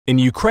In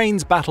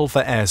Ukraine's battle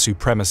for air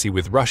supremacy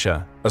with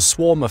Russia, a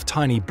swarm of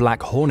tiny Black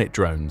Hornet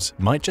drones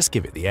might just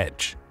give it the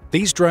edge.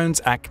 These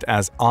drones act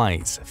as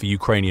eyes for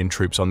Ukrainian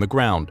troops on the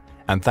ground,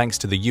 and thanks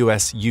to the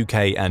US,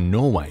 UK, and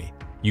Norway,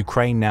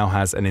 Ukraine now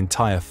has an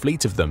entire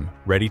fleet of them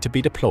ready to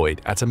be deployed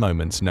at a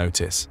moment's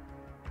notice.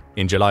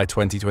 In July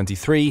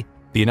 2023,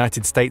 the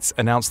United States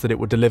announced that it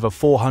would deliver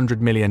 $400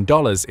 million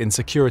in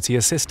security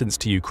assistance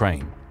to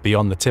Ukraine.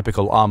 Beyond the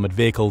typical armored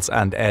vehicles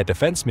and air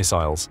defense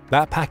missiles,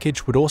 that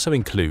package would also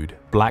include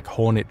Black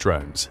Hornet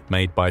drones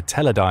made by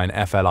Teledyne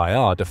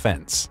FLIR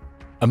Defense.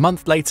 A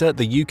month later,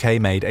 the UK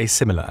made a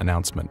similar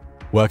announcement.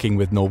 Working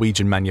with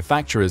Norwegian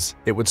manufacturers,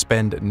 it would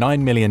spend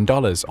 $9 million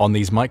on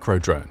these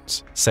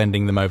micro-drones,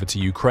 sending them over to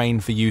Ukraine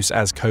for use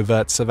as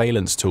covert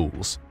surveillance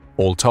tools.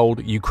 All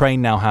told,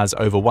 Ukraine now has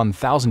over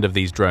 1,000 of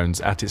these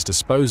drones at its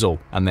disposal,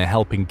 and they're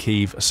helping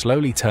Kyiv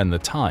slowly turn the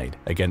tide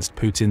against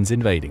Putin's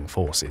invading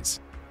forces.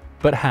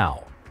 But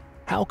how?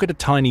 How could a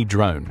tiny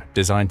drone,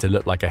 designed to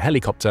look like a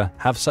helicopter,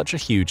 have such a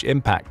huge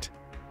impact?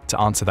 To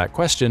answer that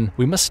question,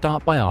 we must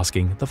start by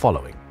asking the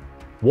following.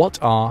 What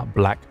are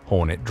Black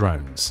Hornet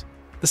drones?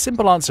 The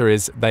simple answer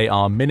is they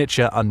are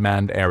miniature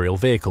unmanned aerial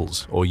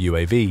vehicles, or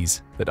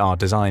UAVs, that are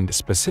designed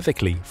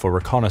specifically for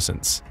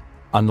reconnaissance.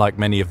 Unlike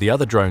many of the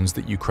other drones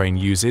that Ukraine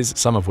uses,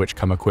 some of which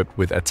come equipped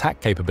with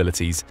attack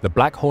capabilities, the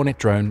Black Hornet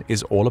drone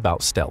is all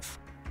about stealth.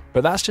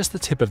 But that's just the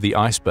tip of the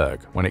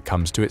iceberg when it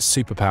comes to its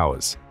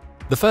superpowers.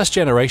 The first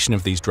generation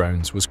of these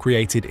drones was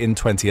created in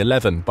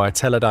 2011 by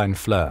Teledyne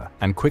FLIR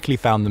and quickly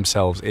found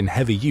themselves in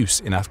heavy use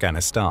in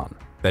Afghanistan.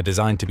 They're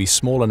designed to be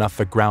small enough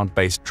for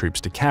ground-based troops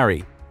to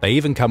carry. They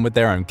even come with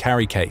their own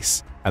carry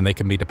case, and they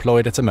can be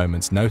deployed at a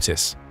moment's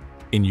notice.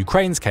 In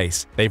Ukraine's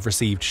case, they've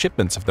received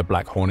shipments of the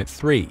Black Hornet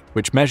 3,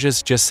 which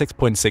measures just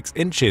 6.6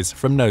 inches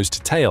from nose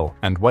to tail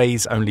and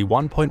weighs only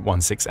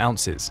 1.16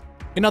 ounces.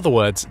 In other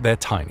words, they're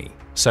tiny.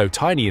 So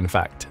tiny, in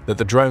fact, that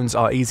the drones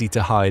are easy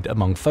to hide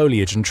among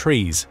foliage and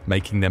trees,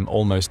 making them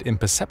almost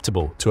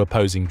imperceptible to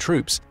opposing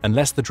troops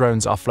unless the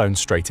drones are flown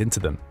straight into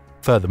them.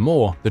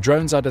 Furthermore, the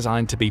drones are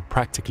designed to be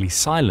practically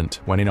silent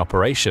when in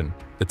operation.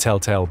 The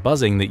telltale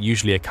buzzing that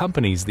usually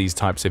accompanies these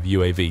types of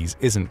UAVs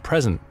isn't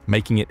present,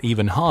 making it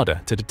even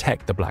harder to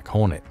detect the Black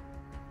Hornet.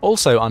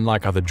 Also,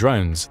 unlike other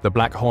drones, the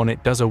Black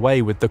Hornet does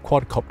away with the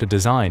quadcopter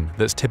design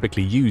that's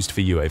typically used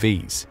for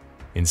UAVs.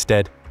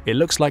 Instead, it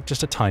looks like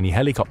just a tiny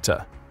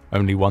helicopter,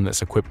 only one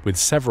that's equipped with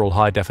several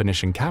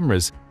high-definition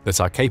cameras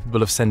that are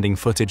capable of sending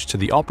footage to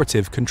the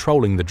operative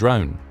controlling the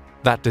drone.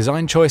 That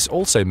design choice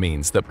also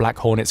means that Black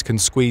Hornets can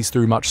squeeze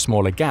through much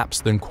smaller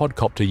gaps than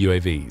quadcopter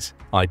UAVs,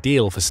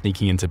 ideal for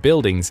sneaking into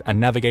buildings and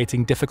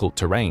navigating difficult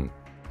terrain.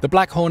 The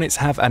Black Hornets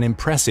have an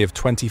impressive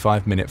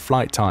 25-minute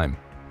flight time,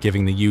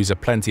 giving the user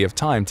plenty of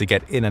time to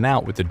get in and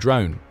out with the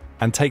drone,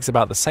 and takes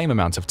about the same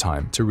amount of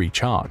time to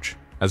recharge.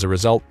 As a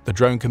result, the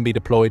drone can be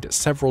deployed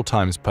several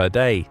times per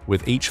day,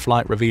 with each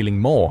flight revealing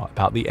more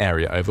about the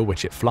area over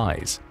which it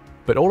flies.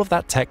 But all of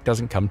that tech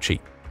doesn't come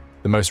cheap.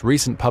 The most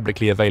recent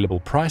publicly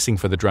available pricing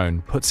for the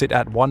drone puts it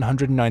at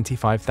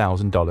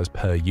 $195,000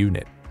 per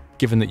unit.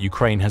 Given that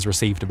Ukraine has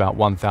received about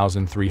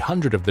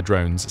 1,300 of the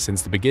drones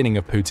since the beginning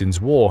of Putin's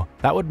war,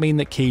 that would mean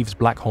that Kyiv's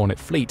Black Hornet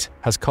fleet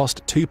has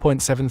cost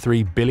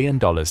 $2.73 billion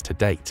to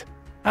date.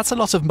 That's a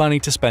lot of money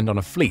to spend on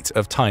a fleet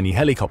of tiny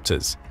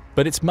helicopters,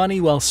 but it's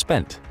money well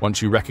spent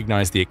once you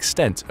recognize the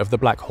extent of the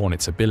Black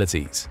Hornet's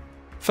abilities.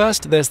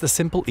 First, there's the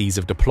simple ease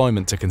of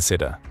deployment to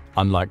consider.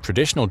 Unlike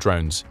traditional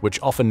drones,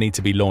 which often need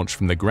to be launched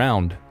from the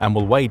ground and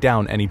will weigh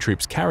down any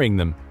troops carrying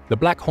them, the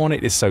Black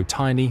Hornet is so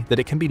tiny that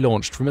it can be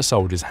launched from a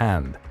soldier's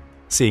hand.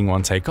 Seeing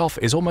one take off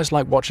is almost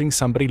like watching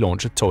somebody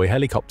launch a toy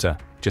helicopter.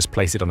 Just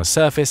place it on a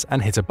surface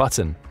and hit a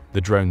button.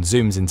 The drone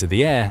zooms into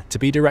the air to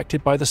be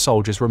directed by the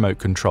soldier's remote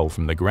control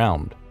from the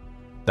ground.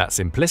 That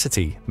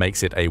simplicity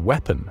makes it a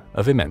weapon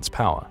of immense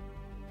power.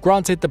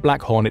 Granted, the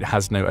Black Hornet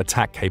has no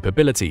attack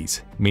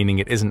capabilities, meaning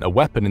it isn't a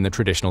weapon in the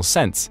traditional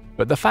sense,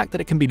 but the fact that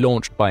it can be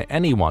launched by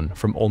anyone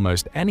from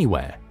almost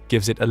anywhere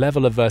gives it a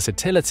level of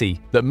versatility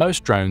that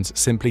most drones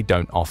simply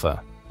don't offer.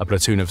 A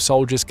platoon of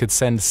soldiers could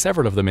send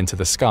several of them into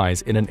the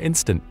skies in an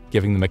instant,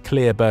 giving them a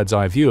clear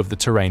bird's-eye view of the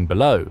terrain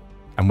below.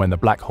 And when the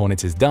Black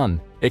Hornet is done,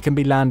 it can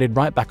be landed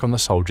right back on the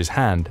soldier's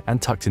hand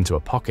and tucked into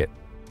a pocket.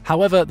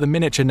 However, the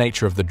miniature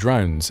nature of the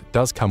drones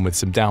does come with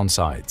some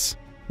downsides.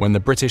 When the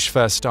British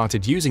first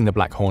started using the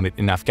Black Hornet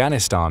in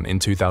Afghanistan in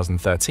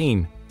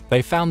 2013,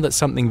 they found that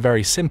something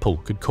very simple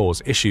could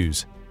cause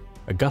issues: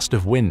 a gust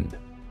of wind.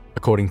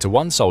 According to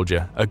one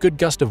soldier, a good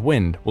gust of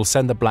wind will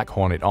send the Black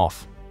Hornet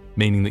off,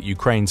 meaning that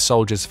Ukraine's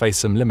soldiers face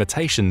some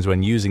limitations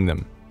when using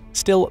them.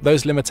 Still,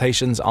 those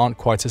limitations aren't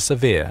quite as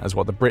severe as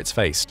what the Brits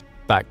faced.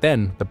 Back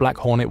then, the Black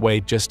Hornet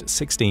weighed just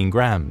 16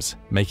 grams,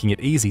 making it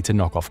easy to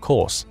knock off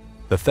course.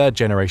 The third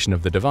generation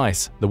of the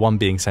device, the one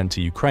being sent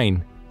to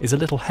Ukraine, is a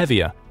little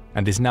heavier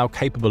and is now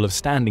capable of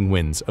standing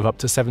winds of up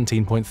to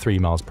 17.3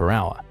 miles per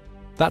hour.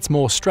 That's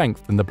more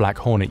strength than the Black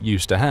Hornet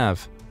used to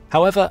have.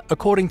 However,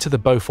 according to the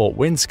Beaufort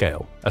wind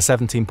scale, a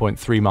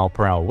 17.3 mile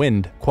per hour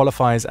wind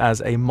qualifies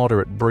as a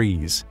moderate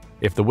breeze.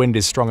 If the wind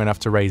is strong enough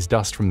to raise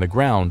dust from the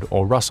ground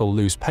or rustle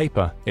loose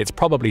paper, it's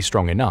probably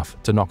strong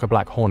enough to knock a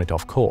Black Hornet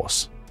off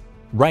course.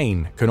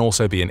 Rain can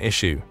also be an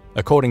issue.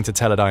 According to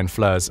Teledyne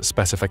FLIR's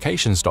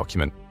specifications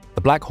document,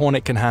 the Black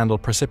Hornet can handle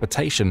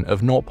precipitation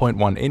of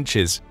 0.1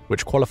 inches,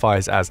 which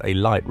qualifies as a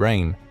light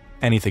rain.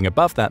 Anything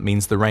above that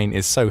means the rain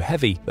is so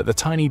heavy that the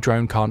tiny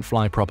drone can't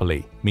fly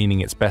properly, meaning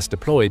it's best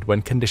deployed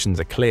when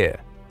conditions are clear.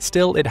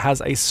 Still, it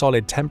has a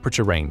solid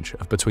temperature range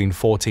of between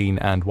 14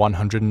 and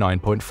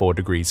 109.4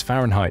 degrees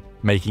Fahrenheit,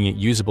 making it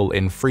usable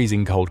in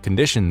freezing cold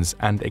conditions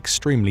and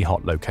extremely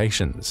hot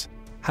locations.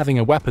 Having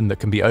a weapon that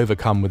can be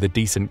overcome with a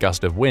decent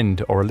gust of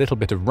wind or a little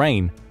bit of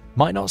rain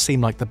might not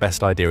seem like the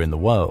best idea in the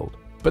world.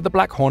 But the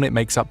Black Hornet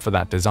makes up for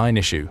that design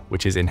issue,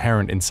 which is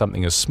inherent in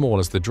something as small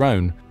as the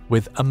drone,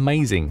 with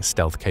amazing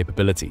stealth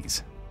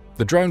capabilities.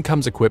 The drone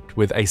comes equipped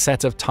with a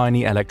set of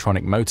tiny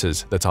electronic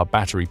motors that are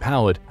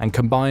battery-powered and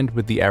combined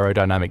with the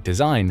aerodynamic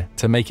design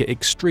to make it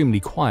extremely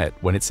quiet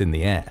when it's in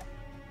the air.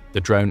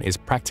 The drone is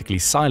practically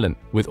silent,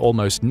 with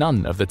almost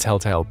none of the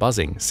telltale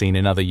buzzing seen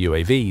in other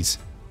UAVs.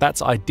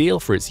 That's ideal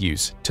for its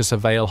use to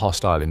surveil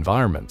hostile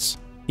environments.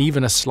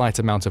 Even a slight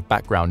amount of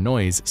background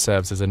noise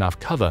serves as enough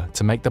cover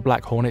to make the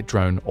Black Hornet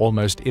drone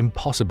almost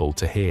impossible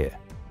to hear.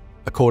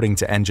 According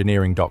to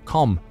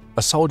engineering.com,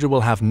 a soldier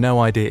will have no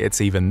idea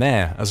it's even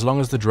there as long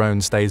as the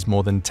drone stays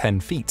more than 10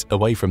 feet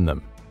away from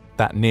them.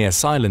 That near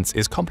silence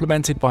is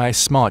complemented by a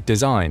smart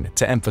design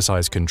to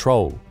emphasize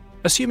control.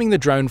 Assuming the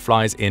drone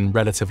flies in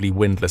relatively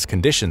windless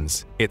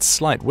conditions, its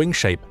slight wing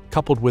shape,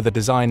 coupled with a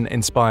design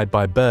inspired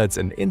by birds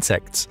and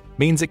insects,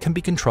 means it can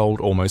be controlled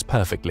almost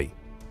perfectly.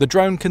 The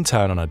drone can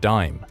turn on a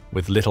dime,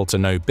 with little to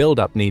no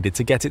build-up needed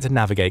to get it to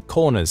navigate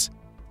corners.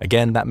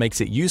 Again, that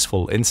makes it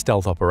useful in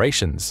stealth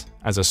operations,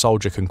 as a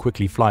soldier can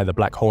quickly fly the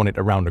Black Hornet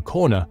around a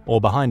corner or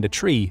behind a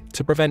tree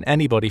to prevent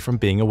anybody from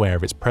being aware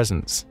of its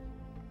presence.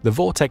 The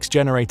vortex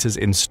generators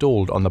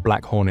installed on the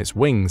Black Hornet's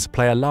wings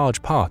play a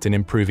large part in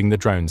improving the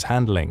drone's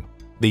handling.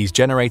 These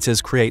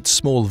generators create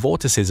small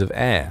vortices of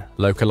air,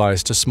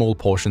 localized to small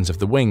portions of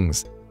the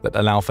wings, that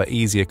allow for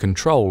easier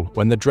control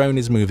when the drone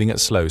is moving at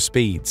slow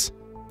speeds.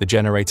 The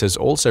generators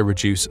also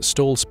reduce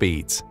stall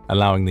speeds,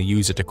 allowing the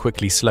user to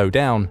quickly slow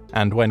down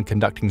and, when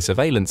conducting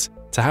surveillance,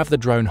 to have the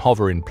drone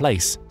hover in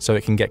place so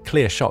it can get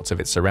clear shots of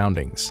its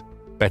surroundings.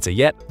 Better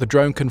yet, the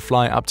drone can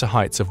fly up to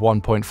heights of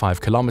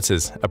 1.5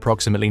 kilometers,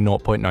 approximately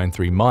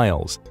 0.93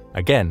 miles,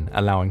 again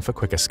allowing for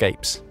quick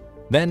escapes.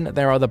 Then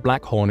there are the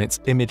Black Hornet's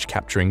image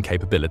capturing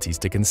capabilities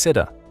to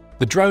consider.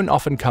 The drone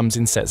often comes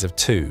in sets of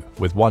two,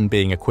 with one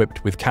being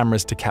equipped with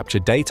cameras to capture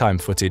daytime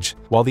footage,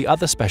 while the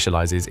other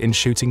specializes in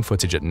shooting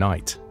footage at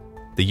night.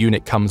 The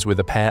unit comes with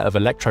a pair of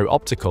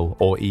electro-optical,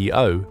 or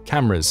EO,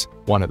 cameras,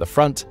 one at the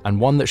front and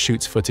one that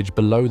shoots footage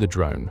below the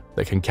drone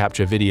that can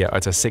capture video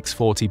at a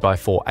 640 by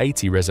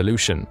 480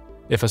 resolution.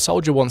 If a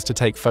soldier wants to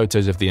take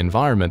photos of the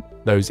environment,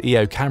 those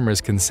EO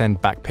cameras can send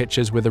back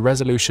pictures with a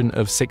resolution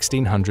of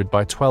 1600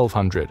 by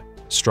 1200,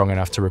 strong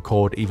enough to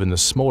record even the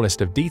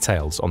smallest of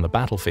details on the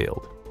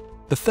battlefield.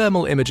 The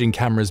thermal imaging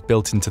cameras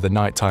built into the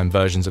nighttime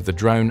versions of the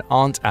drone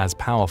aren't as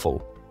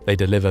powerful. They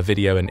deliver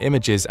video and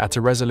images at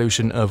a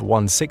resolution of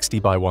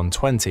 160 by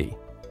 120.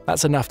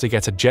 That's enough to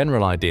get a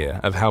general idea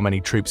of how many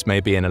troops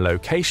may be in a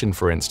location,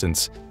 for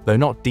instance, though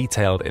not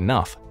detailed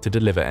enough to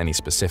deliver any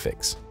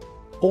specifics.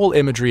 All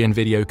imagery and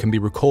video can be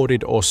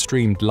recorded or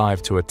streamed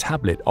live to a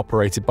tablet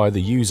operated by the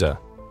user,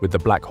 with the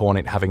Black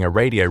Hornet having a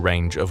radio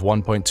range of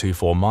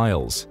 1.24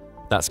 miles.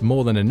 That's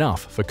more than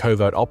enough for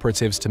covert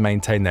operatives to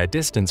maintain their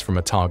distance from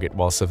a target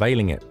while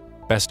surveilling it.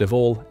 Best of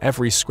all,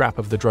 every scrap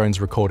of the drone's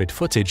recorded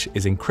footage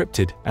is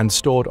encrypted and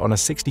stored on a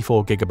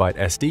 64GB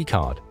SD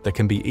card that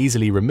can be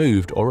easily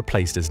removed or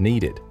replaced as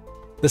needed.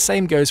 The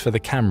same goes for the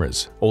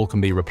cameras, all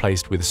can be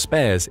replaced with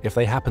spares if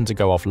they happen to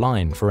go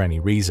offline for any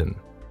reason.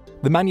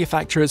 The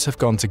manufacturers have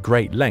gone to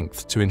great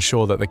length to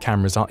ensure that the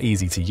cameras are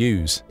easy to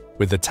use.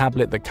 With the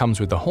tablet that comes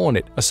with the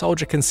Hornet, a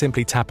soldier can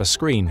simply tap a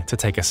screen to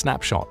take a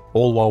snapshot,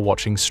 all while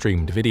watching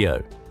streamed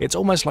video. It's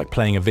almost like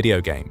playing a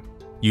video game.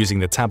 Using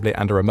the tablet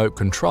and a remote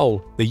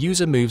control, the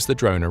user moves the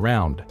drone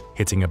around,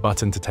 hitting a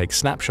button to take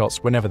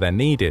snapshots whenever they're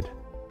needed.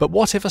 But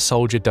what if a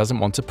soldier doesn't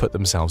want to put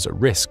themselves at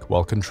risk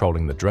while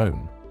controlling the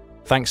drone?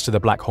 Thanks to the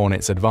Black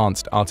Hornet's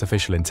advanced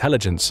artificial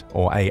intelligence,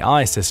 or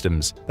AI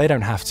systems, they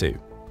don't have to.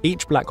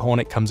 Each Black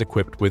Hornet comes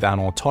equipped with an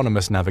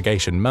autonomous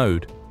navigation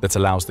mode that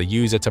allows the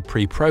user to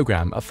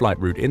pre-program a flight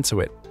route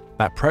into it.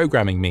 That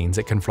programming means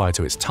it can fly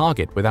to its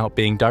target without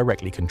being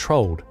directly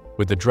controlled,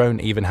 with the drone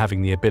even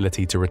having the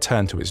ability to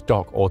return to its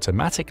dock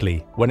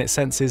automatically when it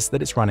senses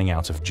that it's running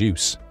out of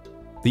juice.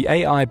 The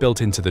AI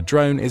built into the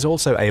drone is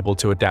also able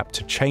to adapt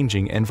to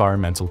changing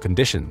environmental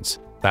conditions.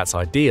 That's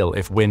ideal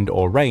if wind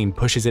or rain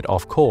pushes it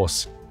off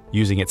course.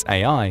 Using its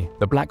AI,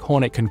 the Black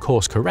Hornet can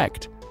course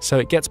correct, so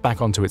it gets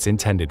back onto its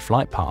intended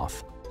flight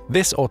path.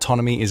 This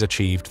autonomy is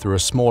achieved through a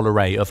small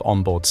array of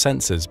onboard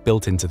sensors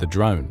built into the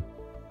drone,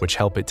 which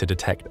help it to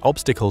detect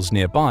obstacles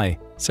nearby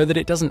so that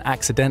it doesn't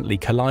accidentally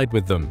collide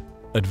with them.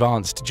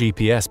 Advanced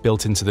GPS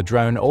built into the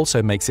drone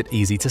also makes it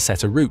easy to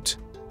set a route.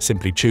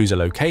 Simply choose a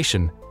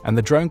location, and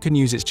the drone can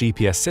use its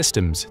GPS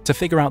systems to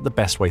figure out the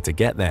best way to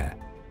get there.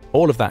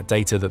 All of that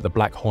data that the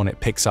Black Hornet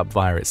picks up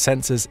via its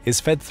sensors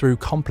is fed through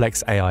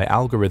complex AI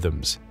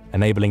algorithms,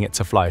 enabling it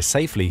to fly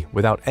safely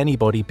without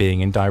anybody being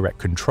in direct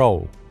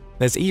control.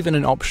 There's even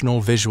an optional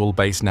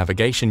visual-based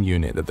navigation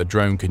unit that the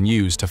drone can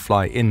use to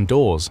fly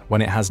indoors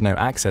when it has no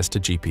access to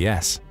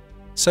GPS.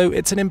 So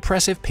it's an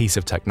impressive piece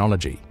of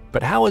technology.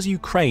 But how has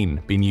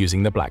Ukraine been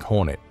using the Black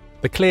Hornet?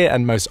 The clear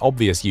and most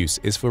obvious use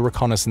is for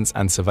reconnaissance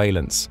and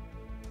surveillance.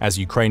 As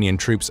Ukrainian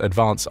troops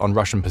advance on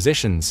Russian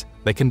positions,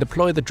 they can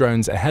deploy the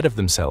drones ahead of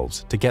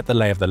themselves to get the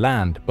lay of the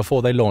land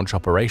before they launch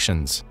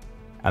operations.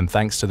 And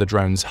thanks to the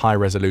drones'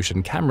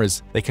 high-resolution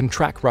cameras, they can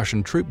track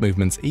Russian troop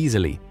movements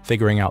easily,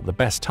 figuring out the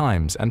best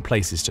times and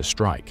places to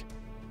strike.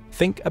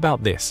 Think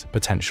about this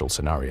potential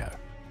scenario.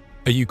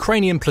 A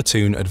Ukrainian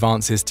platoon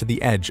advances to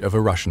the edge of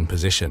a Russian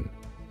position.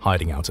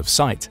 Hiding out of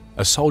sight,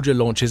 a soldier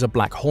launches a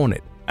Black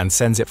Hornet and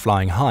sends it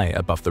flying high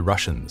above the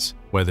Russians,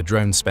 where the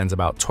drone spends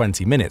about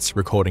 20 minutes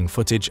recording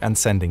footage and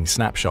sending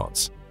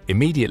snapshots.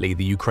 Immediately,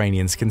 the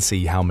Ukrainians can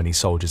see how many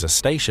soldiers are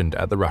stationed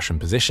at the Russian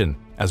position,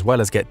 as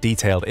well as get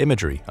detailed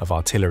imagery of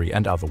artillery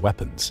and other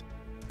weapons.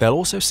 They'll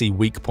also see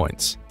weak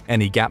points.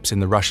 Any gaps in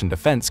the Russian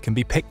defense can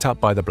be picked up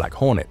by the Black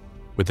Hornet,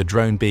 with the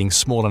drone being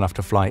small enough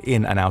to fly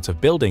in and out of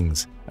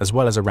buildings, as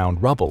well as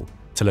around rubble,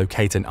 to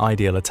locate an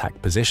ideal attack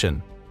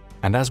position.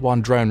 And as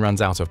one drone runs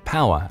out of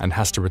power and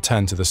has to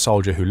return to the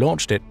soldier who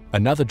launched it,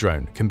 another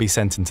drone can be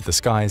sent into the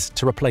skies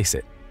to replace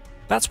it.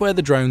 That's where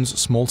the drone's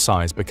small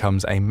size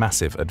becomes a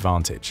massive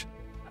advantage.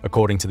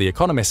 According to The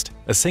Economist,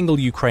 a single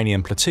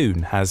Ukrainian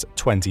platoon has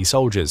 20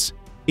 soldiers.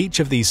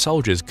 Each of these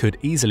soldiers could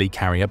easily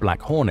carry a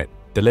Black Hornet,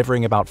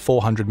 delivering about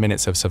 400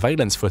 minutes of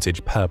surveillance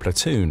footage per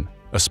platoon.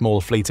 A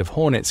small fleet of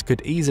Hornets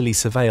could easily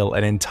surveil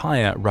an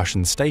entire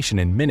Russian station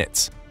in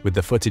minutes, with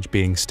the footage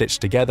being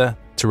stitched together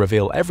to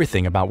reveal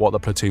everything about what the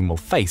platoon will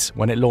face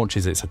when it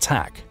launches its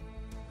attack.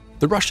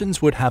 The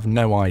Russians would have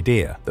no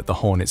idea that the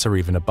Hornets are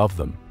even above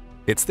them.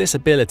 It's this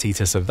ability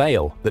to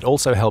surveil that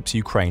also helps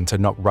Ukraine to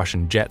knock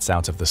Russian jets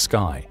out of the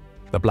sky.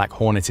 The Black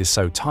Hornet is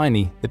so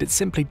tiny that it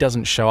simply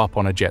doesn't show up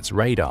on a jet's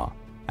radar.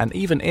 And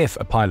even if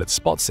a pilot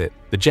spots it,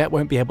 the jet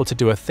won't be able to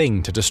do a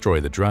thing to destroy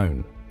the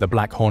drone. The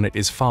Black Hornet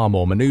is far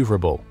more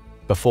maneuverable.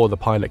 Before the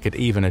pilot could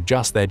even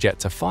adjust their jet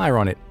to fire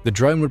on it, the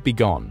drone would be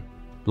gone,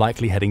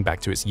 likely heading back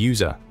to its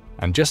user.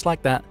 And just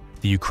like that,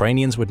 the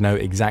Ukrainians would know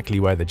exactly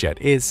where the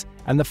jet is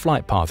and the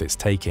flight path it's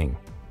taking.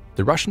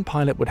 The Russian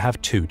pilot would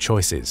have two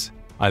choices: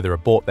 either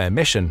abort their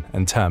mission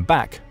and turn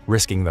back,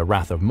 risking the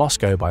wrath of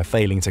Moscow by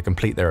failing to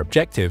complete their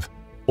objective,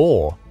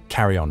 or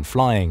carry on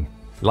flying,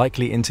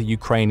 likely into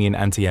Ukrainian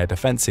anti-air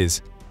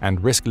defenses,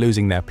 and risk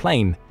losing their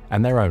plane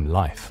and their own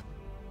life.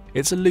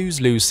 It's a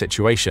lose-lose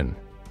situation.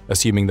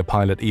 Assuming the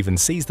pilot even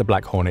sees the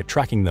Black Hornet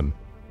tracking them,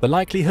 the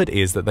likelihood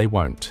is that they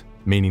won't,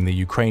 meaning the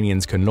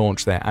Ukrainians can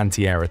launch their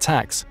anti-air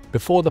attacks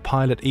before the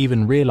pilot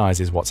even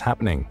realizes what's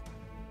happening.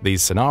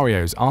 These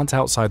scenarios aren't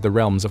outside the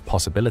realms of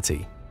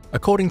possibility.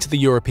 According to the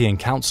European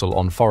Council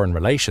on Foreign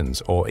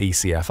Relations, or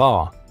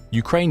ECFR,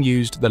 Ukraine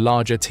used the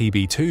larger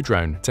TB2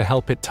 drone to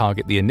help it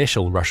target the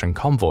initial Russian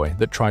convoy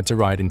that tried to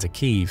ride into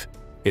Kyiv.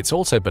 It's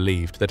also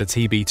believed that a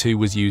TB2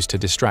 was used to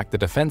distract the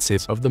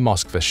defensives of the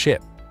Moskva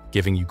ship,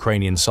 giving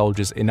Ukrainian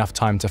soldiers enough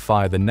time to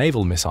fire the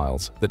naval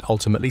missiles that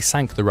ultimately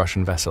sank the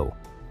Russian vessel.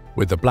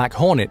 With the Black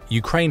Hornet,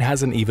 Ukraine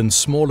has an even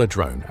smaller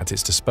drone at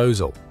its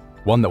disposal,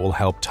 one that will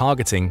help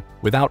targeting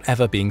without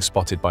ever being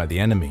spotted by the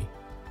enemy.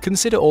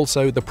 Consider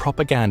also the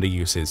propaganda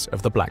uses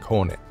of the Black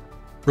Hornet.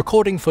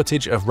 Recording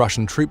footage of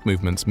Russian troop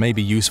movements may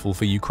be useful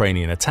for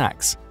Ukrainian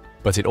attacks,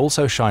 but it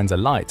also shines a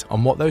light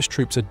on what those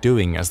troops are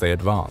doing as they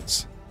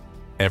advance.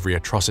 Every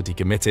atrocity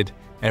committed,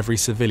 every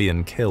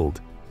civilian killed.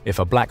 If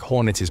a Black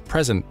Hornet is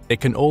present, it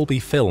can all be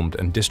filmed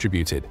and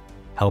distributed,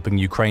 helping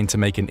Ukraine to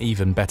make an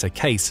even better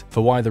case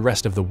for why the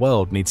rest of the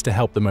world needs to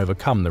help them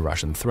overcome the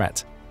Russian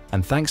threat.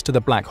 And thanks to the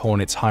Black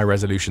Hornet's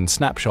high-resolution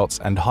snapshots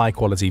and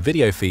high-quality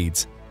video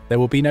feeds, there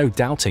will be no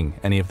doubting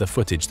any of the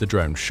footage the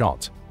drone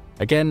shot.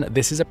 Again,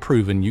 this is a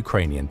proven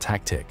Ukrainian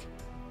tactic.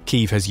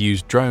 Kyiv has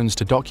used drones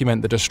to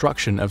document the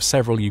destruction of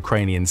several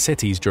Ukrainian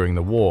cities during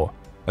the war,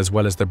 as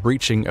well as the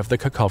breaching of the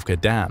Kakhovka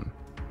Dam.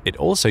 It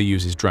also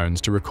uses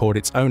drones to record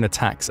its own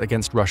attacks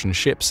against Russian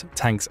ships,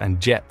 tanks, and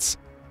jets,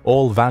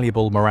 all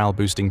valuable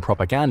morale-boosting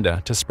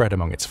propaganda to spread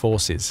among its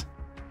forces.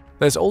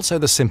 There's also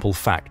the simple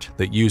fact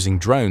that using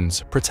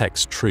drones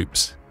protects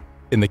troops.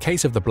 In the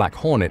case of the Black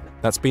Hornet,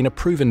 that's been a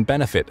proven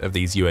benefit of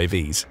these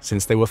UAVs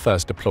since they were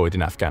first deployed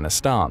in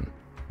Afghanistan.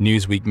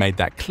 Newsweek made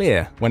that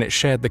clear when it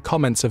shared the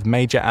comments of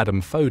Major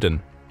Adam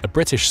Foden, a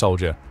British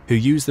soldier who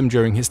used them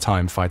during his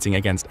time fighting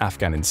against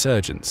Afghan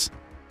insurgents.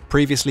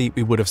 Previously,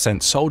 we would have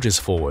sent soldiers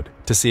forward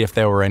to see if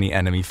there were any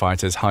enemy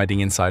fighters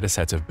hiding inside a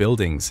set of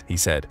buildings, he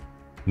said.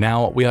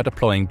 Now we are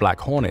deploying Black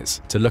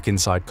Hornets to look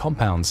inside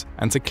compounds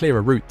and to clear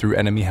a route through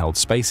enemy-held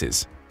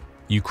spaces.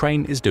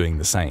 Ukraine is doing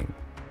the same.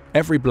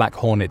 Every Black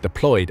Hornet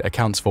deployed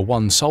accounts for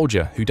one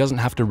soldier who doesn't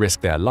have to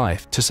risk their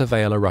life to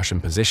surveil a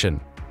Russian position.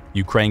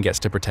 Ukraine gets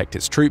to protect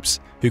its troops,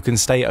 who can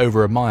stay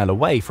over a mile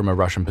away from a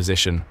Russian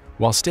position,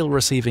 while still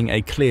receiving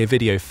a clear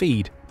video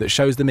feed that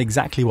shows them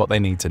exactly what they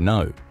need to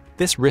know.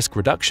 This risk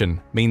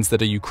reduction means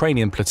that a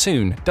Ukrainian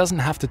platoon doesn't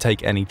have to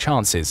take any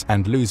chances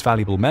and lose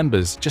valuable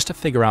members just to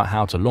figure out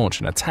how to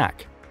launch an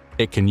attack.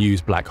 It can use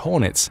Black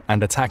Hornets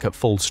and attack at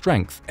full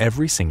strength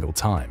every single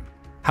time.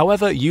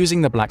 However,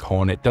 using the Black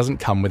Hornet doesn't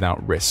come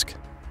without risk.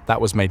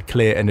 That was made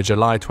clear in a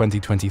July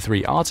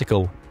 2023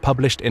 article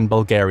published in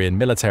Bulgarian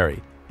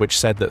Military, which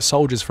said that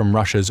soldiers from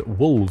Russia's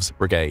Wolves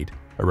Brigade,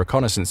 a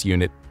reconnaissance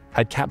unit,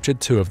 had captured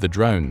 2 of the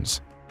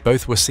drones.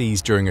 Both were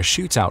seized during a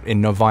shootout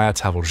in Novaya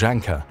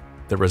Tavlzhanka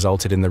that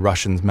resulted in the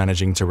Russians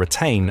managing to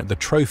retain the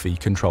trophy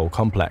control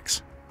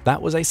complex.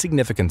 That was a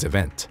significant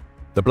event.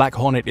 The Black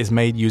Hornet is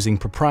made using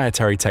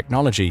proprietary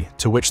technology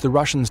to which the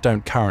Russians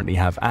don't currently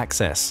have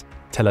access.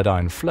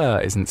 Teledyne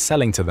FLIR isn't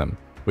selling to them,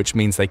 which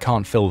means they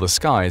can't fill the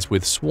skies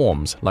with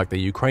swarms like the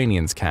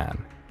Ukrainians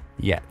can.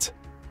 Yet.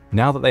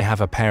 Now that they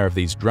have a pair of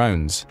these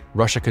drones,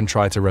 Russia can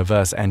try to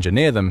reverse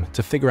engineer them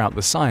to figure out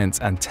the science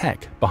and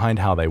tech behind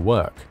how they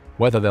work.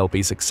 Whether they'll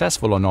be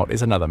successful or not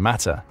is another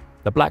matter.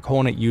 The Black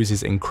Hornet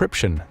uses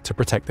encryption to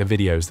protect the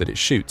videos that it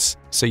shoots,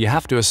 so you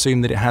have to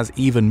assume that it has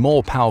even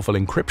more powerful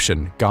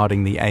encryption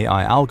guarding the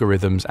AI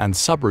algorithms and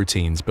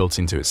subroutines built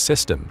into its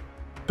system.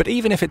 But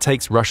even if it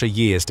takes Russia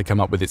years to come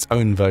up with its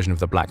own version of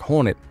the Black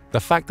Hornet, the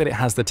fact that it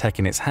has the tech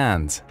in its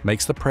hands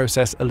makes the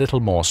process a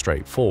little more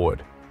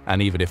straightforward.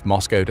 And even if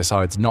Moscow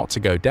decides not to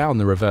go down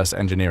the reverse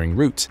engineering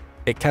route,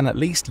 it can at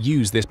least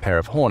use this pair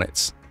of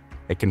Hornets.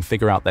 It can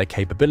figure out their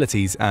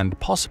capabilities and,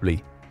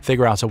 possibly,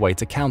 figure out a way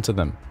to counter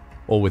them.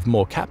 Or with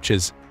more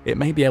captures, it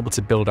may be able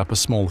to build up a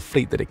small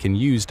fleet that it can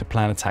use to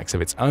plan attacks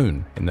of its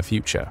own in the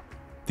future.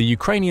 The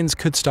Ukrainians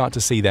could start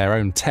to see their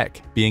own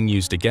tech being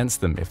used against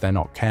them if they're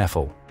not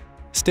careful.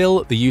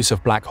 Still, the use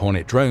of Black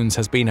Hornet drones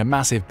has been a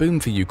massive boom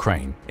for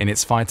Ukraine in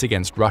its fight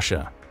against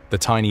Russia. The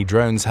tiny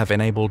drones have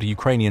enabled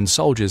Ukrainian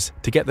soldiers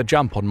to get the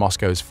jump on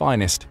Moscow's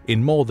finest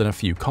in more than a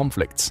few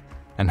conflicts,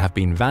 and have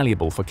been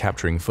valuable for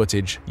capturing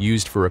footage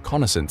used for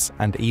reconnaissance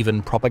and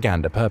even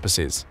propaganda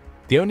purposes.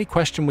 The only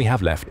question we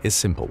have left is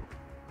simple.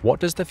 What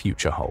does the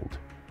future hold?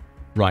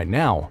 Right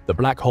now, the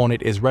Black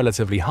Hornet is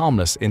relatively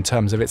harmless in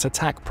terms of its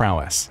attack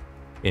prowess.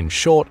 In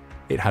short,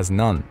 it has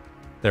none.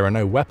 There are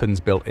no weapons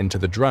built into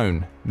the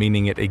drone,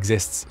 meaning it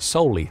exists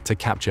solely to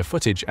capture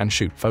footage and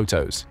shoot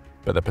photos.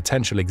 But the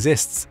potential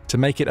exists to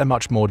make it a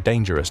much more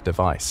dangerous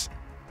device.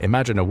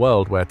 Imagine a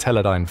world where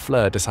Teledyne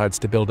FLIR decides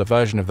to build a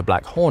version of the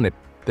Black Hornet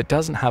that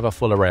doesn't have a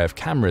full array of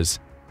cameras.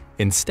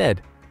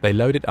 Instead, they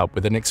load it up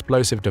with an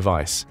explosive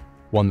device,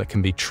 one that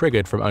can be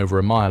triggered from over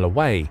a mile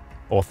away,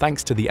 or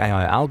thanks to the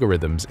AI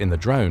algorithms in the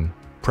drone,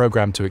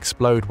 programmed to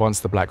explode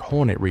once the Black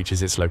Hornet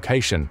reaches its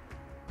location.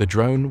 The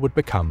drone would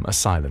become a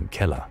silent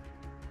killer.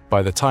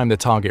 By the time the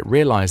target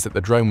realized that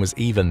the drone was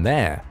even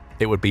there,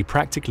 it would be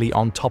practically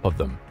on top of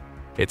them.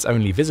 It's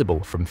only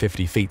visible from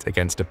 50 feet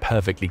against a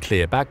perfectly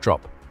clear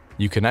backdrop.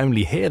 You can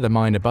only hear the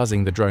minor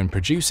buzzing the drone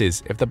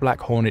produces if the Black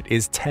Hornet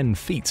is 10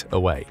 feet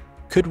away.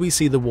 Could we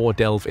see the war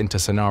delve into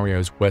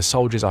scenarios where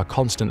soldiers are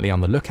constantly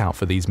on the lookout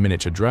for these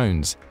miniature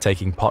drones,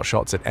 taking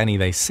potshots at any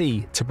they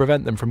see to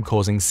prevent them from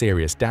causing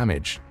serious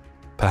damage?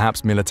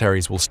 Perhaps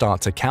militaries will start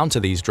to counter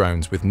these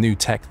drones with new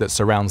tech that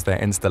surrounds their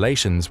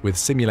installations with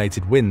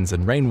simulated winds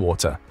and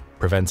rainwater,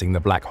 preventing the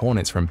Black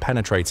Hornets from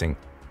penetrating.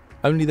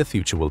 Only the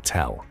future will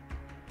tell.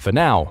 For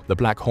now, the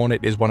Black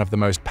Hornet is one of the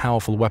most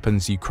powerful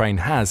weapons Ukraine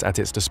has at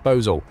its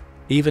disposal,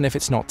 even if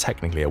it's not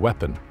technically a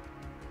weapon.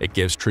 It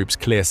gives troops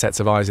clear sets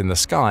of eyes in the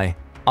sky,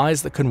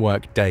 eyes that can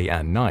work day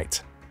and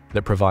night,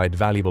 that provide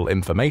valuable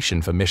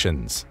information for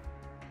missions.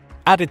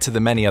 Added to the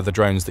many other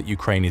drones that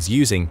Ukraine is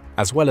using,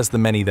 as well as the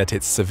many that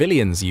its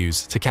civilians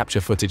use to capture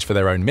footage for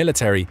their own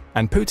military,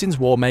 and Putin's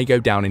war may go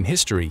down in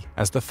history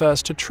as the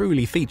first to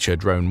truly feature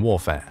drone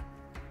warfare.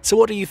 So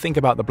what do you think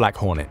about the Black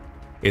Hornet?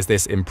 Is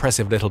this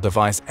impressive little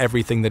device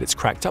everything that it's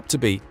cracked up to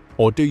be,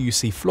 or do you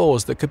see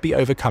flaws that could be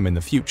overcome in the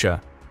future?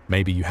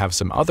 Maybe you have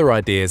some other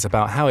ideas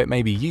about how it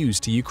may be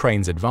used to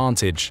Ukraine's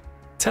advantage.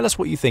 Tell us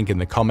what you think in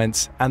the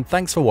comments, and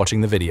thanks for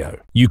watching the video.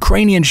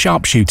 Ukrainian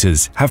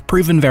sharpshooters have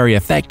proven very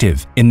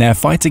effective in their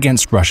fight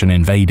against Russian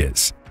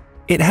invaders.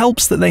 It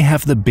helps that they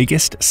have the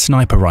biggest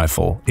sniper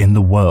rifle in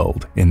the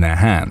world in their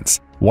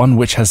hands, one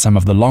which has some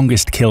of the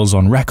longest kills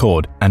on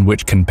record and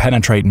which can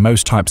penetrate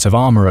most types of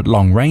armor at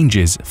long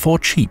ranges for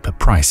cheap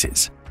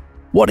prices.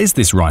 What is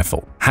this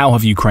rifle? How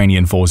have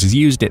Ukrainian forces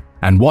used it?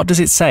 And what does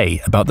it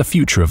say about the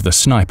future of the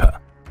sniper?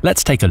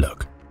 Let's take a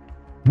look.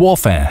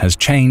 Warfare has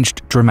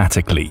changed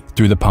dramatically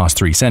through the past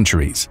 3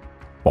 centuries.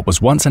 What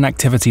was once an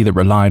activity that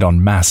relied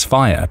on mass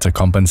fire to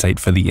compensate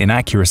for the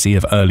inaccuracy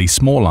of early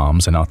small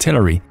arms and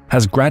artillery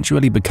has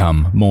gradually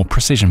become more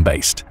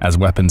precision-based as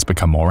weapons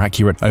become more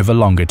accurate over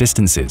longer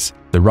distances.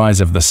 The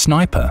rise of the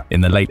sniper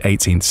in the late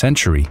 18th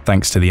century,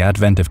 thanks to the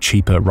advent of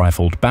cheaper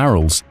rifled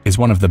barrels, is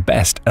one of the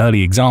best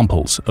early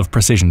examples of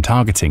precision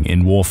targeting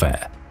in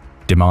warfare.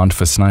 Demand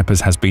for snipers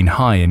has been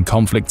high in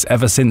conflicts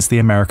ever since the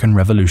American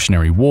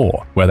Revolutionary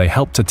War, where they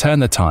helped to turn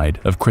the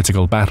tide of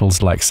critical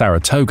battles like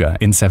Saratoga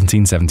in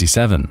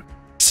 1777.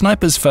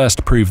 Snipers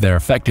first proved their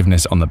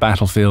effectiveness on the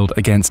battlefield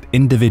against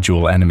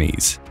individual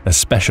enemies,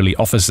 especially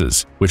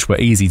officers, which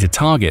were easy to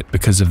target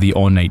because of the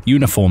ornate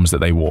uniforms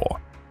that they wore.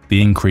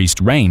 The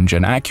increased range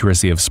and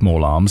accuracy of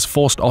small arms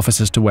forced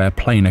officers to wear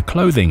plainer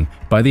clothing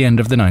by the end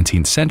of the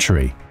 19th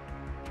century.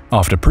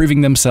 After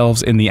proving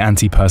themselves in the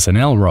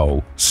anti-personnel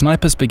role,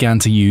 snipers began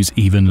to use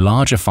even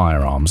larger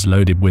firearms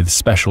loaded with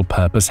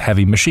special-purpose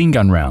heavy machine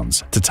gun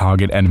rounds to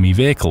target enemy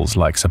vehicles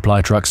like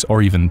supply trucks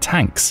or even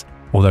tanks.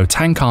 Although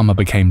tank armor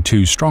became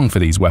too strong for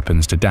these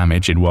weapons to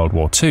damage in World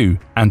War II,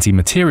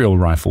 anti-material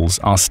rifles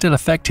are still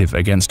effective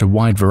against a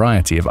wide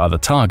variety of other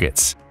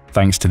targets.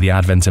 Thanks to the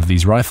advent of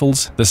these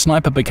rifles, the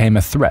sniper became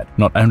a threat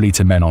not only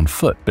to men on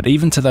foot but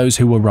even to those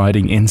who were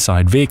riding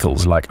inside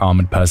vehicles like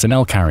armored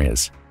personnel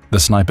carriers. The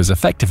sniper's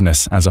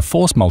effectiveness as a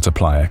force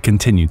multiplier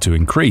continued to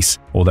increase,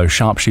 although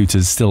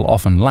sharpshooters still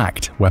often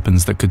lacked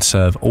weapons that could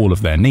serve all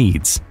of their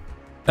needs.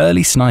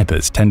 Early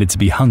snipers tended to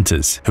be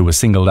hunters who were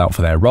singled out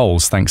for their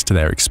roles thanks to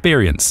their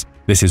experience.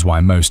 This is why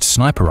most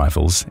sniper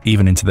rifles,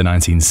 even into the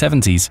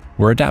 1970s,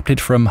 were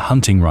adapted from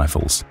hunting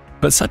rifles.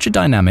 But such a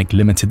dynamic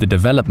limited the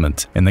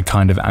development in the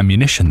kind of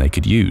ammunition they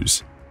could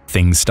use.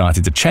 Things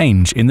started to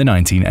change in the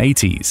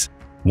 1980s.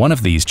 One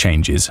of these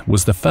changes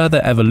was the further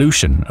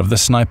evolution of the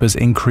sniper's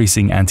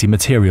increasing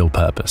anti-material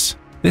purpose.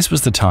 This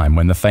was the time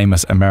when the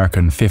famous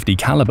American .50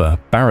 caliber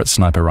Barrett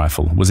sniper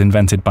rifle was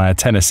invented by a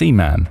Tennessee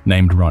man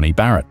named Ronnie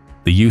Barrett.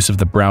 The use of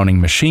the Browning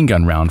machine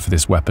gun round for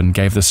this weapon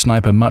gave the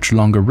sniper much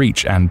longer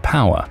reach and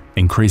power,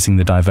 increasing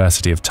the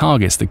diversity of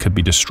targets that could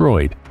be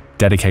destroyed.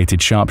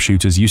 Dedicated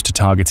sharpshooters used to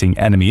targeting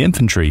enemy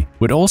infantry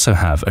would also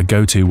have a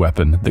go-to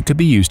weapon that could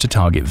be used to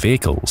target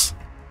vehicles.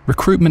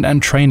 Recruitment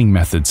and training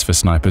methods for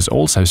snipers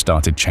also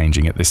started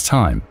changing at this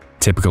time.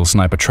 Typical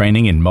sniper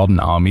training in modern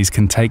armies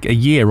can take a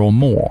year or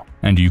more,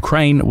 and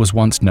Ukraine was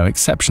once no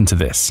exception to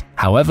this.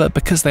 However,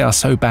 because they are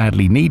so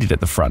badly needed at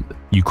the front,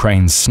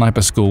 Ukraine's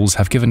sniper schools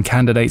have given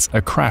candidates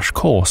a crash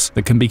course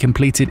that can be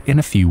completed in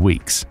a few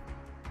weeks.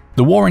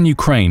 The war in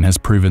Ukraine has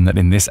proven that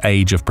in this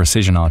age of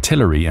precision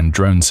artillery and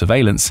drone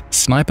surveillance,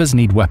 snipers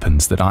need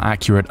weapons that are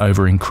accurate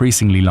over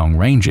increasingly long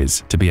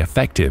ranges to be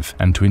effective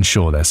and to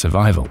ensure their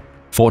survival.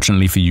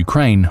 Fortunately for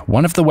Ukraine,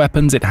 one of the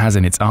weapons it has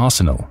in its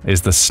arsenal is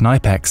the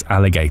SnipeX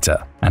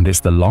Alligator, and it's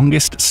the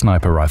longest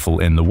sniper rifle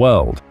in the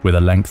world, with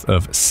a length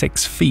of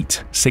 6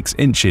 feet 6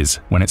 inches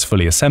when it's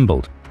fully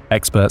assembled.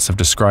 Experts have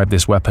described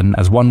this weapon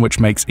as one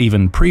which makes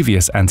even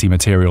previous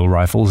anti-material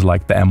rifles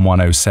like the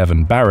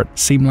M107 Barrett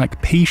seem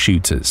like pea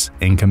shooters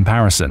in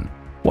comparison.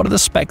 What are the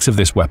specs of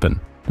this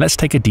weapon? Let's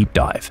take a deep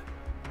dive.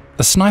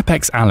 The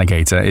SnipeX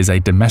Alligator is a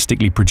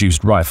domestically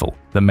produced rifle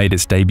that made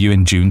its debut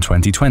in June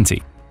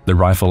 2020. The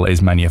rifle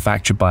is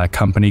manufactured by a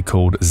company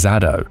called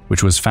Zado,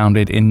 which was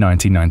founded in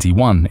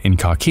 1991 in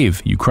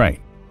Kharkiv, Ukraine.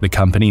 The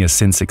company has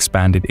since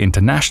expanded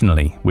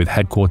internationally with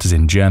headquarters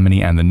in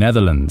Germany and the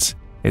Netherlands.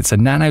 It's a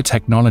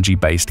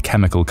nanotechnology-based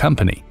chemical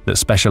company that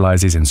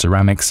specializes in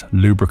ceramics,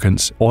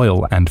 lubricants,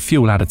 oil, and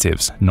fuel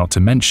additives, not to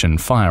mention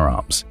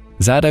firearms.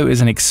 Zado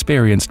is an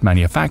experienced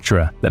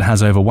manufacturer that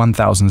has over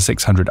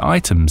 1,600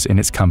 items in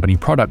its company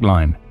product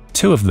line.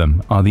 2 of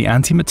them are the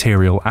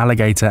anti-material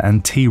Alligator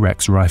and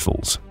T-Rex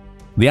rifles.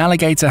 The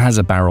Alligator has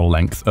a barrel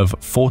length of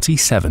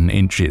 47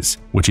 inches,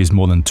 which is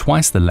more than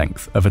twice the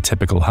length of a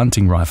typical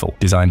hunting rifle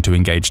designed to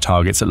engage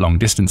targets at long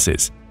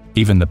distances.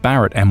 Even the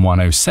Barrett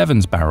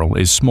M107's barrel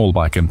is small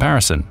by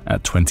comparison,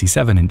 at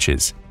 27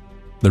 inches.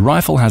 The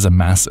rifle has a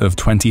mass of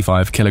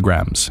 25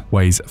 kilograms,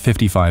 weighs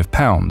 55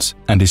 pounds,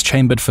 and is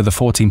chambered for the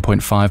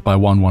 14.5 by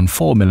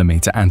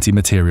 114mm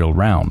anti-material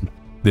round.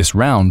 This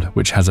round,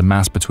 which has a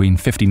mass between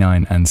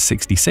 59 and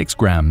 66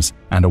 grams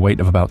and a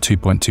weight of about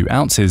 2.2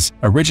 ounces,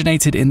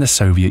 originated in the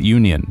Soviet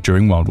Union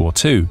during World War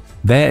II.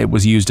 There it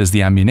was used as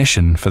the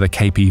ammunition for the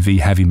KPV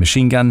heavy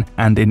machine gun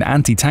and in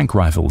anti-tank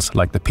rifles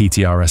like the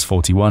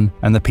PTRS-41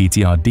 and the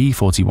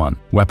PTRD-41,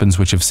 weapons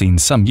which have seen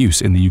some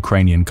use in the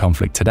Ukrainian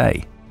conflict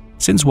today.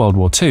 Since World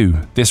War II,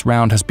 this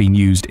round has been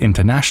used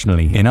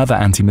internationally in other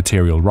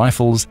anti-material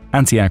rifles,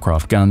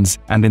 anti-aircraft guns,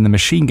 and in the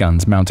machine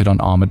guns mounted on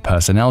armored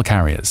personnel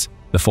carriers.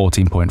 The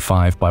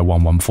 14.5 by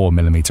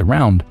 114mm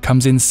round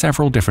comes in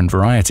several different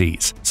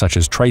varieties, such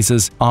as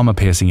tracers,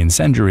 armor-piercing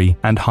incendiary,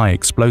 and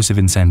high-explosive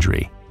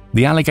incendiary.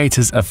 The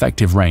Alligator's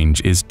effective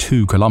range is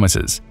 2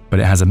 kilometers,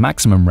 but it has a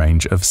maximum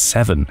range of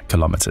 7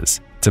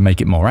 kilometers. To make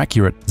it more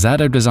accurate,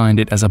 Zado designed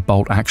it as a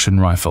bolt-action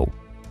rifle.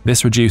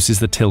 This reduces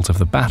the tilt of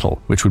the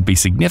battle, which would be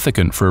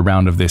significant for a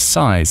round of this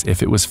size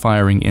if it was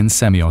firing in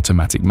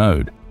semi-automatic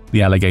mode.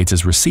 The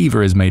Alligator's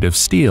receiver is made of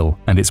steel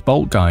and its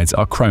bolt guides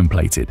are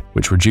chrome-plated,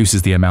 which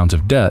reduces the amount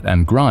of dirt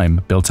and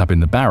grime built up in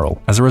the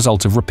barrel as a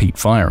result of repeat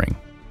firing.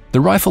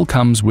 The rifle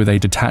comes with a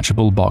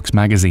detachable box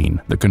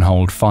magazine that can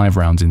hold 5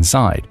 rounds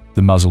inside.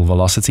 The muzzle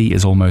velocity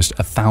is almost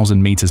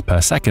 1,000 meters per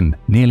second,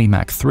 nearly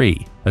Mach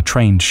 3. A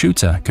trained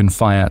shooter can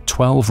fire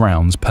 12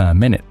 rounds per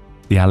minute.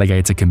 The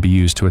Alligator can be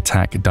used to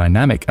attack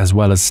dynamic as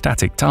well as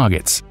static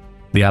targets.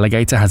 The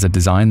Alligator has a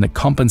design that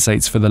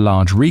compensates for the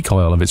large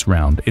recoil of its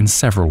round in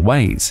several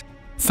ways.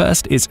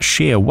 First, its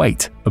sheer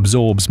weight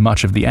absorbs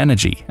much of the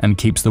energy and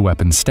keeps the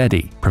weapon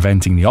steady,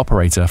 preventing the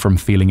operator from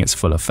feeling its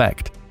full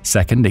effect.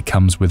 Second, it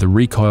comes with a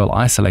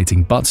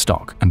recoil-isolating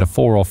buttstock and a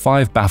 4 or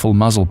 5 baffle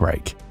muzzle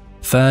brake.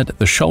 Third,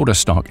 the shoulder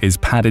stock is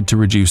padded to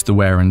reduce the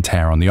wear and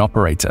tear on the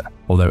operator,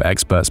 although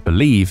experts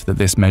believe that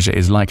this measure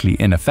is likely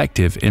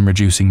ineffective in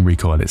reducing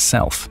recoil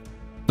itself.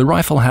 The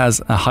rifle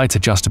has a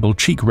height-adjustable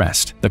cheek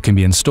rest that can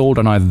be installed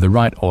on either the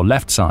right or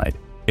left side.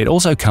 It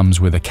also comes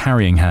with a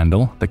carrying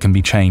handle that can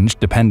be changed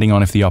depending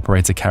on if the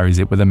operator carries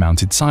it with a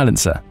mounted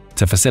silencer.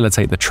 To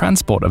facilitate the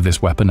transport of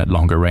this weapon at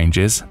longer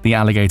ranges, the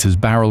Alligator's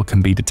barrel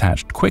can be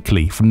detached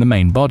quickly from the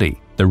main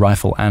body. The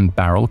rifle and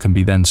barrel can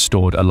be then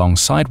stored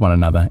alongside one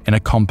another in a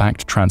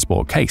compact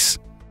transport case.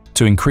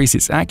 To increase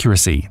its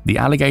accuracy, the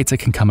Alligator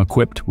can come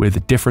equipped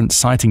with different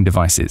sighting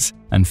devices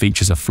and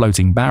features a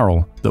floating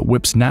barrel that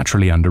whips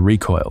naturally under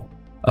recoil.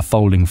 A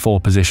folding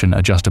 4-position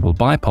adjustable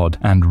bipod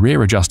and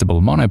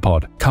rear-adjustable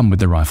monopod come with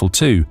the rifle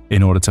too,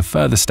 in order to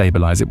further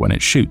stabilize it when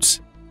it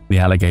shoots. The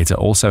Alligator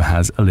also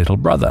has a little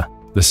brother,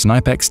 the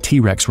SnipeX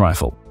T-Rex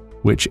rifle,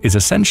 which is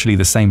essentially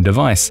the same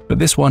device, but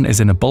this one is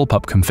in a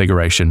bullpup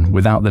configuration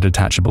without the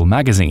detachable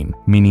magazine,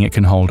 meaning it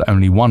can hold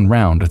only one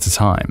round at a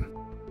time.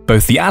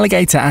 Both the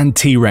Alligator and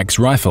T-Rex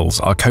rifles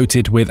are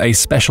coated with a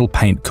special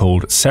paint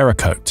called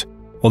Cerakote.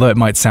 Although it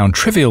might sound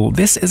trivial,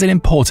 this is an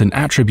important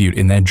attribute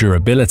in their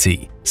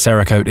durability.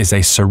 Cerakote is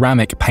a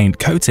ceramic paint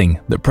coating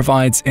that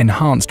provides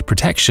enhanced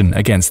protection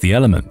against the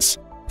elements.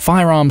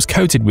 Firearms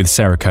coated with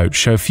Cerakote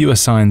show fewer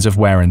signs of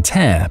wear and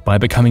tear by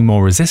becoming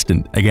more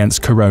resistant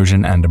against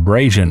corrosion and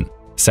abrasion.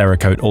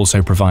 Cerakote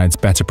also provides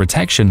better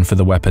protection for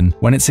the weapon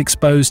when it's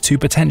exposed to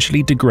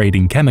potentially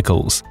degrading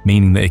chemicals,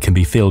 meaning that it can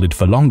be fielded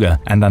for longer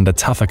and under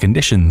tougher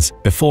conditions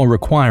before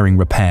requiring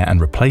repair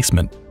and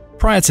replacement.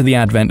 Prior to the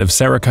advent of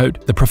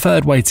Cerakote, the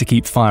preferred way to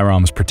keep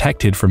firearms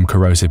protected from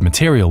corrosive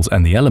materials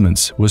and the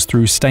elements was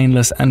through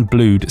stainless and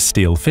blued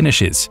steel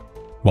finishes.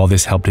 While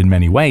this helped in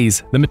many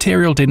ways, the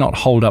material did not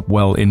hold up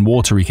well in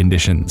watery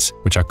conditions,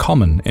 which are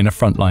common in a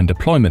frontline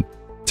deployment.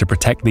 To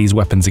protect these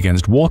weapons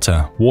against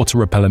water,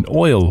 water-repellent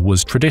oil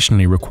was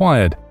traditionally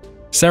required.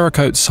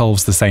 Cerakote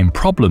solves the same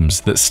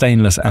problems that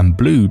stainless and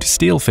blued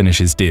steel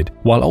finishes did,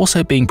 while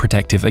also being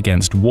protective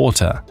against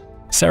water.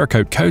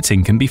 Cerakote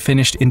coating can be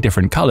finished in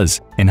different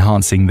colors,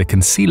 enhancing the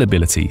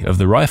concealability of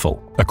the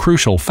rifle, a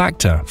crucial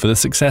factor for the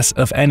success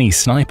of any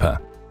sniper.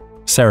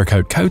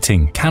 Cerakote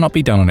coating cannot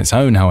be done on its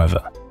own,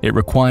 however. It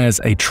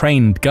requires a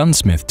trained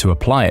gunsmith to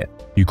apply it.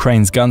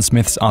 Ukraine's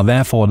gunsmiths are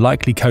therefore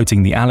likely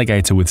coating the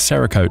Alligator with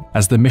Cerakote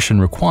as the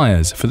mission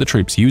requires for the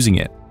troops using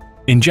it.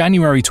 In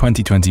January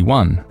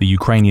 2021, the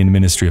Ukrainian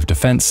Ministry of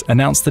Defense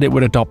announced that it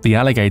would adopt the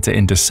Alligator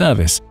into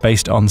service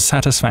based on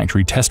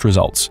satisfactory test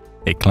results.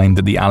 It claimed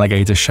that the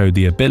Alligator showed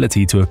the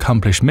ability to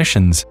accomplish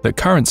missions that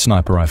current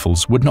sniper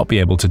rifles would not be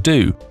able to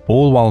do,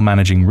 all while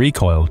managing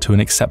recoil to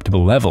an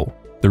acceptable level.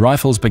 The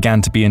rifles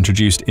began to be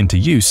introduced into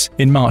use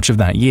in March of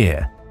that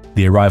year.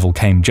 The arrival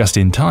came just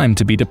in time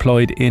to be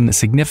deployed in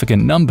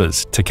significant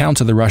numbers to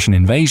counter the Russian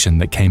invasion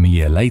that came a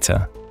year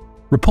later.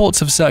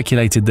 Reports have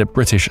circulated that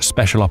British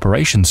Special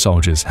Operations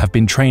soldiers have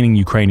been training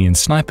Ukrainian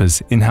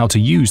snipers in how to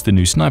use the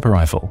new sniper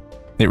rifle.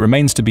 It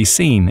remains to be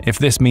seen if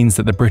this means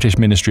that the British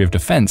Ministry of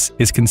Defense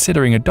is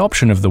considering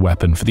adoption of the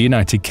weapon for the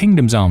United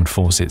Kingdom's armed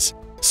forces.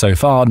 So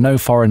far, no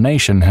foreign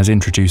nation has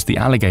introduced the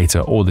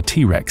Alligator or the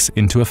T-Rex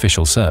into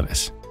official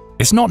service.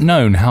 It's not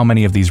known how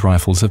many of these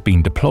rifles have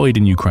been deployed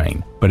in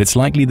Ukraine, but it's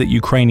likely that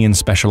Ukrainian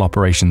Special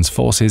Operations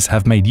forces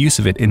have made use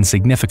of it in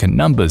significant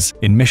numbers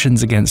in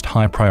missions against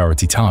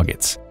high-priority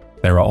targets.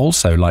 There are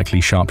also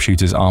likely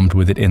sharpshooters armed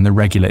with it in the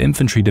regular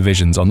infantry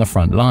divisions on the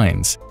front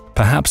lines.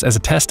 Perhaps as a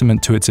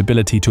testament to its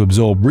ability to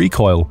absorb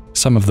recoil,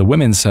 some of the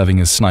women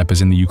serving as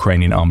snipers in the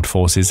Ukrainian armed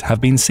forces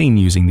have been seen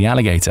using the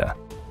Alligator.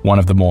 One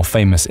of the more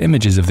famous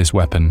images of this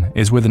weapon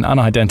is with an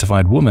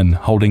unidentified woman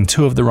holding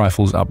two of the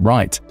rifles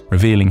upright,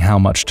 revealing how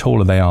much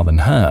taller they are than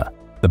her.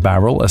 The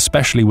barrel,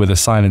 especially with a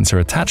silencer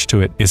attached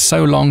to it, is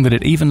so long that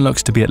it even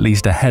looks to be at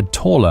least a head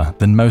taller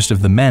than most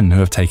of the men who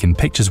have taken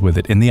pictures with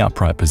it in the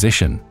upright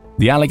position.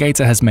 The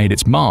Alligator has made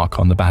its mark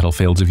on the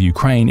battlefields of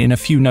Ukraine in a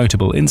few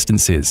notable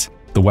instances.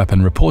 The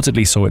weapon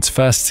reportedly saw its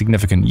first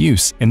significant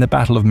use in the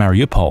Battle of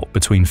Mariupol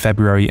between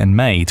February and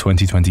May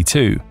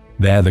 2022.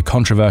 There, the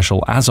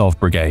controversial Azov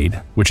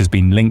Brigade, which has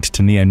been linked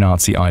to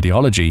neo-Nazi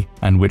ideology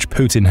and which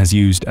Putin has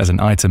used as an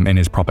item in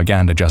his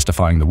propaganda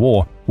justifying the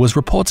war, was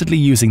reportedly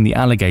using the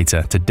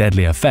Alligator to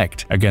deadly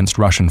effect against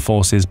Russian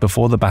forces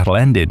before the battle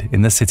ended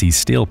in the city's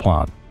steel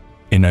plant.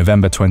 In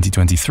November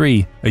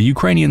 2023, a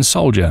Ukrainian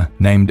soldier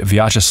named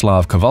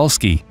Vyacheslav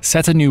Kowalski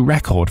set a new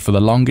record for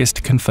the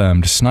longest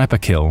confirmed sniper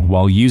kill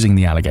while using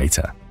the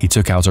Alligator. He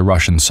took out a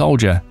Russian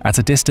soldier at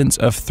a distance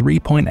of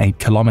 3.8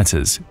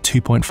 kilometers,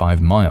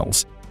 2.5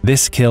 miles.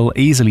 This kill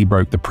easily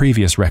broke the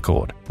previous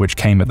record, which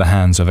came at the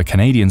hands of a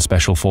Canadian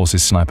Special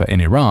Forces sniper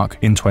in Iraq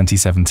in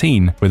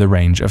 2017 with a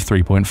range of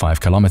 3.5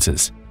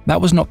 kilometers.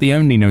 That was not the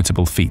only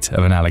notable feat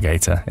of an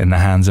Alligator in the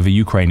hands of a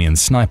Ukrainian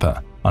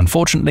sniper.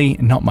 Unfortunately,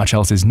 not much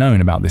else is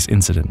known about this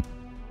incident.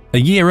 A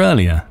year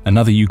earlier,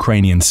 another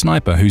Ukrainian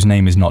sniper whose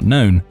name is not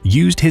known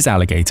used his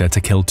Alligator to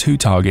kill 2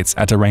 targets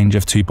at a range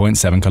of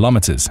 2.7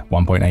 kilometers,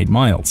 1.8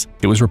 miles.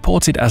 It was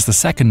reported as the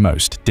second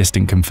most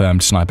distant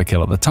confirmed sniper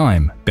kill at the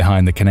time,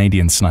 behind the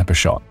Canadian sniper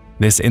shot.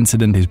 This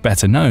incident is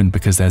better known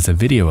because there's a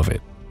video of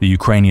it. The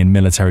Ukrainian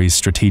military's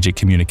Strategic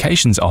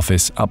Communications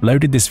Office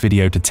uploaded this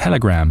video to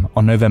Telegram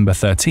on November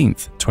 13,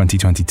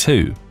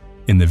 2022.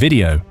 In the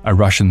video, a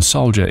Russian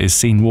soldier is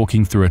seen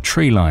walking through a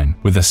tree line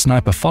with a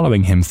sniper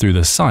following him through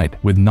the site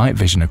with night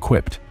vision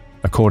equipped.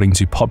 According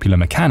to Popular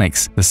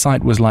Mechanics, the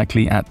site was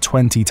likely at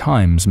 20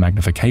 times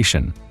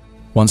magnification.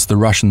 Once the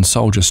Russian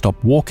soldier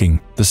stopped walking,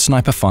 the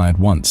sniper fired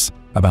once.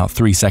 About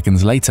 3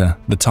 seconds later,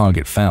 the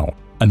target fell.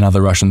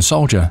 Another Russian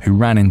soldier who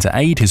ran in to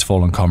aid his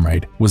fallen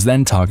comrade was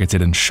then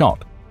targeted and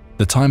shot.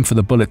 The time for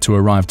the bullet to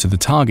arrive to the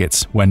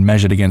targets, when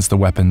measured against the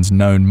weapon's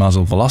known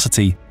muzzle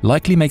velocity,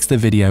 likely makes the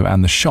video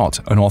and the shot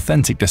an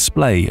authentic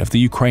display of the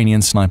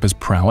Ukrainian sniper's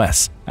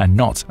prowess, and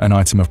not an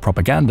item of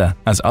propaganda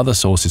as other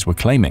sources were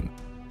claiming.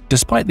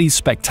 Despite these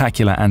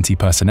spectacular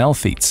anti-personnel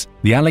feats,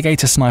 the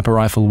Alligator sniper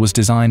rifle was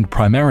designed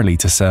primarily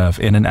to serve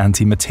in an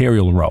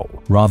anti-material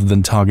role, rather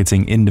than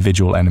targeting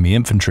individual enemy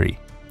infantry.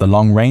 The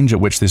long range at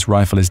which this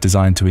rifle is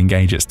designed to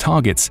engage its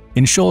targets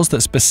ensures that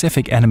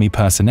specific enemy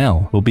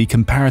personnel will be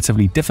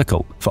comparatively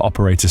difficult for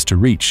operators to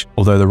reach,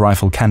 although the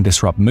rifle can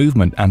disrupt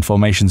movement and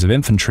formations of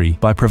infantry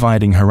by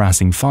providing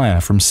harassing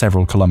fire from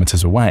several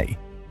kilometers away.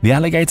 The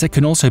Alligator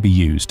can also be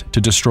used to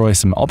destroy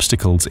some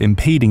obstacles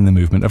impeding the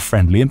movement of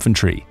friendly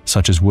infantry,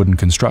 such as wooden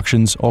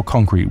constructions or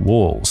concrete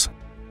walls.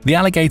 The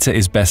Alligator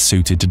is best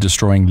suited to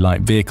destroying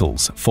light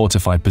vehicles,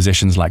 fortified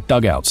positions like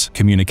dugouts,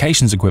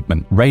 communications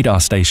equipment, radar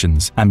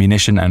stations,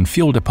 ammunition and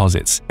fuel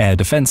deposits, air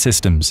defense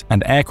systems,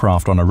 and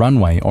aircraft on a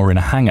runway or in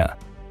a hangar.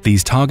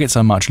 These targets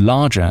are much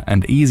larger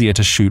and easier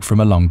to shoot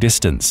from a long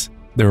distance.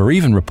 There are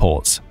even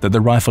reports that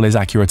the rifle is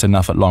accurate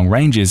enough at long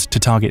ranges to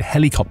target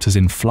helicopters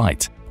in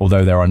flight,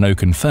 although there are no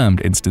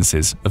confirmed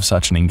instances of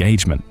such an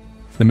engagement.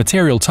 The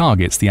material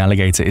targets the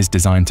Alligator is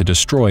designed to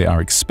destroy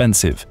are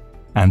expensive.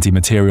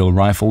 Anti-material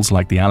rifles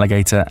like the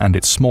Alligator and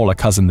its smaller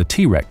cousin the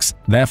T-Rex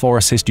therefore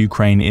assist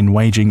Ukraine in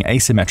waging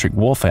asymmetric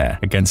warfare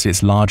against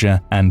its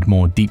larger and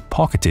more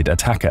deep-pocketed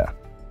attacker.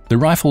 The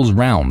rifle's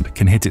round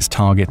can hit its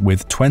target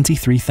with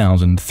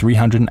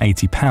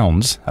 23,380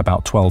 pounds,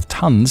 about 12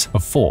 tons,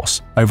 of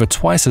force, over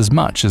twice as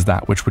much as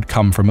that which would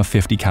come from a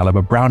 .50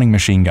 caliber Browning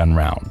machine gun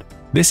round.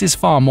 This is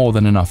far more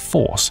than enough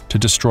force to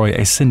destroy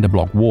a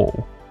cinderblock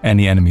wall.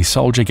 Any enemy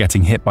soldier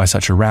getting hit by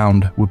such a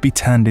round would be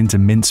turned into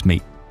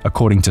mincemeat.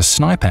 According to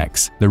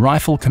SnipeX, the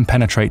rifle can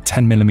penetrate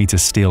 10mm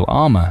steel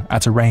armor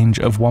at a range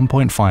of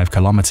 1.5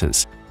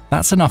 kilometers.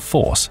 That's enough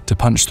force to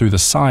punch through the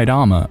side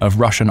armor of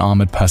Russian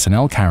armored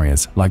personnel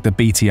carriers like the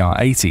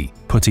BTR-80,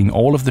 putting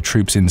all of the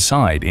troops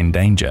inside in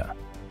danger.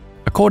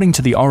 According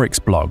to the Oryx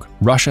blog,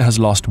 Russia has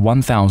lost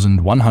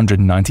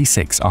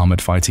 1,196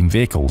 armored fighting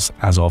vehicles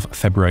as of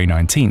February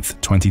 19,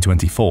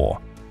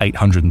 2024.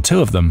 802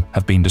 of them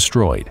have been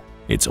destroyed.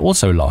 It's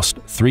also lost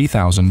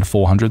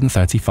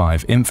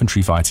 3,435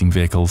 infantry fighting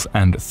vehicles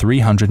and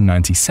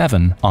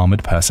 397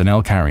 armored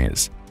personnel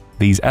carriers.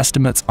 These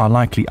estimates are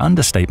likely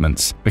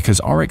understatements because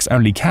Oryx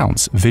only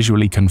counts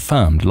visually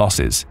confirmed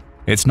losses.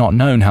 It's not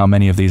known how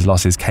many of these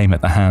losses came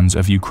at the hands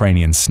of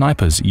Ukrainian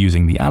snipers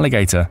using the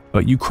Alligator,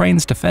 but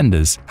Ukraine's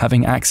defenders,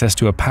 having access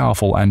to a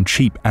powerful and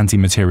cheap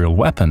anti-material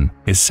weapon,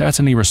 is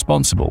certainly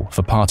responsible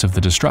for part of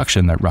the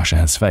destruction that Russia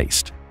has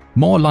faced.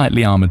 More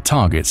lightly armored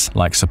targets,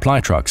 like supply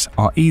trucks,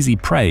 are easy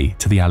prey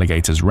to the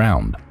Alligator's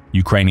round.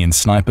 Ukrainian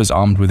snipers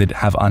armed with it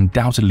have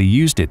undoubtedly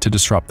used it to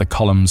disrupt the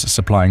columns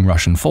supplying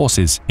Russian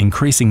forces,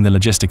 increasing the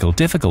logistical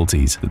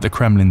difficulties that the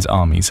Kremlin's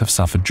armies have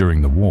suffered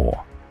during the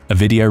war. A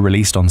video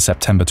released on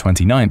September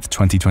 29,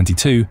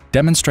 2022,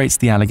 demonstrates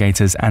the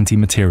Alligator's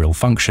anti-material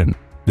function.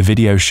 The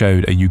video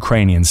showed a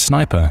Ukrainian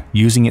sniper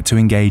using it to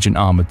engage an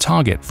armored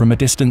target from a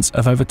distance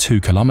of over 2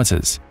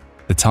 kilometers.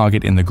 The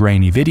target in the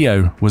grainy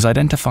video was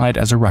identified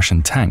as a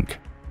Russian tank.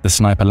 The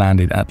sniper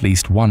landed at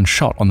least one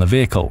shot on the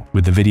vehicle,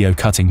 with the video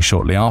cutting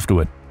shortly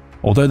afterward.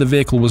 Although the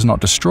vehicle was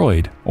not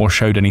destroyed or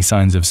showed any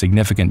signs of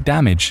significant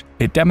damage,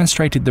 it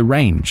demonstrated the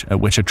range at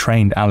which a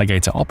trained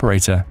Alligator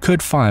operator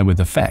could fire with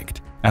effect,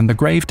 and the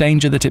grave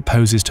danger that it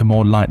poses to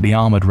more lightly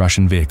armored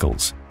Russian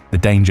vehicles. The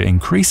danger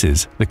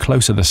increases the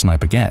closer the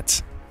sniper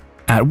gets.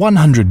 At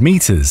 100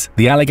 meters,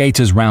 the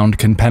Alligator's round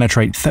can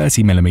penetrate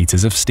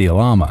 30mm of steel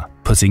armor,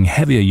 putting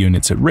heavier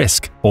units at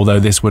risk, although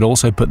this would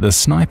also put the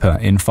sniper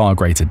in far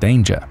greater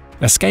danger.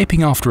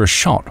 Escaping after a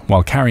shot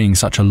while carrying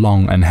such a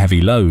long and heavy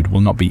load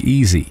will not be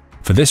easy.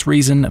 For this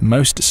reason,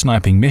 most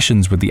sniping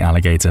missions with the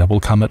Alligator will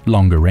come at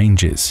longer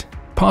ranges.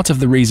 Part of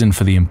the reason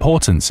for the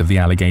importance of the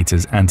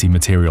Alligator's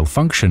anti-material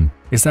function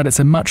is that it's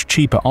a much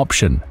cheaper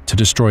option to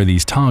destroy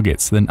these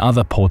targets than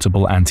other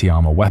portable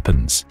anti-armor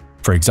weapons.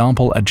 For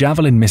example, a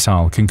Javelin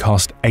missile can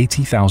cost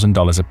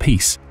 $80,000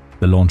 apiece.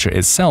 The launcher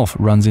itself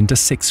runs into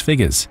 6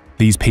 figures.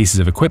 These pieces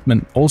of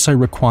equipment also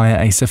require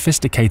a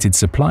sophisticated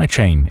supply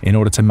chain in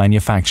order to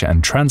manufacture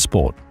and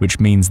transport, which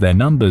means their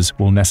numbers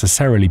will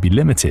necessarily be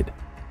limited.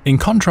 In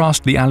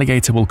contrast, the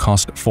Alligator will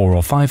cost 4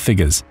 or 5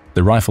 figures.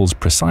 The rifle's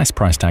precise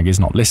price tag is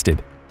not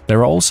listed. There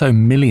are also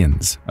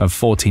millions of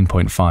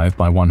 14.5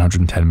 by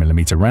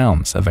 110mm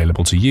rounds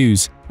available to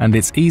use, and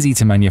it's easy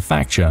to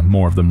manufacture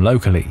more of them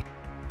locally.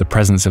 The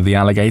presence of the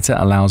Alligator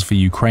allows for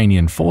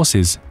Ukrainian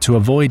forces to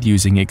avoid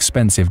using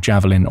expensive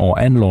Javelin or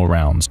NLAW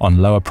rounds on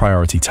lower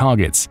priority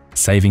targets,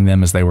 saving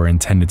them as they were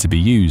intended to be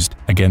used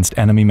against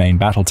enemy main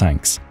battle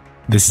tanks.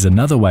 This is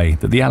another way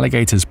that the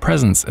Alligator's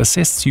presence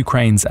assists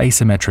Ukraine's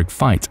asymmetric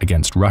fight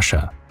against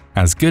Russia.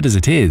 As good as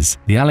it is,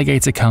 the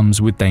Alligator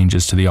comes with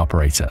dangers to the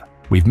operator.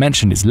 We've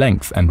mentioned its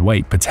length and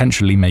weight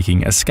potentially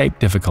making escape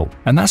difficult,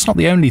 and that's not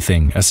the only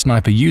thing a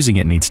sniper using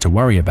it needs to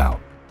worry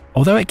about.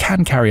 Although it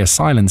can carry a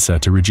silencer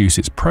to reduce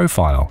its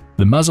profile,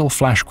 the muzzle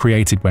flash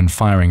created when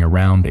firing a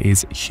round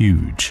is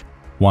huge.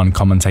 One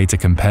commentator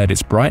compared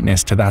its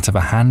brightness to that of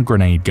a hand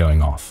grenade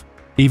going off.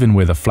 Even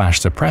with a flash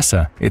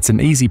suppressor, it's an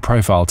easy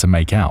profile to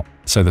make out,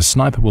 so the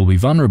sniper will be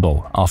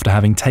vulnerable after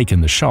having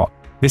taken the shot.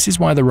 This is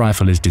why the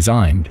rifle is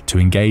designed to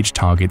engage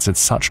targets at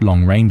such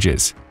long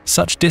ranges.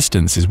 Such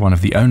distance is one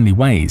of the only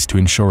ways to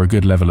ensure a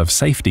good level of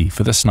safety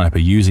for the sniper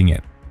using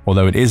it.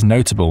 Although it is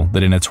notable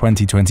that in a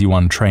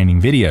 2021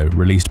 training video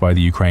released by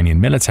the Ukrainian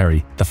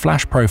military, the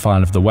flash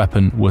profile of the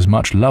weapon was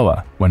much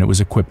lower when it was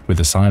equipped with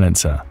a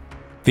silencer.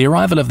 The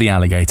arrival of the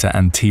Alligator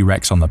and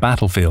T-Rex on the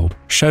battlefield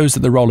shows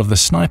that the role of the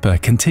sniper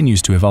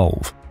continues to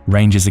evolve.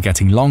 Ranges are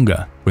getting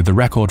longer, with the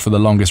record for the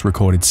longest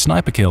recorded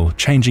sniper kill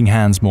changing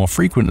hands more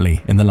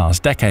frequently in the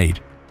last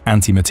decade.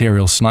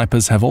 Anti-material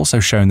snipers have also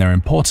shown their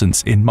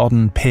importance in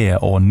modern peer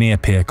or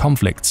near-peer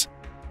conflicts.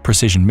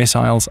 Precision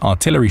missiles,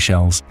 artillery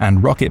shells,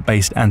 and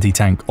rocket-based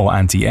anti-tank or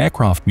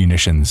anti-aircraft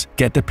munitions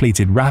get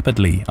depleted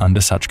rapidly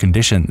under such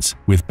conditions,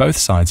 with both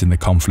sides in the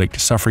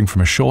conflict suffering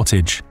from a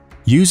shortage.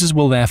 Users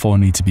will therefore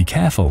need to be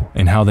careful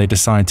in how they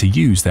decide to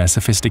use their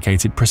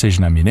sophisticated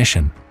precision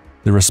ammunition.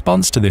 The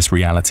response to this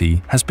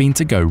reality has been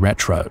to go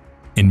retro.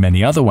 In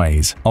many other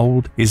ways,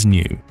 old is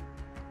new.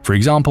 For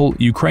example,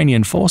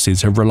 Ukrainian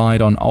forces have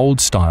relied on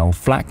old-style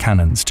flak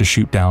cannons to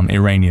shoot down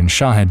Iranian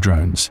Shahed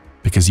drones,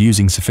 because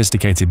using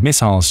sophisticated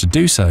missiles to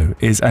do so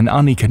is an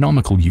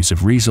uneconomical use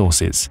of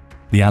resources.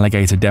 The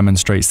Alligator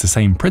demonstrates the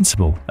same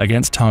principle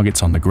against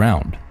targets on the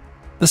ground.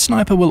 The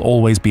sniper will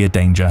always be a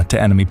danger to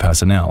enemy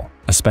personnel,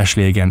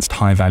 especially against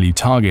high-value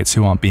targets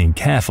who aren't being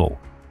careful.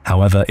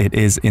 However, it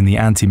is in the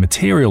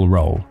anti-material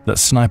role that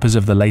snipers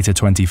of the later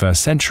 21st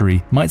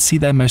century might see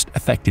their most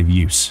effective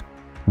use.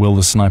 Will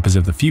the snipers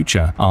of the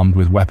future, armed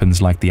with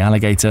weapons like the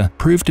Alligator,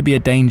 prove to be a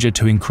danger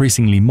to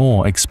increasingly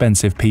more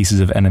expensive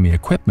pieces of enemy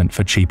equipment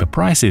for cheaper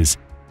prices?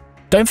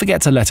 Don't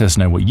forget to let us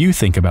know what you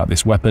think about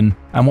this weapon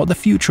and what the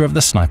future of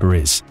the sniper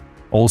is.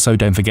 Also,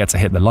 don't forget to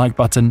hit the like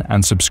button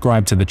and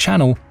subscribe to the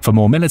channel for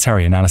more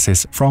military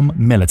analysis from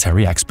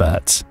military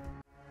experts.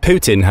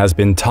 Putin has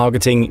been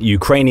targeting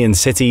Ukrainian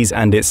cities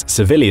and its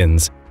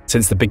civilians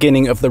since the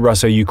beginning of the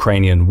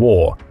Russo-Ukrainian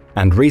war,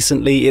 and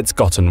recently it's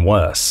gotten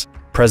worse.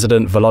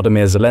 President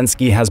Volodymyr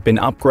Zelensky has been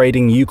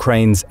upgrading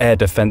Ukraine's air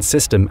defense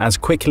system as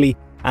quickly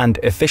and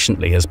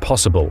efficiently as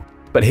possible.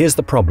 But here's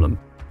the problem.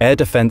 Air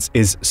defense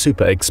is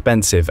super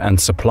expensive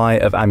and supply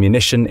of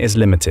ammunition is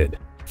limited.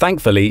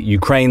 Thankfully,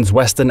 Ukraine's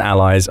Western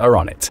allies are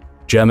on it.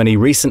 Germany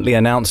recently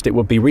announced it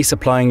would be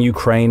resupplying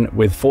Ukraine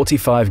with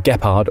 45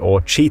 Gepard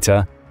or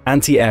Cheetah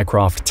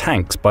anti-aircraft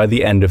tanks by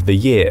the end of the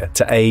year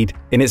to aid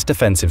in its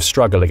defensive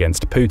struggle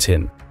against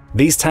Putin.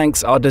 These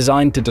tanks are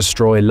designed to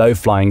destroy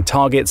low-flying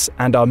targets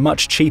and are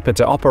much cheaper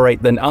to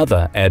operate than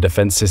other air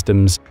defense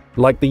systems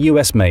like the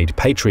US-made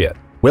Patriot.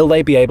 Will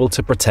they be able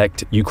to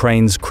protect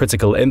Ukraine's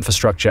critical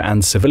infrastructure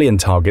and civilian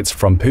targets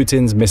from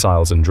Putin's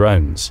missiles and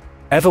drones?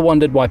 Ever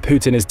wondered why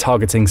Putin is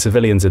targeting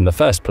civilians in the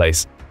first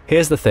place?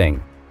 Here's the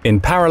thing.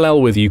 In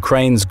parallel with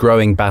Ukraine's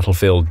growing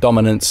battlefield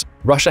dominance,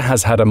 Russia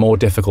has had a more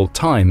difficult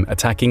time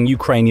attacking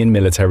Ukrainian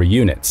military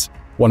units.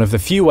 One of the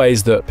few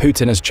ways that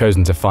Putin has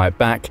chosen to fight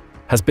back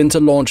has been to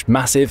launch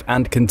massive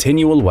and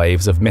continual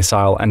waves of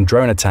missile and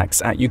drone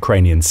attacks at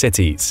Ukrainian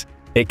cities.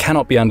 It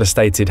cannot be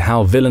understated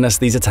how villainous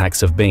these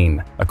attacks have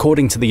been.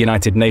 According to the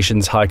United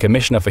Nations High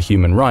Commissioner for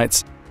Human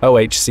Rights,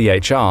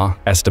 OHCHR,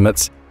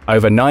 estimates,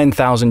 over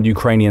 9,000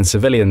 Ukrainian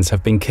civilians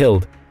have been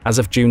killed as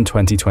of June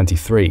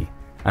 2023,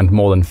 and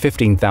more than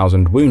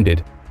 15,000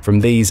 wounded from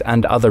these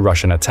and other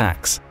Russian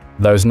attacks.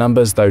 Those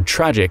numbers, though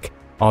tragic,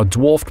 are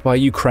dwarfed by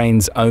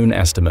Ukraine's own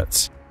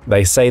estimates.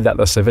 They say that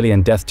the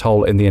civilian death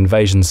toll in the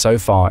invasion so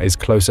far is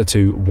closer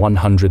to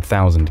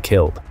 100,000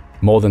 killed,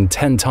 more than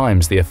 10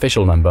 times the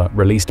official number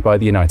released by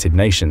the United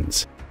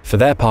Nations. For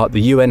their part,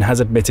 the UN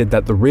has admitted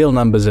that the real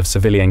numbers of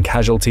civilian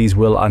casualties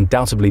will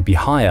undoubtedly be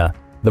higher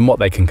than what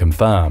they can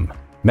confirm.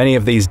 Many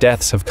of these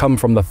deaths have come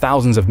from the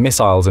thousands of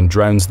missiles and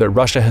drones that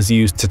Russia has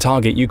used to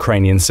target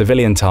Ukrainian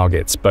civilian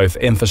targets, both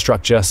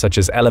infrastructure such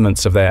as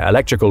elements of their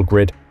electrical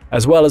grid,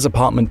 as well as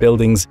apartment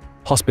buildings,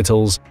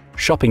 hospitals,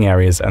 shopping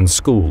areas and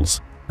schools.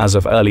 As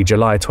of early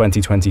July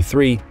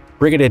 2023,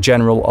 Brigadier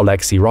General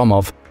Alexei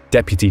Romov,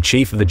 Deputy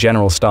Chief of the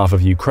General Staff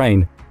of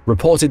Ukraine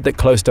reported that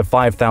close to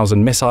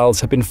 5,000 missiles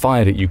have been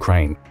fired at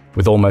Ukraine,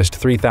 with almost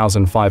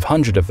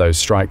 3,500 of those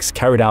strikes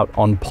carried out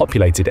on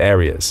populated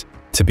areas.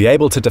 To be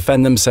able to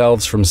defend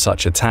themselves from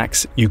such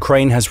attacks,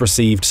 Ukraine has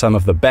received some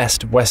of the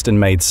best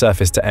Western-made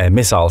surface-to-air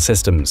missile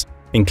systems,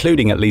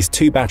 including at least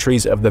 2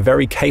 batteries of the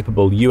very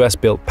capable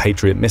US-built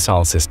Patriot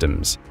missile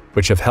systems,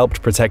 which have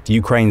helped protect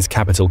Ukraine's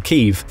capital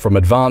Kyiv from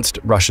advanced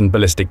Russian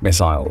ballistic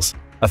missiles.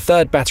 A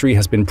third battery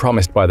has been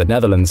promised by the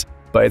Netherlands,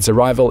 but its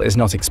arrival is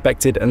not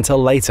expected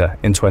until later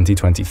in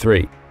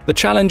 2023. The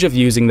challenge of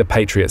using the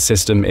Patriot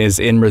system is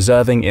in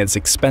reserving its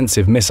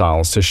expensive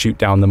missiles to shoot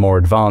down the more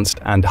advanced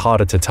and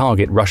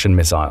harder-to-target Russian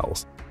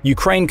missiles.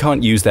 Ukraine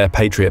can't use their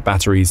Patriot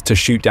batteries to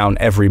shoot down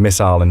every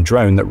missile and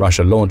drone that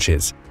Russia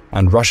launches,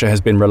 and Russia has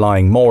been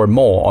relying more and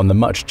more on the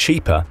much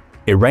cheaper,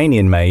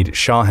 Iranian-made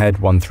Shahed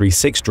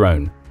 136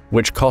 drone,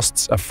 which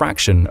costs a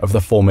fraction of the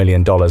 $4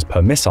 million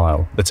per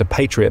missile that a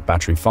Patriot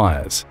battery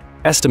fires.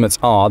 Estimates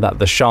are that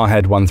the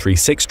Shahed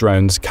 136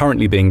 drones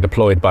currently being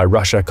deployed by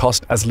Russia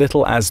cost as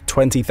little as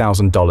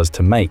 $20,000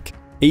 to make.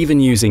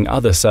 Even using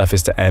other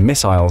surface-to-air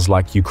missiles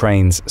like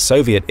Ukraine's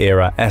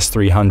Soviet-era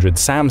S-300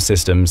 SAM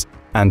systems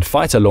and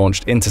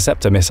fighter-launched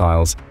interceptor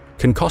missiles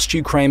can cost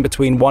Ukraine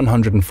between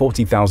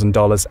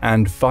 $140,000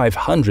 and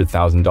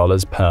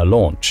 $500,000 per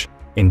launch.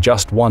 In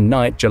just one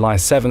night, July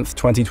 7,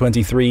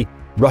 2023,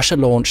 Russia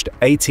launched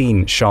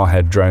 18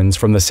 Shahed drones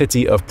from the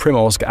city of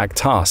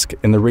Primorsk-Akhtarsk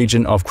in the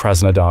region of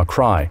Krasnodar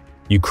Krai.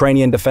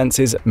 Ukrainian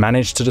defenses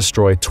managed to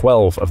destroy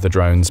 12 of the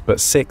drones,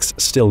 but 6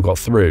 still got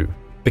through.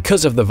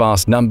 Because of the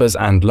vast numbers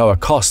and lower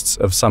costs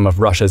of some of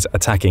Russia's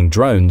attacking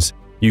drones,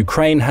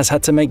 Ukraine has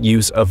had to make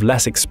use of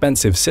less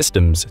expensive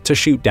systems to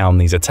shoot down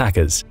these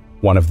attackers.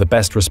 One of the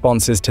best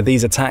responses to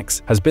these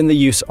attacks has been the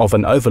use of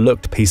an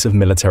overlooked piece of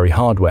military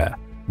hardware,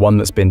 one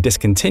that's been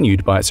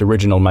discontinued by its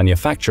original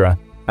manufacturer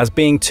as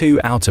being too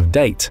out of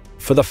date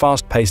for the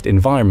fast-paced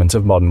environment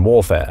of modern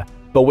warfare,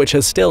 but which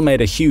has still made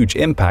a huge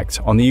impact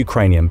on the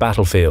Ukrainian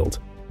battlefield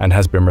and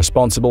has been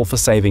responsible for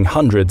saving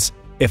hundreds,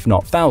 if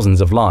not thousands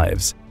of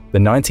lives: the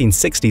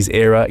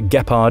 1960s-era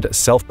Gepard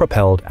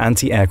self-propelled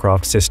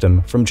anti-aircraft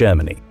system from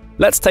Germany.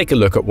 Let's take a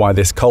look at why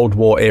this Cold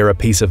War-era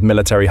piece of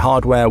military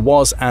hardware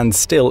was and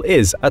still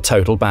is a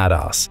total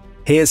badass.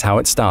 Here's how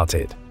it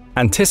started.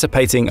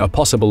 Anticipating a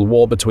possible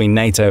war between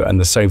NATO and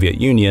the Soviet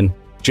Union,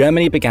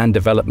 Germany began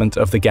development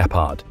of the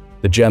Gepard,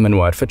 the German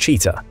word for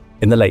cheetah,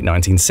 in the late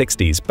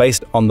 1960s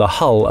based on the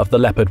hull of the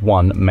Leopard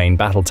 1 main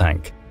battle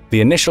tank.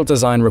 The initial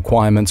design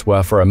requirements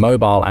were for a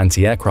mobile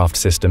anti-aircraft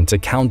system to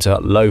counter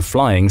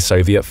low-flying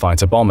Soviet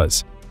fighter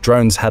bombers.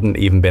 Drones hadn't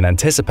even been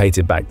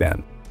anticipated back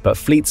then, but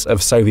fleets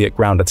of Soviet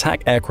ground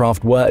attack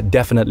aircraft were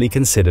definitely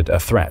considered a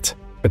threat.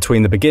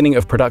 Between the beginning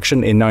of production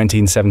in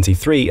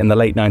 1973 and the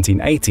late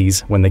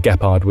 1980s, when the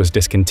Gepard was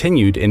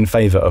discontinued in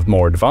favor of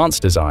more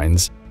advanced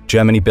designs,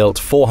 Germany built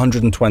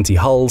 420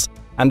 hulls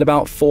and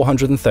about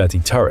 430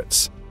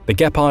 turrets. The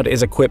Gepard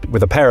is equipped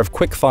with a pair of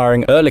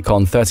quick-firing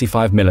Oerlikon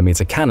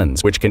 35mm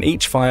cannons, which can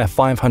each fire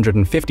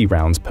 550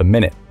 rounds per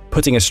minute.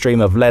 Putting a stream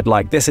of lead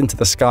like this into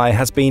the sky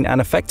has been an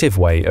effective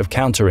way of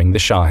countering the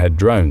Shahed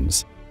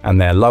drones,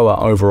 and their lower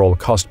overall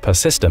cost per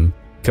system,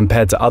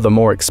 compared to other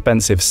more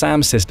expensive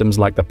SAM systems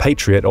like the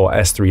Patriot or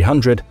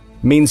S-300,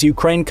 means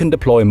Ukraine can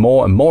deploy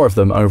more and more of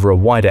them over a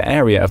wider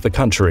area of the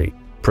country,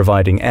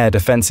 providing air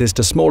defenses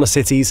to smaller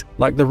cities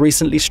like the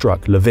recently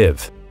struck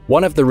Lviv.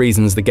 One of the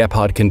reasons the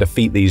Gepard can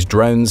defeat these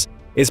drones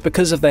is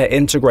because of their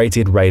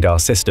integrated radar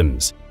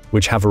systems,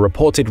 which have a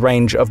reported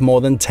range of more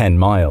than 10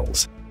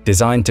 miles.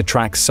 Designed to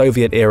track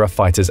Soviet-era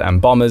fighters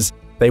and bombers,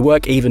 they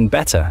work even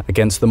better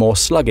against the more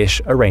sluggish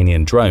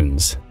Iranian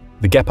drones.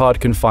 The Gepard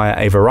can fire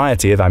a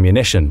variety of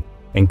ammunition,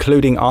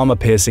 including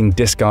armor-piercing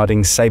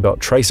discarding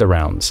Sabot tracer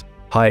rounds,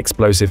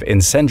 high-explosive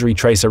incendiary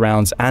tracer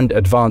rounds, and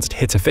advanced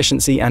hit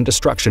efficiency and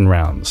destruction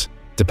rounds.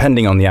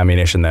 Depending on the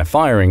ammunition they're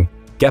firing,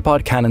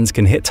 Gepard cannons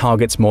can hit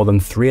targets more than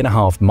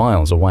 3.5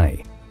 miles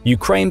away.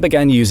 Ukraine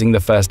began using the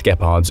first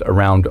Gepards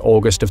around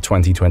August of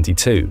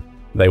 2022.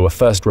 They were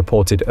first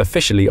reported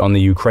officially on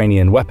the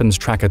Ukrainian Weapons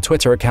Tracker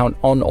Twitter account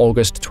on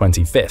August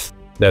 25th,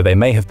 though they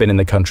may have been in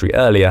the country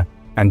earlier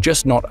and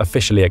just not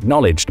officially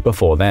acknowledged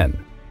before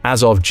then.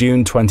 As of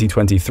June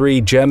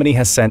 2023, Germany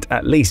has sent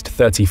at least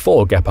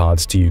 34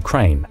 Gepards to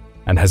Ukraine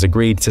and has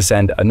agreed to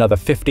send another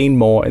 15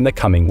 more in the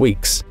coming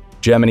weeks.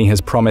 Germany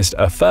has promised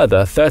a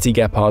further 30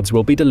 Gepards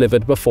will be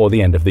delivered before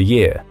the end of the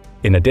year.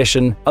 In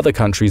addition, other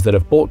countries that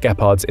have bought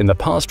Gepards in the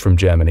past from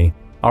Germany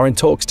are in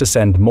talks to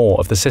send more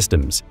of the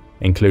systems,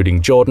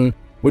 including Jordan,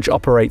 which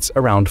operates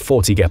around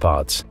 40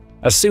 Gepards.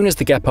 As soon as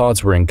the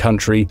Gepards were in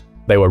country,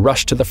 they were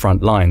rushed to the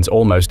front lines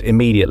almost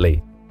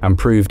immediately and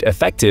proved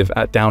effective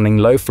at downing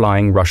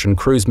low-flying Russian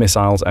cruise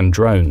missiles and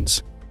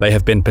drones. They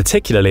have been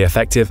particularly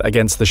effective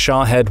against the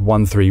Shahed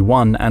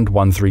 131 and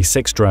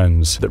 136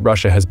 drones that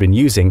Russia has been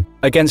using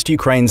against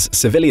Ukraine's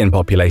civilian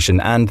population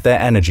and their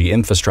energy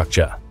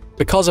infrastructure.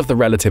 Because of the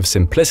relative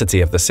simplicity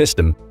of the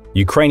system,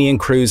 Ukrainian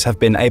crews have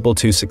been able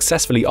to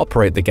successfully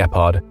operate the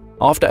Gepard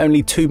after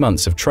only 2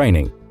 months of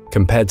training,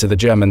 compared to the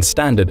German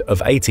standard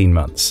of 18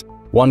 months.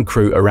 One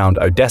crew around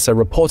Odessa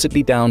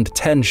reportedly downed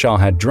 10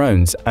 Shahed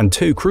drones and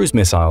 2 cruise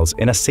missiles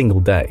in a single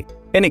day.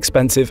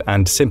 Inexpensive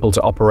and simple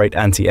to operate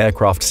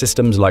anti-aircraft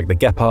systems like the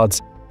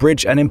Gepards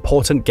bridge an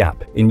important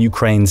gap in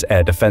Ukraine's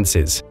air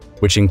defenses,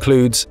 which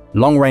includes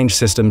long-range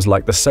systems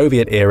like the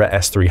Soviet-era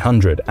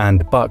S-300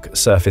 and Buk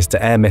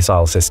surface-to-air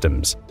missile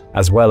systems,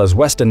 as well as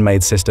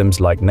Western-made systems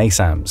like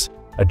NASAMS,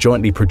 a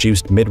jointly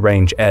produced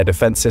mid-range air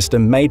defense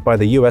system made by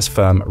the US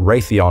firm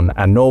Raytheon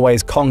and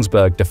Norway's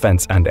Kongsberg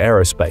Defense and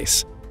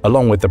Aerospace,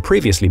 along with the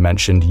previously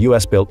mentioned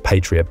US-built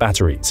Patriot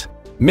batteries.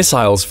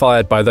 Missiles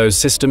fired by those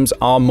systems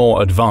are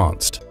more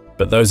advanced,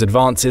 but those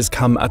advances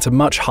come at a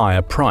much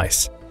higher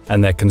price,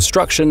 and their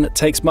construction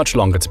takes much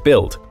longer to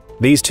build.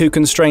 These two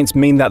constraints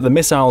mean that the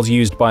missiles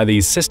used by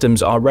these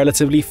systems are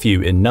relatively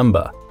few in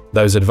number.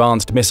 Those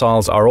advanced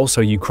missiles are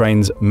also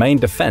Ukraine's main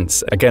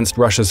defense against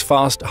Russia's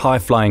fast,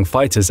 high-flying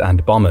fighters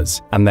and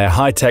bombers, and their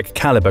high-tech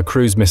Caliber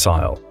cruise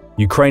missile.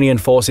 Ukrainian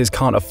forces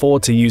can't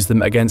afford to use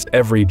them against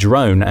every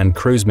drone and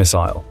cruise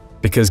missile.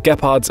 Because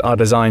Gepards are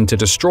designed to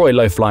destroy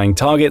low-flying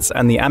targets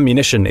and the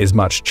ammunition is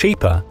much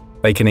cheaper,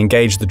 they can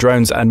engage the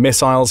drones and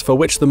missiles for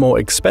which the more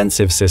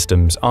expensive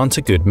systems aren't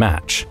a good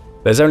match.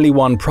 There's only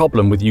one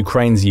problem with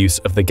Ukraine's use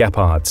of the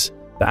Gepards.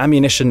 The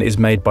ammunition is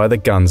made by the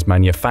gun's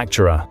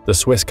manufacturer, the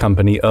Swiss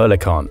company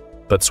Oerlikon,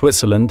 but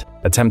Switzerland,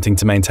 attempting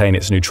to maintain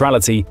its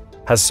neutrality,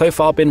 has so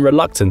far been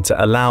reluctant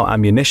to allow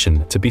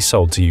ammunition to be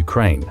sold to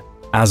Ukraine.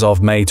 As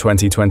of May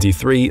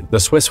 2023, the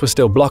Swiss were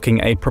still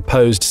blocking a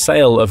proposed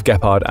sale of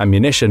Gepard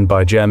ammunition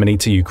by Germany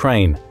to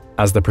Ukraine.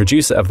 As the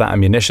producer of that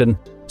ammunition,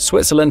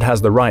 Switzerland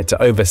has the right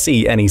to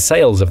oversee any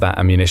sales of that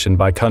ammunition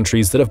by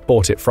countries that have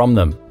bought it from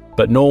them.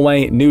 But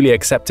Norway, newly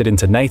accepted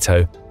into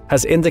NATO,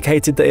 has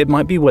indicated that it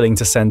might be willing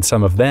to send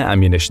some of their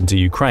ammunition to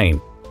Ukraine,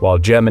 while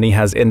Germany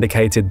has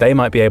indicated they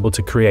might be able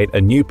to create a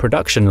new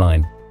production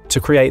line to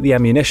create the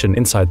ammunition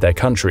inside their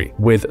country,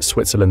 with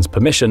Switzerland's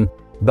permission,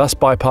 thus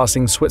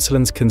bypassing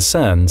Switzerland's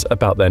concerns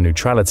about their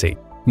neutrality.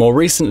 More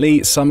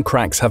recently, some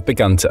cracks have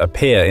begun to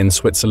appear in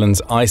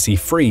Switzerland's icy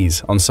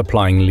freeze on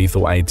supplying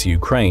lethal aid to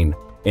Ukraine.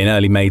 In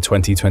early May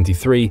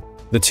 2023,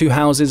 the two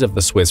houses of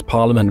the Swiss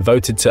parliament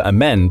voted to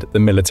amend the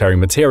Military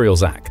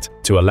Materials Act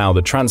to allow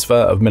the transfer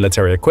of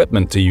military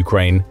equipment to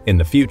Ukraine in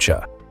the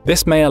future.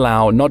 This may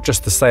allow not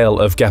just the sale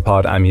of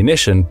Gepard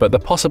ammunition, but the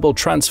possible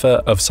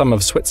transfer of some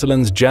of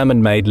Switzerland's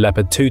German-made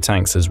Leopard 2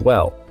 tanks as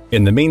well.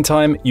 In the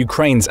meantime,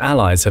 Ukraine's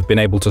allies have been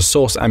able to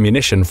source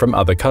ammunition from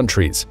other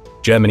countries.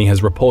 Germany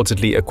has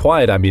reportedly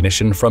acquired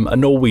ammunition from a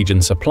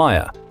Norwegian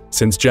supplier,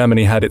 since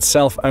Germany had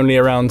itself only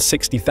around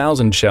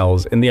 60,000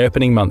 shells in the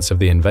opening months of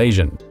the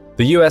invasion.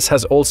 The US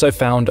has also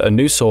found a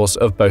new source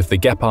of both the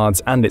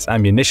Gepards and its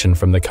ammunition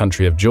from the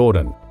country of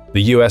Jordan.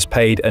 The US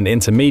paid an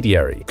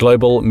intermediary,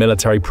 Global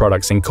Military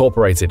Products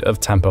Incorporated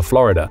of Tampa,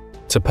 Florida,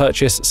 to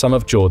purchase some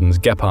of Jordan's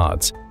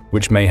Gepards,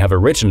 which may have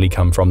originally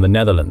come from the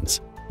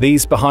Netherlands.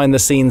 These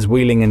behind-the-scenes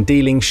wheeling and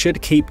dealing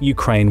should keep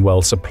Ukraine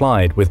well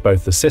supplied with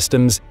both the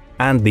systems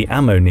and the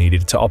ammo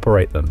needed to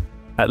operate them,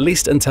 at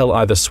least until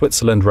either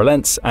Switzerland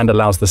relents and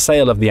allows the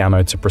sale of the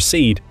ammo to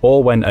proceed,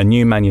 or when a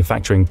new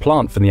manufacturing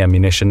plant for the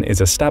ammunition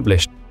is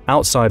established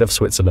outside of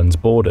Switzerland's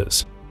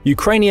borders.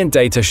 Ukrainian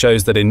data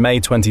shows that in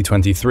May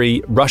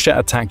 2023, Russia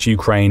attacked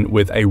Ukraine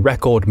with a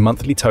record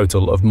monthly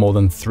total of more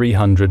than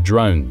 300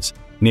 drones,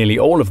 nearly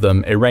all of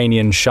them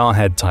Iranian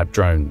Shahed-type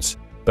drones.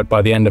 But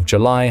by the end of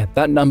July,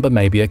 that number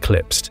may be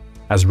eclipsed,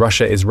 as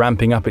Russia is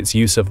ramping up its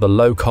use of the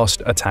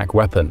low-cost attack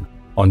weapon.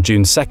 On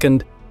June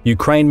 2nd,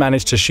 Ukraine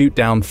managed to shoot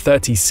down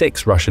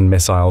 36 Russian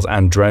missiles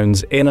and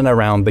drones in and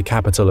around the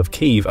capital of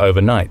Kyiv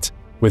overnight,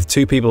 with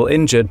 2 people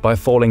injured by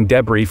falling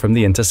debris from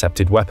the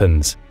intercepted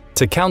weapons.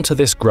 To counter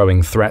this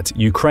growing threat,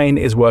 Ukraine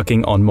is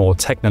working on more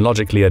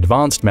technologically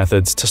advanced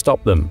methods to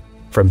stop them,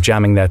 from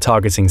jamming their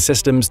targeting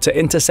systems to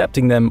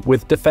intercepting them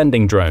with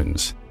defending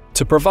drones.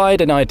 To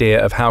provide an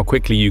idea of how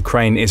quickly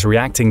Ukraine is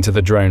reacting to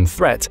the drone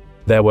threat,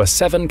 there were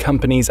 7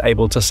 companies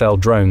able to sell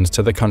drones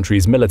to the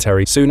country's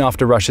military soon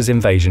after Russia's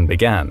invasion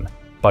began.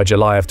 By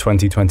July of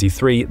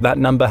 2023, that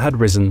number had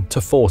risen to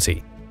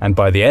 40, and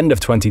by the end of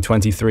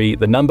 2023,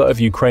 the number of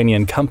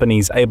Ukrainian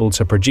companies able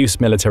to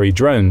produce military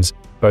drones,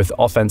 both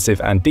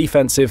offensive and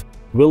defensive,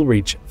 will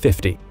reach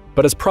 50.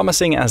 But as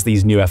promising as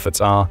these new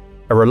efforts are,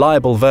 a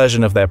reliable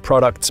version of their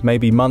products may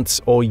be months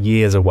or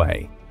years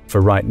away. For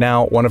right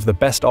now, one of the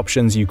best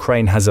options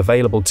Ukraine has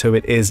available to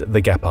it is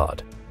the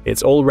Gepard.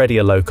 It's already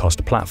a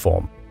low-cost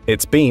platform.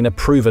 It's been a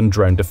proven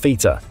drone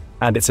defeater,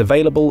 and it's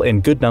available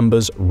in good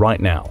numbers right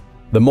now.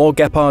 The more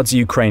Gepards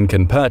Ukraine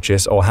can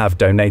purchase or have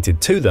donated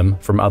to them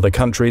from other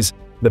countries,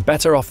 the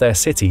better off their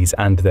cities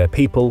and their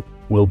people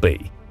will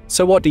be.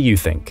 So what do you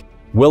think?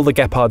 Will the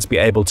Gepards be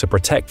able to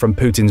protect from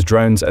Putin's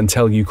drones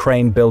until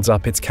Ukraine builds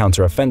up its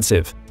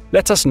counter-offensive?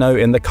 Let us know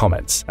in the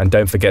comments, and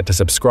don't forget to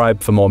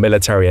subscribe for more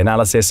military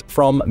analysis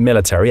from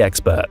military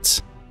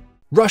experts.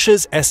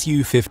 Russia's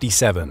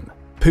Su-57,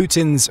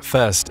 Putin's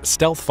first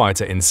stealth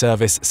fighter in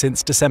service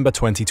since December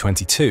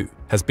 2022,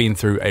 has been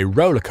through a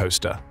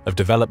rollercoaster of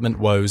development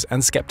woes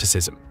and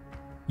skepticism.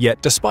 Yet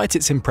despite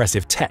its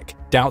impressive tech,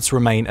 doubts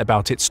remain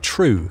about its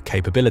true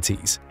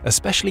capabilities,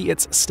 especially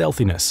its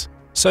stealthiness.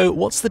 So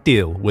what's the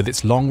deal with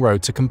its long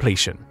road to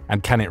completion,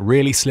 and can it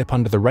really slip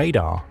under the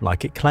radar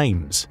like it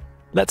claims?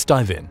 Let's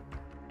dive in.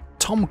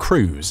 Tom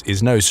Cruise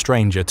is no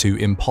stranger to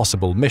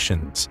impossible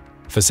missions.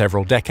 For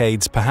several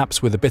decades,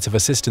 perhaps with a bit of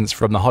assistance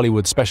from the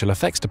Hollywood special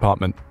effects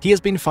department, he has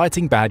been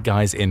fighting bad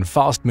guys in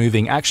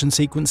fast-moving action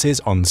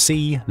sequences on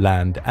sea,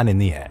 land, and in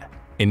the air.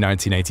 In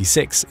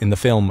 1986, in the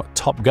film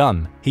Top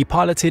Gun, he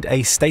piloted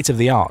a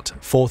state-of-the-art,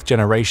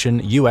 fourth-generation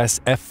US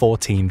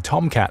F-14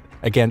 Tomcat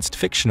against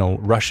fictional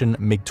Russian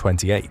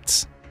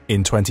MiG-28s.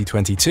 In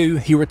 2022,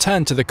 he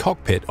returned to the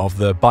cockpit of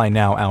the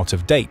by-now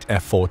out-of-date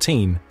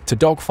F-14 to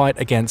dogfight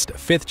against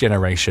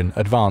fifth-generation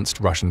advanced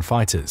Russian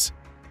fighters.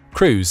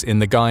 Cruise, in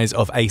the guise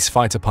of ace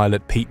fighter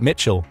pilot Pete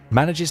Mitchell,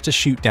 manages to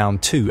shoot down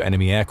 2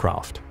 enemy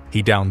aircraft.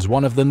 He downs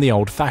one of them the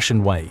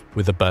old-fashioned way,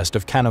 with a burst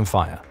of cannon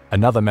fire.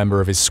 Another member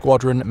of his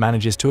squadron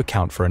manages to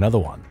account for another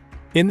one.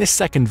 In this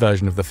second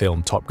version of the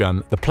film Top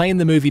Gun, the plane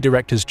the movie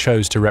directors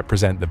chose to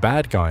represent the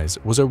bad guys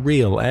was a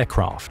real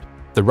aircraft,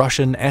 the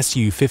Russian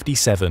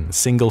Su-57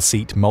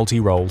 single-seat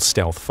multi-role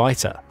stealth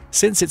fighter.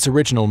 Since its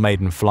original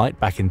maiden flight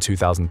back in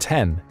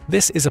 2010,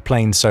 this is a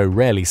plane so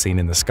rarely seen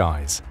in the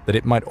skies that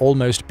it might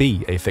almost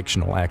be a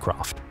fictional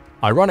aircraft.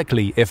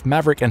 Ironically, if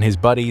Maverick and his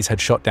buddies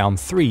had shot down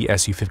 3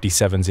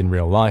 Su-57s in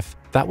real life,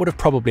 that would have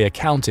probably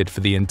accounted for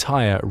the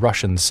entire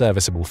Russian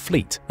serviceable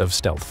fleet of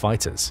stealth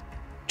fighters.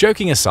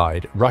 Joking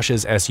aside,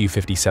 Russia's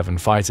Su-57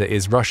 fighter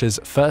is Russia's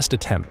first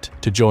attempt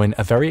to join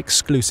a very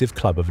exclusive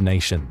club of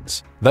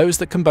nations, those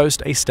that can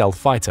boast a stealth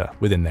fighter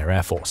within their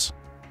air force.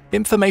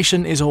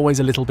 Information is always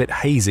a little bit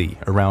hazy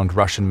around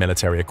Russian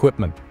military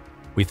equipment.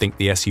 We think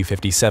the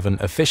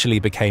Su-57 officially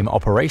became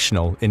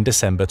operational in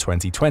December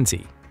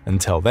 2020.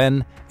 Until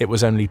then, it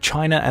was only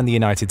China and the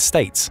United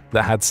States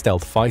that had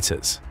stealth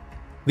fighters.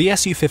 The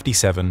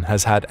Su-57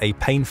 has had a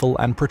painful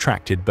and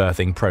protracted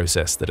birthing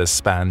process that has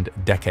spanned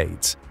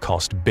decades,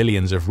 cost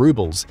billions of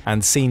rubles,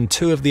 and seen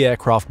 2 of the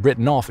aircraft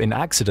written off in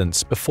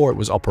accidents before it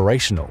was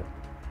operational.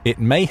 It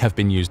may have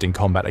been used in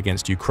combat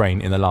against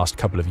Ukraine in the last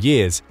couple of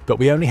years, but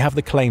we only have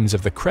the claims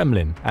of the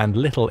Kremlin and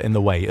little in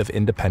the way of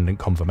independent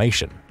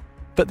confirmation.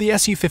 But the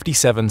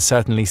Su-57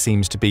 certainly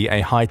seems to be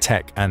a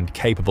high-tech and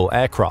capable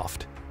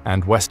aircraft,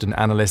 and Western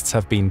analysts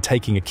have been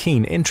taking a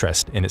keen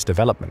interest in its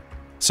development.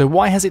 So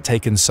why has it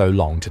taken so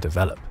long to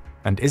develop?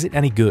 And is it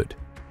any good?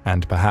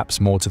 And perhaps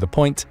more to the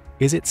point,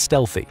 is it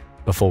stealthy?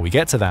 Before we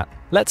get to that,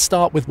 let's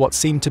start with what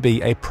seemed to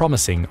be a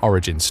promising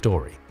origin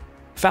story.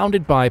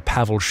 Founded by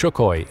Pavel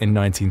Sukhoi in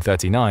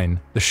 1939,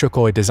 the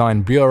Sukhoi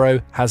Design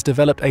Bureau has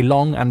developed a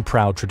long and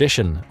proud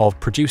tradition of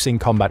producing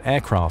combat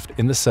aircraft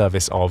in the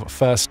service of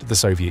first the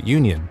Soviet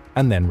Union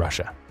and then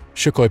Russia.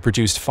 Sukhoi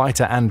produced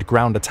fighter and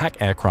ground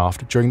attack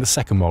aircraft during the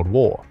Second World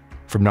War.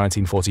 From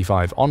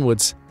 1945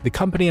 onwards, the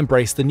company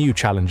embraced the new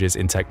challenges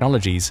in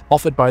technologies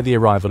offered by the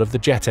arrival of the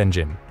jet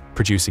engine,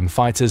 producing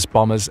fighters,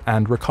 bombers,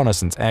 and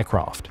reconnaissance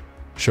aircraft.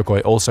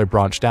 Sukhoi also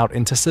branched out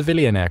into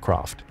civilian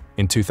aircraft.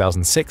 In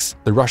 2006,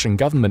 the Russian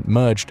government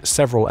merged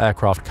several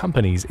aircraft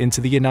companies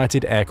into the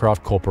United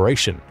Aircraft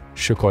Corporation.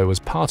 Sukhoi was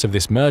part of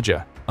this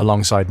merger,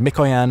 alongside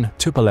Mikoyan,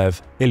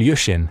 Tupolev,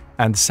 Ilyushin,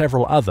 and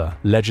several other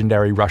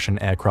legendary Russian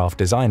aircraft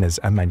designers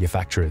and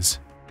manufacturers.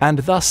 And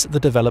thus the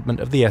development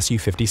of the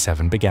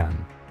Su-57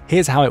 began.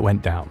 Here's how it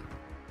went down.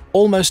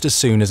 Almost as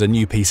soon as a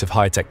new piece of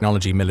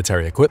high-technology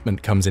military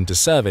equipment comes into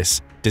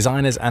service,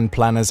 designers and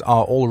planners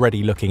are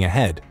already looking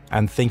ahead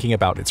and thinking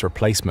about its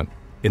replacement.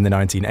 In the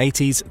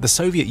 1980s, the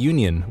Soviet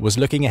Union was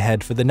looking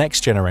ahead for the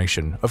next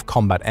generation of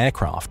combat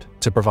aircraft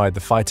to provide the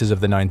fighters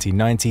of the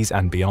 1990s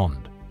and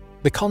beyond.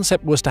 The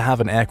concept was to have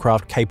an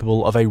aircraft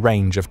capable of a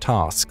range of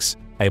tasks,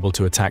 able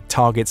to attack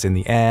targets in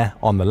the air,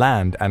 on the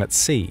land, and at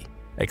sea.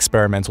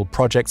 Experimental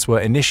projects were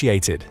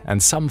initiated,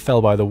 and some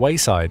fell by the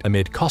wayside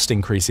amid cost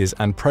increases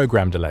and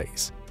program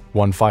delays.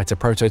 One fighter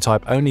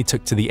prototype only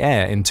took to the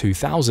air in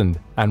 2000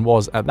 and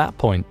was, at that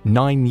point,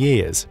 9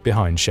 years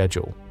behind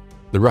schedule.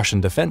 The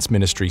Russian Defense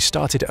Ministry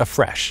started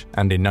afresh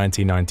and in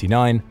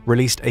 1999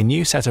 released a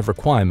new set of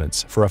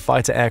requirements for a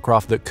fighter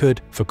aircraft that could,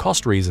 for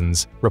cost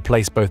reasons,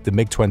 replace both the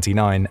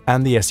MiG-29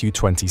 and the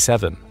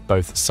Su-27,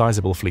 both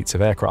sizable fleets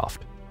of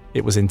aircraft.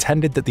 It was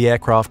intended that the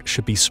aircraft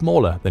should be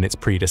smaller than its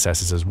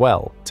predecessors as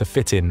well, to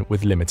fit in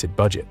with limited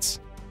budgets.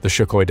 The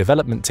Sukhoi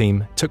development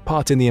team took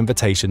part in the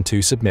invitation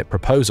to submit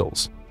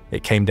proposals.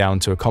 It came down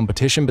to a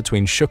competition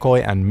between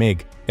Sukhoi and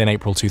MiG. In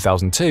April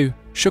 2002,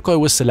 Sukhoi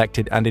was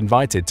selected and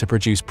invited to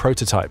produce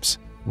prototypes,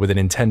 with an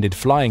intended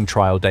flying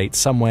trial date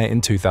somewhere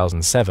in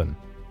 2007.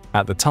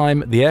 At the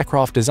time, the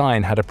aircraft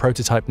design had a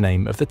prototype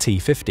name of the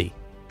T-50.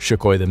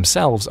 Sukhoi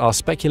themselves are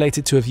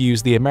speculated to have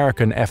used the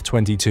American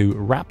F-22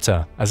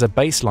 Raptor as a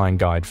baseline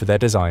guide for their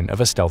design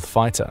of a stealth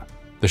fighter.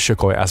 The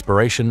Sukhoi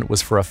aspiration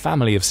was for a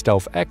family of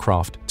stealth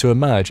aircraft to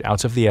emerge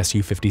out of the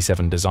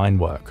Su-57 design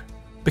work.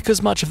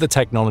 Because much of the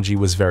technology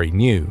was very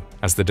new,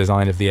 as the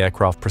design of the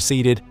aircraft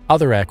proceeded,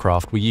 other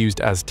aircraft were used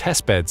as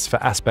testbeds for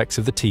aspects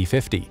of the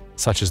T-50,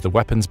 such as the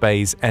weapons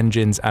bays,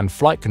 engines, and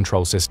flight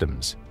control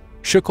systems.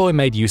 Sukhoi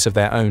made use of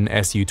their own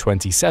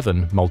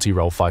Su-27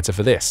 multi-role fighter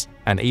for this,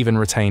 and even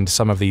retained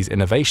some of these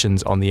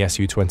innovations on the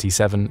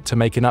Su-27 to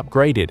make an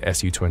upgraded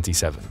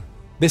Su-27.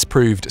 This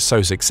proved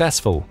so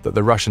successful that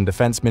the Russian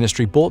Defense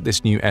Ministry bought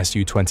this new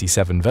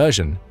Su-27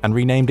 version and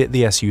renamed it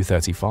the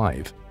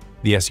Su-35.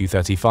 The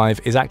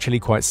Su-35 is actually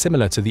quite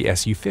similar to the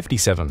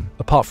Su-57,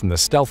 apart from the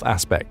stealth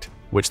aspect,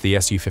 which the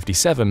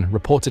Su-57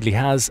 reportedly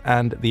has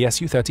and the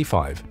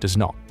Su-35 does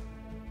not.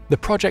 The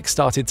project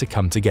started to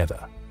come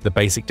together. The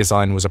basic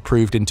design was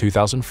approved in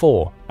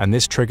 2004, and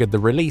this triggered the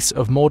release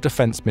of more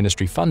Defense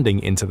Ministry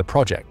funding into the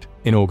project.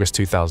 In August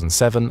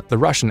 2007, the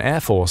Russian Air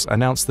Force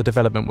announced the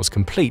development was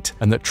complete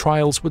and that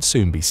trials would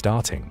soon be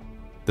starting.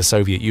 The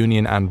Soviet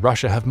Union and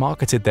Russia have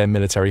marketed their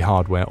military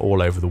hardware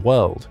all over the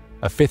world.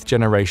 A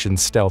fifth-generation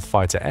stealth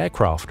fighter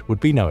aircraft would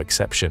be no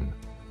exception.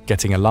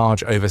 Getting a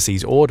large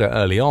overseas order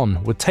early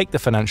on would take the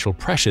financial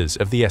pressures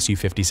of the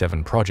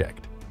Su-57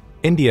 project.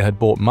 India had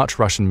bought much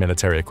Russian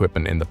military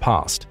equipment in the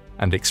past,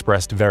 and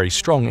expressed very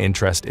strong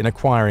interest in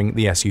acquiring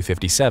the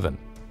Su-57.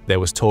 There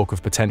was talk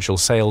of potential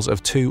sales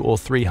of 200 or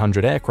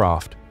 300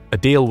 aircraft. A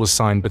deal was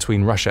signed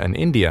between Russia and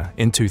India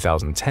in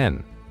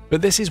 2010.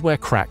 But this is where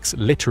cracks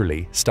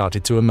literally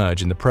started to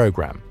emerge in the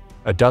program.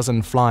 A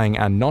dozen flying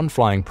and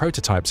non-flying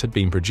prototypes had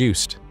been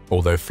produced.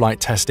 Although flight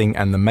testing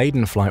and the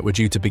maiden flight were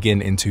due to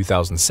begin in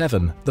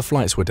 2007, the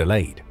flights were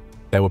delayed.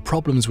 There were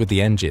problems with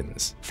the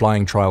engines,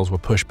 flying trials were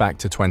pushed back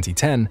to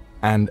 2010,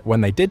 and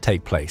when they did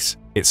take place,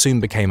 it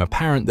soon became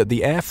apparent that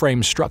the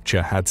airframe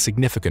structure had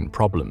significant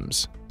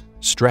problems.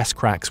 Stress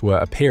cracks were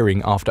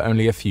appearing after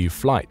only a few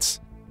flights.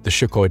 The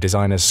Sukhoi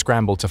designers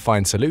scrambled to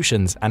find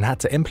solutions and had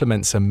to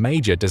implement some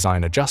major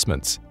design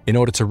adjustments in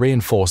order to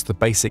reinforce the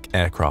basic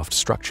aircraft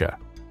structure.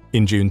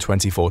 In June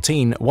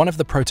 2014, one of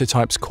the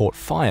prototypes caught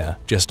fire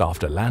just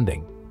after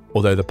landing.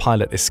 Although the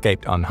pilot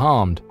escaped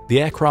unharmed,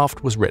 the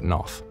aircraft was written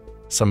off.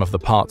 Some of the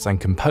parts and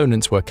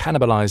components were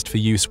cannibalized for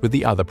use with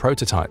the other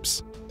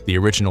prototypes. The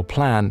original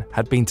plan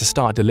had been to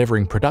start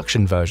delivering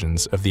production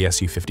versions of the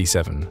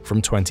Su-57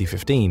 from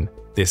 2015.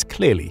 This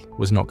clearly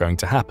was not going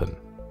to happen.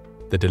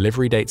 The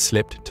delivery date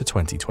slipped to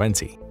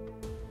 2020.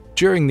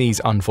 During these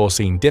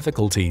unforeseen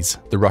difficulties,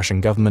 the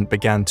Russian government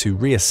began to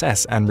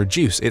reassess and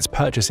reduce its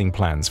purchasing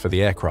plans for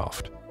the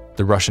aircraft.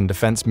 The Russian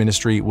Defense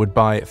Ministry would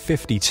buy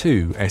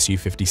 52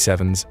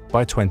 Su-57s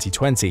by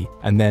 2020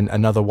 and then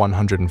another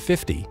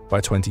 150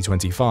 by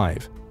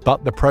 2025.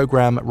 But the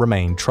program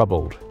remained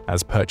troubled,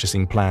 as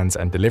purchasing plans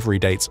and delivery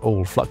dates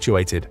all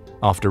fluctuated.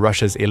 After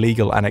Russia's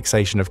illegal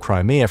annexation of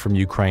Crimea from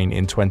Ukraine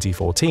in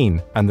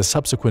 2014 and the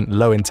subsequent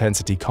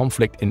low-intensity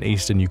conflict in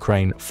eastern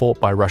Ukraine fought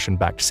by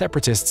Russian-backed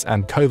separatists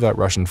and covert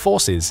Russian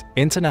forces,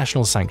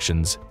 international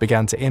sanctions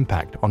began to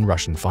impact on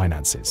Russian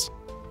finances.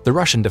 The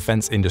Russian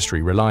defense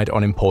industry relied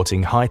on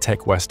importing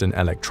high-tech Western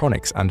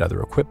electronics and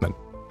other equipment.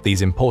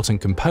 These important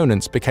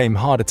components became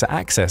harder to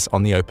access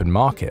on the open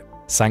market.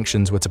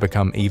 Sanctions were to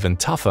become even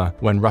tougher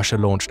when Russia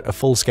launched a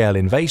full-scale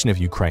invasion of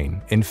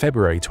Ukraine in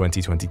February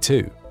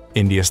 2022.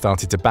 India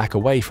started to back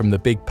away from the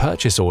big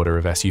purchase order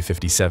of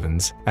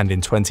Su-57s and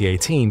in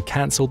 2018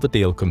 cancelled the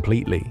deal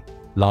completely.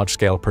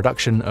 Large-scale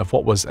production of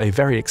what was a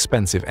very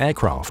expensive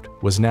aircraft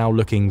was now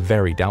looking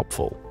very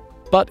doubtful.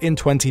 But in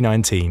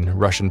 2019,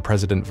 Russian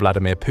President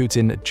Vladimir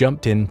Putin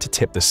jumped in to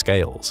tip the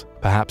scales,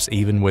 perhaps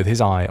even with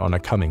his eye on a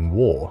coming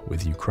war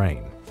with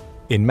Ukraine.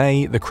 In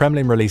May, the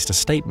Kremlin released a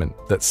statement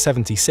that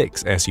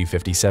 76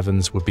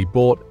 Su-57s would be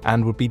bought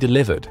and would be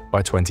delivered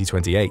by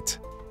 2028,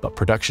 but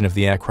production of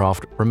the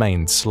aircraft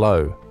remained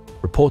slow.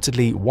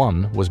 Reportedly,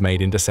 one was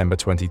made in December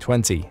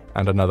 2020,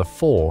 and another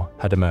 4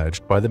 had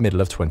emerged by the middle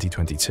of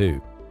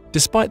 2022.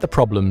 Despite the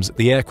problems,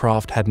 the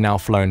aircraft had now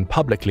flown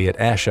publicly at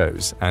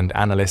airshows, and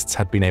analysts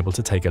had been able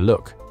to take a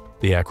look.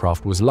 The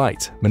aircraft was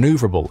light,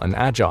 maneuverable, and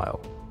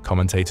agile.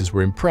 Commentators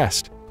were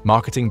impressed.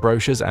 Marketing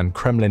brochures and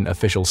Kremlin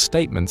official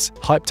statements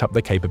hyped up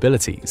the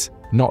capabilities,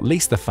 not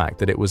least the fact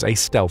that it was a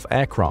stealth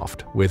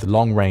aircraft with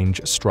long-range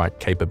strike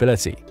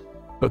capability.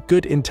 But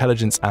good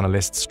intelligence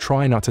analysts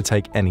try not to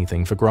take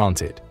anything for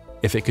granted.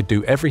 If it could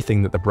do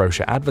everything that the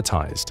brochure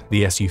advertised,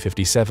 the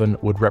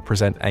Su-57 would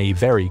represent a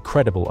very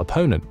credible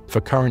opponent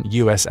for current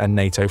US and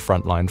NATO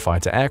frontline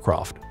fighter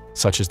aircraft,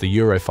 such as the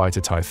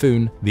Eurofighter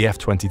Typhoon, the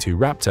F-22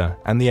 Raptor,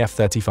 and the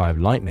F-35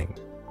 Lightning.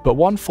 But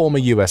one former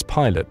US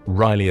pilot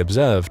wryly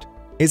observed,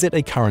 "Is it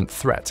a current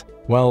threat?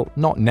 Well,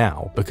 not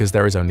now, because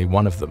there is only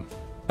one of them."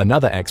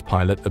 Another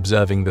ex-pilot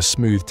observing the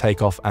smooth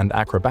takeoff and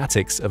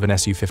acrobatics of an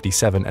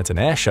Su-57 at an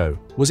airshow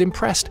was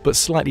impressed but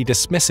slightly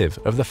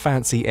dismissive of the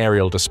fancy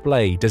aerial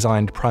display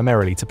designed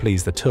primarily to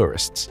please the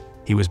tourists.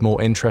 He was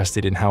more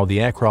interested in how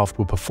the aircraft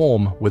would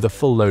perform with a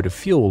full load of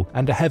fuel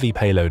and a heavy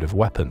payload of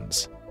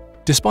weapons.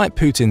 Despite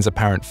Putin's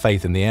apparent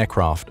faith in the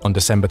aircraft, on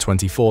December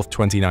 24,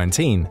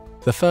 2019,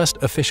 the first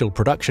official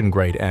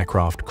production-grade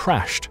aircraft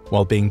crashed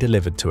while being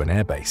delivered to an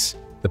airbase.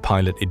 The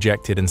pilot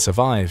ejected and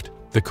survived.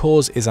 The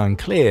cause is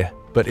unclear,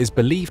 but is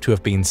believed to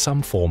have been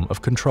some form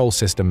of control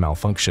system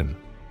malfunction.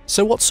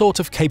 So what sort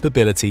of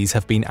capabilities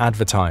have been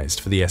advertised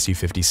for the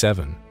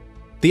Su-57?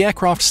 The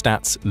aircraft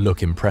stats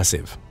look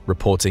impressive,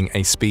 reporting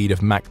a speed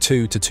of Mach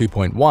 2 to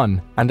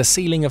 2.1 and a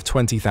ceiling of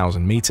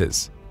 20,000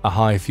 meters. A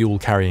high fuel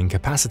carrying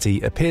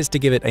capacity appears to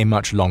give it a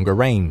much longer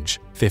range,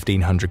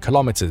 1,500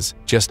 kilometers,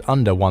 just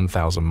under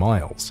 1,000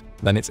 miles,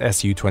 than its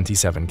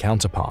Su-27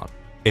 counterpart.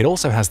 It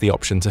also has the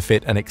option to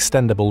fit an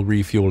extendable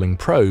refueling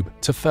probe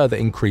to further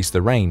increase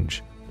the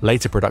range.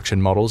 Later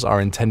production models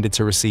are intended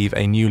to receive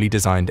a newly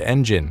designed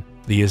engine,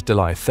 the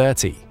Isdalai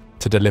 30,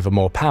 to deliver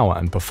more power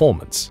and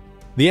performance.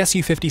 The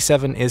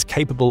Su-57 is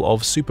capable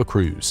of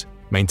supercruise,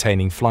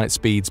 maintaining flight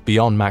speeds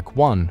beyond Mach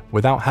 1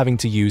 without having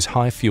to use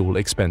high-fuel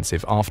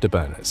expensive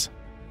afterburners.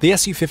 The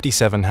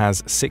Su-57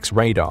 has 6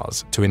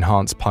 radars to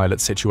enhance pilot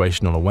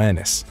situational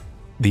awareness.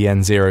 The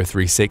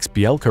N036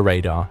 Bielka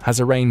radar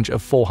has a range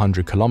of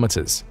 400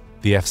 kilometers.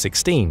 The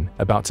F-16,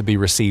 about to be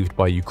received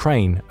by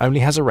Ukraine, only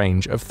has a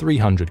range of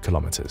 300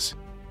 kilometers.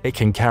 It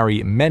can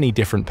carry many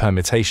different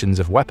permutations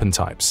of weapon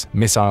types,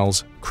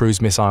 missiles, cruise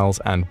missiles,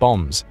 and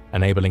bombs,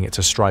 enabling it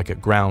to strike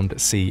at ground,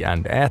 sea,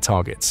 and air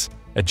targets.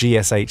 A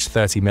GSH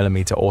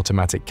 30mm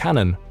automatic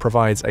cannon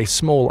provides a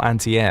small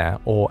anti-air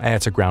or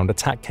air-to-ground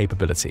attack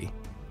capability.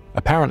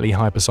 Apparently,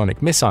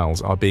 hypersonic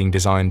missiles are being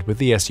designed with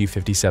the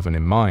Su-57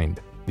 in mind.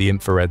 The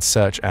infrared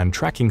search and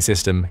tracking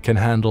system can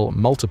handle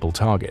multiple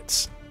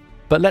targets.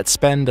 But let's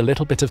spend a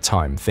little bit of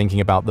time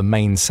thinking about the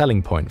main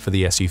selling point for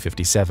the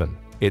Su-57,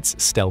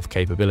 its stealth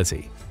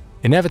capability.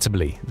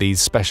 Inevitably, these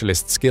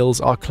specialist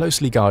skills are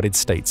closely guarded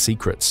state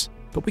secrets,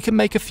 but we can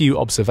make a few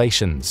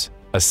observations.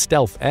 A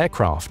stealth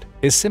aircraft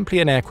is simply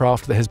an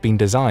aircraft that has been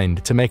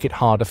designed to make it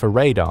harder for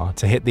radar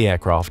to hit the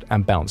aircraft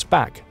and bounce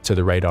back to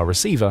the radar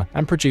receiver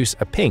and produce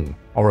a ping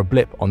or a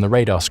blip on the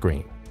radar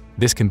screen.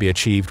 This can be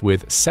achieved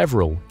with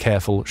several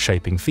careful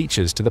shaping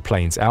features to the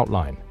plane's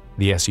outline.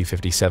 The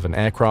Su-57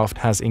 aircraft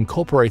has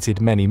incorporated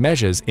many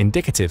measures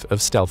indicative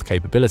of stealth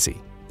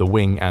capability. The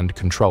wing and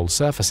control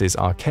surfaces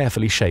are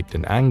carefully shaped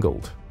and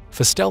angled.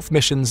 For stealth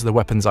missions, the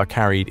weapons are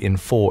carried in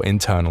 4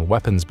 internal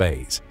weapons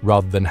bays,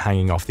 rather than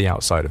hanging off the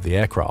outside of the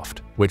aircraft,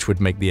 which would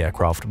make the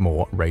aircraft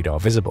more radar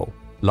visible.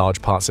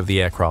 Large parts of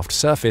the aircraft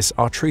surface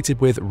are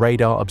treated with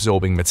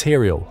radar-absorbing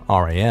material,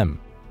 RAM.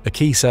 A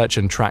key search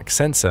and track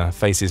sensor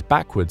faces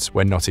backwards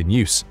when not in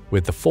use,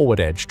 with the forward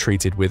edge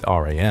treated with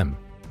RAM.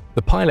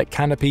 The pilot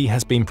canopy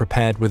has been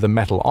prepared with a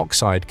metal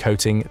oxide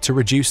coating to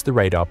reduce the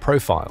radar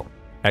profile.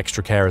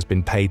 Extra care has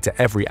been paid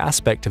to every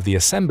aspect of the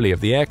assembly of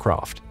the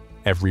aircraft.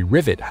 Every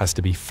rivet has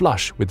to be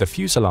flush with the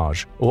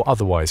fuselage or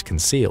otherwise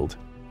concealed.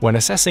 When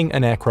assessing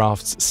an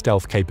aircraft's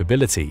stealth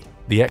capability,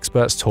 the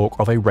experts talk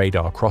of a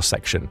radar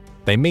cross-section.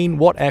 They mean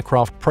what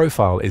aircraft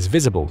profile is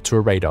visible to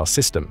a radar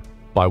system.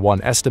 By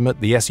one estimate,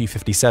 the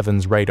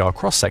Su-57's radar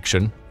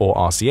cross-section, or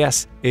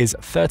RCS, is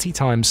 30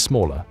 times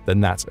smaller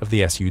than that of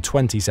the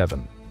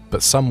Su-27.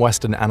 But some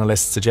Western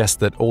analysts suggest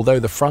that although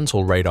the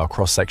frontal radar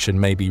cross-section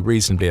may be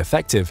reasonably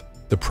effective,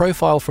 the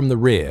profile from the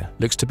rear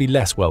looks to be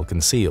less well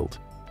concealed.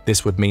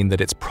 This would mean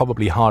that it's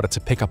probably harder to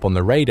pick up on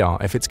the radar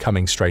if it's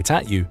coming straight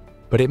at you,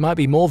 but it might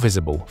be more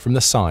visible from the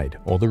side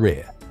or the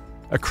rear.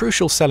 A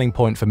crucial selling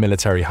point for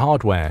military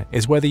hardware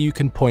is whether you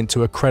can point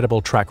to a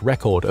credible track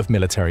record of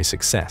military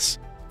success.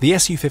 The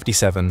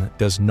Su-57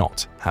 does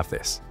not have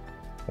this.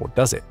 Or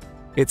does it?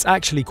 It's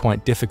actually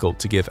quite difficult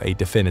to give a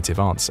definitive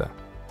answer.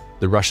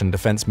 The Russian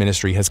Defense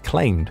Ministry has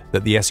claimed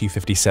that the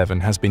Su-57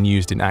 has been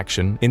used in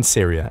action in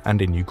Syria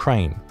and in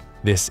Ukraine.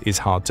 This is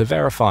hard to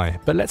verify,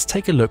 but let's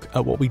take a look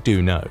at what we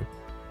do know.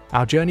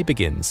 Our journey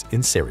begins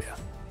in Syria.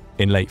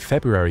 In late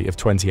February of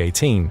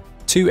 2018,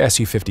 2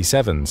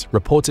 Su-57s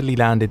reportedly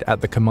landed at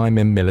the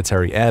Khmeimim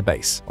military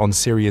airbase on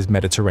Syria's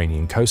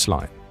Mediterranean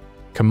coastline.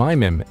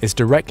 Khmeimim is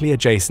directly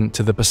adjacent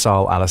to the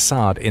Bashar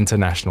al-Assad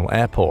International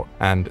Airport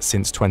and,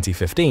 since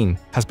 2015,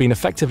 has been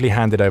effectively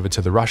handed over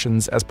to the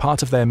Russians as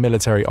part of their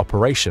military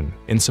operation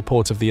in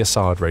support of the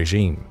Assad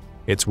regime.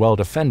 It's well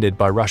defended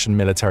by Russian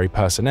military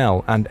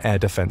personnel and air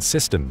defense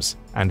systems,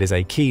 and is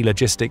a key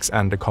logistics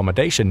and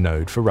accommodation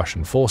node for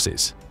Russian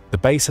forces. The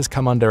base has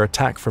come under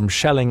attack from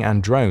shelling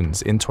and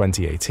drones in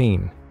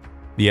 2018.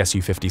 The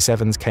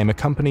Su-57s came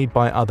accompanied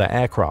by other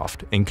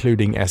aircraft,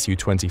 including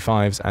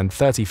Su-25s and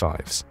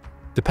 35s.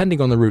 Depending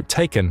on the route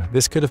taken,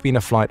 this could have been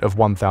a flight of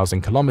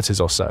 1,000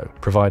 kilometers or so,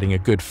 providing a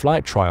good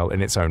flight trial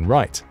in its own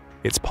right.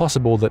 It's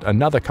possible that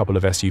another couple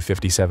of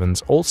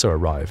Su-57s also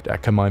arrived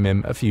at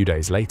Khmeimim a few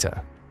days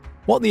later.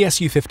 What the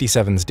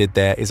Su-57s did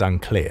there is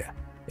unclear.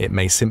 It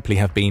may simply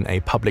have been a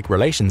public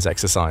relations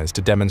exercise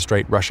to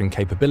demonstrate Russian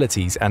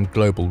capabilities and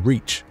global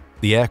reach.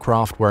 The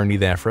aircraft were only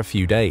there for a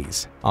few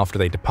days. After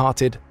they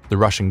departed, the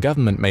Russian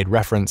government made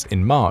reference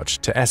in March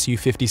to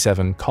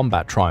Su-57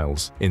 combat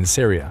trials in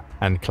Syria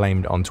and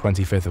claimed on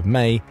 25th of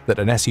May that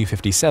an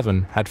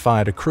Su-57 had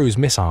fired a cruise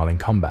missile in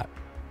combat.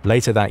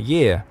 Later that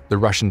year, the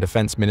Russian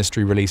Defense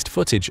Ministry released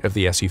footage of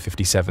the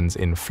Su-57s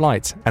in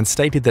flight and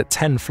stated that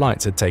 10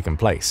 flights had taken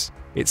place.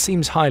 It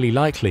seems highly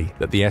likely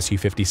that the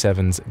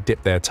Su-57s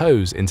dipped their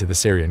toes into the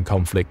Syrian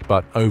conflict,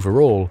 but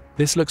overall,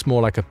 this looks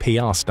more like a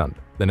PR stunt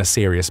than a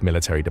serious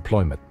military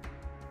deployment.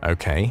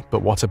 Okay,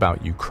 but what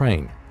about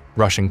Ukraine?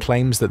 Russian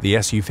claims that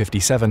the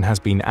Su-57 has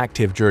been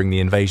active during the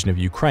invasion of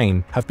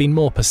Ukraine have been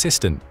more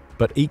persistent,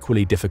 but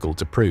equally difficult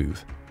to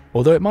prove.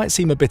 Although it might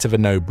seem a bit of a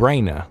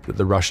no-brainer that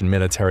the Russian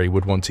military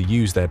would want to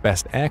use their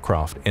best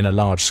aircraft in a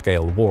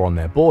large-scale war on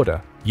their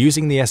border,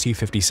 using the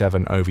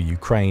Su-57 over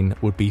Ukraine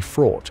would be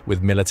fraught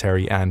with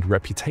military and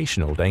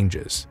reputational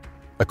dangers.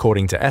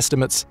 According to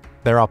estimates,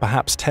 there are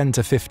perhaps 10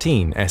 to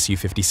 15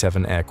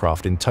 Su-57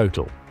 aircraft in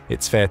total.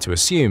 It's fair to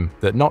assume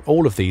that not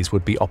all of these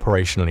would be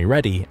operationally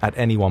ready at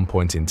any one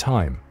point in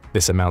time.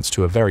 This amounts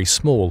to a very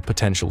small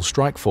potential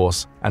strike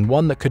force, and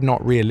one that could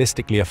not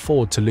realistically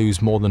afford to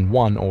lose more than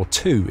one or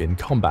two in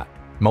combat.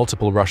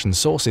 Multiple Russian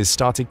sources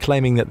started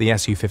claiming that the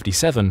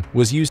Su-57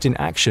 was used in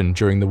action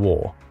during the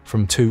war,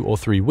 from 2 or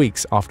 3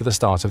 weeks after the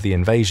start of the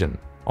invasion.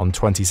 On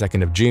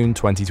 22nd of June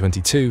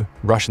 2022,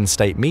 Russian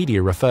state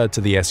media referred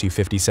to the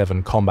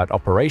Su-57 combat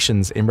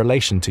operations in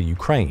relation to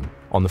Ukraine.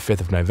 On the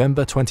 5th of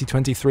November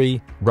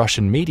 2023,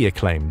 Russian media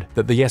claimed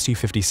that the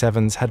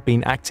Su-57s had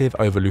been active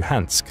over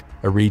Luhansk,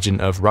 a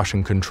region of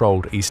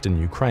Russian-controlled eastern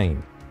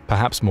Ukraine.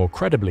 Perhaps more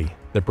credibly,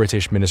 the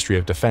British Ministry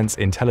of Defence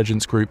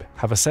Intelligence Group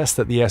have assessed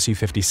that the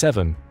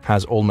Su-57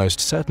 has almost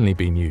certainly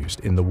been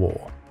used in the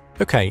war.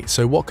 Okay,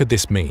 so what could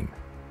this mean?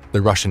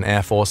 The Russian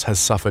Air Force has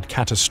suffered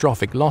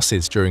catastrophic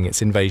losses during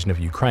its invasion of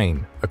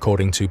Ukraine.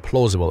 According to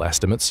plausible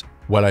estimates,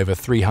 well over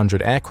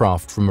 300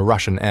 aircraft from a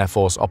Russian Air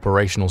Force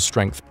operational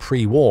strength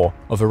pre-war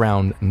of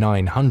around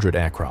 900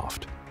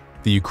 aircraft.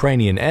 The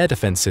Ukrainian air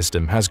defense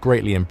system has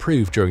greatly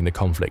improved during the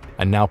conflict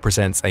and now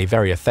presents a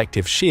very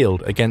effective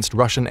shield against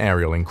Russian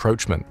aerial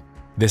encroachment.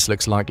 This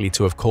looks likely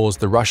to have caused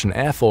the Russian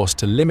Air Force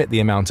to limit the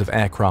amount of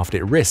aircraft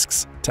it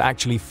risks to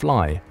actually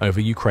fly over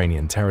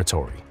Ukrainian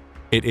territory.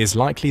 It is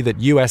likely that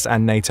US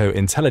and NATO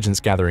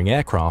intelligence-gathering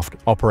aircraft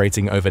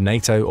operating over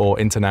NATO or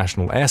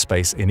international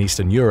airspace in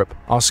Eastern Europe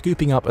are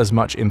scooping up as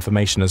much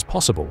information as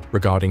possible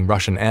regarding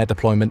Russian air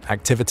deployment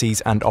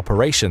activities and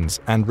operations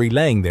and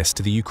relaying this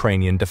to the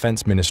Ukrainian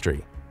Defense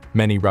Ministry.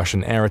 Many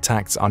Russian air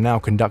attacks are now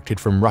conducted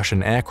from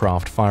Russian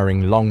aircraft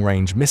firing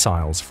long-range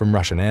missiles from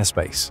Russian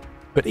airspace.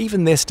 But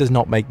even this does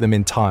not make them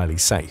entirely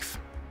safe.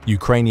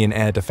 Ukrainian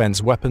air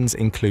defense weapons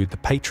include the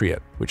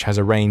Patriot, which has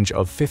a range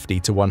of 50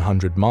 to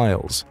 100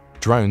 miles.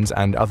 Drones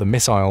and other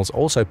missiles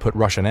also put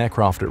Russian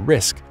aircraft at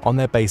risk on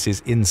their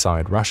bases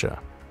inside Russia.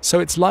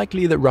 So it's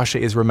likely that Russia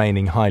is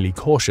remaining highly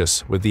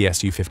cautious with the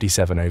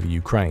Su-57 over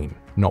Ukraine,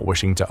 not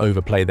wishing to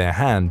overplay their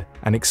hand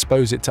and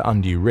expose it to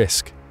undue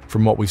risk.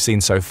 From what we've seen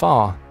so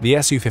far,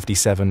 the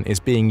Su-57 is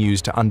being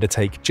used to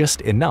undertake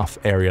just enough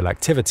aerial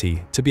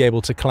activity to be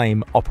able to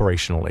claim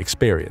operational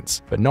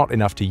experience, but not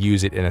enough to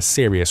use it in a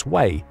serious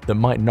way that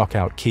might knock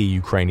out key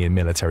Ukrainian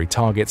military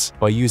targets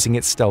by using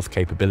its stealth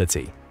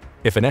capability.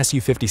 If an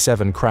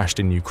Su-57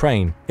 crashed in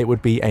Ukraine, it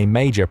would be a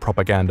major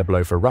propaganda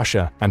blow for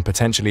Russia and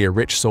potentially a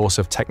rich source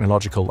of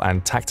technological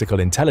and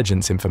tactical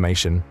intelligence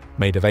information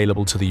made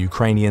available to the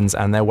Ukrainians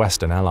and their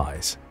Western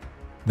allies.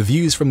 The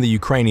views from the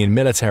Ukrainian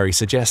military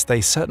suggest they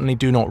certainly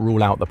do not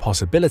rule out the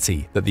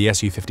possibility that the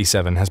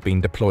Su-57 has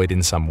been deployed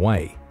in some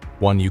way.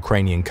 One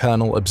Ukrainian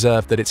colonel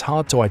observed that it's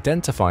hard to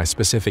identify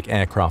specific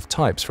aircraft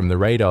types from the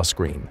radar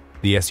screen.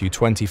 The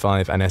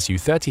Su-25 and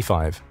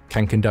Su-35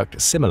 can conduct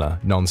similar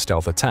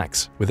non-stealth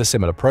attacks with a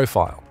similar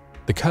profile.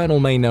 The colonel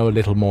may know a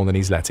little more than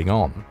he's letting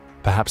on.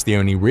 Perhaps the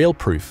only real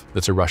proof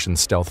that a Russian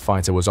stealth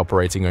fighter was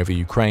operating over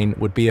Ukraine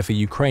would be if a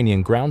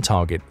Ukrainian ground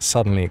target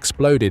suddenly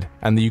exploded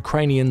and the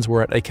Ukrainians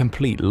were at a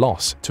complete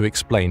loss to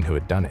explain who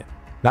had done it.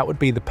 That would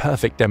be the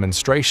perfect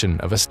demonstration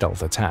of a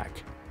stealth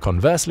attack.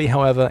 Conversely,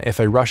 however, if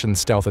a Russian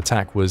stealth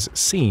attack was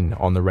seen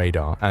on the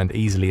radar and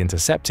easily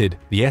intercepted,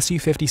 the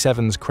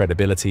Su-57's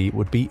credibility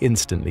would be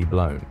instantly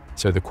blown.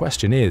 So the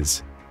question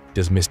is,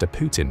 does Mr.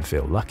 Putin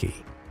feel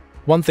lucky?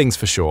 One thing's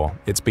for sure,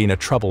 it's been a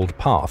troubled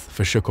path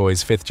for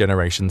Sukhoi's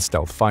 5th-generation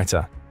stealth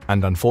fighter,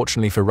 and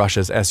unfortunately for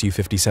Russia's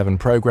Su-57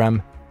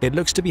 program, it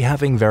looks to be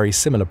having very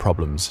similar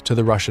problems to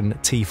the Russian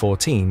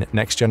T-14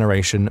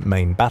 next-generation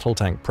main battle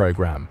tank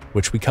program,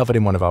 which we covered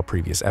in one of our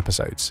previous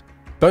episodes.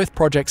 Both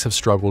projects have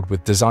struggled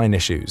with design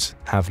issues,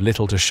 have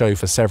little to show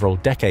for several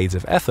decades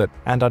of effort,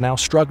 and are now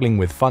struggling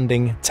with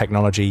funding,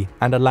 technology,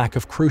 and a lack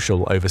of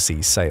crucial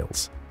overseas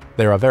sales.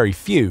 There are very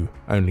few,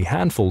 only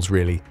handfuls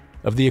really,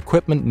 of the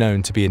equipment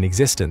known to be in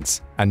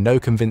existence, and no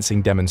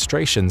convincing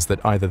demonstrations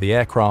that either the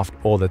aircraft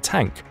or the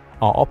tank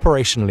are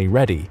operationally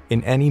ready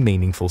in any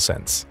meaningful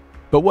sense.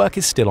 But work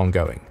is still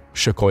ongoing.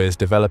 Sukhoi is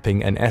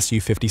developing an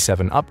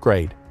Su-57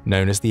 upgrade,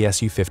 known as the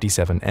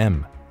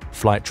Su-57M.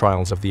 Flight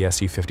trials of the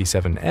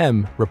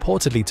Su-57M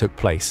reportedly took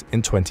place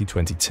in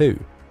 2022.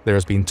 There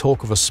has been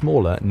talk of a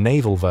smaller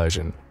naval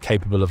version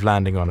capable of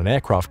landing on an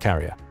aircraft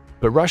carrier,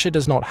 but Russia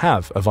does not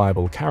have a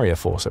viable carrier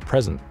force at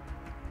present.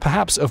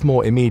 Perhaps of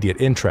more immediate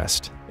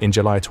interest, in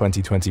July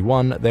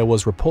 2021 there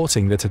was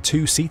reporting that a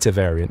 2-seater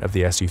variant of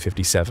the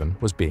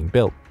Su-57 was being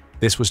built.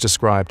 This was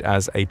described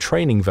as a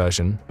training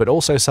version, but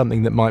also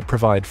something that might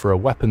provide for a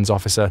weapons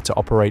officer to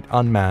operate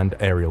unmanned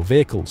aerial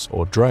vehicles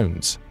or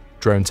drones.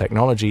 Drone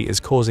technology is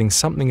causing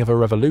something of a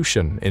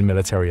revolution in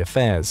military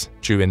affairs,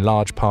 due in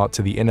large part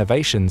to the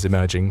innovations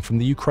emerging from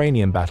the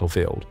Ukrainian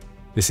battlefield.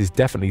 This is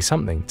definitely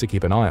something to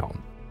keep an eye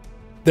on.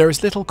 There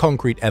is little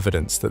concrete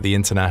evidence that the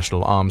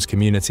international arms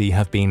community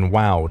have been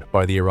wowed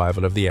by the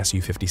arrival of the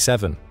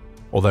Su-57.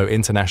 Although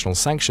international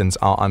sanctions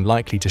are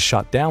unlikely to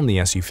shut down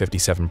the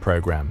Su-57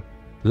 program,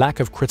 lack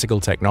of critical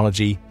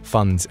technology,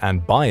 funds,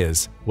 and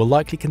buyers will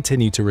likely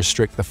continue to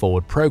restrict the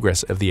forward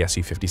progress of the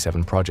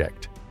Su-57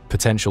 project.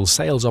 Potential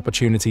sales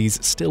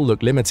opportunities still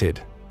look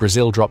limited.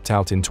 Brazil dropped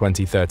out in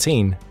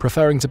 2013,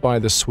 preferring to buy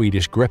the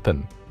Swedish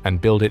Gripen and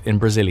build it in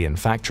Brazilian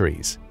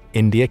factories.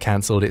 India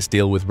cancelled its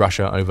deal with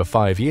Russia over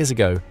 5 years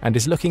ago and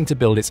is looking to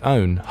build its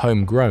own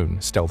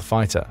homegrown stealth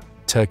fighter.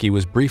 Turkey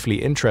was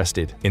briefly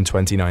interested. In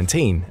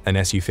 2019,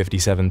 an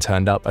Su-57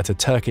 turned up at a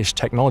Turkish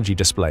technology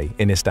display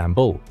in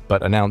Istanbul,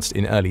 but announced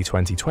in early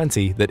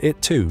 2020 that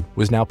it too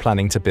was now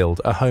planning to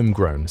build a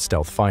homegrown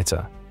stealth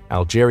fighter.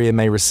 Algeria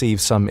may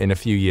receive some in a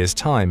few years'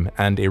 time,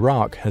 and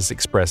Iraq has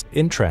expressed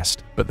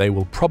interest, but they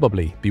will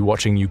probably be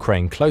watching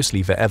Ukraine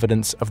closely for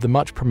evidence of the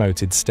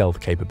much-promoted stealth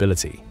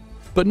capability.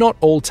 But not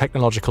all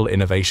technological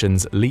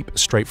innovations leap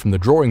straight from the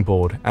drawing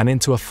board and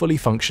into a fully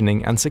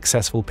functioning and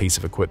successful piece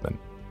of equipment.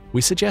 We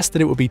suggest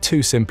that it would be too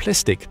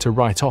simplistic to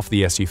write off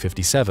the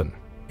Su-57.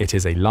 It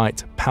is a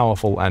light,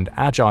 powerful, and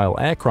agile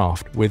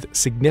aircraft with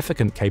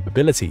significant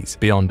capabilities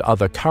beyond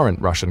other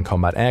current Russian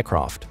combat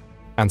aircraft.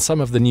 And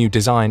some of the new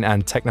design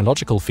and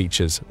technological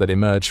features that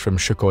emerged from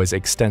Sukhoi's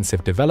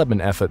extensive development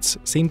efforts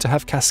seem to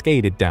have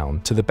cascaded down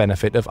to the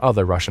benefit of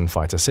other Russian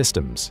fighter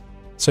systems.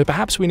 So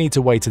perhaps we need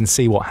to wait and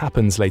see what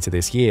happens later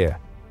this year.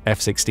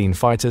 F-16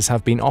 fighters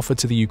have been offered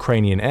to the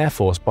Ukrainian Air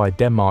Force by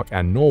Denmark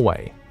and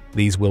Norway.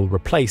 These will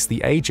replace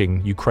the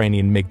aging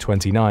Ukrainian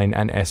MiG-29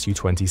 and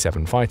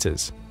Su-27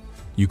 fighters.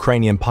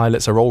 Ukrainian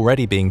pilots are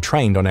already being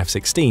trained on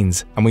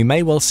F-16s, and we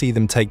may well see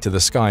them take to the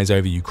skies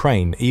over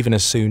Ukraine even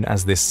as soon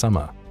as this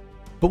summer.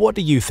 But what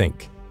do you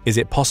think? Is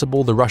it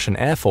possible the Russian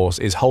Air Force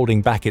is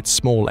holding back its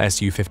small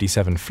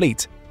Su-57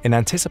 fleet in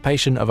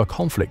anticipation of a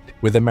conflict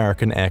with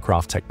American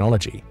aircraft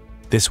technology?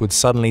 This would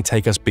suddenly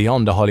take us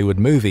beyond a Hollywood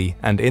movie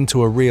and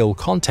into a real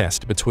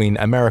contest between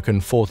American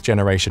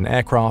 4th-generation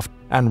aircraft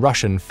and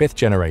Russian 5th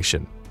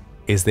generation.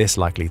 Is this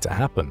likely to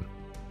happen?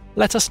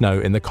 Let us know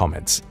in the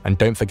comments, and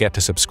don't forget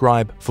to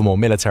subscribe for more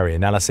military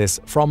analysis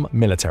from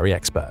military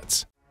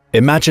experts.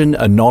 Imagine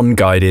a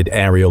non-guided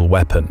aerial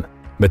weapon,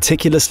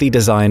 meticulously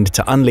designed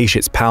to unleash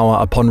its power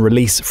upon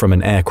release from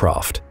an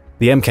aircraft.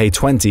 The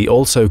Mk-20,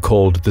 also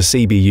called the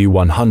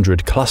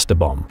CBU-100 cluster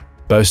bomb,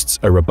 boasts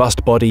a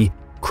robust body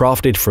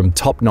crafted from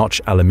top-notch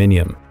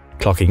aluminium,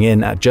 clocking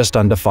in at just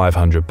under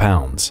 500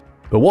 pounds.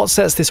 But what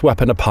sets this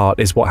weapon apart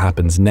is what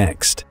happens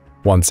next.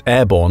 Once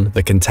airborne,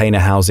 the container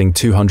housing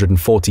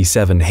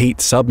 247 heat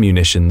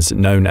submunitions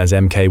known as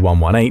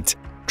Mk-118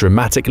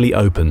 dramatically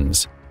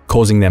opens,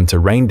 causing them to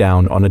rain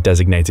down on a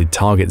designated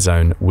target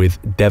zone with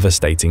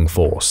devastating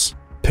force.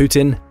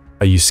 Putin,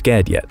 are you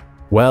scared yet?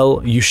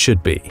 Well, you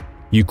should be.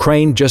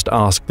 Ukraine just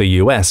asked the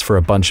US for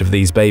a bunch of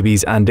these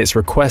babies, and its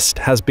request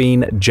has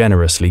been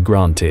generously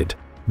granted.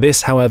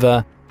 This,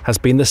 however, has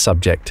been the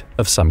subject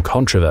of some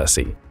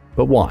controversy.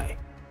 But why?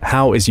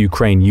 How is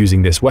Ukraine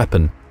using this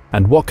weapon,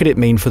 and what could it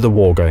mean for the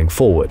war going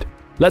forward?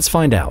 Let's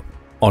find out.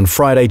 On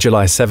Friday,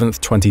 July 7,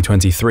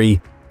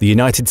 2023, the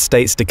United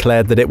States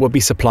declared that it would be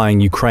supplying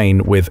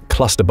Ukraine with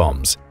cluster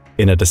bombs,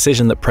 in a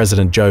decision that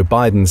President Joe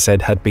Biden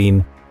said had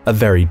been a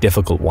very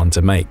difficult one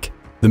to make.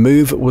 The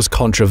move was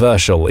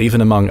controversial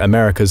even among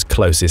America's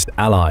closest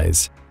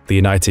allies. The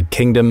United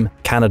Kingdom,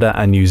 Canada,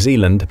 and New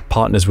Zealand,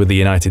 partners with the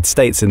United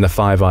States in the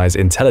Five Eyes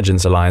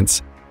intelligence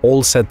alliance,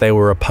 all said they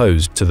were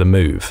opposed to the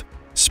move.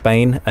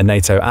 Spain, a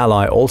NATO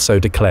ally, also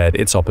declared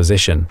its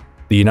opposition.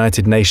 The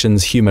United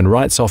Nations Human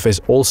Rights Office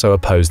also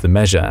opposed the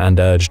measure and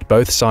urged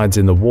both sides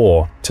in the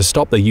war to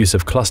stop the use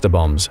of cluster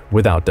bombs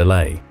without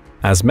delay.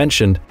 As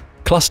mentioned,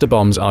 cluster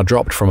bombs are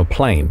dropped from a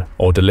plane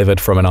or delivered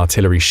from an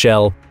artillery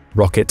shell,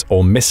 rocket,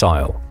 or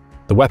missile.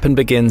 The weapon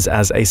begins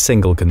as a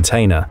single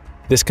container.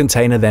 This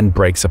container then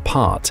breaks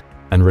apart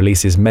and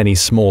releases many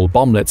small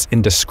bomblets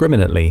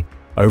indiscriminately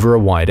over a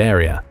wide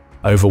area.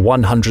 Over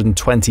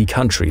 120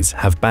 countries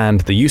have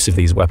banned the use of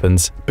these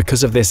weapons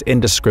because of this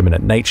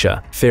indiscriminate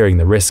nature, fearing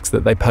the risks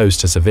that they pose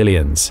to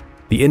civilians.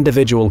 The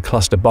individual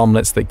cluster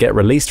bomblets that get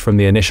released from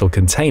the initial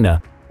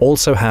container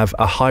also have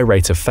a high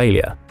rate of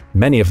failure.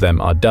 Many of them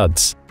are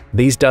duds.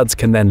 These duds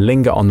can then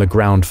linger on the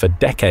ground for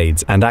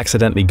decades and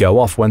accidentally go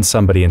off when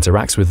somebody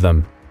interacts with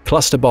them.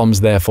 Cluster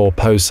bombs therefore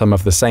pose some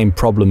of the same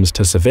problems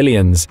to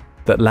civilians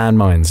that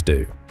landmines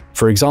do.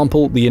 For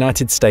example, the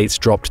United States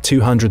dropped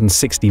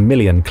 260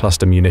 million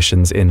cluster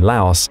munitions in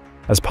Laos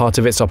as part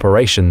of its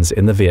operations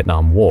in the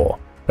Vietnam War.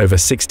 Over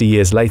 60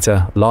 years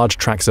later, large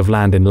tracts of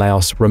land in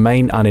Laos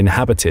remain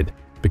uninhabited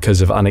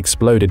because of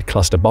unexploded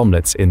cluster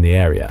bomblets in the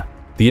area.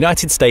 The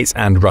United States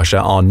and Russia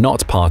are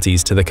not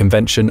parties to the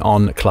Convention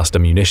on Cluster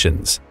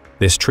Munitions.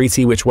 This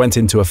treaty, which went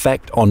into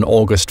effect on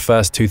August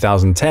 1,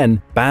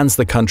 2010, bans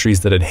the countries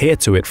that adhere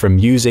to it from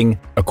using,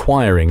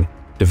 acquiring,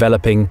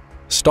 developing,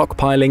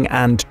 stockpiling,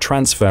 and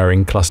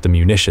transferring cluster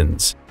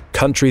munitions.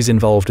 Countries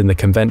involved in the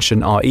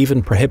convention are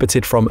even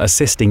prohibited from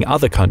assisting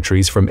other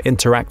countries from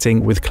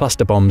interacting with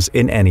cluster bombs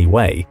in any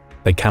way.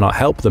 They cannot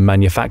help them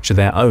manufacture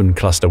their own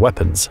cluster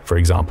weapons, for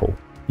example.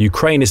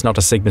 Ukraine is not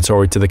a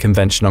signatory to the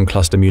Convention on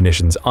Cluster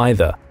Munitions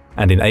either,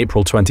 and in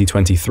April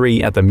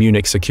 2023 at the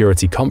Munich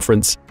Security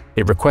Conference,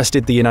 it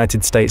requested the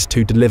United States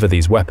to deliver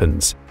these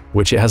weapons,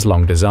 which it has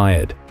long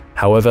desired.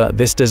 However,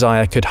 this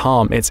desire could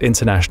harm its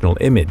international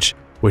image,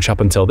 which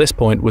up until this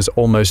point was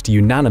almost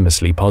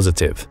unanimously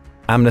positive.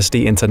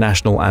 Amnesty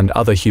International and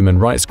other human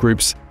rights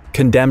groups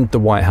condemned the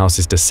White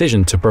House's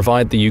decision to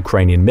provide the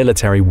Ukrainian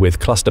military with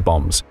cluster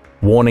bombs,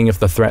 warning of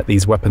the threat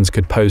these weapons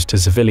could pose to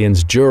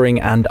civilians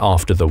during and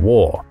after the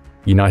war.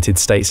 United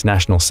States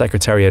National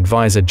Secretary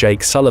Advisor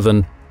Jake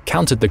Sullivan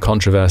countered the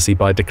controversy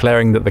by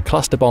declaring that the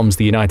cluster bombs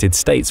the United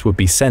States would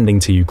be sending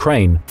to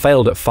Ukraine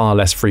failed at far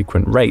less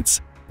frequent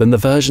rates than the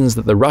versions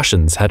that the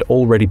Russians had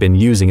already been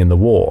using in the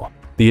war.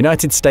 The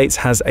United States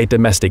has a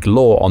domestic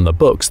law on the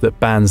books that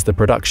bans the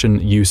production,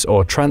 use,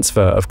 or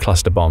transfer of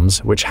cluster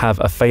bombs which have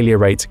a failure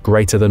rate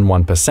greater than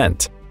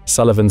 1%.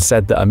 Sullivan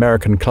said that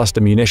American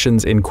cluster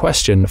munitions in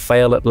question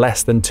fail at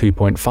less than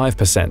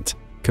 2.5%,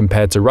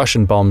 compared to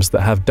Russian bombs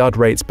that have dud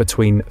rates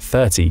between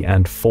 30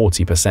 and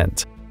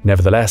 40%.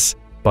 Nevertheless,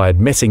 by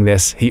admitting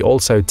this, he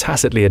also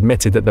tacitly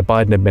admitted that the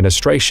Biden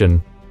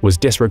administration was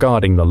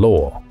disregarding the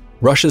law.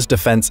 Russia's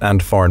defense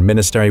and foreign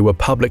ministry were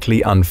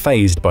publicly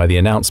unfazed by the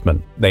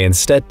announcement. They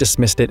instead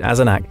dismissed it as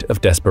an act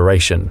of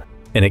desperation.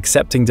 In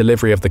accepting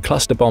delivery of the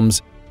cluster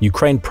bombs,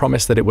 Ukraine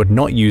promised that it would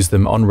not use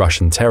them on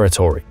Russian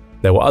territory.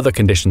 There were other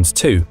conditions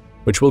too,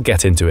 which we'll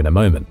get into in a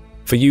moment.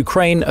 For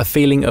Ukraine, a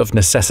feeling of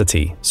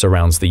necessity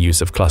surrounds the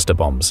use of cluster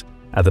bombs.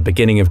 At the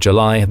beginning of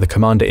July, the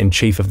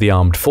Commander-in-Chief of the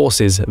Armed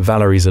Forces,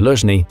 Valery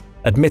Zaluzhny,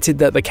 admitted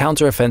that the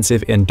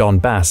counteroffensive in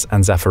Donbass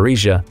and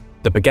Zaporizhia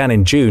that began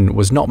in June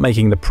was not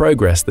making the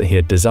progress that he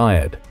had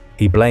desired.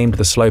 He blamed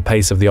the slow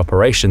pace of the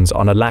operations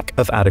on a lack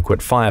of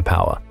adequate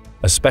firepower,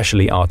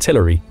 especially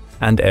artillery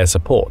and air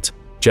support.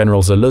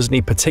 General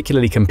Zaluzhny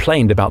particularly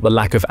complained about the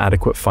lack of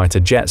adequate fighter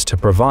jets to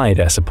provide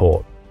air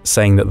support,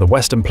 saying that the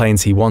Western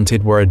planes he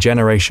wanted were a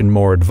generation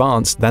more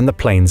advanced than the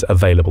planes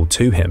available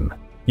to him.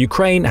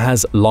 Ukraine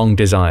has long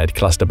desired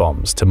cluster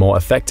bombs to more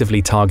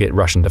effectively target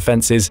Russian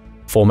defenses,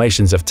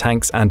 formations of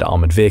tanks and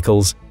armored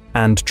vehicles,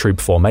 and troop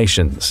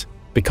formations.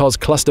 Because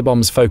cluster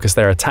bombs focus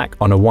their attack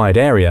on a wide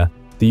area,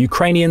 the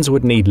Ukrainians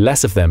would need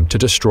less of them to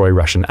destroy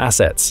Russian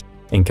assets,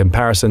 in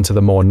comparison to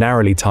the more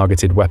narrowly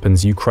targeted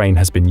weapons Ukraine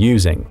has been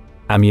using.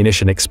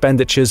 Ammunition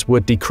expenditures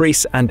would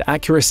decrease and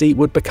accuracy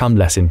would become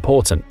less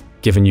important.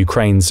 Given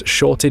Ukraine's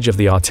shortage of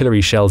the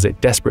artillery shells it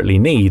desperately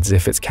needs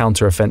if its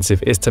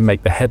counteroffensive is to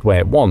make the headway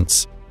it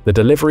wants, the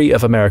delivery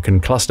of American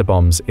cluster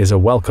bombs is a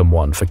welcome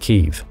one for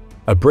Kyiv.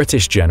 A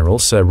British general,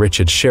 Sir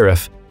Richard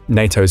Shirreff,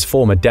 NATO's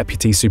former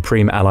Deputy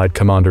Supreme Allied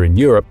Commander in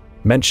Europe,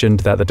 mentioned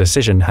that the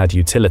decision had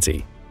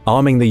utility.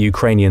 Arming the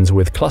Ukrainians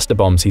with cluster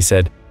bombs, he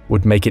said,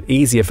 would make it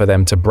easier for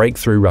them to break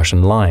through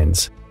Russian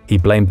lines. He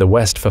blamed the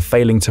West for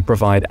failing to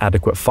provide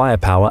adequate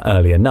firepower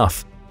early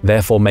enough,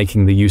 therefore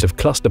making the use of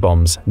cluster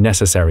bombs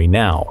necessary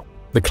now.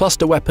 The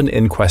cluster weapon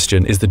in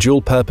question is the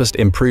dual-purposed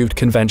improved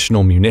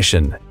conventional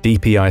munition,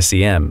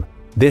 DPICM.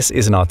 This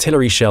is an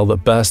artillery shell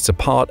that bursts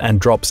apart and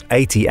drops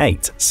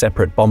 88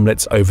 separate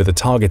bomblets over the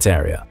target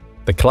area.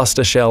 The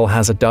cluster shell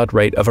has a dud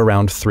rate of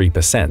around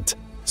 3%,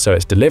 so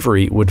its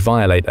delivery would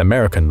violate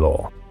American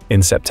law.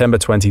 In September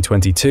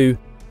 2022,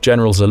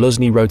 General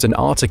Zaluzhny wrote an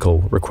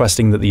article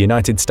requesting that the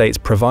United States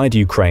provide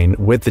Ukraine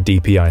with the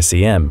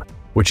DPICM,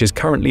 which is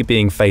currently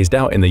being phased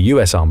out in the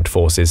US Armed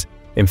Forces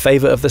in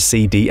favor of the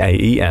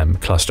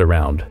CDAEM cluster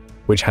round,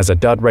 which has a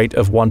dud rate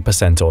of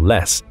 1% or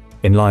less,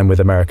 in line with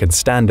American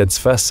standards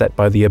first set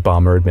by the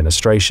Obama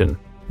administration.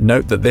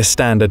 Note that this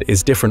standard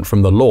is different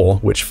from the law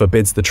which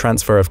forbids the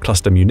transfer of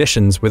cluster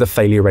munitions with a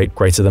failure rate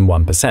greater than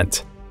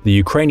 1%. The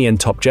Ukrainian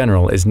top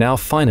general is now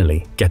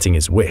finally getting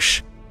his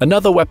wish.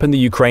 Another weapon the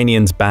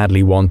Ukrainians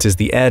badly want is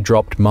the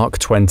airdropped Mark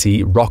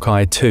 20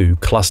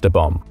 Rockeye-2 cluster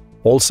bomb,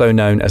 also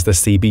known as the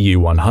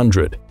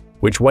CBU-100,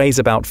 which weighs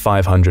about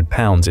 500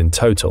 pounds in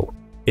total.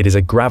 It is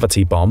a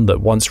gravity bomb that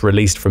once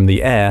released from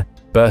the air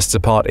bursts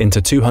apart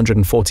into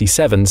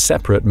 247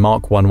 separate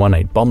Mark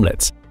 118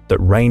 bomblets that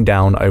rain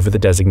down over the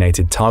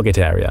designated target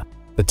area.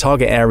 The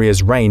target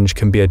area's range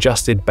can be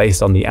adjusted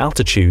based on the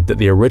altitude that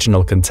the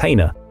original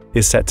container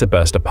is set to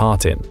burst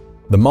apart in.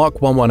 The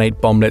Mark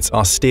 118 bomblets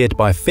are steered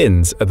by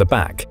fins at the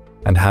back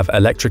and have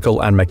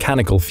electrical and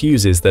mechanical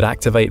fuses that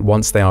activate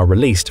once they are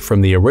released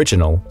from the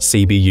original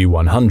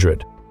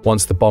CBU-100.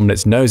 Once the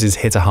bomblet's noses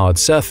hit a hard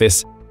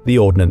surface, the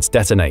ordnance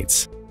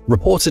detonates.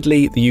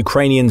 Reportedly, the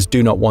Ukrainians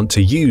do not want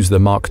to use the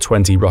Mark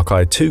 20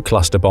 Rockeye-2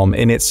 cluster bomb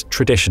in its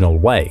traditional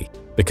way,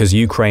 because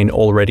Ukraine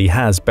already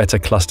has better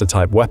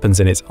cluster-type weapons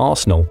in its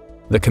arsenal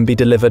that can be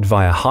delivered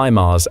via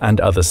HIMARS and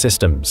other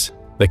systems.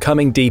 The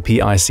coming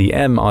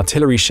DPICM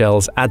artillery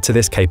shells add to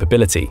this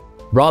capability.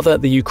 Rather,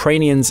 the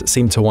Ukrainians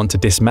seem to want to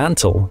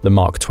dismantle the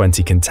Mark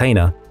 20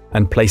 container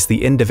and place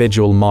the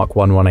individual Mark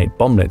 118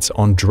 bomblets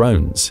on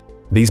drones.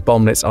 These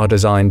bomblets are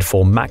designed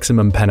for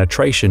maximum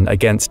penetration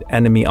against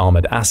enemy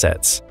armored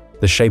assets.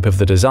 The shape of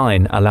the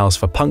design allows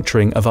for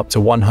puncturing of up to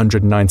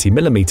 190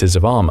 mm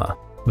of armor.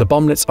 The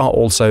bomblets are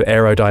also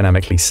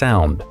aerodynamically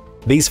sound.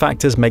 These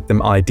factors make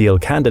them ideal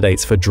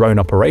candidates for drone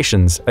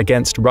operations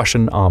against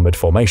Russian armored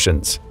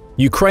formations.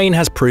 Ukraine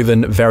has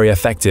proven very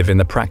effective in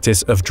the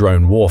practice of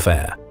drone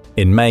warfare.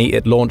 In May,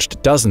 it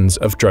launched dozens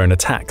of drone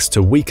attacks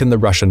to weaken the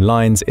Russian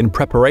lines in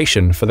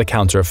preparation for the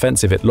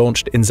counteroffensive it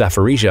launched in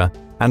Zaporizhia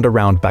and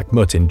around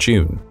Bakhmut in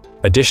June.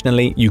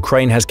 Additionally,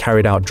 Ukraine has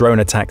carried out drone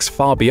attacks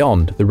far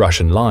beyond the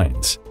Russian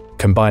lines.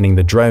 Combining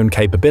the drone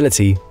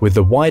capability with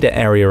the wider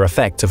area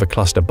effect of a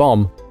cluster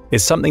bomb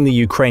is something the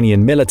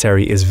Ukrainian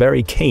military is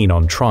very keen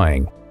on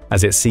trying,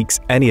 as it seeks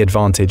any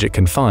advantage it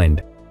can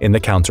find in the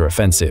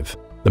counteroffensive.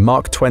 The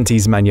Mark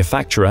 20's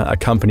manufacturer, a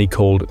company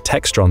called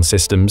Textron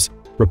Systems,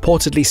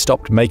 reportedly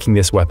stopped making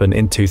this weapon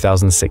in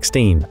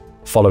 2016,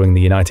 following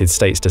the United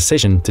States'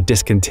 decision to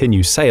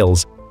discontinue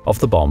sales of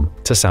the bomb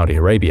to Saudi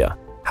Arabia.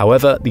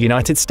 However, the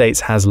United States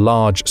has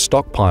large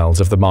stockpiles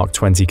of the Mark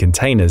 20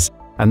 containers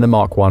and the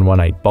Mark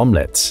 118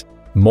 bomblets,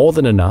 more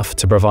than enough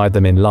to provide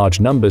them in large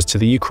numbers to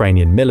the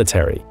Ukrainian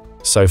military.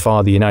 So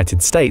far, the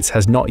United States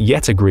has not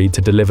yet agreed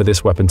to deliver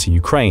this weapon to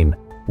Ukraine.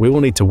 We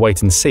will need to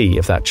wait and see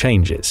if that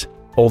changes.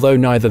 Although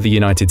neither the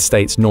United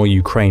States nor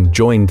Ukraine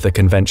joined the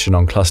Convention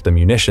on Cluster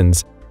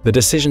Munitions, the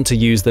decision to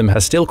use them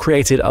has still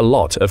created a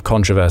lot of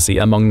controversy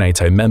among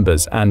NATO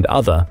members and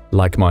other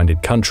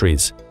like-minded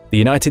countries. The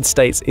United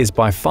States is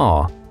by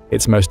far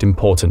its most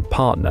important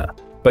partner,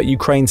 but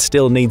Ukraine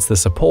still needs the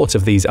support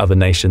of these other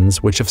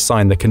nations which have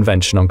signed the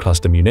Convention on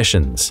Cluster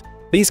Munitions.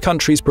 These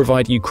countries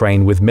provide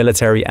Ukraine with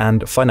military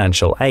and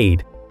financial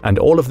aid, and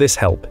all of this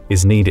help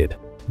is needed.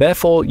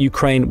 Therefore,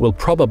 Ukraine will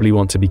probably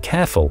want to be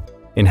careful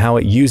in how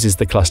it uses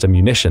the cluster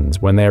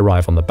munitions when they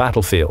arrive on the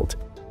battlefield.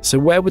 So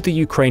where would the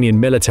Ukrainian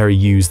military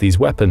use these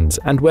weapons,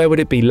 and where would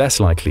it be less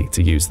likely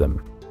to use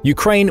them?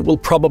 Ukraine will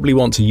probably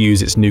want to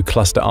use its new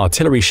cluster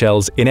artillery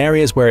shells in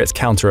areas where its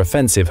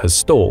counteroffensive has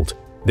stalled.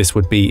 This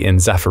would be in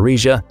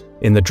Zaporizhia,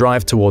 in the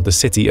drive toward the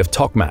city of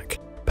Tokmak.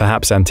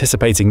 Perhaps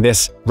anticipating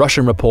this,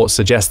 Russian reports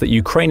suggest that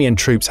Ukrainian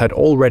troops had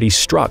already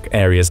struck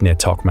areas near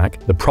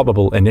Tokmak, the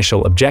probable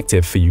initial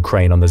objective for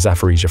Ukraine on the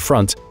Zaporizhia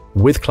front,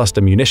 with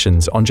cluster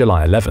munitions on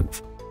July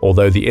 11th,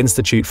 although the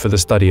Institute for the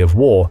Study of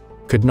War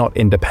could not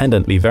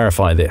independently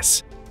verify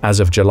this. As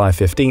of July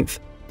 15th,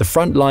 the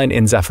front line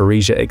in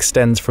Zaporizhia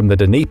extends from the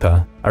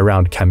Dnieper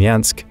around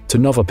Kamyansk to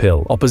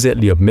Novopil opposite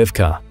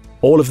Lyubimivka.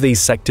 All of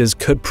these sectors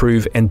could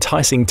prove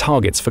enticing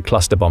targets for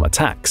cluster bomb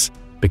attacks,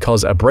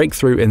 because a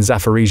breakthrough in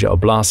Zaporizhia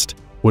Oblast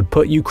would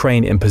put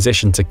Ukraine in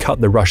position to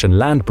cut the Russian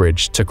land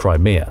bridge to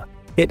Crimea.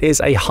 It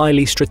is a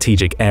highly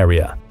strategic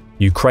area.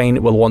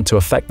 Ukraine will want to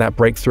effect that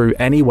breakthrough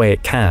any way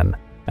it can,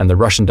 and the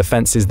Russian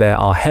defenses there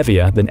are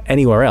heavier than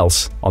anywhere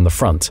else on the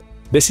front.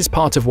 This is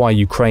part of why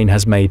Ukraine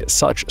has made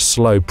such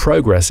slow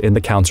progress in the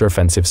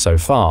counteroffensive so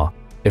far.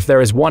 If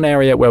there is one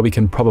area where we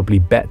can probably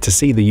bet to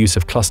see the use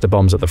of cluster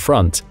bombs at the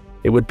front,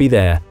 it would be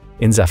there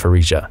in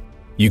Zaporizhia.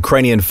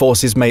 Ukrainian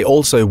forces may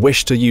also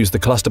wish to use the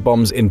cluster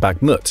bombs in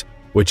Bakhmut,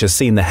 which has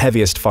seen the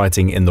heaviest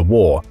fighting in the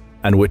war,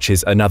 and which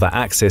is another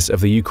axis of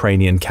the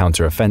Ukrainian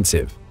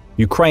counteroffensive.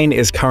 Ukraine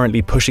is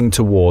currently pushing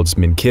towards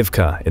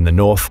Minkivka in the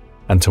north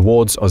and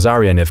towards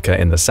Ozaryanivka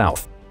in the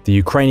south. The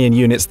Ukrainian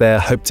units there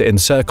hope to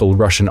encircle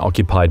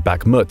Russian-occupied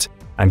Bakhmut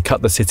and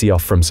cut the city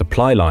off from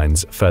supply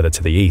lines further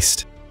to the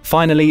east.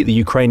 Finally, the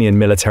Ukrainian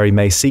military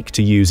may seek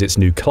to use its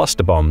new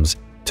cluster bombs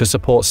to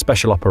support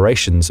special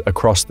operations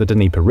across the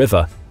Dnieper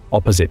River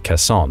opposite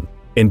Kherson.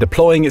 In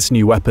deploying its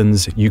new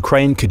weapons,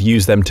 Ukraine could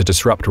use them to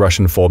disrupt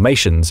Russian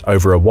formations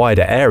over a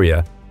wider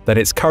area than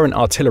its current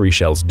artillery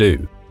shells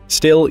do.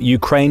 Still,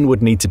 Ukraine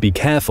would need to be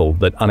careful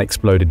that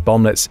unexploded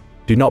bomblets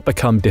do not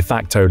become de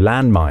facto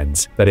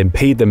landmines that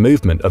impede the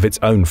movement of its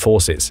own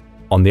forces.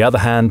 On the other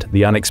hand,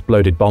 the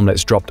unexploded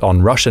bomblets dropped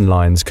on Russian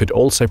lines could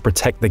also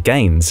protect the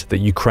gains that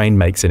Ukraine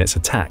makes in its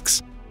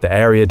attacks. The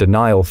area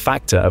denial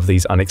factor of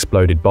these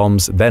unexploded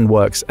bombs then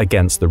works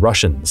against the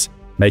Russians,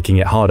 making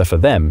it harder for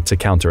them to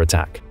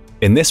counterattack.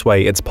 In this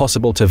way, it's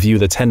possible to view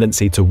the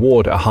tendency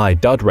toward a high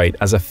dud rate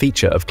as a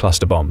feature of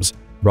cluster bombs,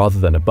 rather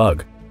than a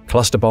bug.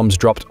 Cluster bombs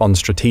dropped on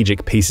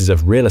strategic pieces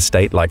of real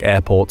estate like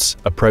airports,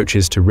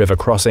 approaches to river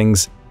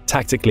crossings,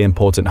 tactically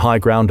important high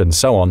ground, and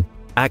so on,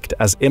 act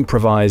as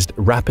improvised,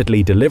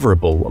 rapidly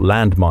deliverable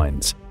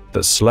landmines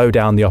that slow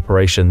down the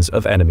operations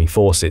of enemy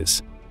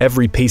forces.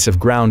 Every piece of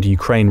ground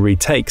Ukraine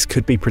retakes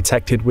could be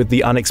protected with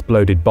the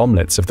unexploded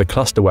bomblets of the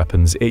cluster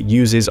weapons it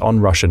uses on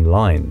Russian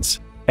lines.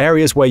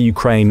 Areas where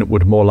Ukraine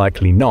would more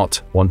likely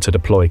not want to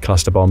deploy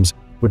cluster bombs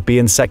would be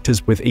in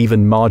sectors with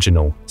even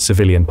marginal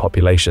civilian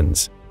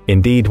populations.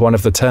 Indeed, one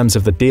of the terms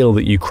of the deal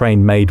that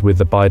Ukraine made with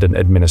the Biden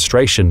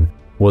administration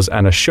was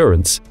an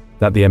assurance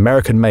that the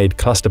American-made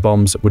cluster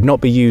bombs would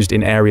not be used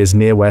in areas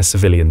near where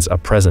civilians are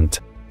present.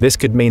 This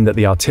could mean that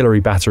the artillery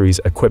batteries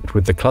equipped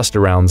with the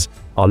cluster rounds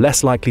are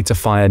less likely to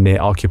fire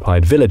near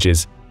occupied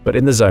villages, but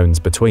in the zones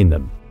between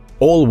them.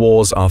 All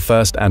wars are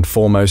first and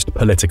foremost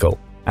political.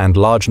 and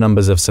large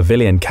numbers of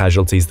civilian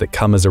casualties that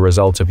come as a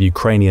result of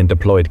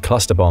Ukrainian-deployed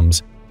cluster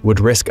bombs would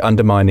risk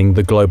undermining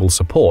the global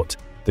support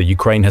that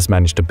Ukraine has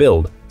managed to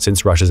build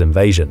since Russia's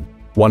invasion.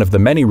 One of the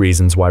many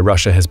reasons why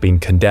Russia has been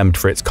condemned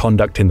for its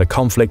conduct in the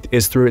conflict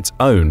is through its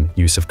own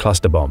use of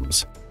cluster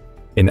bombs.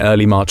 In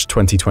early March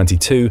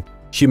 2022,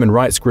 human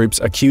rights groups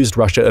accused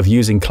Russia of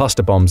using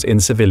cluster bombs in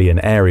civilian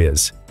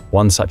areas.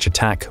 One such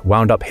attack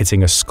wound up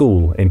hitting a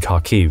school in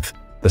Kharkiv,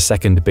 the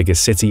second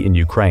biggest city in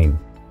Ukraine.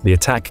 The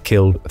attack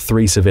killed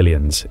 3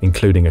 civilians,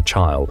 including a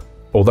child.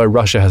 Although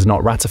Russia has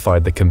not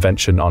ratified the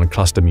Convention on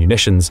Cluster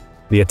Munitions,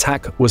 the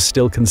attack was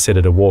still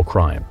considered a war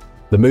crime.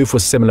 The move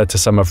was similar to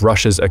some of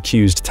Russia's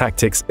accused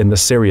tactics in the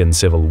Syrian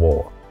civil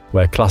war,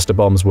 where cluster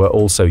bombs were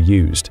also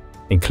used,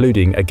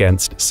 including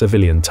against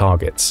civilian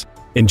targets.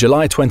 In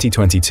July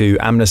 2022,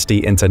 Amnesty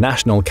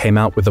International came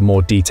out with a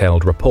more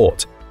detailed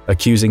report,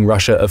 accusing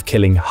Russia of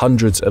killing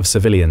hundreds of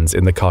civilians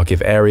in the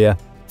Kharkiv area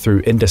through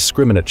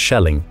indiscriminate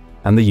shelling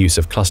and the use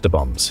of cluster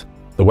bombs.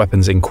 The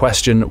weapons in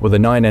question were the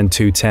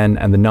 9N210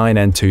 and the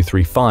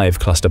 9N235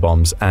 cluster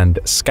bombs and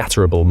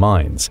scatterable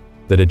mines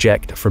that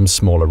eject from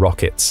smaller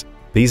rockets.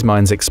 These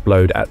mines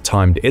explode at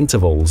timed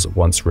intervals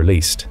once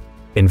released.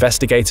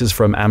 Investigators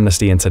from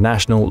Amnesty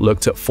International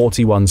looked at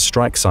 41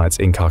 strike sites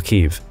in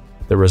Kharkiv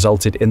that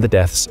resulted in the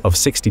deaths of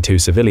 62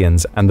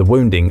 civilians and the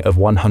wounding of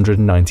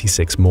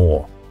 196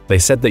 more. They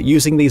said that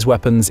using these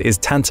weapons is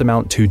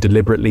tantamount to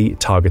deliberately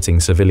targeting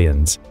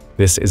civilians.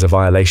 This is a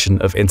violation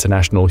of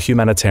international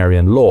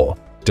humanitarian law,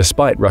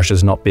 despite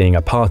Russia's not being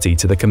a party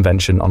to the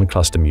Convention on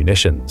Cluster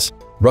Munitions.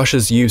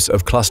 Russia's use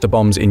of cluster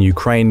bombs in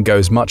Ukraine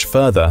goes much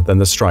further than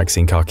the strikes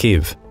in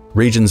Kharkiv.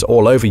 Regions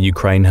all over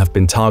Ukraine have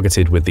been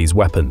targeted with these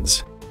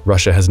weapons.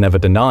 Russia has never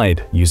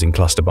denied using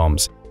cluster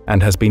bombs,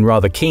 and has been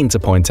rather keen to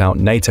point out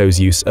NATO's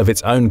use of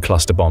its own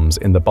cluster bombs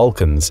in the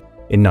Balkans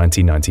in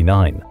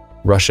 1999.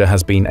 Russia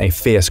has been a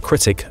fierce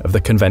critic of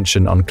the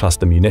Convention on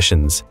Cluster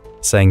Munitions,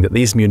 saying that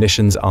these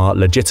munitions are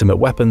legitimate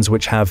weapons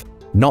which have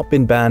not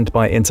been banned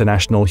by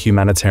international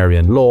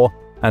humanitarian law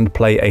and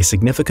play a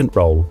significant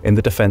role in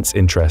the defense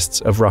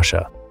interests of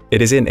Russia.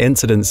 It is in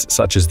incidents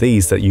such as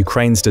these that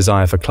Ukraine's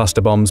desire for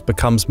cluster bombs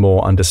becomes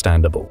more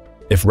understandable.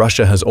 If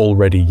Russia has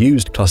already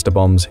used cluster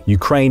bombs,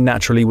 Ukraine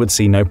naturally would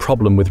see no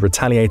problem with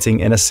retaliating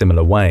in a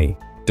similar way.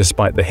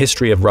 Despite the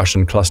history of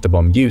Russian cluster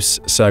bomb use,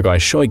 Sergei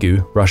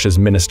Shoigu, Russia's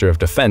Minister of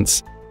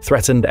Defense,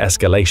 threatened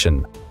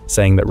escalation,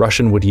 saying that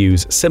Russia would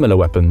use similar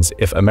weapons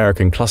if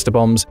American cluster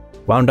bombs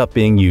wound up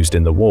being used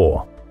in the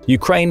war.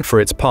 Ukraine, for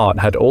its part,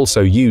 had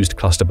also used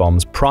cluster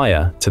bombs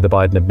prior to the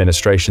Biden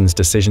administration's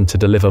decision to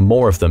deliver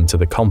more of them to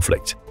the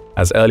conflict.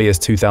 As early as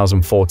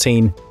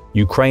 2014,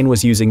 Ukraine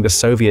was using the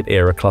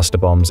Soviet-era cluster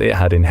bombs it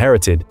had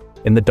inherited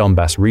in the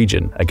Donbass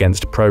region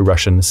against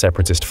pro-Russian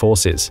separatist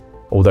forces,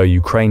 although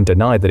Ukraine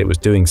denied that it was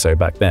doing so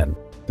back then.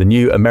 The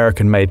new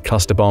American-made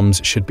cluster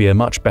bombs should be a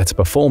much better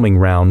performing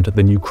round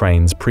than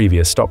Ukraine's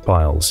previous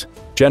stockpiles.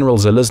 General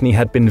Zaluzny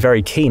had been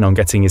very keen on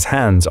getting his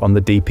hands on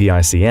the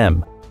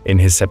DPICM. In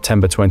his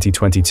September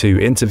 2022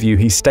 interview,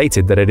 he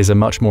stated that it is a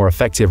much more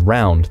effective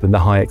round than the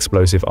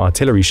high-explosive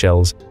artillery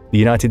shells the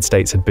United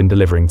States had been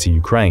delivering to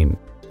Ukraine.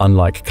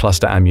 Unlike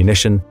cluster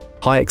ammunition,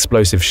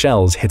 high-explosive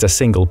shells hit a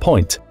single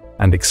point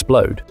and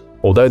explode.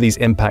 Although these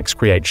impacts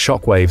create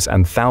shockwaves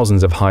and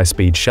thousands of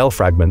high-speed shell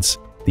fragments,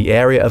 the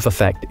area of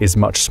effect is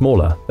much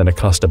smaller than a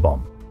cluster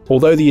bomb.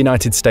 Although the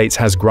United States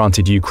has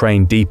granted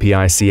Ukraine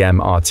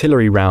DPICM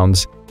artillery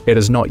rounds, it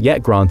has not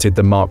yet granted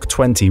the Mark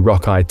 20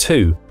 Rockeye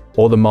 2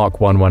 or the Mark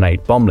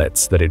 118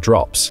 bomblets that it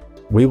drops.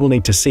 We will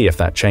need to see if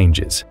that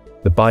changes.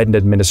 The Biden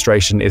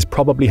administration is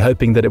probably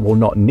hoping that it will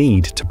not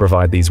need to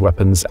provide these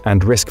weapons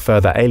and risk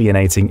further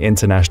alienating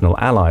international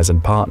allies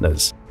and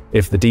partners.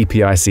 If the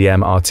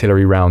DPICM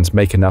artillery rounds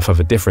make enough of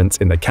a difference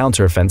in the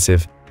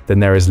counteroffensive, then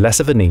there is less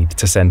of a need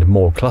to send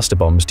more cluster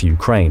bombs to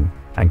Ukraine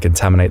and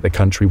contaminate the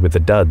country with the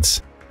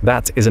duds.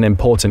 That is an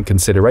important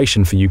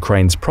consideration for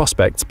Ukraine's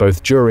prospects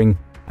both during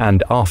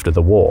and after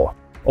the war.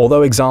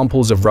 Although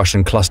examples of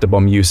Russian cluster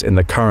bomb use in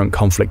the current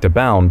conflict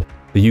abound,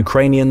 the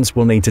Ukrainians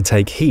will need to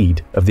take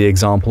heed of the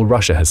example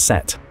Russia has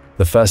set.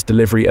 The first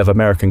delivery of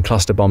American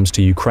cluster bombs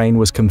to Ukraine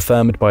was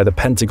confirmed by the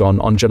Pentagon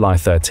on July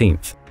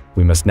 13th.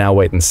 We must now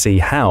wait and see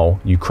how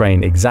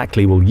Ukraine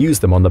exactly will use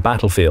them on the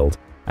battlefield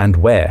and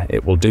where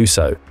it will do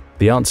so.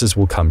 The answers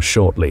will come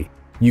shortly.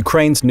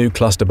 Ukraine's new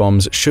cluster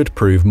bombs should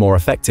prove more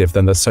effective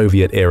than the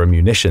Soviet-era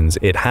munitions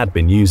it had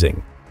been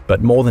using.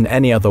 But more than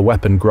any other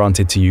weapon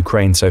granted to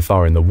Ukraine so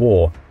far in the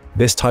war,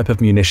 this type of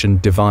munition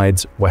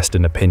divides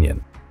Western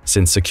opinion.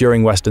 Since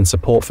securing Western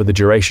support for the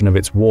duration of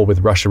its war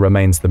with Russia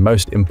remains the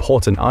most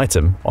important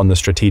item on the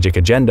strategic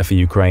agenda for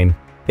Ukraine,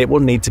 it will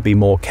need to be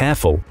more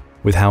careful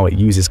with how it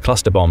uses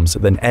cluster bombs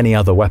than any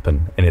other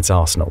weapon in its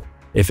arsenal.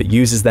 If it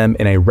uses them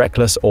in a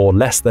reckless or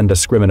less than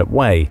discriminate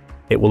way,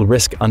 it will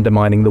risk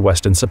undermining the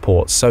Western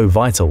support so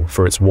vital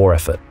for its war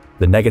effort.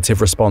 The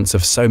negative response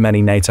of so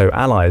many NATO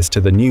allies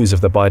to the news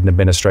of the Biden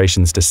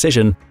administration's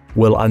decision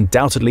will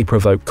undoubtedly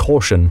provoke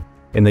caution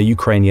in the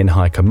Ukrainian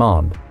High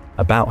Command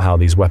about how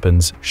these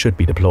weapons should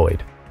be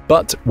deployed.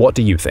 But what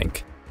do you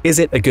think? Is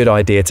it a good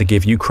idea to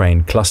give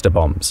Ukraine cluster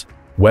bombs?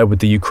 Where would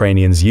the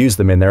Ukrainians use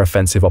them in their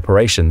offensive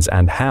operations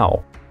and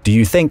how? Do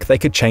you think they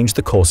could change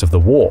the course of the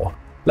war?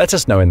 Let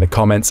us know in the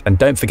comments, and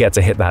don't forget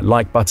to hit that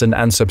like button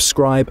and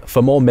subscribe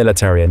for more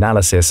military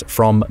analysis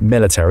from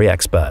military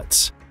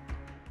experts.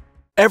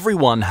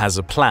 Everyone has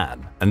a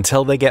plan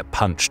until they get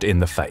punched in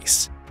the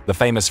face. The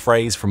famous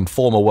phrase from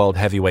former world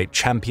heavyweight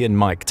champion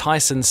Mike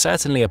Tyson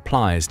certainly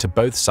applies to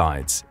both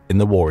sides in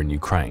the war in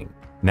Ukraine.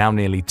 Now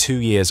nearly 2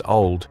 years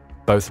old,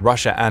 both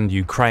Russia and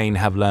Ukraine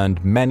have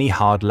learned many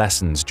hard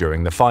lessons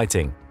during the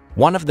fighting.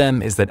 One of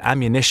them is that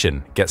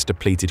ammunition gets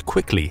depleted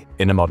quickly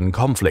in a modern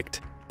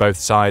conflict. Both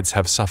sides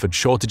have suffered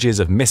shortages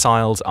of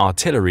missiles,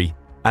 artillery,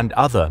 and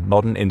other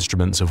modern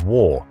instruments of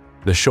war.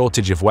 The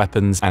shortage of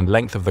weapons and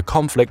length of the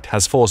conflict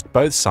has forced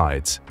both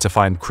sides to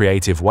find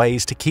creative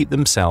ways to keep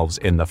themselves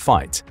in the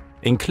fight,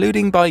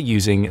 including by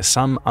using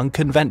some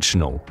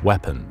unconventional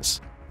weapons.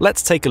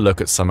 Let's take a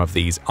look at some of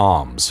these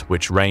arms,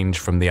 which range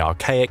from the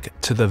archaic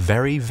to the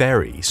very,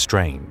 very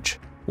strange.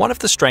 One of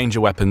the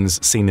stranger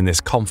weapons seen in this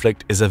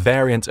conflict is a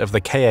variant of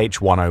the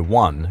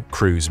KH-101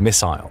 cruise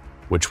missile,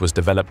 which was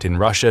developed in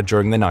Russia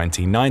during the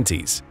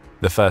 1990s.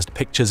 The first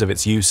pictures of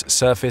its use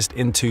surfaced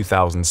in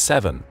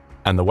 2007,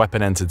 and the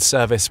weapon entered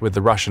service with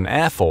the Russian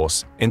Air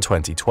Force in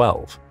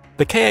 2012.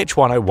 The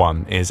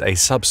KH-101 is a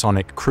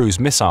subsonic cruise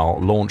missile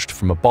launched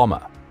from a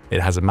bomber.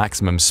 It has a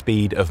maximum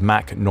speed of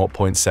Mach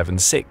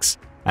 0.76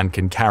 and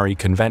can carry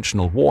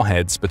conventional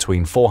warheads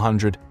between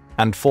 400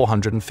 and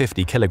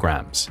 450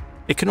 kilograms.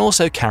 It can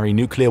also carry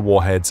nuclear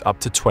warheads up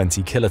to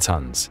 20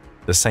 kilotons,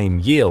 the same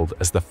yield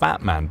as the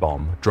Fat Man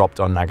bomb dropped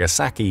on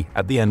Nagasaki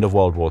at the end of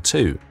World War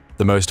II.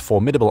 The most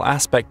formidable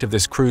aspect of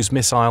this cruise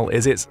missile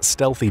is its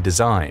stealthy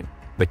design.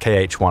 The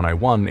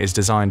KH-101 is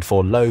designed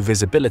for low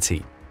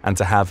visibility and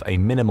to have a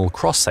minimal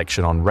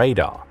cross-section on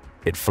radar.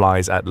 It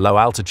flies at low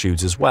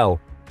altitudes as well,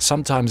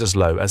 sometimes as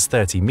low as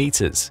 30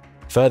 meters,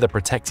 further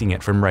protecting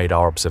it from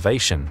radar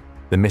observation.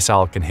 The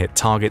missile can hit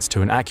targets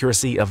to an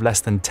accuracy of less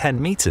than 10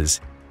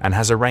 meters and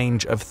has a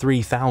range of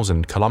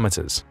 3,000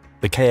 kilometers.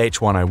 The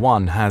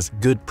KH-101 has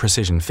good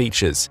precision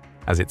features,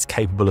 as it's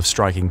capable of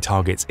striking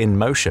targets in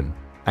motion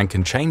and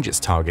can change its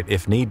target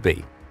if need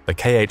be. The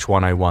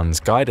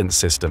KH-101's guidance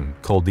system,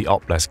 called the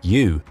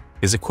Oplesk-U,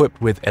 is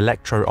equipped with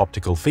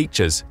electro-optical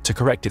features to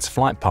correct its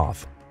flight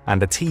path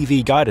and a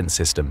TV guidance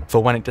system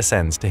for when it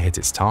descends to hit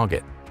its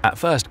target. At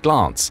first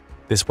glance,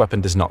 this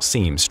weapon does not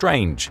seem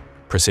strange.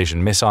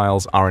 Precision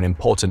missiles are an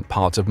important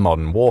part of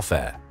modern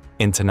warfare.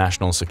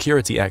 International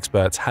security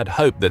experts had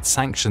hoped that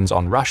sanctions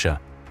on Russia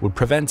would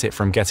prevent it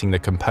from getting the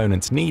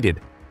components needed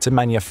to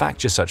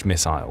manufacture such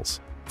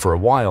missiles. For a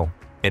while,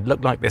 it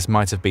looked like this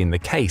might have been the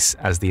case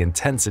as the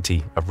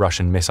intensity of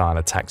Russian missile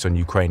attacks on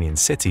Ukrainian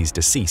cities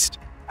deceased.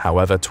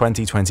 However,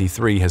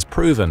 2023 has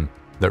proven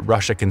that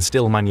Russia can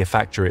still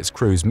manufacture its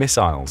cruise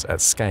missiles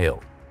at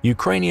scale.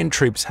 Ukrainian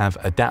troops have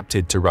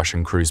adapted to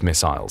Russian cruise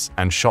missiles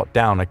and shot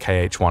down a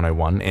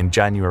KH-101 in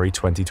January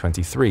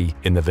 2023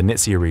 in the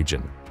Vinnytsia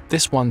region.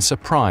 This one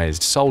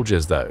surprised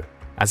soldiers though,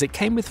 as it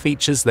came with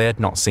features they had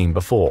not seen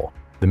before.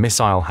 The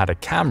missile had a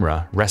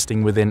camera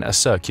resting within a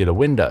circular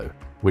window,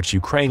 which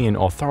Ukrainian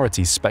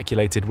authorities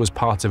speculated was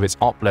part of its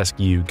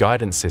Oplesk-U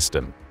guidance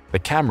system. The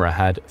camera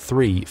had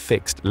 3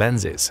 fixed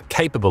lenses,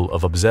 capable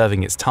of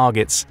observing its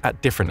targets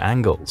at different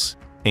angles.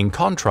 In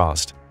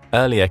contrast,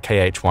 earlier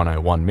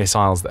KH-101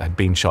 missiles that had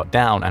been shot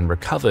down and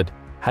recovered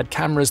had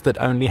cameras that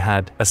only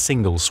had a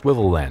single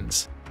swivel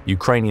lens.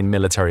 Ukrainian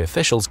military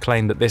officials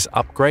claimed that this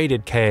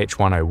upgraded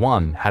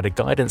KH-101 had a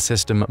guidance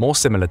system more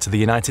similar to the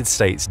United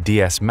States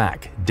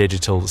DSMAC,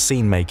 Digital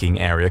Scene-Making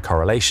Area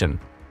Correlation,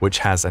 which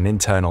has an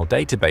internal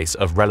database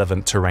of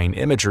relevant terrain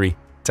imagery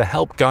to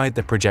help guide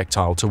the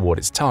projectile toward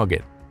its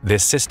target.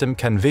 This system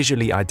can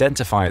visually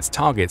identify its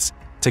targets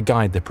to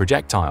guide the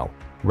projectile,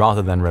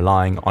 rather than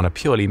relying on a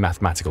purely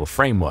mathematical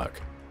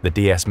framework. The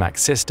DSMAC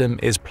system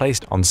is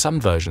placed on some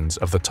versions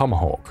of the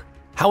Tomahawk.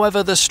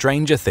 However, the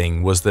stranger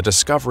thing was the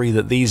discovery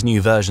that these new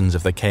versions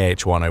of the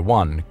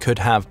KH-101 could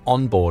have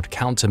onboard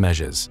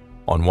countermeasures.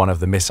 On one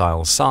of the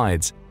missile's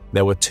sides,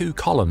 there were 2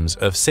 columns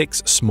of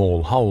 6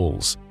 small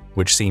holes,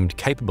 which seemed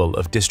capable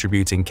of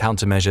distributing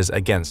countermeasures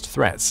against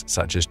threats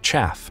such as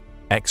chaff.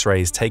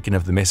 X-rays taken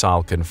of the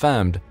missile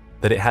confirmed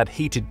that it had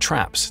heated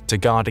traps to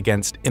guard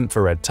against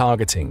infrared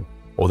targeting.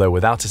 Although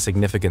without a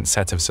significant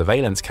set of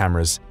surveillance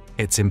cameras,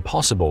 it's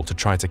impossible to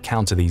try to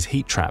counter these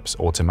heat traps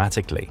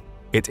automatically.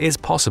 It is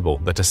possible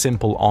that a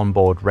simple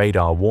onboard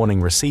radar warning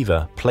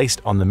receiver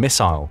placed on the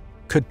missile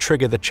could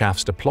trigger the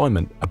chaff's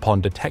deployment upon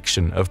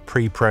detection of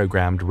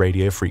pre-programmed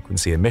radio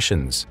frequency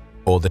emissions,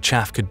 or the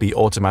chaff could be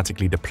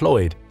automatically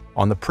deployed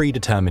on the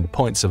predetermined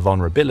points of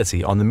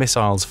vulnerability on the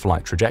missile's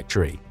flight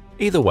trajectory.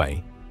 Either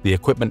way, the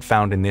equipment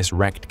found in this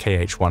wrecked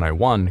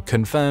KH-101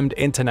 confirmed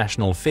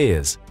international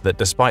fears that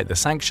despite the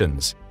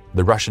sanctions,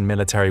 the Russian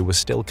military was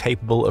still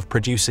capable of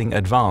producing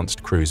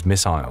advanced cruise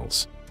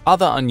missiles.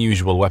 Other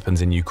unusual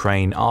weapons in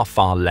Ukraine are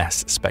far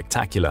less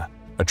spectacular.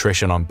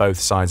 Attrition on both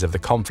sides of the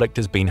conflict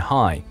has been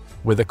high,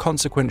 with a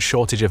consequent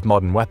shortage of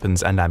modern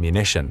weapons and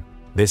ammunition.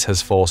 This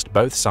has forced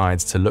both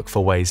sides to look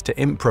for ways to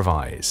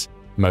improvise.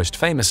 Most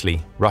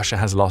famously, Russia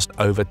has lost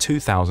over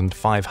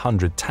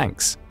 2,500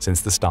 tanks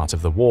since the start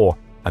of the war,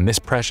 and this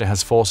pressure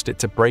has forced it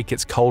to break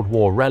its Cold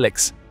War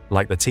relics,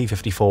 like the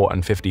T-54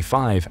 and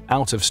 55,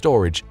 out of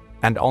storage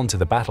and onto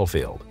the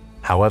battlefield.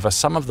 However,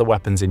 some of the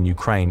weapons in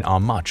Ukraine are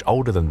much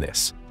older than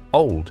this.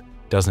 Old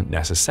doesn't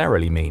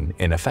necessarily mean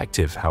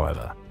ineffective,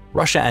 however.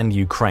 Russia and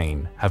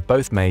Ukraine have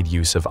both made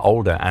use of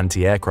older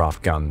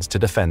anti-aircraft guns to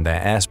defend their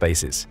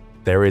airspaces.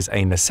 There is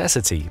a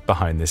necessity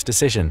behind this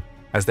decision,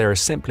 as there is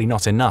simply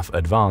not enough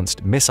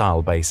advanced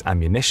missile-based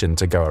ammunition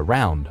to go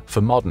around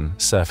for modern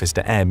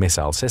surface-to-air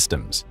missile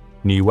systems.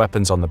 New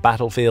weapons on the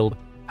battlefield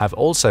have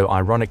also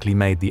ironically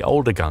made the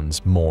older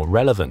guns more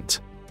relevant.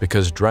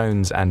 Because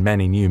drones and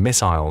many new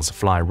missiles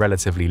fly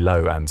relatively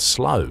low and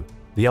slow,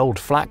 the old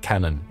flak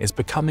cannon is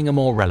becoming a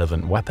more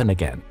relevant weapon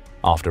again.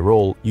 After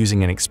all,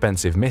 using an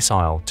expensive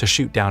missile to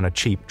shoot down a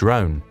cheap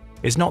drone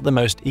is not the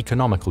most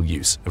economical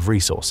use of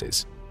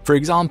resources. For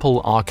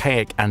example,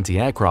 archaic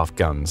anti-aircraft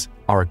guns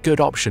are a good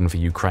option for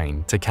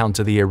Ukraine to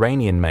counter the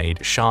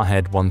Iranian-made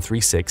Shahed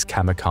 136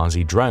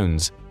 kamikaze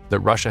drones that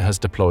Russia has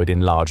deployed in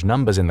large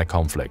numbers in the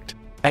conflict.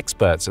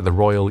 Experts at the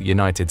Royal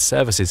United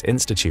Services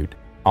Institute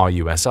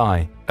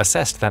 (RUSI)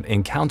 assessed that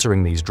in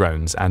countering these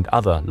drones and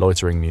other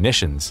loitering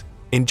munitions,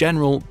 in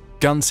general,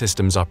 gun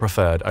systems are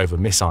preferred over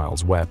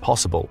missiles where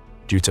possible,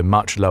 due to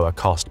much lower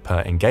cost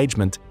per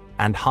engagement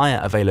and higher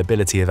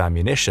availability of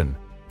ammunition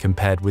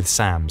compared with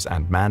SAMs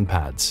and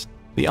manpads.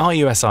 The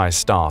RUSI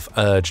staff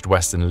urged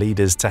Western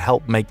leaders to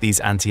help make these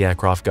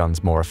anti-aircraft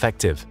guns more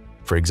effective.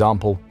 For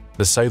example,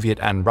 the Soviet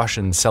and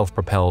Russian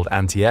self-propelled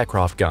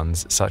anti-aircraft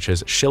guns such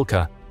as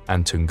Shilka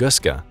and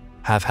Tunguska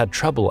have had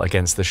trouble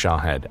against the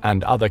Shahed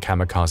and other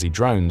kamikaze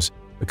drones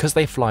because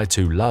they fly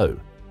too low,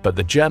 but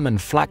the German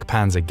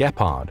Flakpanzer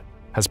Gepard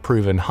has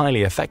proven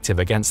highly effective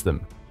against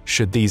them.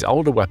 Should these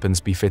older weapons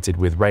be fitted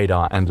with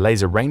radar and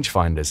laser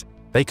rangefinders,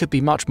 they could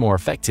be much more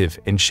effective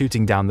in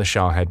shooting down the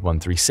Shahed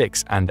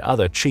 136 and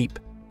other cheap,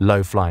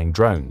 low-flying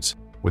drones,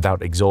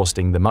 without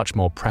exhausting the much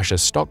more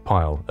precious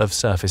stockpile of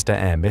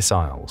surface-to-air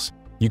missiles.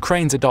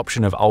 Ukraine's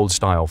adoption of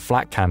old-style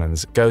flak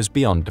cannons goes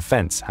beyond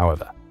defense,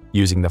 however.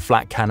 Using the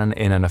flak cannon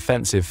in an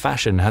offensive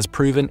fashion has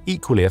proven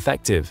equally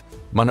effective.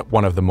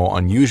 One of the more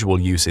unusual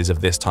uses of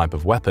this type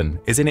of weapon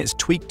is in its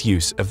tweaked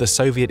use of the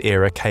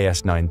Soviet-era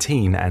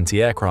KS-19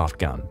 anti-aircraft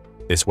gun.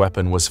 This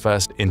weapon was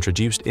first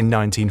introduced in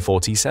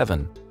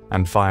 1947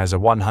 and fires a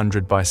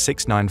 100 by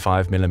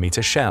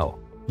 695mm shell.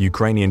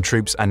 Ukrainian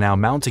troops are now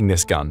mounting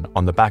this gun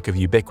on the back of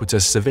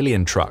ubiquitous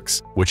civilian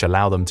trucks, which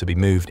allow them to be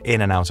moved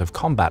in and out of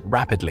combat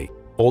rapidly.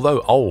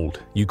 Although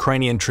old,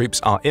 Ukrainian troops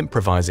are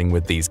improvising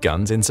with these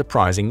guns in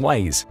surprising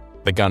ways.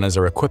 The gunners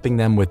are equipping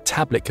them with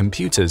tablet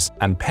computers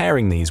and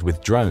pairing these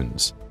with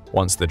drones.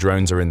 Once the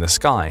drones are in the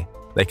sky,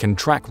 they can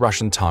track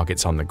Russian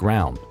targets on the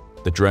ground.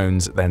 The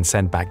drones then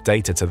send back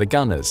data to the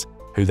gunners,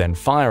 who then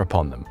fire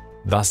upon them,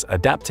 thus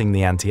adapting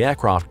the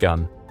anti-aircraft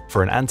gun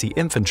for an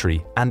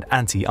anti-infantry and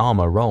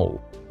anti-armor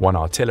role. One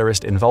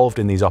artillerist involved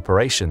in these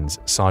operations,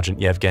 Sergeant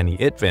Yevgeny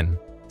Itvin,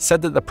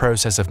 said that the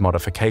process of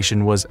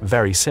modification was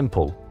very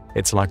simple.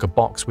 It's like a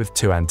box with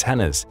two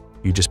antennas.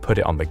 You just put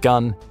it on the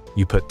gun,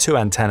 you put two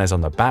antennas on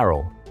the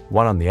barrel,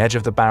 one on the edge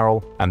of the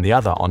barrel and the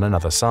other on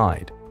another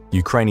side.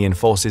 Ukrainian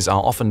forces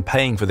are often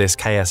paying for this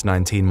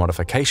KS-19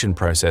 modification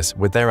process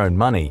with their own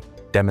money,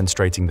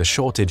 demonstrating the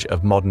shortage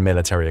of modern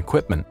military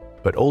equipment,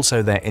 but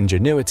also their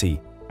ingenuity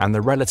and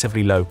the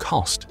relatively low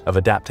cost of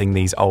adapting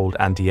these old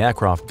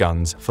anti-aircraft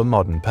guns for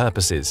modern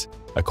purposes.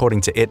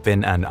 According to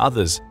Itvin and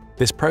others,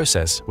 this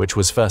process, which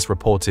was first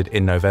reported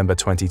in November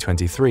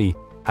 2023,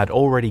 had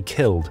already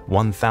killed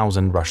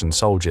 1,000 Russian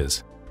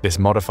soldiers. This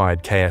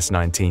modified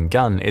KS-19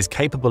 gun is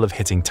capable of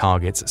hitting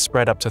targets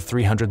spread up to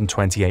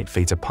 328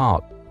 feet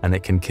apart, and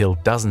it can kill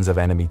dozens of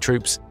enemy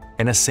troops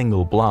in a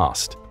single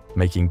blast,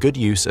 making good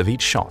use of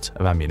each shot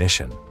of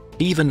ammunition.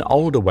 Even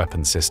older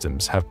weapon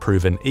systems have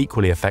proven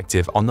equally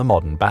effective on the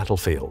modern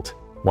battlefield.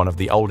 One of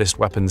the oldest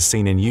weapons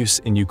seen in use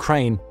in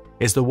Ukraine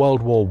is the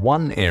World War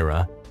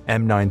I-era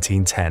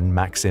M1910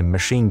 Maxim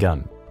machine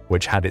gun,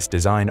 which had its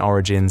design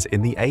origins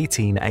in the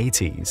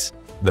 1880s.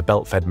 The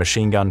belt-fed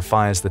machine gun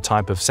fires the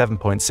type of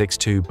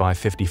 7.62 by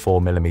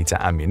 54mm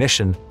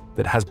ammunition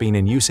that has been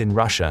in use in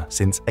Russia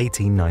since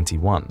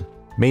 1891,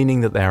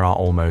 meaning that there are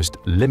almost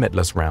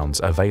limitless rounds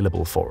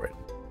available for it.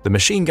 The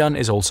machine gun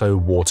is also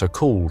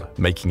water-cooled,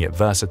 making it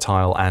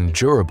versatile and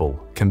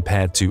durable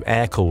compared to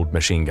air-cooled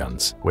machine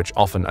guns, which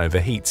often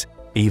overheat,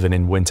 even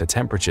in winter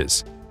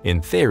temperatures.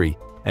 In theory,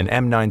 an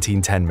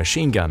M1910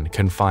 machine gun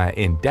can fire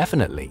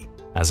indefinitely,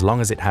 as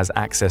long as it has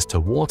access to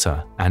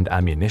water and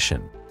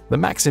ammunition. The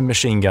Maxim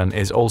machine gun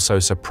is also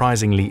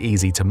surprisingly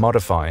easy to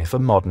modify for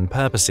modern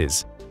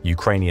purposes.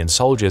 Ukrainian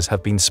soldiers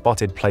have been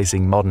spotted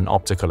placing modern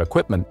optical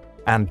equipment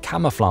and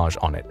camouflage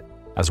on it,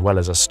 as well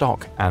as a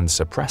stock and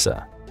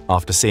suppressor.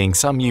 After seeing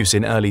some use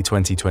in early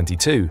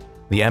 2022,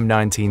 the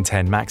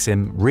M1910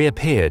 Maxim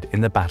reappeared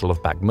in the Battle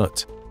of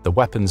Bakhmut. The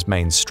weapon's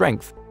main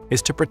strength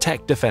is to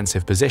protect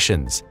defensive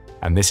positions,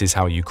 and this is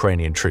how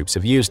Ukrainian troops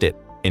have used it.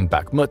 In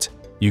Bakhmut,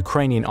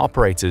 Ukrainian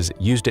operators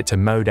used it to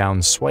mow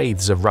down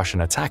swathes of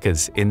Russian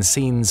attackers in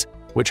scenes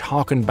which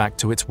harkened back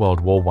to its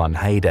World War I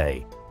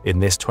heyday. In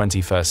this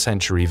 21st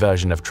century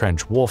version of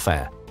trench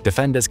warfare,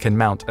 defenders can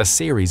mount a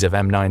series of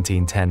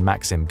M1910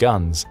 Maxim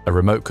guns, a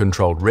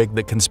remote-controlled rig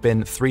that can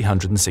spin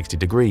 360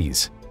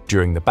 degrees.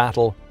 During the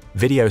battle,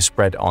 video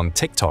spread on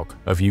TikTok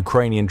of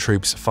Ukrainian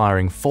troops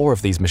firing 4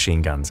 of these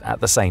machine guns at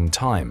the same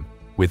time,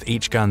 with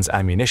each gun's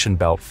ammunition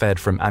belt fed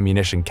from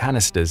ammunition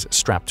canisters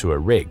strapped to a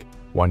rig.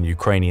 One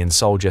Ukrainian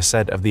soldier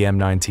said of the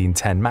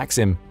M1910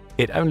 Maxim,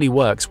 "It only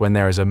works when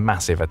there is a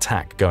massive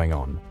attack going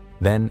on.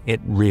 Then it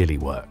really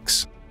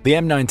works." The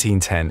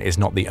M1910 is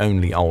not the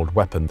only old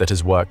weapon that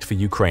has worked for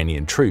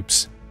Ukrainian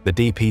troops. The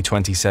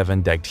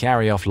DP-27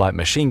 Degtyaryov light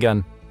machine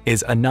gun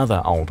is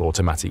another old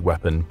automatic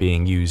weapon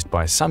being used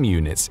by some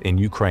units in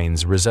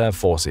Ukraine's reserve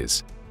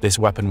forces. This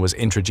weapon was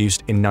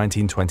introduced in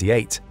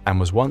 1928 and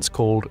was once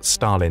called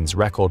Stalin's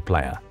record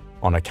player,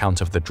 on account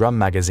of the drum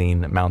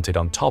magazine mounted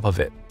on top of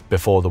it.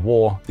 Before the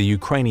war, the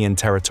Ukrainian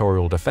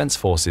Territorial Defense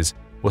Forces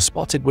were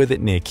spotted with it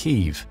near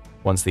Kyiv.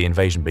 Once the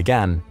invasion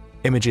began,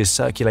 images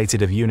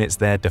circulated of units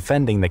there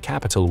defending the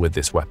capital with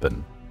this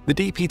weapon. The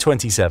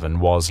DP-27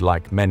 was,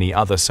 like many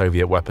other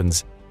Soviet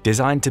weapons,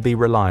 designed to be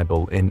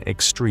reliable in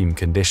extreme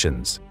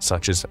conditions,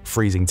 such as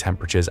freezing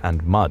temperatures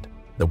and mud.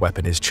 The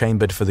weapon is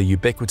chambered for the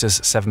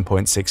ubiquitous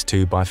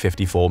 7.62 by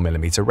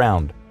 54mm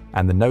round,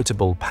 and the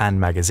notable Pan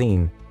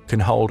magazine can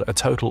hold a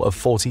total of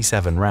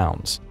 47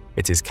 rounds.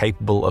 It is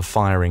capable of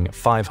firing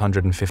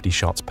 550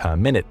 shots per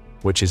minute,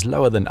 which is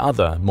lower than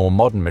other, more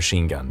modern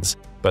machine guns,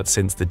 but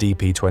since the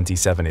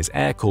DP-27 is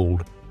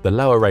air-cooled, the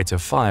lower rate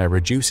of fire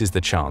reduces the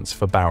chance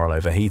for barrel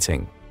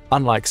overheating.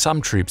 Unlike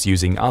some troops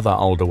using other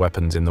older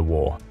weapons in the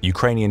war,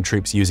 Ukrainian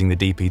troops using the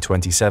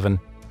DP-27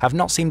 have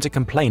not seemed to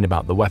complain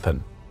about the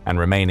weapon and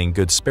remain in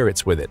good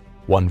spirits with it.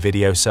 One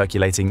video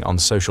circulating on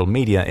social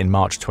media in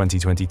March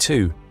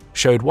 2022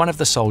 showed one of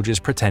the soldiers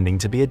pretending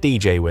to be a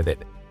DJ with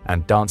it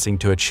and dancing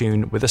to a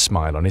tune with a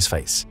smile on his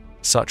face.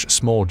 Such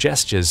small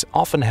gestures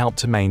often help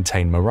to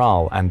maintain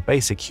morale and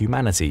basic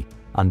humanity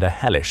under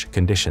hellish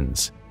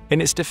conditions.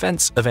 In its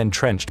defense of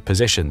entrenched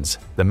positions,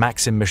 the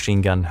Maxim machine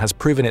gun has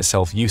proven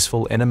itself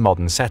useful in a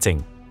modern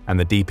setting, and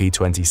the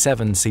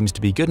DP-27 seems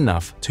to be good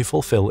enough to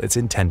fulfill its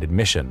intended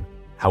mission.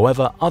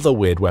 However, other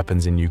weird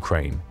weapons in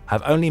Ukraine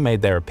have only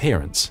made their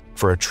appearance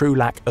for a true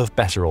lack of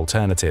better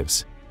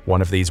alternatives.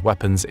 One of these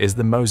weapons is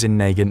the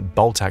Mosin-Nagant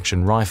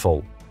bolt-action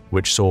rifle,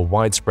 which saw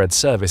widespread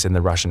service in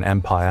the Russian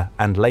Empire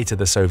and later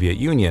the Soviet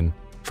Union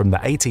from the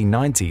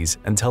 1890s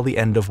until the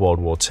end of World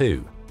War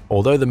II.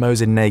 Although the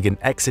Mosin-Nagant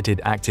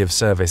exited active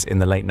service in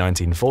the late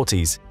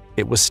 1940s,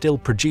 it was still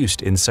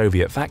produced in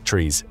Soviet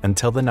factories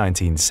until the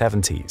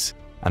 1970s.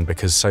 And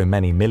because so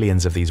many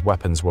millions of these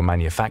weapons were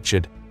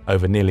manufactured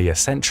over nearly a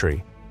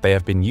century, they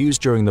have been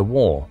used during the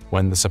war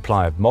when the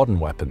supply of modern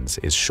weapons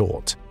is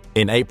short.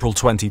 In April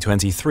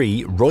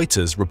 2023,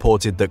 Reuters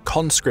reported that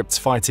conscripts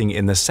fighting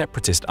in the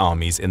separatist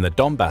armies in the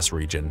Donbass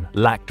region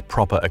lacked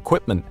proper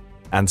equipment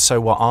and so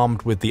were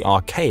armed with the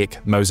archaic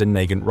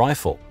Mosin-Nagant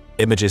rifle.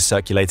 Images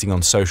circulating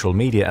on social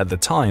media at the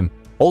time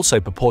also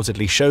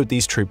purportedly showed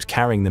these troops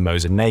carrying the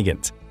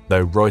Mosin-Nagant,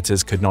 though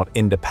Reuters could not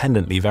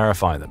independently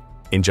verify them.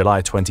 In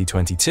July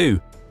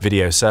 2022,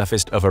 video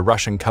surfaced of a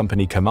Russian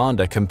company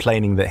commander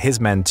complaining that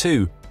his men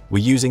too were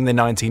using the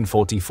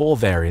 1944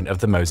 variant of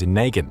the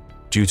Mosin-Nagant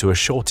due to a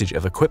shortage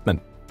of equipment.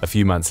 A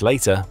few months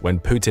later, when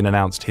Putin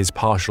announced his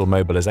partial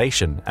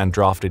mobilization and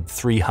drafted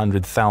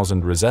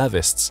 300,000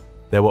 reservists,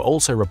 there were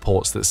also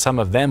reports that some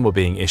of them were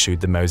being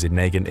issued the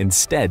Mosin-Nagant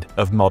instead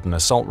of modern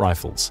assault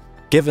rifles.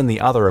 Given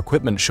the other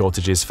equipment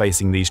shortages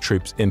facing these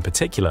troops in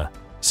particular,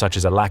 such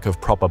as a lack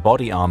of proper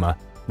body armor,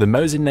 the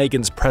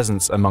Mosin-Nagant's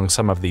presence among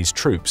some of these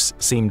troops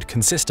seemed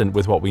consistent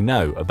with what we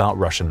know about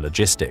Russian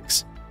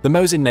logistics. The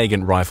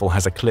Mosin-Nagant rifle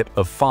has a clip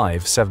of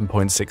 5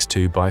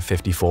 7.62 by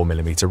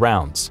 54mm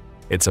rounds.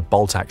 It's a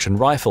bolt-action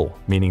rifle,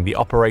 meaning the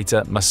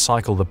operator must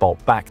cycle the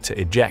bolt back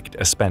to eject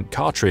a spent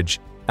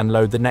cartridge and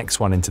load the next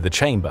one into the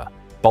chamber.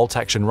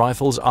 Bolt-action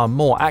rifles are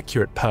more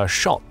accurate per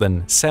shot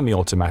than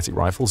semi-automatic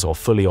rifles or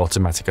fully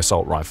automatic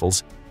assault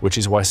rifles, which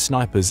is why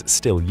snipers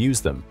still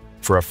use them.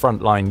 For a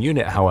frontline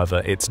unit,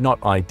 however, it's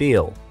not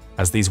ideal,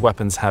 as these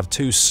weapons have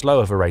too slow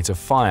of a rate of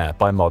fire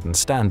by modern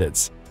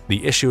standards.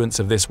 The issuance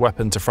of this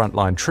weapon to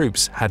frontline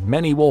troops had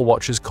many war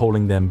watchers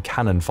calling them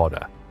cannon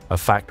fodder, a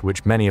fact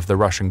which many of the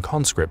Russian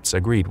conscripts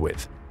agreed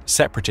with.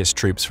 Separatist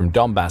troops from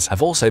Donbass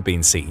have also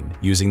been seen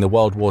using the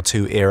World War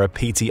II-era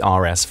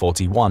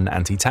PTRS-41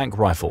 anti-tank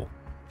rifle.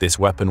 This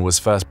weapon was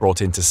first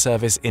brought into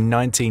service in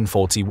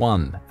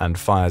 1941 and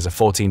fires a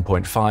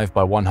 14.5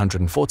 by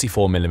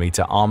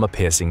 144mm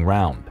armor-piercing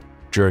round.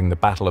 During the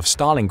Battle of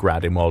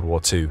Stalingrad in World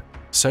War II,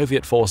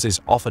 Soviet forces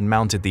often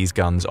mounted these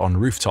guns on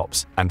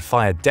rooftops and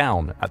fired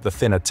down at the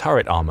thinner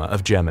turret armor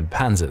of German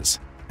panzers.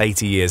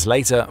 80 years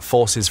later,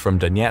 forces from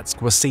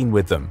Donetsk were seen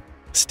with them,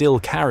 still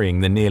carrying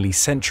the nearly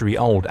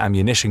century-old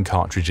ammunition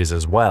cartridges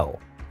as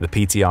well. The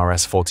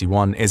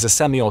PTRS-41 is a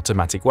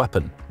semi-automatic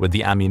weapon, with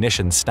the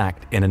ammunition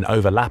stacked in an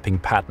overlapping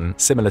pattern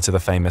similar to the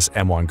famous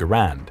M1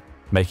 Garand.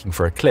 making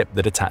for a clip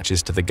that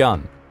attaches to the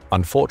gun.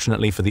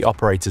 Unfortunately for the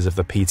operators of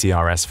the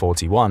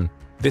PTRS-41,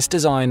 this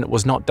design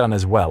was not done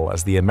as well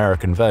as the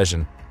American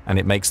version, and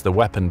it makes the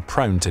weapon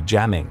prone to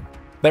jamming.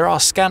 There are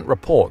scant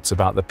reports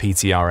about the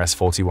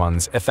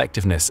PTRS-41's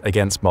effectiveness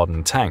against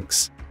modern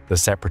tanks. The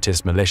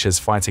separatist militias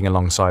fighting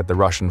alongside the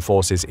Russian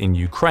forces in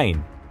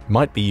Ukraine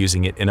might be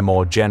using it in a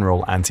more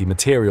general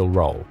anti-material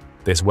role.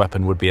 This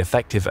weapon would be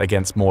effective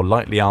against more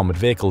lightly armored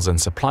vehicles and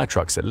supply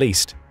trucks at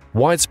least.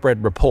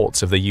 Widespread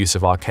reports of the use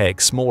of archaic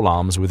small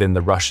arms within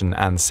the Russian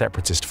and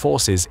separatist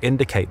forces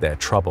indicate their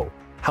trouble.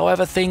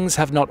 However, things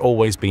have not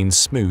always been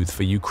smooth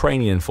for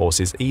Ukrainian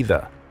forces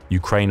either.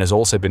 Ukraine has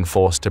also been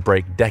forced to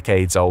break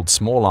decades-old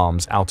small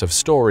arms out of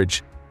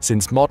storage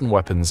since modern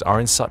weapons are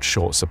in such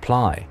short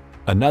supply.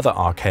 Another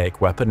archaic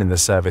weapon in the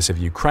service of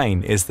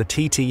Ukraine is the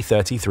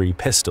TT-33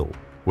 pistol,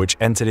 which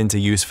entered into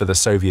use for the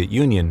Soviet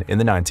Union in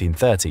the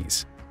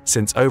 1930s.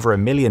 Since over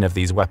 1 million of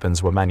these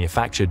weapons were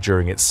manufactured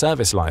during its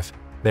service life,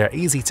 they are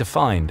easy to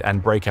find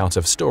and break out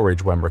of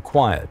storage when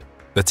required.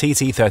 The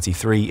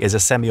TT-33 is a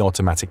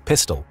semi-automatic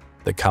pistol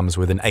that comes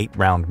with an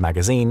 8-round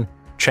magazine,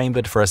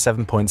 chambered for a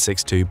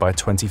 7.62 by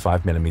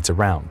 25mm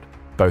round.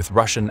 Both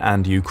Russian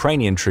and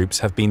Ukrainian troops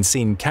have been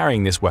seen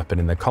carrying this weapon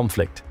in the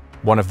conflict.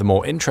 One of the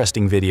more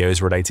interesting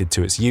videos related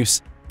to its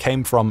use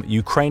came from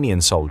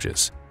Ukrainian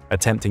soldiers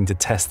attempting to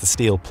test the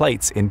steel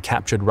plates in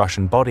captured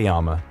Russian body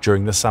armor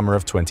during the summer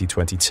of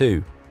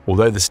 2022.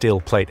 Although the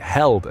steel plate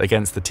held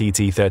against the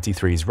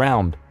TT-33's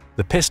round,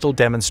 the pistol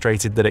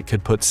demonstrated that it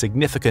could put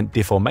significant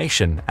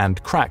deformation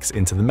and cracks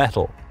into the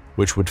metal,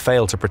 which would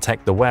fail to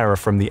protect the wearer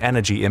from the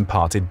energy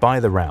imparted by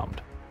the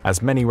round.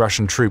 As many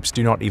Russian troops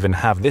do not even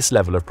have this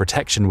level of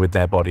protection with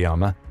their body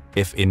armor,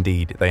 if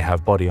indeed they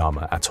have body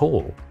armor at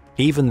all,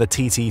 even the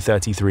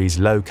TT-33's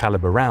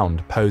low-caliber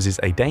round poses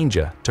a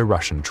danger to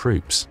Russian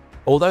troops.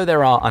 Although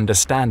there are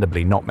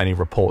understandably not many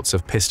reports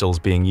of pistols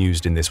being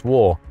used in this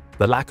war,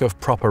 the lack of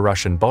proper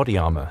Russian body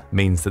armor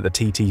means that the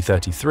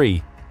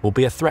TT-33 will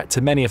be a threat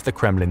to many of the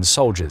Kremlin's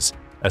soldiers,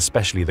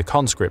 especially the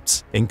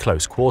conscripts, in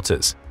close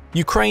quarters.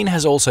 Ukraine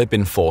has also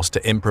been forced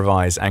to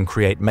improvise and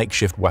create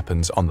makeshift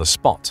weapons on the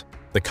spot.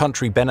 The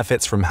country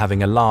benefits from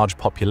having a large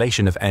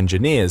population of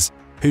engineers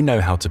who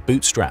know how to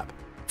bootstrap.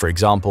 For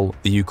example,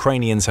 the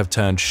Ukrainians have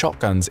turned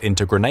shotguns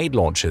into grenade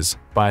launchers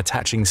by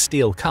attaching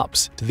steel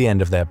cups to the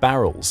end of their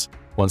barrels.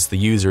 Once the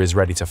user is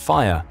ready to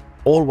fire,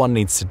 all one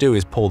needs to do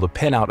is pull the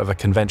pin out of a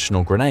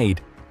conventional grenade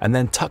and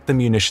then tuck the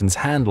munition's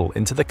handle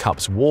into the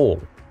cup's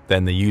wall.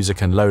 Then the user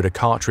can load a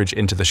cartridge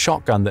into the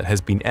shotgun that has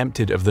been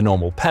emptied of the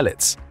normal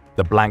pellets.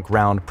 The blank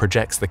round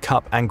projects the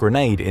cup and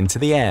grenade into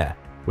the air,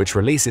 which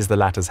releases the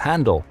latter's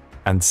handle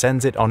and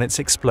sends it on its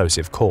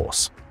explosive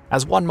course.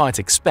 As one might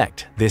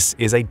expect, this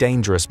is a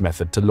dangerous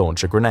method to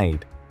launch a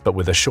grenade, but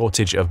with a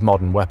shortage of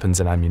modern weapons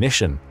and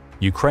ammunition,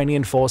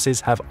 Ukrainian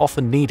forces have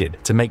often needed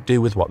to make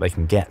do with what they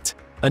can get.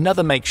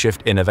 Another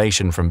makeshift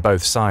innovation from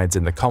both sides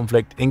in the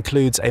conflict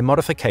includes a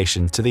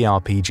modification to the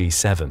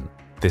RPG-7.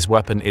 This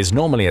weapon is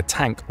normally a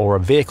tank or a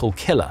vehicle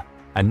killer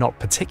and not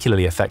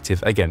particularly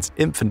effective against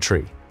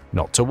infantry.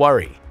 Not to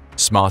worry.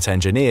 Smart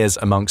engineers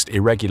amongst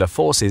irregular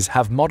forces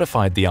have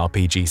modified the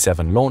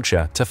RPG-7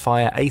 launcher to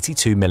fire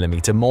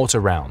 82mm mortar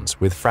rounds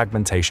with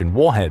fragmentation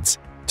warheads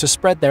to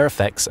spread their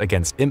effects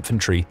against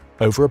infantry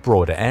over a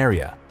broader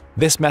area.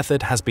 This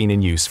method has been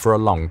in use for a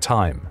long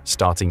time,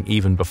 starting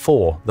even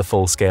before the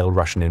full-scale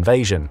Russian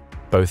invasion.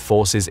 Both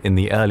forces in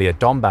the earlier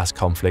Donbass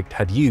conflict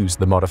had used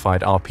the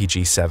modified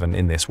RPG-7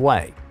 in this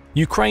way.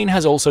 Ukraine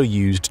has also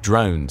used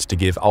drones to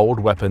give old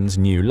weapons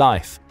new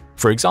life.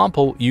 For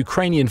example,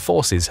 Ukrainian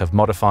forces have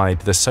modified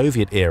the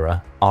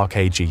Soviet-era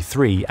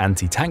RKG-3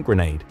 anti-tank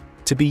grenade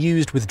to be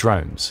used with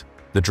drones.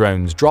 The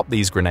drones drop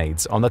these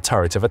grenades on the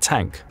turret of a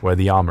tank where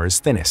the armor is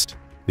thinnest.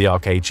 The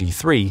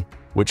RKG-3,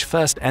 which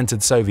first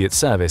entered Soviet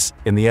service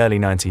in the early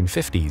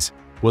 1950s,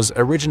 was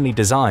originally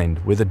designed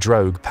with a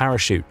drogue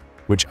parachute,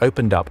 which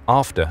opened up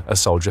after a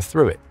soldier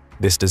threw it.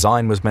 This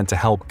design was meant to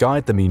help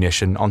guide the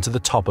munition onto the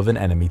top of an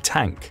enemy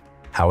tank.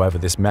 However,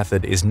 this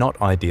method is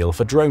not ideal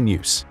for drone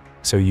use,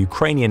 so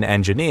Ukrainian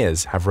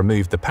engineers have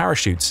removed the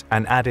parachutes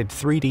and added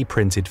 3D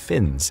printed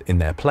fins in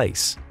their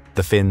place.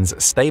 The fins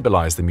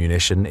stabilize the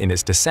munition in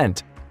its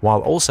descent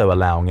while also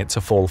allowing it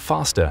to fall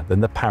faster than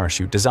the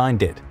parachute design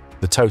did.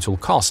 The total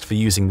cost for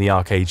using the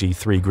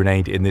RKG-3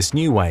 grenade in this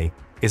new way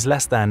is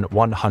less than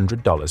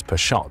 $100 per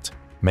shot,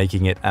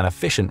 making it an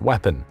efficient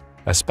weapon,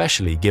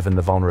 especially given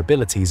the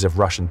vulnerabilities of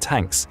Russian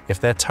tanks if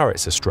their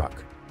turrets are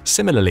struck.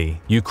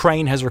 Similarly,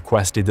 Ukraine has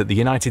requested that the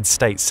United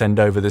States send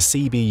over the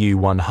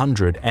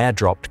CBU-100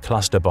 air-dropped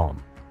cluster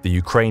bomb. The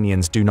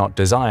Ukrainians do not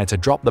desire to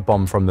drop the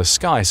bomb from the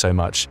sky so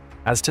much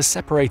as to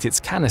separate its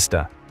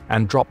canister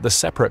and drop the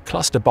separate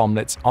cluster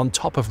bomblets on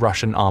top of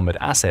Russian armored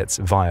assets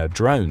via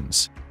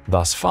drones.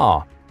 Thus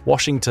far,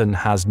 Washington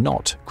has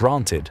not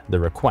granted the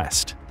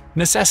request.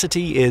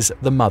 Necessity is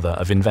the mother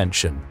of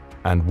invention,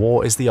 and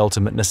war is the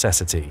ultimate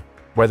necessity.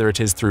 Whether it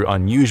is through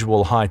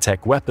unusual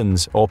high-tech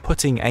weapons or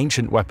putting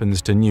ancient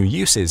weapons to new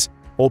uses,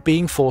 or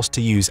being forced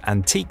to use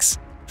antiques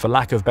for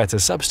lack of better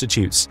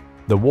substitutes,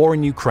 The war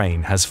in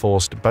Ukraine has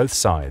forced both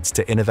sides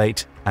to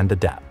innovate and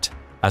adapt.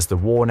 As the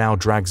war now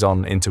drags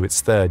on into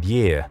its third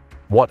year,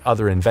 what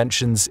other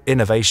inventions,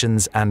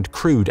 innovations, and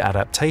crude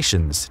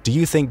adaptations do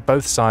you think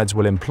both sides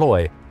will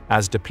employ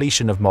as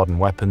depletion of modern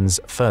weapons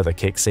further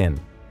kicks in?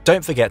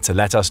 Don't forget to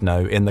let us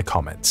know in the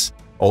comments.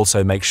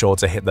 Also, make sure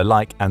to hit the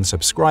like and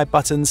subscribe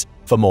buttons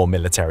for more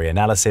military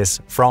analysis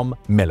from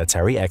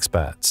military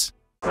experts.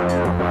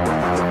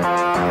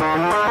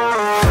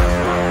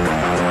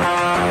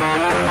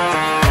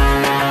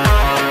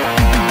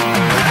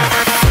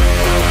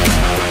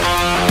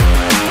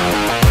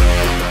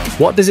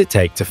 What does it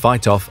take to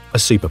fight off a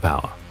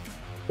superpower?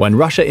 When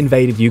Russia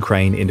invaded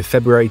Ukraine in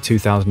February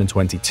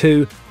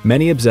 2022,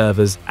 many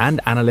observers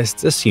and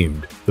analysts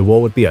assumed the war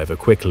would be over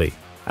quickly.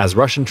 As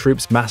Russian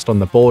troops massed on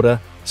the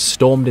border,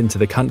 stormed into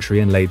the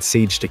country and laid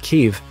siege to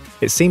Kyiv,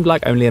 it seemed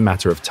like only a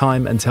matter of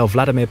time until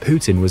Vladimir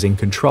Putin was in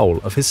control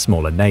of his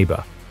smaller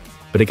neighbor.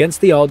 But against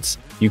the odds,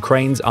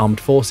 Ukraine's armed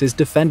forces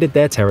defended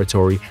their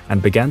territory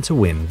and began to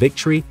win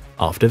victory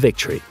after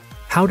victory.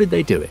 How did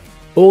they do it?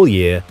 All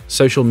year,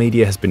 social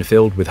media has been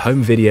filled with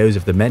home videos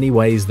of the many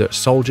ways that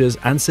soldiers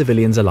and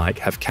civilians alike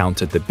have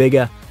countered the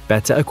bigger,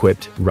 better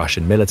equipped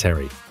Russian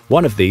military.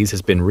 One of these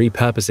has been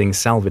repurposing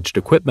salvaged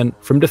equipment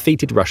from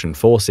defeated Russian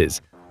forces,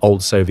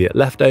 old Soviet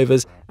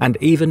leftovers, and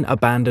even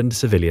abandoned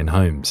civilian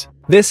homes.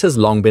 This has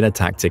long been a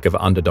tactic of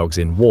underdogs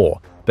in war,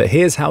 but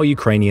here's how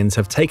Ukrainians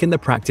have taken the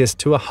practice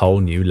to a whole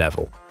new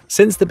level.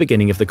 Since the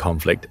beginning of the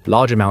conflict,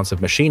 large amounts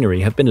of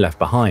machinery have been left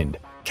behind,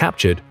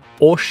 captured,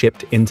 or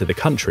shipped into the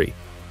country.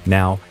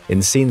 Now,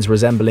 in scenes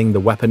resembling the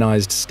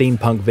weaponized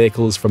steampunk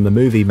vehicles from the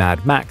movie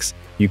Mad Max,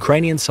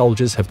 Ukrainian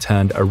soldiers have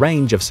turned a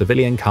range of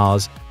civilian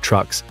cars,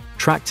 trucks,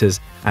 tractors,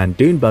 and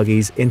dune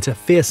buggies into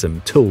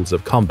fearsome tools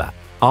of combat.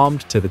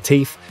 Armed to the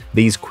teeth,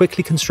 these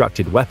quickly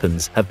constructed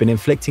weapons have been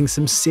inflicting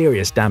some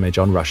serious damage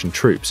on Russian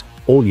troops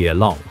all year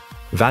long.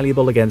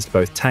 Valuable against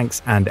both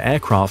tanks and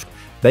aircraft,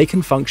 they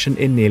can function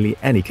in nearly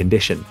any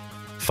condition,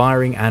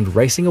 firing and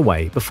racing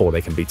away before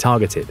they can be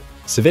targeted.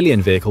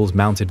 Civilian vehicles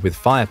mounted with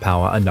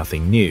firepower are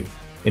nothing new.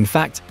 In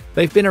fact,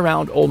 they've been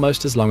around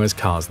almost as long as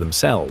cars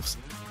themselves.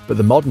 But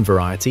the modern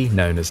variety,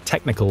 known as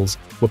technicals,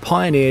 were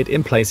pioneered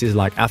in places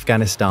like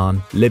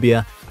Afghanistan,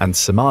 Libya, and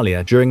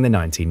Somalia during the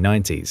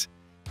 1990s.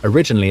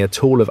 Originally a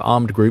tool of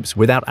armed groups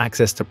without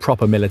access to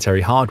proper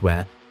military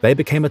hardware, they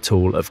became a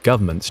tool of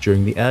governments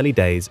during the early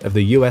days of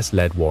the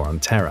US-led war on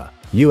terror.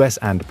 US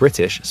and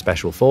British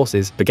special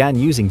forces began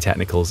using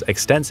technicals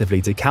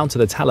extensively to counter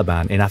the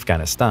Taliban in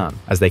Afghanistan,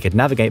 as they could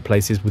navigate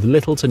places with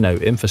little to no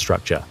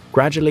infrastructure.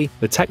 Gradually,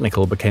 the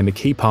technical became a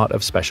key part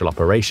of special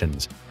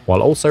operations,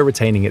 while also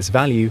retaining its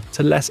value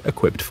to less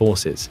equipped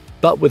forces.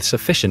 But with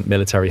sufficient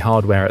military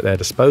hardware at their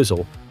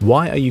disposal,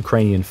 why are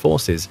Ukrainian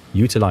forces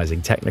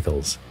utilizing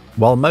technicals?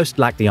 While most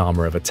lack the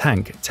armor of a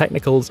tank,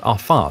 technicals are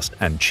fast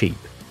and cheap.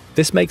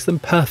 This makes them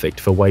perfect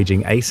for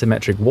waging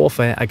asymmetric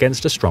warfare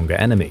against a stronger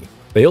enemy.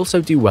 They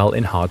also do well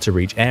in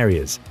hard-to-reach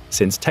areas,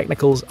 since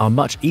technicals are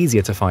much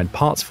easier to find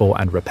parts for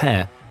and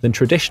repair than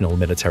traditional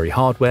military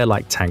hardware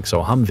like tanks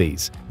or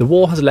Humvees. The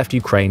war has left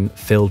Ukraine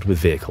filled with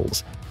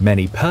vehicles,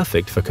 many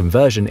perfect for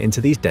conversion into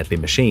these deadly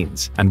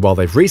machines. And while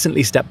they've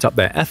recently stepped up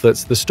their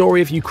efforts, the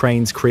story of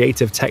Ukraine's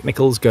creative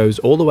technicals goes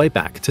all the way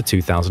back to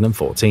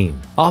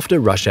 2014. After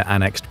Russia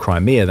annexed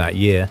Crimea that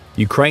year,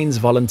 Ukraine's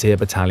volunteer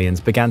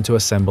battalions began to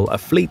assemble a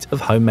fleet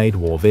of homemade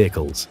war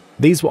vehicles.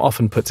 These were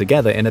often put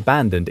together in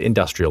abandoned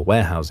industrial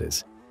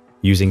warehouses.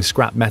 Using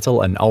scrap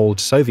metal and old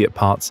Soviet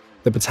parts,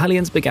 the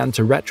battalions began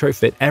to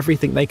retrofit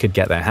everything they could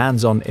get their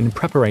hands on in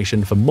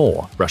preparation for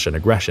more Russian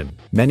aggression.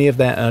 Many of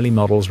their early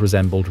models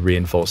resembled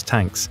reinforced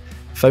tanks,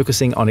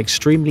 focusing on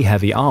extremely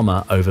heavy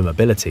armor over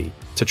mobility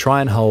to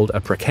try and hold a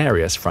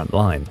precarious front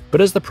line.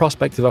 But as the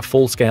prospect of a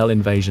full-scale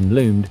invasion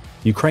loomed,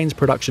 Ukraine's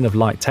production of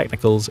light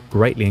technicals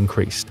greatly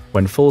increased.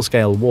 When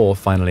full-scale war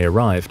finally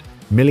arrived,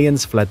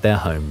 millions fled their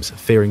homes,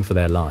 fearing for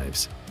their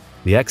lives.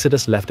 The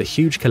exodus left a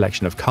huge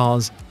collection of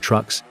cars,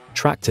 trucks,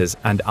 tractors,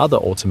 and other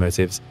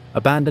automotives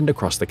abandoned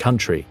across the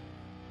country.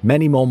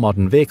 Many more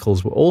modern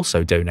vehicles were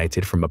also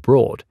donated from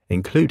abroad,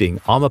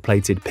 including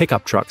armor-plated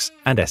pickup trucks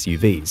and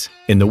SUVs.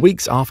 In the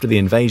weeks after the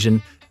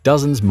invasion,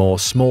 dozens more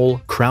small,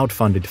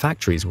 crowd-funded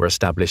factories were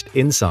established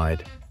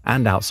inside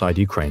and outside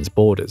Ukraine's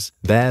borders.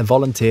 There,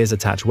 volunteers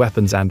attach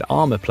weapons and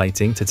armor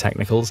plating to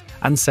technicals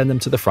and send them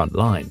to the front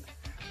line.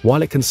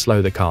 While it can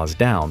slow the cars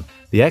down,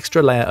 the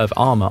extra layer of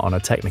armor on a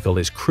technical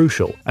is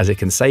crucial, as it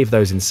can save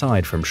those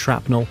inside from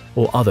shrapnel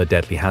or other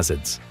deadly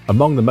hazards.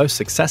 Among the most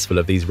successful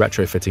of these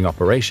retrofitting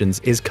operations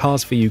is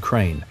Cars for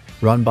Ukraine,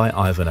 run by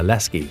Ivan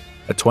Oleski,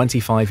 a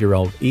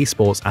 25-year-old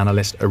esports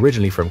analyst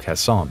originally from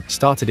Kherson.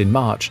 Started in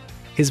March,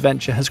 his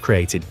venture has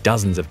created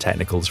dozens of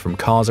technicals from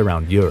cars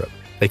around Europe.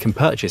 They can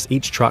purchase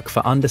each truck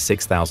for under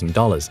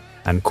 $6,000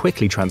 and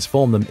quickly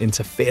transform them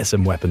into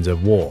fearsome weapons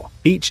of war.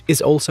 Each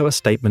is also a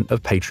statement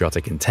of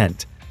patriotic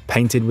intent,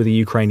 painted with a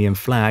Ukrainian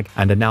flag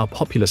and a now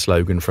popular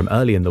slogan from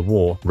early in the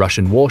war,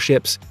 "Russian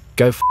warships,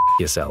 go f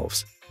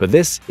yourselves." But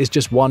this is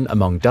just one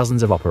among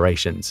dozens of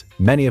operations,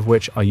 many of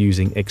which are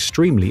using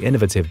extremely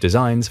innovative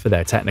designs for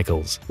their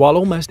technicals. While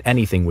almost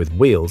anything with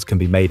wheels can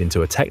be made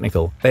into a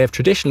technical, they have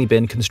traditionally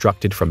been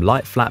constructed from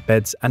light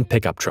flatbeds and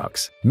pickup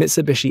trucks.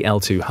 Mitsubishi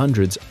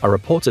L200s are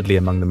reportedly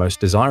among the most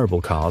desirable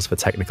cars for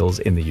technicals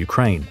in the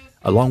Ukraine,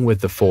 along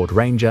with the Ford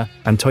Ranger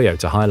and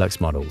Toyota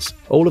Hilux models.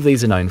 All of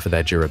these are known for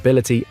their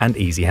durability and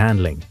easy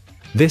handling.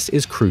 This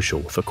is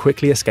crucial for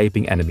quickly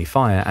escaping enemy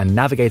fire and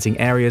navigating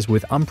areas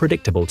with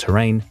unpredictable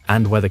terrain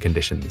and weather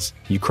conditions.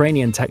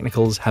 Ukrainian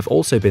technicals have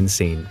also been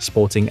seen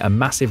sporting a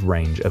massive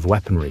range of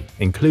weaponry,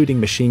 including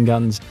machine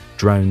guns,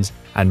 drones,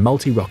 and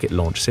multi-rocket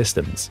launch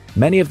systems.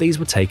 Many of these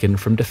were taken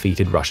from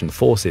defeated Russian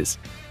forces.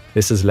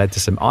 This has led to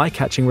some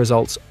eye-catching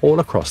results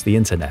all across the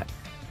internet.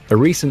 A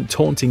recent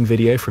taunting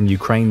video from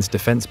Ukraine's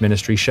defense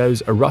ministry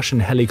shows a Russian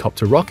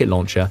helicopter rocket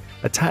launcher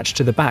attached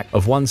to the back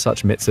of one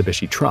such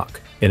Mitsubishi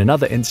truck. In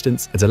another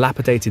instance, a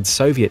dilapidated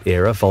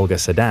Soviet-era Volga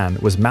sedan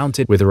was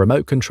mounted with a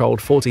remote-controlled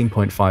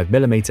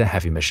 14.5mm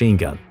heavy machine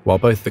gun. While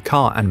both the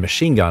car and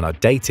machine gun are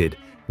dated,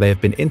 they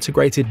have been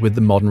integrated with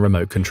the modern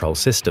remote control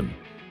system.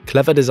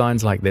 Clever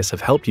designs like this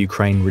have helped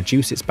Ukraine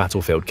reduce its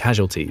battlefield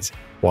casualties,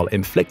 while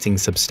inflicting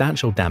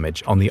substantial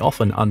damage on the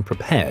often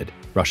unprepared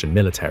Russian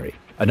military.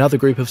 Another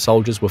group of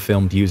soldiers were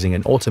filmed using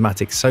an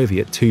automatic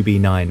Soviet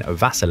 2B9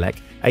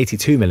 Vasilek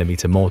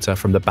 82mm mortar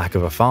from the back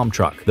of a farm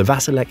truck. The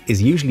Vasilek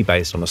is usually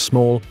based on a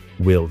small,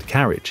 wheeled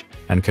carriage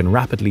and can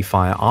rapidly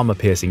fire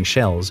armor-piercing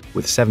shells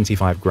with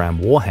 75-gram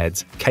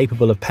warheads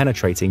capable of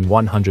penetrating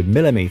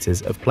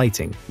 100mm of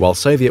plating. While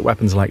Soviet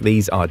weapons like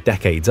these are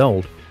decades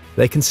old,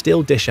 they can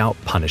still dish out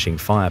punishing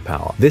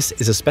firepower. This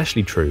is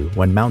especially true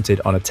when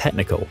mounted on a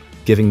technical,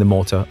 giving the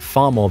mortar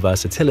far more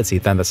versatility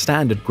than the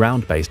standard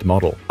ground-based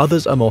model.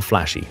 Others are more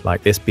flashy,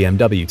 like this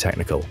BMW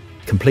technical,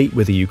 complete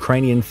with a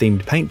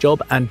Ukrainian-themed paint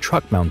job and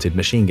truck-mounted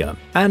machine gun.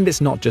 And it's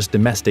not just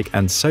domestic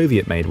and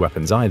Soviet-made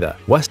weapons either.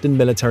 Western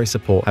military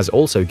support has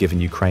also given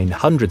Ukraine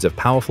hundreds of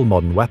powerful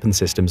modern weapon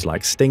systems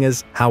like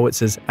Stingers,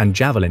 howitzers, and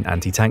Javelin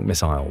anti-tank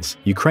missiles.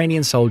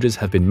 Ukrainian soldiers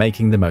have been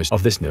making the most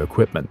of this new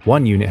equipment.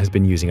 One unit has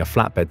been using a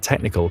flatbed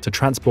technical to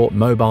transport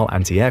mobile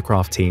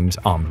anti-aircraft teams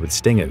armed with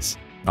Stingers.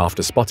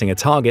 After spotting a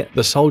target,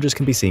 the soldiers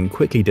can be seen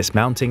quickly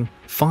dismounting,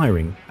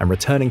 firing, and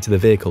returning to the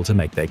vehicle to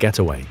make their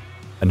getaway.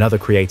 Another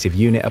creative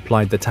unit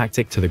applied the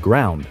tactic to the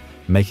ground,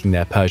 making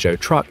their Peugeot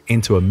truck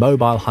into a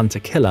mobile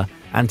hunter-killer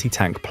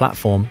anti-tank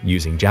platform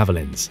using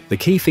javelins. The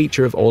key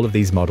feature of all of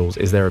these models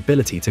is their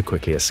ability to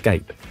quickly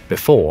escape,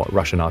 before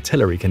Russian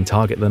artillery can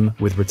target them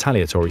with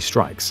retaliatory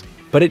strikes.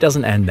 But it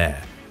doesn't end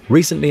there.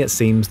 Recently, it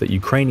seems that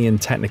Ukrainian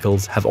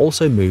technicals have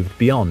also moved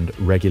beyond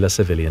regular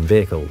civilian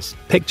vehicles.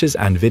 Pictures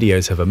and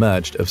videos have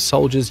emerged of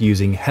soldiers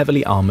using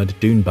heavily armored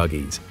dune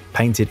buggies,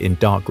 painted in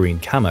dark green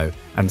camo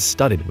and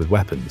studded with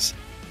weapons.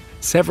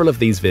 Several of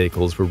these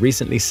vehicles were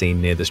recently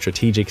seen near the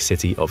strategic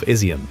city of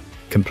Izium,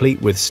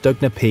 complete with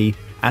Stugna P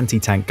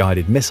anti-tank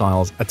guided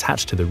missiles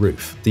attached to the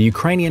roof. The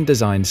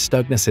Ukrainian-designed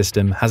Stugna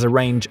system has a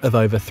range of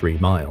over 3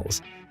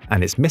 miles,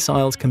 and its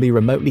missiles can be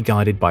remotely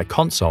guided by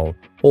console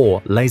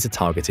or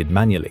laser-targeted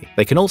manually.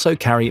 They can also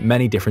carry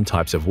many different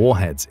types of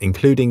warheads,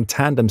 including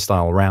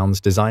tandem-style rounds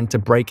designed to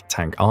break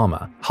tank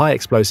armor,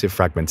 high-explosive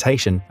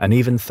fragmentation, and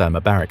even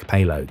thermobaric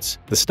payloads.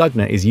 The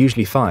Stugna is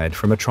usually fired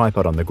from a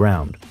tripod on the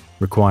ground,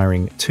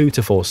 requiring 2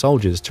 to 4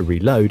 soldiers to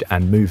reload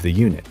and move the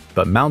unit.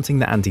 But mounting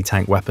the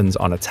anti-tank weapons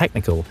on a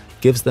technical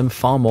gives them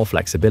far more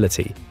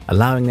flexibility,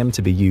 allowing them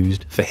to be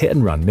used for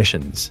hit-and-run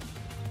missions.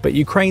 But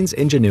Ukraine's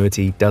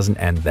ingenuity doesn't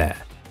end there.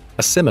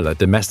 A similar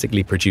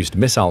domestically produced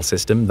missile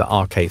system, the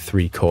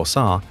RK-3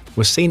 Corsair,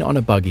 was seen on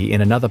a buggy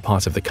in another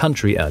part of the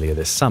country earlier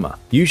this summer.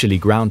 Usually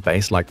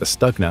ground-based like the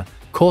Stugna,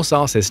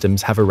 Corsair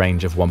systems have a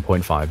range of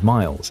 1.5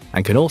 miles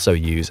and can also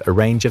use a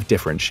range of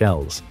different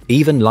shells.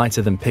 Even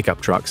lighter than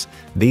pickup trucks,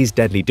 these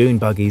deadly dune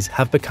buggies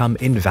have become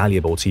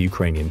invaluable to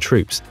Ukrainian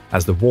troops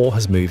as the war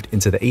has moved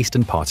into the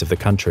eastern part of the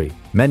country.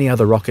 Many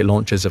other rocket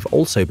launchers have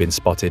also been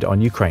spotted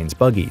on Ukraine's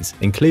buggies,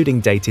 including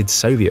dated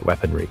Soviet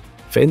weaponry.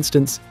 For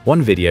instance,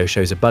 one video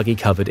shows a buggy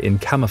covered in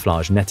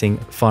camouflage netting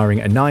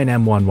firing a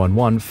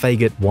 9M111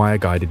 Faget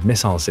wire-guided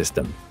missile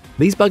system.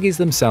 These buggies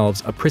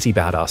themselves are pretty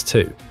badass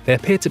too. They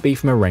appear to be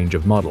from a range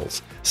of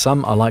models.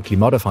 Some are likely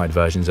modified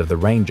versions of the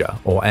Ranger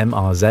or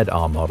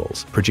MRZR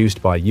models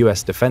produced by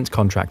US defense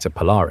contractor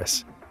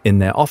Polaris. In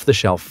their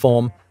off-the-shelf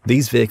form,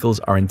 these vehicles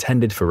are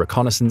intended for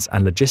reconnaissance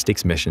and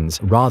logistics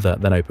missions rather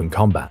than open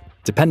combat.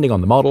 Depending on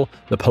the model,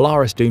 the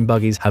Polaris dune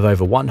buggies have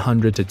over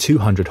 100 to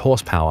 200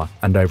 horsepower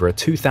and over a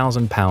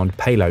 2,000-pound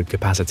payload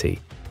capacity.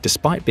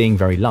 Despite being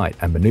very light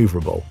and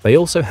maneuverable, they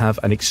also have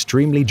an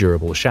extremely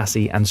durable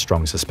chassis and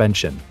strong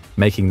suspension,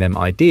 making them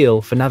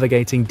ideal for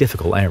navigating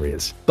difficult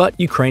areas. But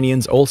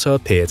Ukrainians also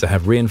appear to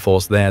have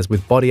reinforced theirs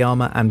with body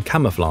armor and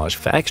camouflage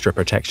for extra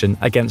protection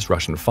against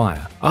Russian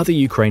fire. Other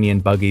Ukrainian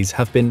buggies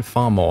have been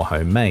far more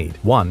homemade.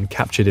 One,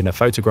 captured in a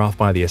photograph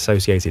by the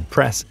Associated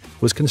Press,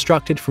 was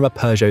constructed from a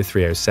Peugeot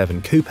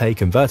 307 coupe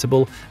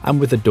convertible and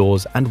with the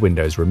doors and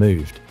windows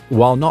removed.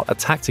 While not a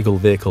tactical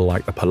vehicle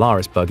like the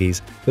Polaris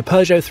buggies, the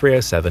Peugeot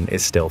 307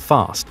 is still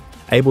fast,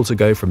 able to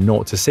go from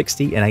 0 to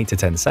 60 in 8 to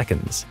 10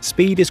 seconds.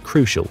 Speed is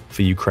crucial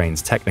for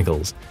Ukraine's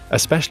technicals,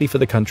 especially for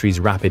the country's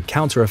rapid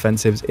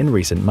counteroffensives in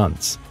recent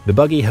months. The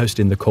buggy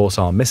hosting the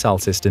Corsair missile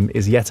system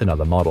is yet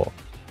another model.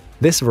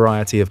 This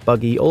variety of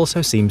buggy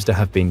also seems to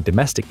have been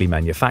domestically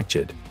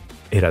manufactured.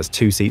 It has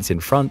 2 seats in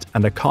front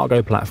and a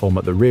cargo platform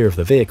at the rear of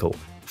the vehicle,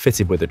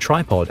 fitted with a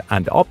tripod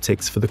and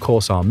optics for the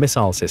Corsair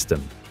missile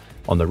system.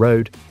 On the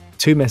road,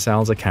 2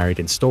 missiles are carried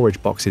in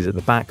storage boxes at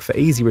the back for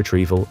easy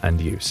retrieval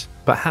and use.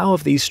 But how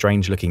have these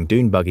strange-looking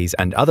dune buggies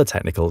and other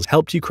technicals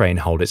helped Ukraine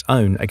hold its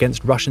own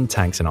against Russian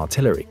tanks and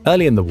artillery?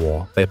 Early in the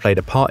war, they played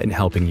a part in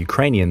helping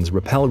Ukrainians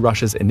repel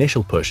Russia's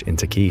initial push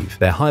into Kyiv.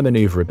 Their high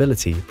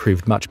maneuverability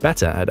proved much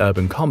better at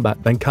urban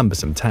combat than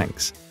cumbersome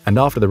tanks. And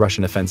after the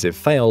Russian offensive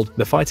failed,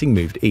 the fighting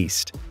moved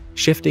east,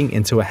 shifting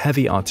into a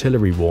heavy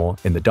artillery war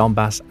in the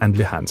Donbass and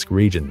Luhansk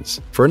regions.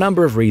 For a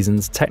number of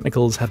reasons,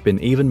 technicals have been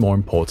even more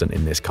important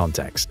in this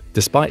context.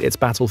 Despite its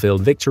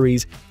battlefield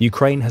victories,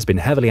 Ukraine has been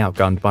heavily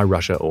outgunned by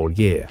Russia all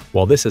year.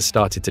 While this has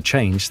started to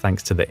change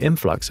thanks to the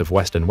influx of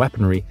Western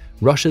weaponry,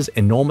 Russia's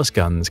enormous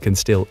guns can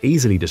still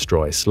easily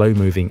destroy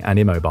slow-moving and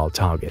immobile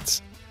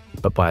targets.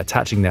 But by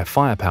attaching their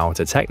firepower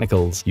to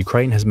technicals,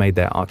 Ukraine has made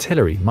their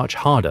artillery much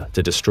harder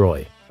to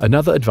destroy.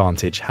 Another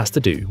advantage has to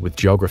do with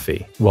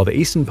geography. While the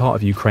eastern part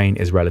of Ukraine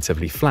is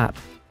relatively flat,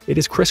 it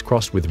is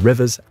crisscrossed with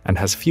rivers and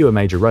has fewer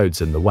major roads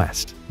than the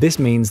west. This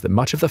means that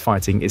much of the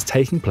fighting is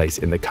taking place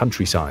in the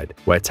countryside,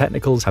 where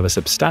technicals have a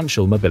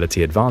substantial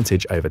mobility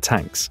advantage over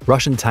tanks.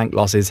 Russian tank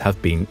losses have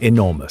been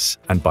enormous,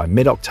 and by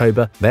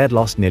mid-October they had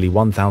lost nearly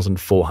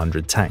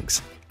 1,400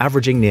 tanks,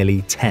 averaging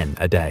nearly 10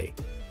 a day.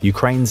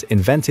 Ukraine's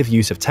inventive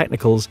use of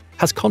technicals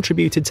has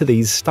contributed to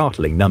these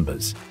startling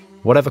numbers.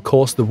 Whatever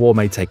course the war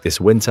may take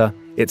this winter,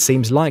 it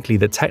seems likely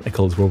that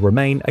technicals will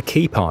remain a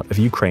key part of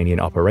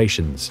Ukrainian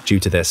operations due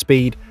to their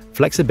speed,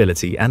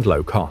 flexibility, and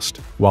low cost.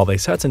 While they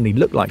certainly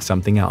look like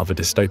something out of a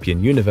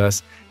dystopian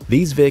universe,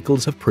 these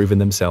vehicles have proven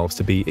themselves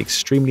to be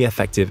extremely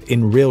effective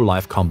in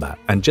real-life combat.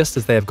 And just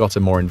as they have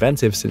gotten more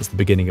inventive since the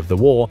beginning of the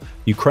war,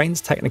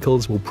 Ukraine's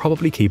technicals will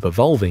probably keep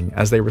evolving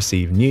as they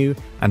receive new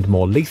and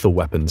more lethal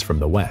weapons from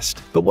the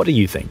West. But what do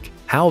you think?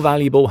 How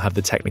valuable have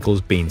the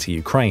technicals been to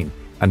Ukraine?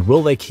 And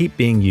will they keep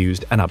being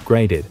used and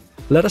upgraded?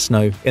 Let us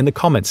know in the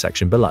comments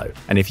section below.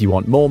 And if you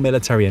want more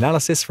military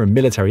analysis from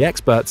military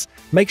experts,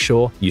 make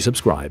sure you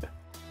subscribe.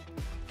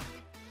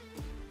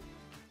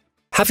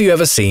 Have you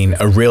ever seen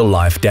a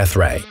real-life death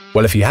ray?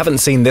 Well, if you haven't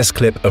seen this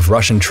clip of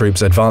Russian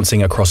troops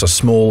advancing across a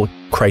small,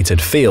 cratered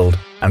field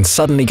and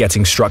suddenly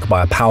getting struck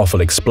by a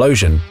powerful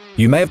explosion,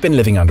 you may have been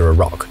living under a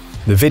rock.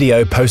 The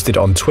video, posted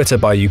on Twitter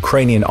by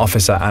Ukrainian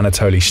officer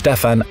Anatoly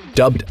Stefan,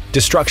 dubbed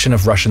 "Destruction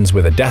of Russians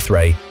with a Death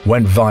Ray,"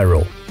 went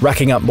viral,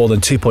 racking up more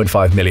than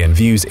 2.5 million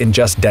views in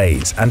just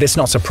days, and it's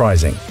not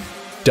surprising.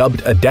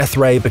 Dubbed a death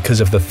ray because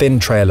of the thin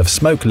trail of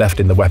smoke left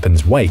in the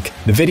weapon's wake,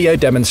 the video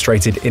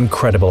demonstrated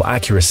incredible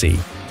accuracy.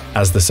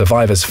 As the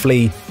survivors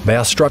flee, they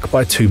are struck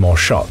by 2 more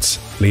shots,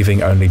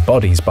 leaving only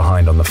bodies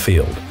behind on the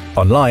field.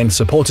 Online,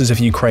 supporters of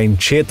Ukraine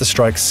cheered the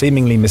strike's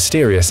seemingly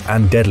mysterious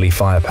and deadly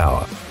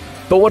firepower.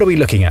 But what are we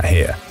looking at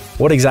here?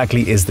 What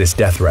exactly is this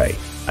death ray?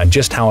 And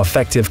just how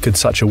effective could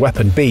such a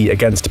weapon be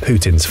against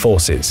Putin's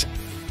forces?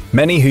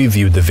 Many who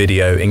viewed the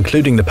video,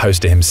 including the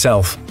poster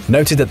himself,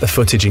 noted that the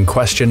footage in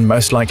question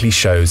most likely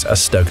shows a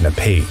Stogna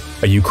P,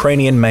 a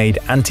Ukrainian-made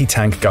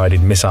anti-tank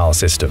guided missile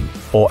system,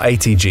 or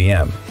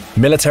ATGM.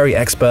 Military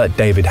expert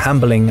David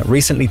Hamberling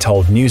recently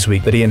told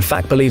Newsweek that he in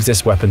fact believes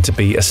this weapon to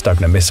be a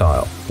Stogna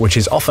missile, which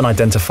is often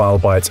identifiable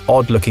by its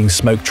odd-looking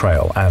smoke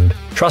trail and,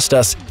 trust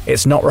us,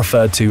 it's not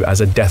referred to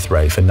as a death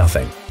ray for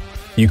nothing.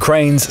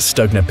 Ukraine's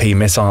Stogna P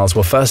missiles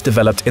were first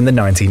developed in the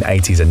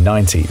 1980s and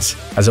 90s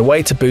as a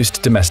way to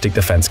boost domestic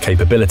defense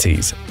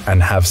capabilities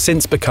and have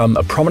since become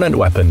a prominent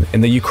weapon in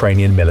the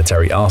Ukrainian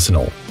military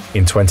arsenal.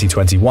 In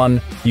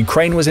 2021,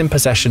 Ukraine was in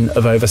possession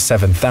of over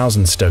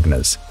 7,000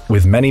 Stognas,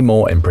 with many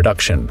more in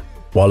production.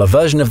 While a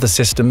version of the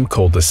system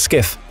called the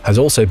Skiff has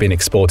also been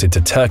exported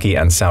to Turkey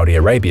and Saudi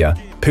Arabia,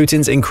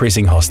 Putin's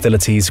increasing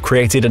hostilities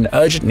created an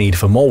urgent need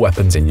for more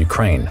weapons in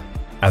Ukraine.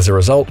 As a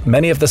result,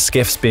 many of the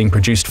Skiffs being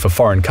produced for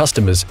foreign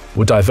customers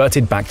were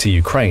diverted back to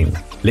Ukraine,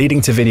 leading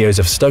to videos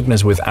of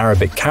Stognas with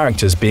Arabic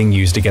characters being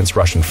used against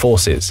Russian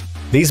forces.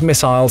 These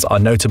missiles are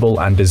notable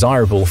and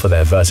desirable for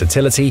their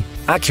versatility,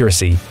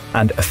 accuracy,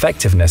 and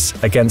effectiveness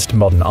against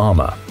modern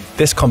armor.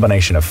 This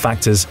combination of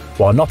factors,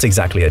 while not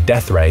exactly a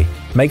death ray,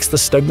 makes the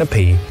Stogna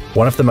P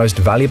one of the most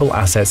valuable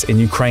assets in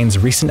Ukraine's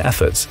recent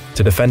efforts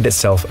to defend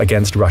itself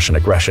against Russian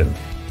aggression.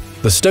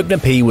 The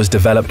Stogna P was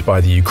developed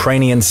by the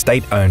Ukrainian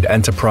state-owned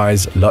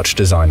enterprise Luch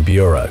Design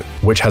Bureau,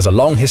 which has a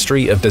long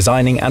history of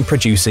designing and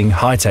producing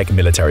high-tech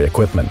military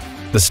equipment.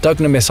 The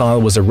Stogna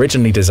missile was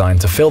originally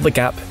designed to fill the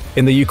gap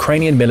in the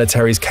Ukrainian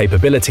military's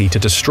capability to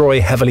destroy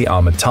heavily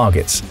armored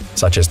targets,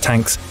 such as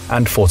tanks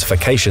and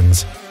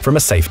fortifications, from a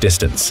safe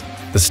distance.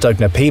 The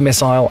Stogna P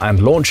missile and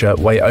launcher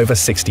weigh over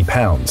 60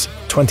 pounds,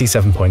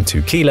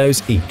 27.2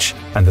 kilos each,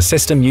 and the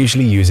system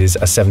usually uses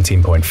a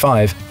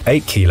 17.5,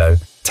 8 kilo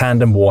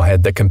tandem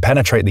warhead that can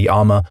penetrate the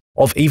armor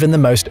of even the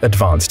most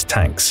advanced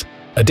tanks.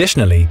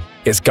 Additionally,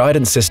 its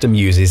guidance system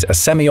uses a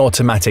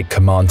semi-automatic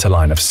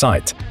command-to-line of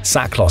sight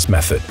 (SACLOS)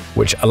 method,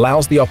 which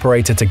allows the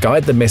operator to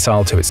guide the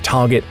missile to its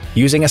target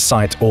using a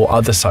sight or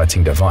other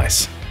sighting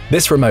device.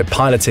 This remote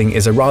piloting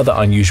is a rather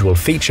unusual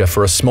feature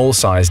for a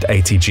small-sized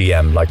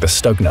ATGM like the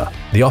Stugna.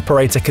 The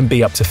operator can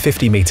be up to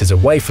 50 meters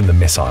away from the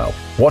missile,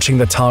 watching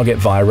the target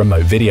via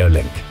remote video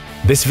link.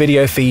 This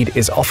video feed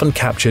is often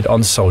captured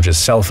on soldiers'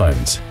 cell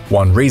phones.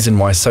 One reason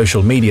why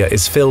social media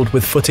is filled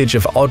with footage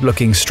of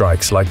odd-looking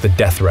strikes like the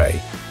death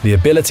ray. The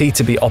ability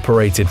to be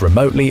operated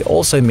remotely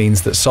also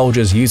means that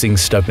soldiers using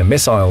Stugna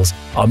missiles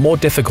are more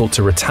difficult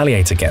to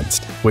retaliate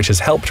against, which has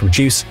helped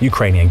reduce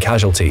Ukrainian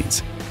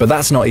casualties. But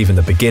that's not even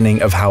the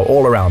beginning of how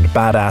all-around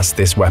badass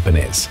this weapon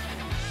is.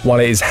 While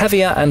it is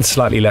heavier and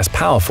slightly less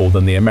powerful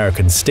than the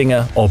American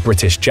Stinger or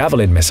British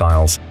Javelin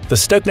missiles, the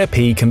Stugna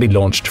P can be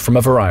launched from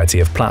a variety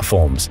of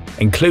platforms,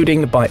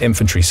 including by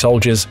infantry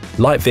soldiers,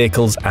 light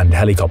vehicles, and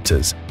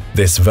helicopters.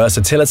 This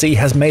versatility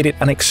has made it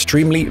an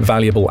extremely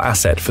valuable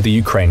asset for the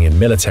Ukrainian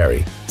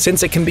military,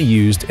 since it can be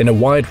used in a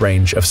wide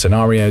range of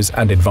scenarios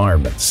and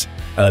environments.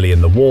 Early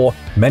in the war,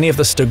 many of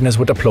the Stugnas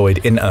were deployed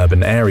in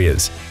urban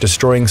areas,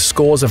 destroying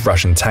scores of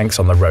Russian tanks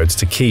on the roads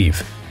to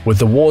Kyiv. With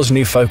the war's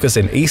new focus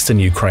in eastern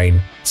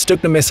Ukraine,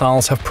 Stugna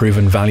missiles have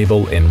proven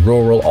valuable in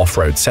rural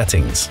off-road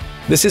settings.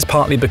 This is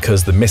partly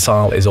because the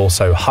missile is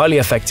also highly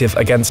effective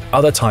against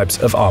other types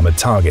of armored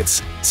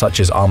targets, such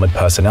as armored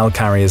personnel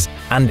carriers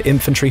and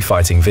infantry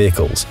fighting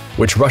vehicles,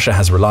 which Russia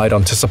has relied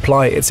on to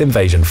supply its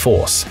invasion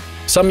force.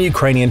 Some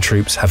Ukrainian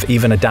troops have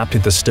even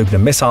adapted the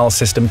Stugna missile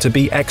system to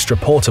be extra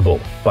portable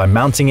by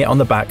mounting it on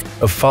the back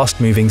of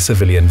fast-moving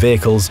civilian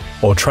vehicles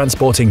or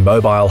transporting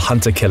mobile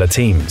hunter-killer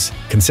teams,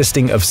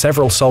 consisting of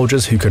several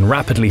soldiers who can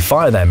rapidly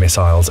fire their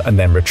missiles and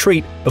then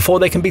retreat before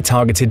they can be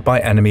targeted by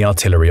enemy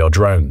artillery or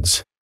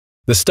drones.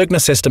 The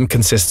Stugna system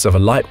consists of a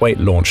lightweight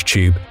launch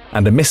tube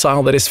and a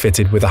missile that is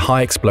fitted with a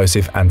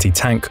high-explosive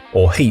anti-tank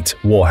or HEAT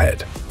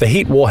warhead. The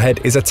HEAT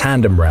warhead is a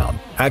tandem round,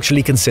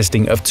 actually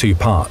consisting of two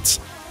parts: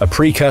 a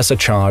precursor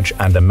charge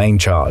and a main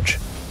charge.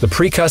 The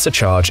precursor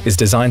charge is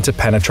designed to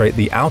penetrate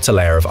the outer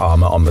layer of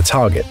armor on the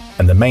target,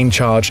 and the main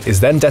charge is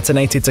then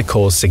detonated to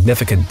cause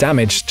significant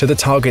damage to the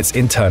target's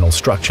internal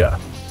structure.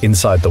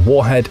 Inside the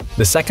warhead,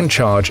 the second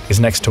charge is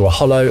next to a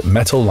hollow,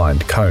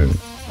 metal-lined cone.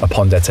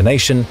 Upon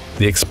detonation,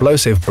 the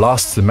explosive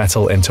blasts the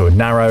metal into a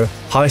narrow,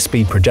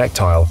 high-speed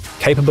projectile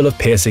capable of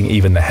piercing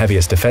even the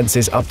heaviest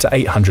defenses up to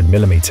 800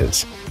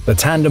 mm. The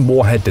tandem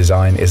warhead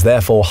design is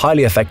therefore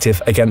highly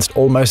effective against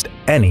almost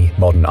any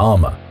modern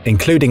armor,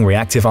 including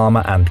reactive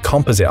armor and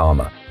composite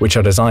armor, which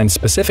are designed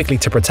specifically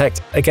to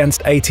protect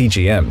against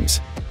ATGMs.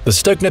 The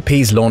Stugna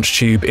P's launch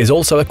tube is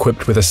also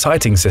equipped with a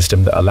sighting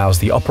system that allows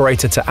the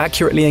operator to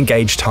accurately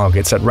engage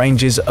targets at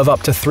ranges of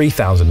up to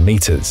 3,000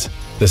 meters.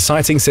 The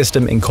sighting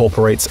system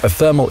incorporates a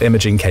thermal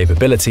imaging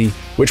capability,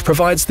 which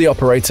provides the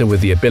operator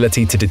with the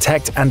ability to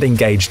detect and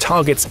engage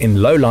targets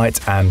in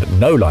low-light and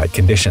no-light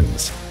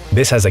conditions.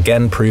 This has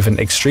again proven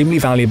extremely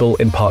valuable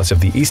in parts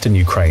of the eastern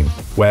Ukraine,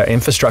 where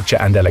infrastructure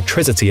and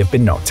electricity have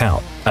been knocked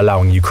out,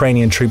 allowing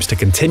Ukrainian troops to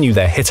continue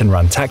their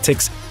hit-and-run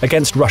tactics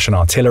against Russian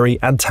artillery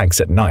and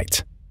tanks at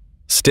night.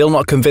 Still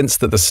not convinced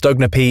that the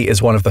Stugna P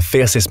is one of the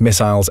fiercest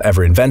missiles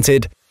ever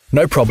invented?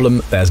 No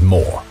problem, there's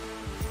more.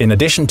 In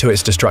addition to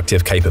its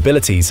destructive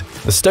capabilities,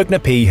 the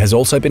Stugna P has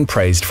also been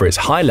praised for its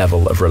high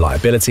level of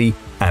reliability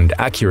and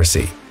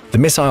accuracy. The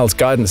missile's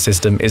guidance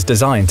system is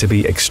designed to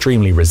be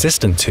extremely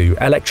resistant to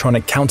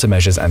electronic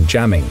countermeasures and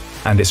jamming,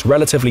 and its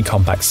relatively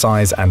compact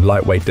size and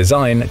lightweight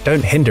design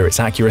don't hinder its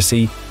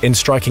accuracy in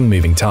striking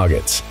moving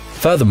targets.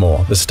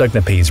 Furthermore, the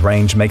Stugna P's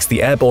range makes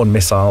the airborne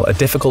missile a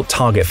difficult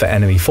target for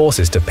enemy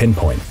forces to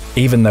pinpoint,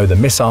 even though the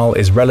missile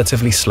is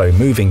relatively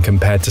slow-moving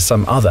compared to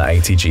some other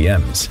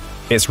ATGMs.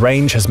 Its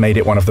range has made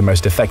it one of the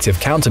most effective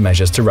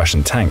countermeasures to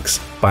Russian tanks,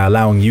 by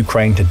allowing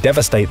Ukraine to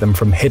devastate them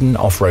from hidden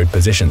off-road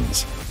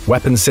positions.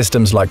 Weapon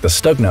systems like the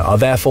Stugna are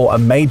therefore a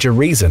major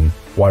reason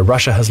why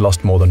Russia has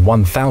lost more than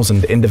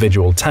 1,000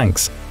 individual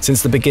tanks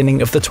since the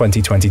beginning of the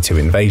 2022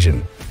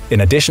 invasion.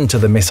 In addition to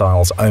the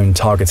missile's own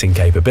targeting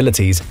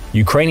capabilities,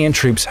 Ukrainian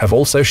troops have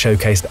also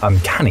showcased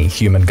uncanny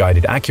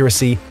human-guided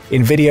accuracy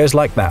in videos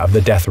like that of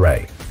the death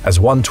ray. As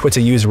one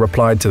Twitter user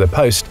replied to the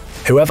post,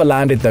 "Whoever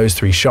landed those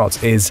 3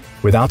 shots is,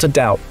 without a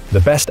doubt, the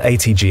best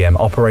ATGM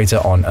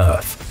operator on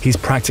Earth. He's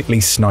practically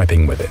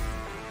sniping with it."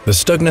 The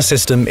Stugna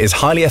system is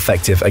highly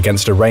effective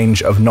against a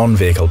range of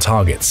non-vehicle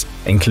targets,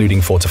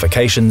 including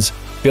fortifications,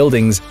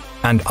 buildings,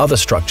 and other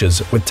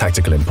structures with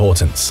tactical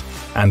importance.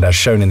 And as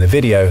shown in the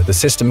video, the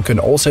system can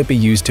also be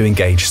used to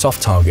engage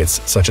soft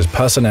targets such as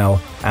personnel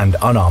and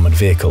unarmored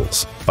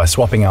vehicles, by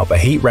swapping out the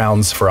heat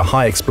rounds for a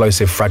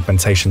high-explosive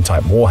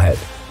fragmentation-type warhead.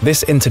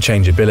 This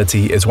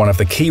interchangeability is one of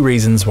the key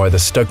reasons why the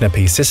Stugna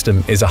P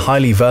system is a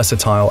highly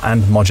versatile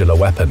and modular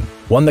weapon,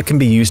 one that can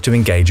be used to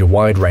engage a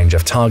wide range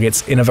of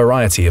targets in a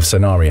variety of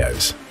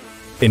scenarios.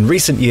 In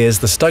recent years,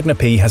 the Stugna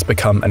P has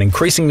become an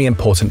increasingly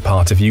important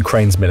part of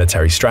Ukraine's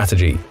military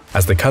strategy,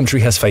 as the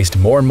country has faced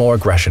more and more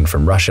aggression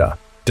from Russia.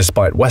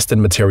 Despite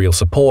Western material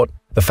support,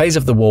 the phase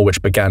of the war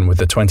which began with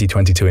the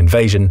 2022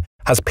 invasion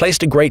has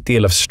placed a great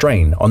deal of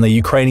strain on the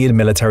Ukrainian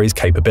military's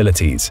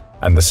capabilities,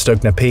 and the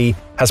Stugna P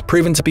has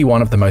proven to be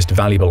one of the most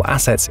valuable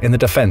assets in the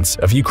defense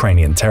of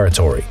Ukrainian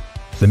territory.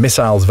 The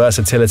missile's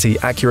versatility,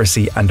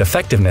 accuracy, and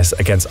effectiveness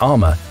against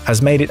armor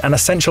has made it an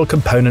essential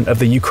component of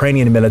the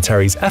Ukrainian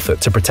military's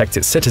effort to protect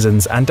its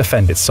citizens and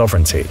defend its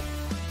sovereignty.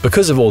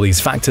 Because of all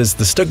these factors,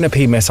 the Stugna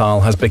P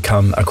missile has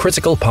become a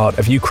critical part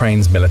of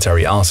Ukraine's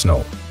military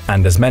arsenal.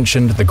 And as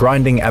mentioned, the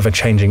grinding,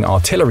 ever-changing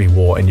artillery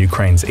war in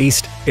Ukraine's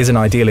east is an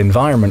ideal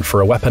environment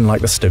for a weapon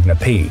like the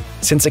Stugna P,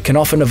 since it can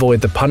often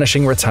avoid the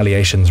punishing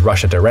retaliations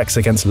Russia directs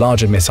against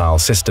larger missile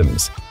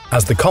systems.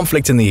 As the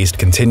conflict in the east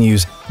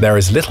continues, there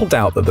is little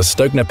doubt that the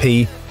Stugna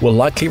P will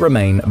likely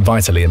remain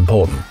vitally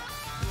important.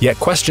 Yet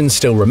questions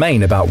still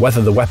remain about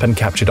whether the weapon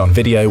captured on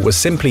video was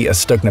simply a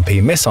Stugna P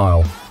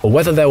missile, or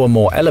whether there were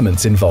more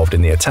elements involved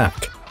in the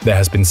attack. There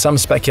has been some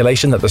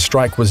speculation that the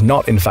strike was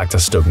not in fact a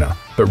Stugna,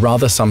 but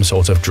rather some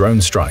sort of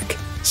drone strike.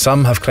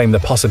 Some have claimed the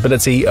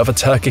possibility of a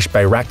Turkish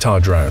Bayraktar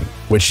drone,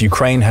 which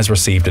Ukraine has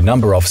received a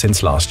number of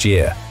since last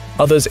year.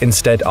 Others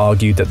instead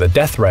argued that the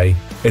Death Ray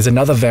is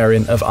another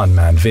variant of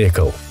unmanned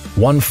vehicle.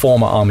 One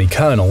former army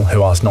colonel,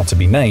 who asked not to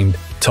be named,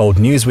 told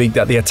Newsweek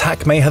that the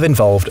attack may have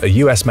involved a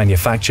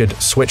US-manufactured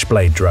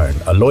Switchblade drone,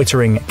 a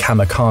loitering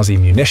kamikaze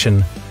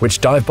munition which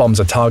dive bombs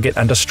a target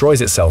and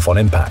destroys itself on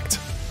impact.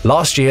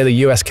 Last year,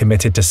 the US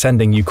committed to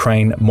sending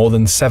Ukraine more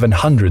than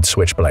 700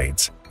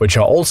 Switchblades, which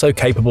are also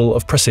capable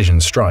of precision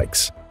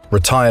strikes.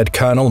 Retired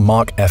Colonel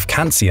Mark F.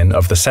 Kansian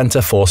of the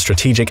Center for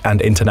Strategic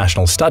and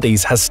International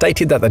Studies has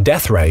stated that the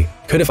Death Ray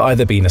could have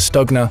either been a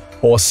Stugna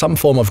or some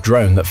form of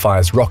drone that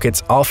fires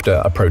rockets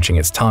after approaching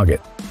its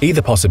target.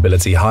 Either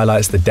possibility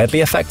highlights the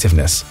deadly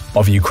effectiveness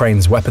of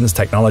Ukraine's weapons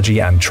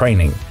technology and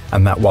training,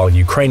 and that while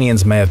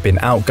Ukrainians may have been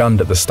outgunned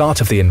at the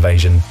start of the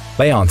invasion,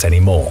 they aren't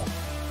anymore.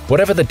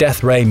 Whatever the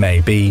Death Ray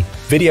may be,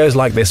 videos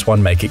like this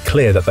one make it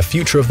clear that the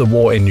future of the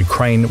war in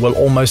Ukraine will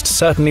almost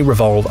certainly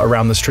revolve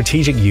around the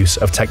strategic use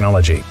of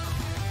technology.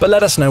 But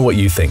let us know what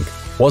you think.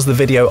 Was the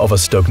video of a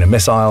Stugna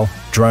missile,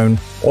 drone,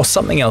 or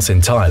something else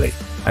entirely?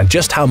 And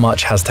just how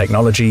much has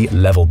technology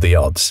leveled the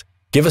odds?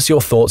 Give us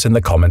your thoughts in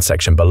the comment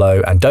section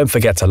below, and don't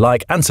forget to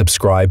like and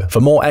subscribe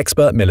for more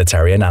expert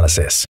military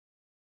analysis.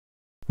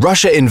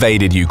 Russia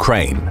invaded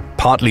Ukraine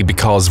partly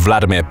because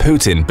Vladimir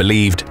Putin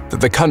believed that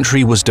the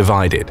country was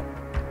divided.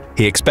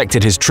 He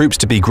expected his troops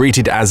to be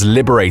greeted as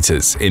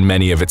liberators in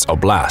many of its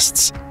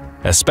oblasts,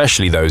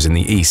 especially those in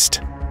the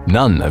east.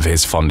 None of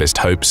his fondest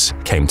hopes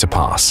came to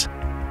pass.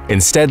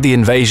 Instead, the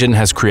invasion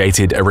has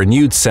created a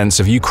renewed sense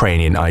of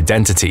Ukrainian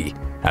identity,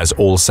 as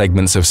all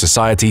segments of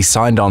society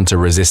signed on to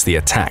resist the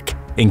attack,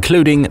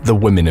 including the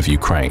women of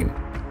Ukraine.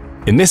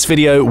 In this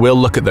video, we'll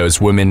look at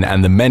those women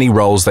and the many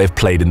roles they've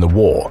played in the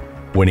war,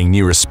 winning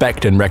new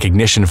respect and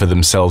recognition for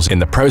themselves in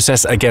the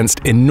process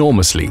against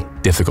enormously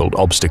difficult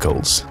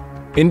obstacles.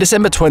 In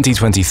December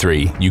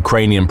 2023,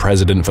 Ukrainian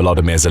President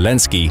Volodymyr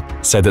Zelensky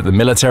said that the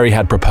military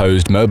had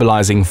proposed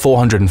mobilizing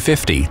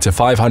 450 to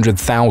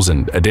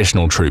 500,000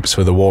 additional troops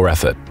for the war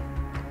effort.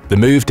 The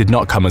move did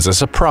not come as a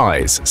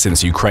surprise,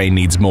 since Ukraine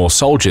needs more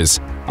soldiers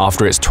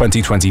after its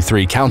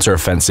 2023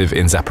 counteroffensive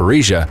in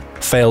Zaporizhia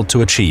failed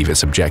to achieve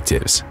its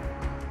objectives.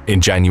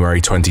 In January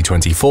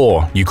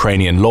 2024,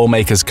 Ukrainian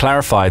lawmakers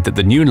clarified that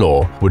the new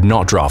law would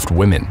not draft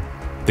women.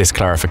 This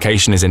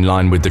clarification is in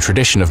line with the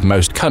tradition of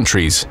most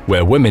countries,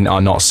 where women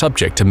are not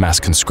subject to mass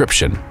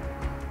conscription.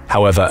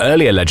 However,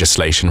 earlier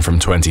legislation from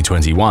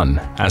 2021,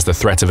 as the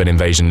threat of an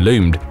invasion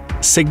loomed,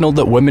 signaled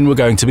that women were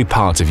going to be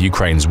part of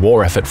Ukraine's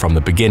war effort from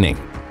the beginning,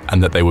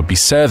 and that they would be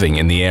serving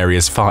in the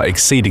areas far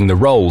exceeding the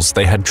roles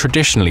they had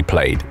traditionally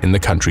played in the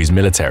country's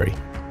military.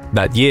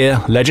 That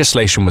year,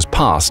 legislation was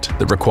passed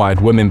that required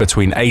women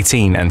between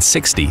 18 and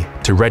 60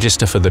 to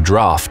register for the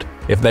draft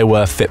if they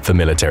were fit for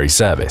military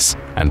service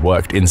and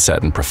worked in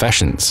certain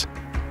professions.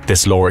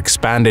 This law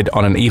expanded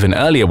on an even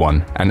earlier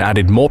one and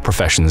added more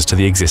professions to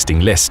the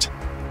existing list.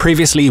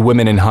 Previously,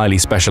 women in highly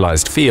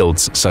specialized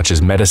fields, such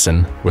as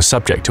medicine, were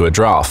subject to a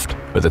draft,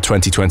 but the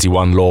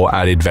 2021 law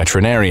added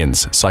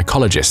veterinarians,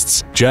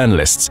 psychologists,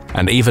 journalists,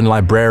 and even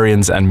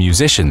librarians and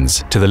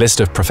musicians to the list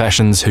of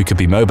professions who could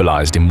be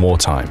mobilized in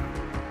wartime.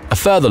 A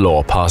further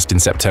law passed in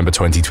September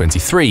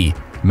 2023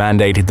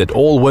 mandated that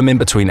all women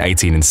between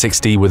 18 and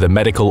 60 with a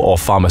medical or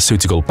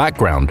pharmaceutical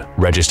background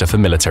register for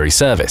military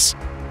service.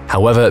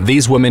 However,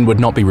 these women would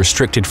not be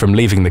restricted from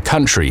leaving the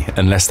country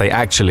unless they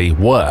actually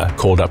were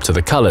called up to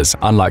the colors,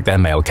 unlike their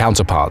male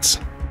counterparts.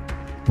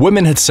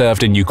 Women had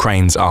served in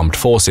Ukraine's armed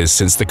forces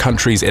since the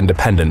country's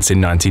independence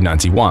in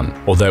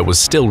 1991, although it was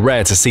still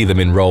rare to see them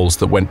in roles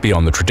that went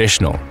beyond the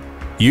traditional.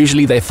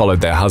 Usually they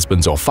followed their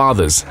husbands or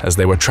fathers as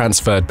they were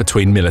transferred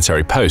between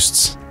military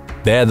posts.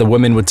 There, the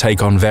women would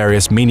take on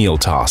various menial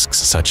tasks,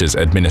 such as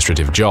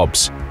administrative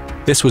jobs.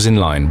 This was in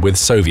line with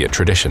Soviet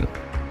tradition.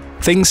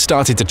 Things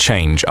started to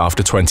change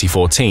after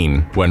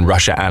 2014, when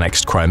Russia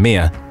annexed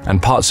Crimea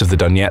and parts of the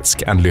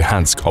Donetsk and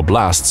Luhansk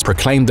oblasts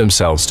proclaimed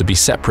themselves to be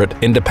separate,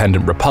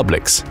 independent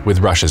republics with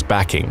Russia's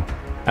backing.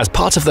 As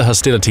part of the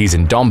hostilities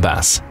in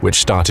Donbass, which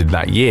started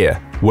that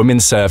year, Women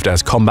served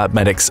as combat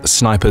medics,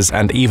 snipers,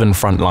 and even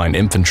frontline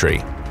infantry.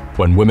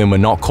 When women were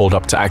not called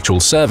up to actual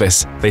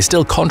service, they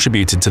still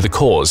contributed to the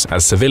cause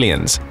as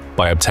civilians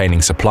by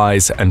obtaining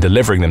supplies and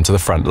delivering them to the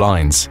front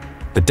lines.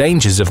 The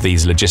dangers of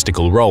these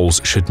logistical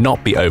roles should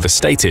not be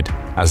overstated,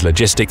 as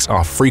logistics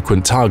are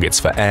frequent targets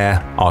for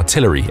air,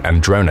 artillery,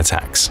 and drone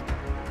attacks.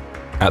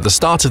 At the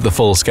start of the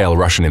full-scale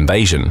Russian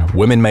invasion,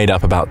 women made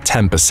up about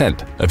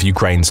 10% of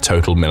Ukraine's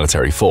total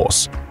military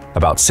force.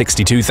 About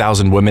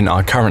 62,000 women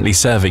are currently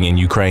serving in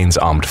Ukraine's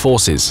armed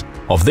forces.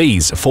 Of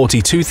these,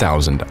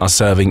 42,000 are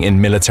serving in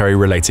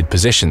military-related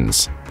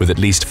positions, with at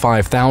least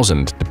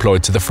 5,000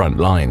 deployed to the front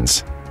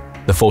lines.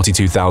 The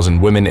 42,000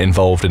 women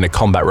involved in a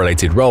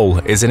combat-related role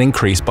is an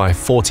increase by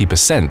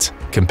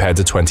 40% compared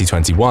to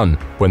 2021,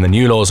 when the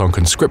new laws on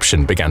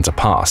conscription began to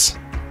pass.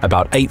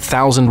 About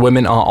 8,000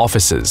 women are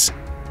officers.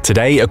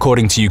 Today,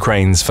 according to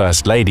Ukraine's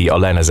First Lady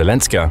Olena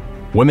Zelenska,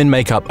 women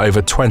make up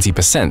over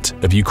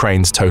 20% of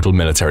Ukraine's total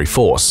military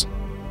force.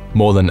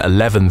 More than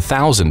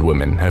 11,000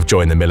 women have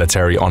joined the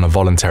military on a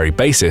voluntary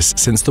basis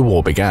since the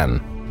war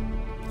began.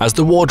 As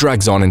the war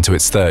drags on into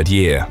its third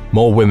year,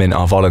 more women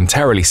are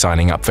voluntarily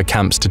signing up for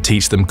camps to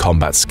teach them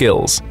combat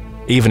skills,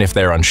 even if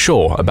they're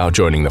unsure about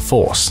joining the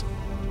force.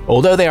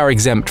 Although they are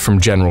exempt from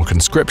general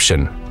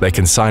conscription, they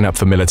can sign up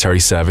for military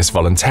service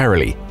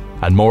voluntarily,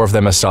 and more of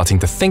them are starting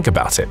to think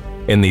about it.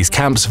 In these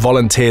camps,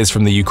 volunteers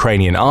from the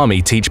Ukrainian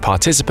army teach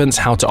participants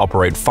how to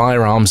operate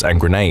firearms and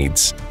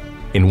grenades.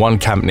 In one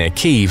camp near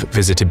Kyiv,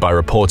 visited by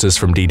reporters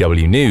from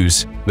DW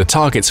News, the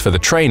targets for the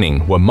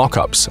training were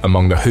mock-ups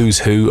among the who's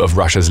who of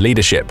Russia's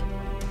leadership.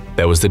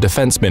 There was the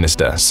defense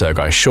minister,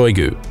 Sergei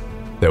Shoigu.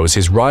 There was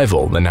his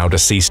rival, the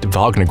now-deceased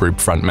Wagner Group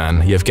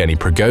frontman Yevgeny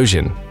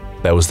Prigozhin.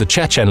 There was the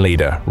Chechen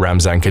leader,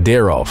 Ramzan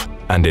Kadyrov.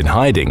 And in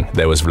hiding,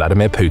 there was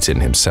Vladimir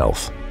Putin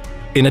himself.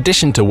 In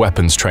addition to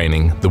weapons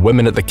training, the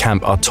women at the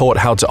camp are taught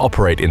how to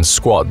operate in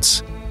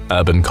squads.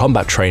 Urban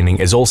combat training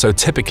is also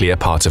typically a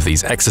part of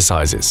these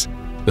exercises.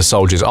 The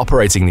soldiers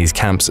operating these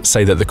camps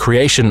say that the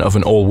creation of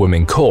an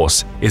all-women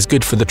course is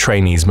good for the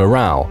trainees'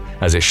 morale,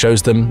 as it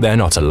shows them they're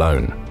not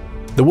alone.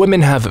 The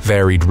women have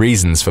varied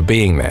reasons for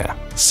being there.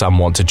 Some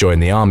want to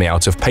join the army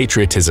out of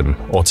patriotism,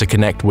 or to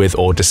connect with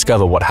or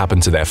discover what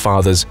happened to their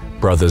fathers,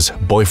 brothers,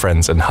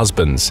 boyfriends, and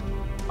husbands.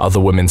 Other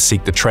women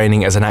seek the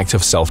training as an act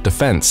of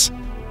self-defense.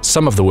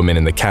 Some of the women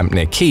in the camp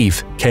near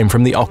Kyiv came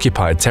from the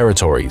occupied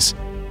territories.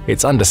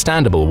 It's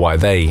understandable why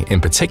they, in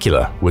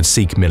particular, would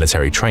seek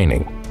military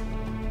training.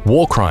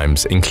 War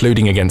crimes,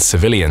 including against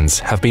civilians,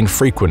 have been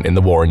frequent in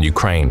the war in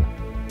Ukraine.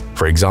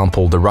 For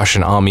example, the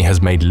Russian army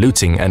has made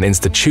looting an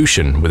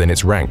institution within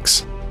its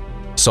ranks.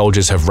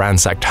 Soldiers have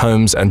ransacked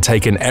homes and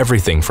taken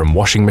everything from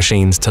washing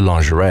machines to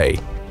lingerie.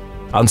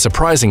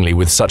 Unsurprisingly,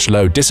 with such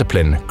low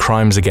discipline,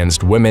 crimes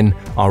against women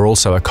are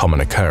also a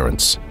common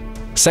occurrence.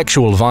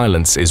 Sexual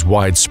violence is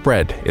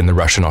widespread in the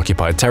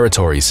Russian-occupied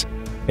territories.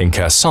 In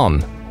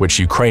Kherson, which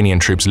Ukrainian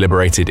troops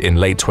liberated in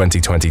late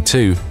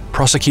 2022,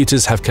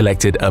 prosecutors have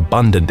collected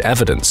abundant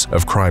evidence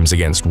of crimes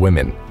against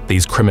women.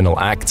 These criminal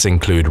acts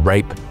include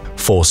rape,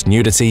 forced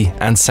nudity,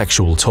 and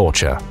sexual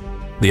torture.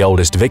 The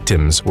oldest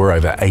victims were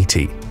over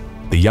 80.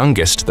 The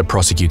youngest the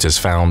prosecutors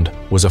found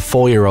was a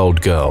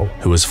 4-year-old girl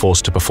who was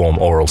forced to perform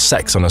oral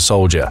sex on a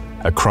soldier,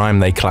 a crime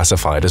they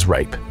classified as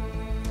rape.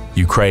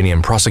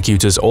 Ukrainian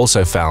prosecutors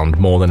also found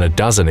more than a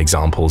dozen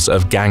examples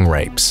of gang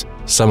rapes,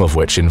 some of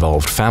which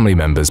involved family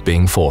members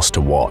being forced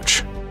to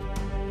watch.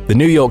 The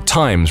New York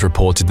Times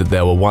reported that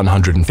there were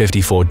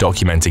 154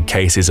 documented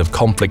cases of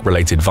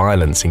conflict-related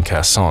violence in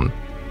Kherson,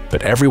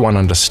 but everyone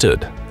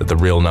understood that the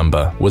real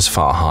number was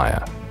far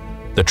higher.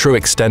 The true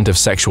extent of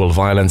sexual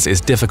violence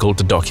is difficult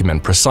to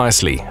document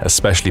precisely,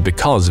 especially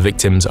because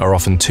victims are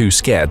often too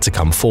scared to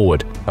come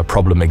forward, a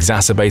problem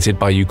exacerbated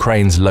by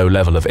Ukraine's low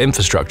level of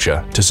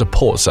infrastructure to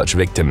support such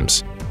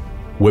victims.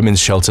 Women's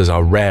shelters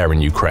are rare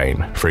in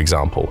Ukraine, for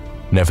example.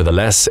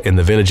 Nevertheless, in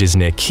the villages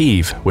near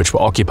Kyiv, which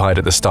were occupied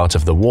at the start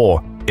of the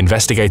war,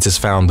 investigators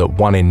found that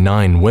 1 in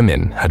 9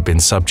 women had been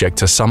subject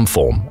to some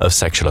form of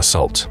sexual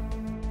assault.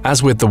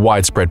 As with the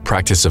widespread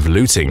practice of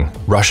looting,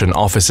 Russian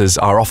officers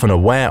are often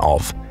aware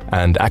of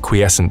and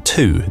acquiescent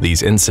to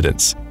these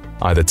incidents,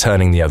 either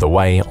turning the other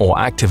way or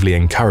actively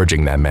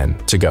encouraging their men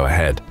to go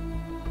ahead.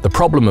 The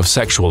problem of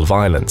sexual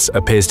violence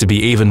appears to be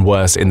even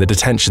worse in the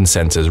detention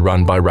centers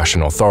run by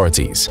Russian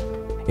authorities.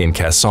 In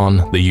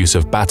Kherson, the use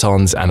of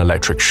batons and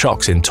electric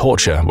shocks in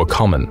torture were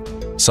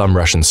common. Some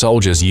Russian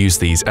soldiers used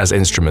these as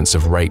instruments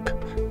of rape.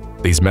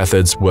 These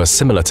methods were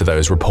similar to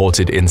those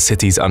reported in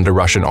cities under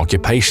Russian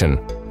occupation.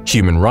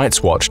 Human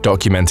Rights Watch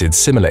documented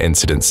similar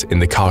incidents in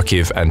the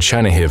Kharkiv and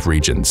Chernihiv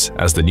regions,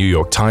 as the New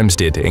York Times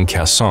did in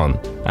Kherson,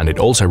 and it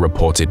also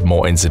reported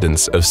more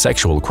incidents of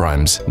sexual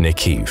crimes near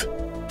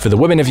Kyiv. For the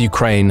women of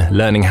Ukraine,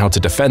 learning how to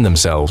defend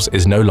themselves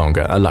is no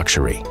longer a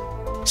luxury.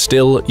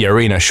 Still,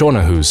 Yarina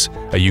Shornohuz,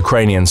 a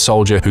Ukrainian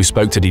soldier who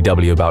spoke to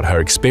DW about her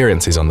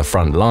experiences on the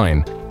front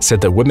line, said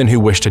that women who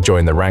wish to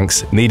join the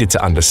ranks needed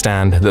to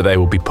understand that they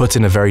will be put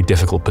in a very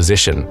difficult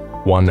position,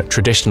 one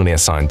traditionally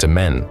assigned to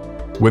men.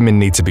 Women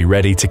need to be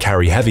ready to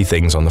carry heavy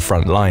things on the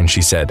front line,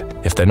 she said.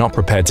 If they're not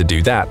prepared to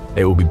do that,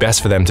 it will be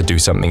best for them to do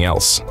something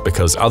else,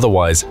 because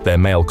otherwise their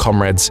male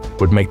comrades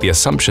would make the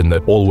assumption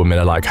that all women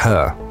are like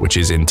her, which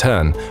is in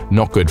turn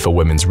not good for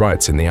women's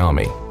rights in the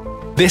army.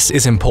 This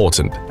is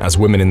important, as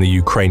women in the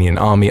Ukrainian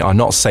army are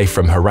not safe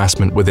from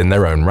harassment within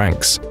their own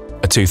ranks.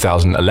 A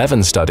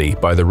 2011 study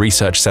by the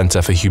Research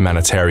Center for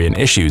Humanitarian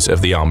Issues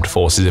of the Armed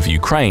Forces of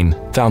Ukraine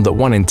found that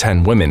 1 in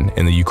 10 women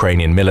in the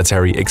Ukrainian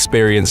military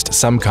experienced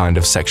some kind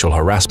of sexual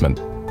harassment,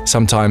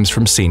 sometimes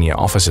from senior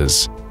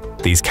officers.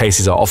 These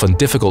cases are often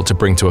difficult to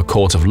bring to a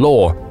court of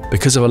law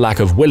because of a lack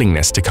of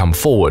willingness to come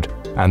forward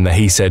and the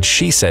he said,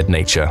 she said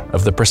nature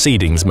of the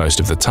proceedings most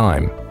of the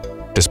time.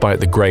 Despite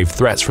the grave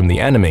threats from the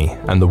enemy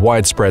and the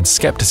widespread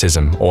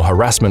skepticism or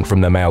harassment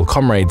from their male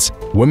comrades,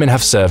 women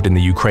have served in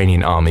the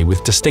Ukrainian army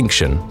with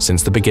distinction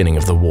since the beginning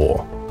of the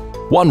war.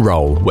 One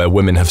role where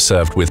women have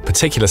served with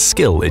particular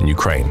skill in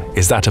Ukraine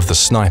is that of the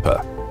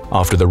sniper.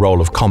 After the role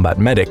of combat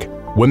medic,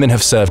 women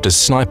have served as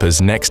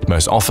snipers next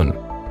most often.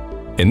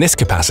 In this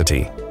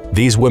capacity,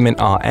 these women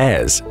are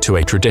heirs to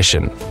a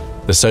tradition.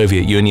 The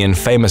Soviet Union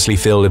famously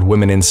fielded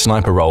women in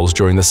sniper roles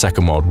during the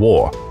Second World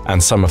War,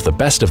 and some of the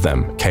best of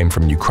them came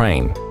from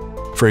Ukraine.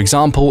 For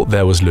example,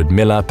 there was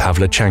Lyudmila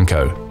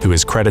Pavlichenko, who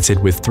is credited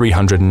with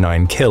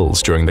 309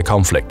 kills during the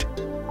conflict.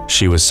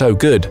 She was so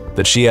good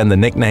that she earned the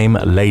nickname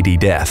Lady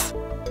Death.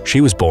 She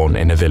was born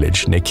in a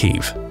village near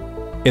Kyiv.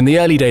 In the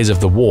early days of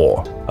the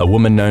war, a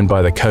woman known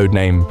by the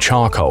codename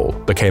Charcoal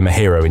became a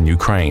hero in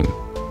Ukraine.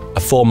 A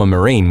former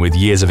Marine with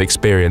years of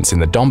experience in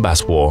the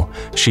Donbass War,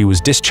 she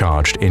was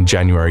discharged in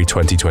January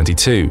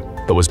 2022,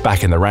 but was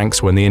back in the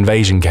ranks when the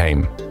invasion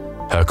came.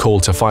 Her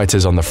call to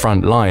fighters on the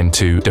front line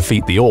to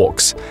defeat the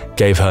orcs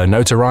gave her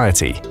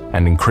notoriety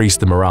and increased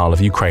the morale of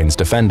Ukraine's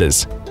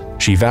defenders.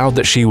 She vowed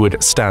that she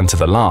would stand to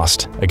the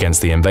last against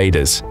the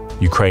invaders.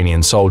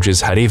 Ukrainian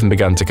soldiers had even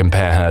begun to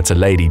compare her to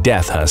Lady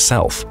Death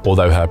herself,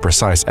 although her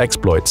precise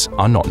exploits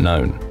are not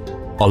known.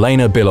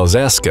 Olena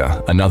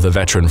Bilozerska, another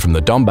veteran from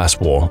the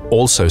Donbass War,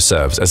 also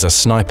serves as a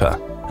sniper,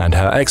 and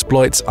her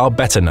exploits are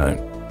better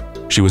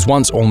known. She was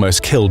once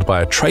almost killed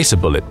by a tracer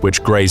bullet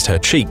which grazed her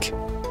cheek.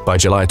 By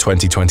July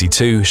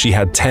 2022, she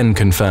had 10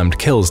 confirmed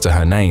kills to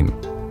her name.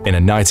 In a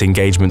night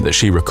engagement that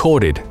she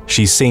recorded,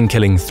 she's seen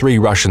killing 3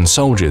 Russian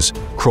soldiers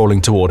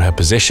crawling toward her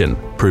position,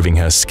 proving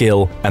her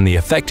skill and the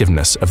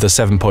effectiveness of the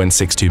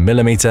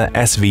 7.62mm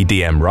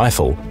SVDM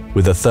rifle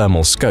with a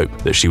thermal scope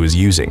that she was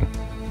using.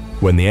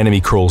 When the enemy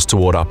crawls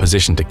toward our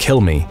position to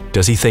kill me,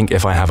 does he think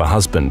if I have a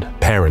husband,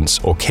 parents,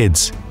 or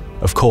kids?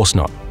 Of course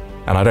not,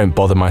 and I don't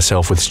bother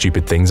myself with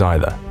stupid things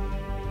either.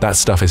 That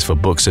stuff is for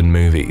books and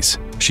movies,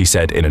 she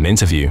said in an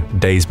interview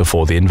days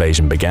before the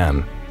invasion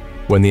began.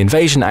 When the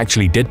invasion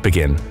actually did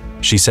begin,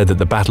 she said that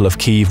the Battle of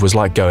Kyiv was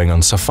like going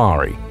on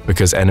safari,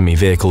 because enemy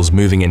vehicles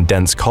moving in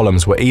dense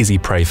columns were easy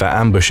prey for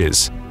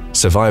ambushes.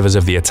 Survivors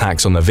of the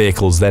attacks on the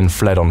vehicles then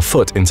fled on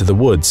foot into the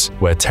woods,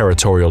 where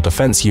territorial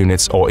defense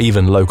units or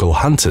even local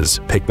hunters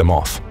picked them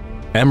off.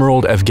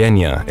 Emerald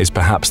Evgenia is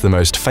perhaps the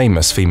most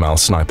famous female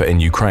sniper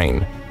in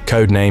Ukraine.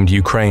 Codenamed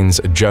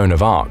Ukraine's Joan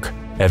of Arc,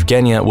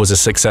 Evgenia was a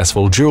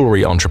successful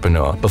jewelry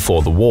entrepreneur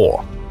before the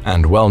war,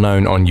 and well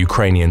known on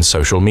Ukrainian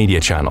social media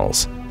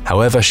channels.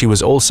 However, she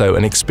was also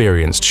an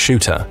experienced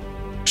shooter.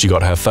 She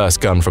got her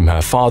first gun from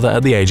her father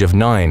at the age of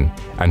 9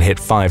 and hit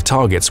 5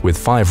 targets with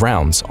 5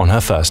 rounds on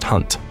her first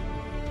hunt.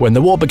 When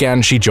the war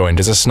began, she joined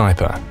as a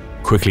sniper,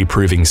 quickly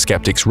proving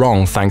skeptics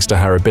wrong thanks to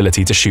her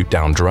ability to shoot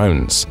down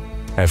drones.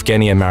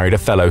 Evgenia married a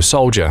fellow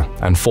soldier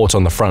and fought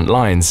on the front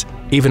lines,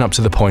 even up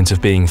to the point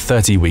of being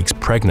 30 weeks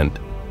pregnant.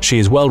 She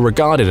is well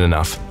regarded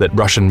enough that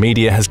Russian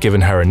media has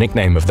given her a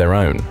nickname of their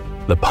own,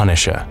 the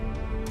Punisher.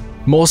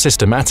 More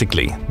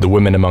systematically, the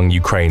women among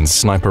Ukraine's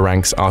sniper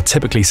ranks are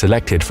typically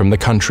selected from the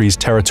country's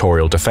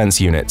territorial defense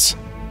units.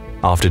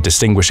 After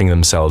distinguishing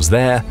themselves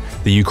there,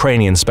 the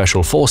Ukrainian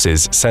Special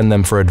Forces send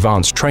them for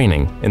advanced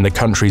training in the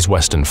country's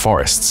western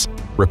forests.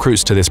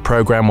 Recruits to this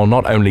program will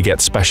not only get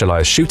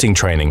specialized shooting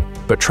training,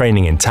 but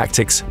training in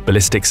tactics,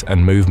 ballistics,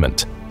 and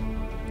movement.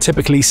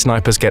 Typically,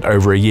 snipers get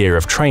over a year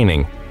of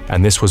training,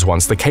 and this was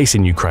once the case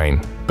in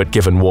Ukraine, but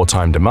given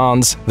wartime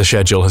demands, the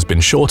schedule has been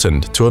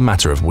shortened to a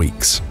matter of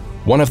weeks.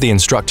 One of the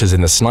instructors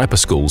in the sniper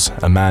schools,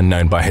 a man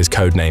known by his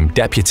codename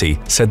Deputy,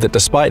 said that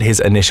despite his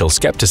initial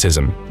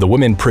skepticism, the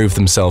women proved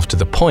themselves to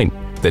the point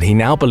that he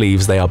now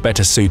believes they are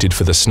better suited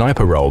for the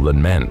sniper role than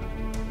men.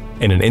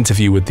 In an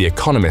interview with The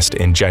Economist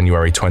in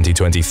January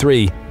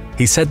 2023,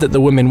 he said that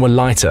the women were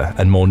lighter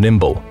and more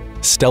nimble,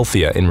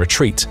 stealthier in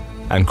retreat,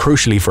 and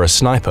crucially for a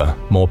sniper,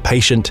 more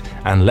patient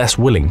and less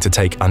willing to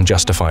take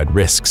unjustified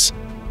risks.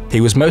 He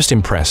was most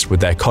impressed with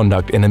their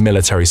conduct in a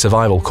military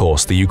survival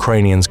course the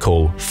Ukrainians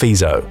call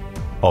FISO.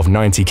 Of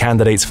 90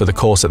 candidates for the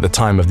course at the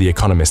time of The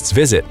Economist's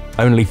visit,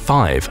 only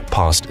 5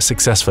 passed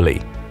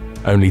successfully.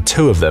 Only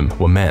 2 of them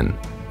were men.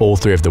 All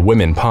 3 of the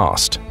women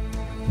passed.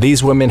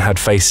 These women had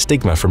faced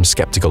stigma from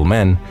skeptical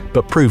men,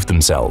 but proved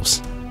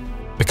themselves.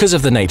 Because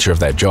of the nature of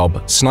their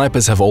job,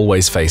 snipers have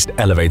always faced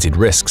elevated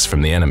risks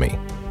from the enemy.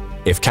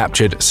 If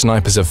captured,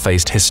 snipers have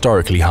faced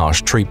historically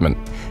harsh treatment,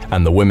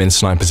 and the women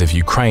snipers of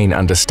Ukraine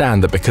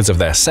understand that because of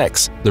their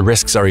sex, the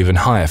risks are even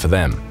higher for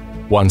them.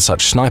 One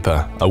such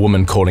sniper, a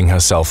woman calling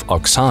herself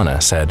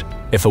Oksana, said,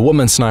 "If a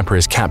woman sniper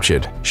is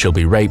captured, she'll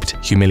be raped,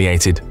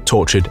 humiliated,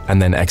 tortured,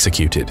 and then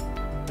executed.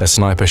 A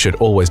sniper should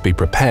always be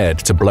prepared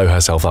to blow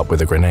herself up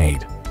with a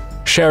grenade."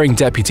 Sharing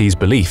deputies'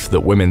 belief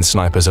that women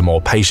snipers are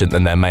more patient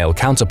than their male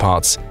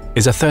counterparts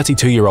is a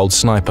 32-year-old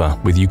sniper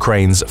with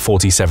Ukraine's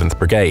 47th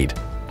Brigade,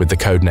 with the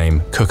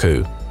codename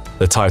Cuckoo.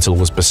 The title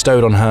was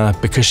bestowed on her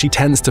because she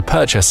tends to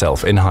perch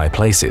herself in high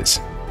places.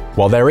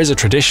 While there is a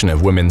tradition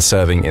of women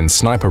serving in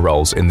sniper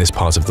roles in this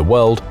part of the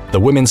world, the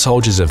women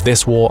soldiers of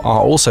this war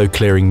are also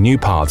clearing new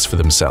paths for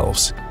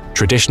themselves.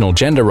 Traditional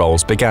gender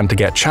roles began to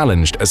get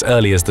challenged as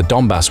early as the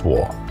Donbass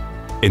War.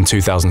 In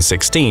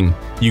 2016,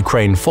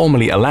 Ukraine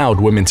formally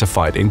allowed women to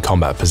fight in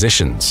combat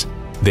positions.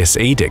 This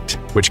edict,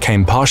 which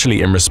came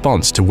partially in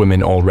response to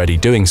women already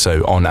doing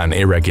so on an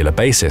irregular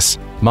basis,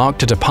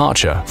 marked a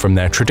departure from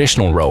their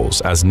traditional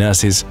roles as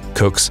nurses,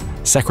 cooks,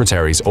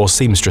 secretaries, or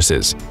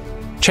seamstresses.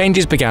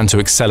 Changes began to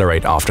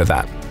accelerate after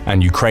that,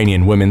 and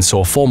Ukrainian women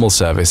saw formal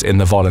service in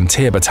the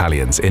volunteer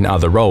battalions in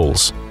other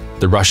roles.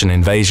 The Russian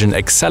invasion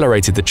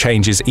accelerated the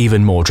changes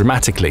even more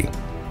dramatically.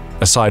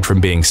 Aside from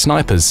being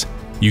snipers,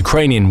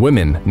 Ukrainian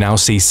women now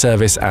see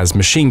service as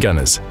machine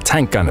gunners,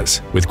 tank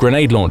gunners, with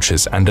grenade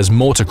launchers, and as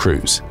mortar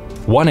crews.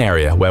 One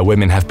area where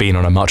women have been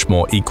on a much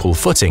more equal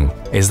footing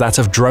is that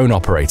of drone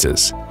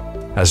operators.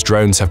 As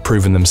drones have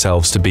proven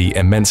themselves to be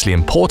immensely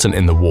important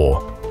in the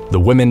war, the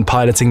women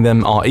piloting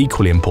them are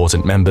equally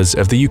important members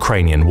of the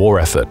Ukrainian war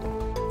effort.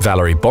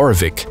 Valery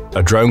Borovik,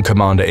 a drone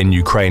commander in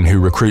Ukraine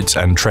who recruits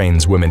and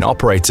trains women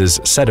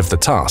operators, said of the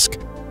task,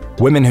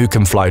 "Women who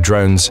can fly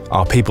drones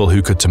are people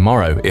who could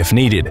tomorrow, if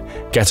needed,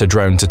 get a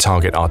drone to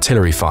target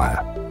artillery fire."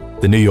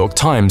 The New York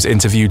Times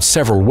interviewed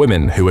several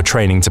women who were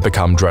training to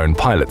become drone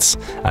pilots,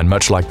 and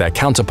much like their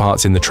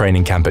counterparts in the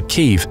training camp at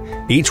Kyiv,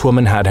 each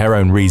woman had her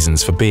own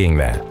reasons for being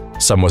there.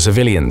 Some were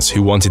civilians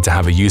who wanted to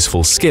have a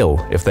useful skill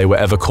if they were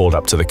ever called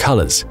up to the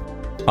colors.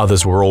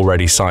 Others were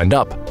already signed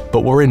up,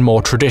 but were in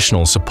more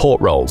traditional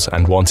support roles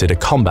and wanted a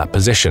combat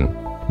position.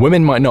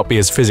 Women might not be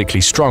as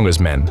physically strong as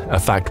men, a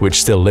fact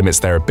which still limits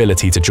their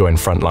ability to join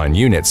frontline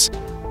units,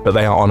 but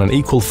they are on an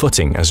equal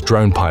footing as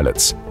drone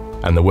pilots,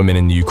 and the women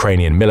in the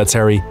Ukrainian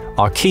military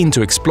are keen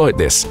to exploit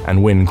this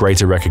and win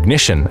greater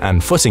recognition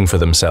and footing for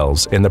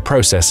themselves in the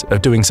process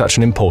of doing such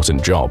an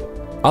important job.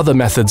 Other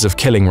methods of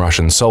killing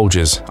Russian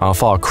soldiers are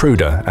far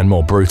cruder and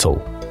more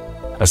brutal.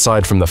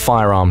 Aside from the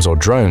firearms or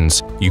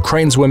drones,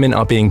 Ukraine's women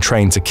are being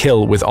trained to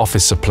kill with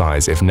office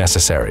supplies if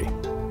necessary.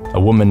 A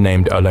woman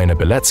named Olena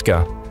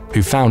Beletska,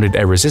 who founded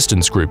a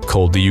resistance group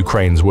called the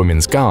Ukraine's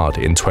Women's Guard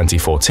in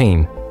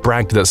 2014,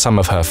 bragged that some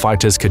of her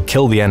fighters could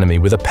kill the enemy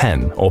with a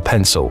pen or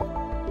pencil.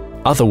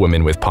 Other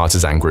women with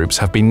partisan groups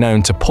have been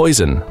known to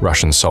poison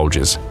Russian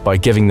soldiers by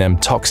giving them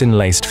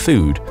toxin-laced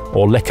food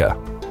or liquor.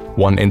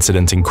 One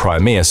incident in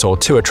Crimea saw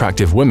two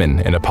attractive women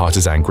in a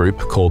partisan group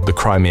called the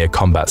Crimea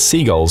Combat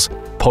Seagulls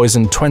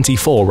poison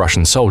 24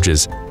 Russian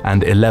soldiers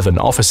and 11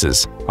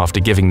 officers after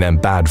giving them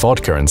bad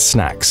vodka and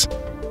snacks.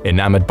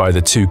 Enamored by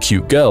the two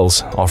cute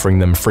girls, offering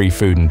them free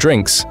food and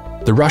drinks,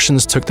 the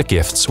Russians took the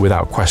gifts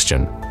without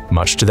question,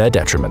 much to their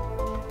detriment.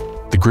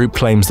 The group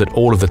claims that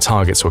all of the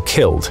targets were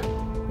killed.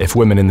 If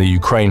women in the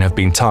Ukraine have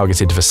been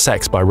targeted for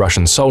sex by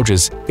Russian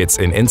soldiers, it's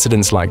in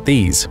incidents like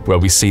these where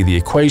we see the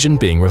equation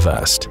being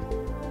reversed.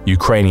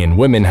 Ukrainian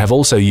women have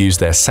also used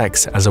their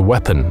sex as a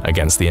weapon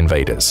against the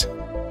invaders.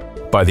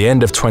 By the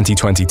end of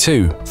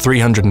 2022,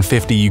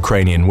 350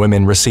 Ukrainian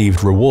women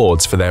received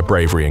rewards for their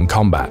bravery in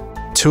combat.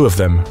 Two of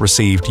them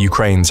received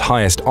Ukraine's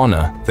highest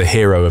honor, the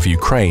Hero of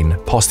Ukraine,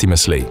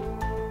 posthumously.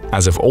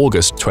 As of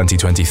August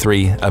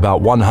 2023,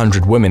 about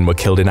 100 women were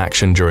killed in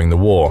action during the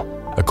war,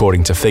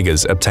 according to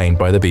figures obtained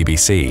by the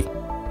BBC.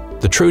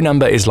 The true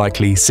number is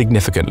likely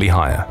significantly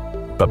higher,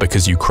 but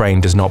because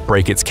Ukraine does not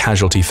break its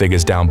casualty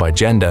figures down by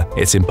gender,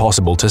 it's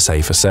impossible to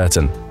say for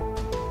certain.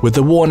 With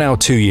the war now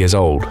 2 years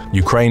old,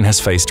 Ukraine has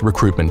faced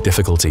recruitment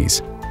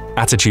difficulties.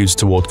 Attitudes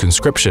toward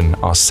conscription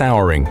are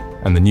souring,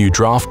 and the new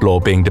draft law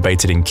being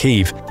debated in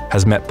Kyiv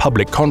has met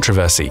public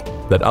controversy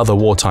that other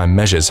wartime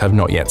measures have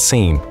not yet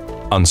seen.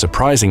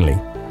 Unsurprisingly,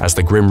 as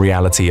the grim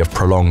reality of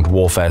prolonged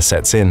warfare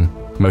sets in,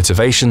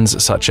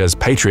 motivations such as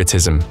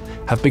patriotism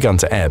have begun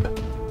to ebb,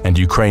 and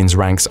Ukraine's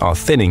ranks are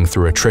thinning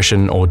through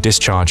attrition or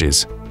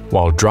discharges,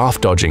 while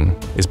draft dodging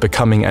is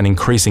becoming an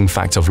increasing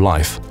fact of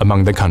life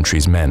among the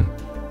country's men.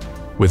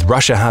 With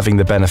Russia having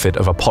the benefit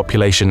of a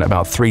population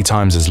about 3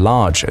 times as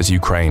large as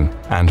Ukraine,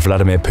 and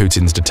Vladimir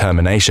Putin's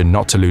determination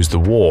not to lose the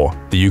war,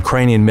 the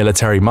Ukrainian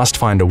military must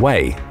find a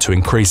way to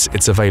increase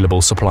its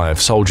available supply of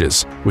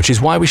soldiers, which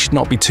is why we should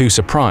not be too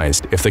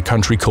surprised if the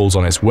country calls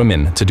on its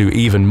women to do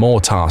even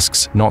more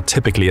tasks not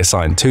typically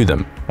assigned to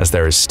them, as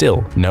there is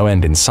still no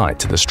end in sight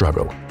to the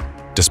struggle.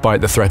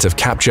 Despite the threat of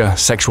capture,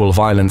 sexual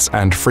violence,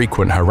 and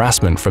frequent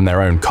harassment from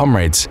their own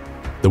comrades,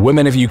 the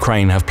women of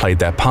Ukraine have played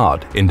their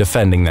part in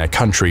defending their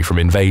country from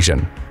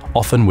invasion,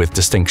 often with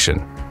distinction.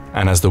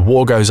 and as the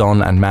war goes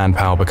on and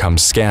manpower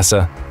becomes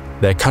scarcer,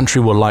 their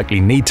country will likely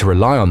need to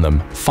rely on them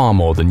far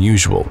more than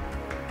usual.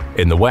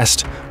 In the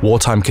West,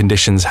 wartime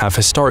conditions have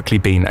historically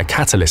been a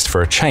catalyst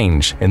for a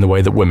change in the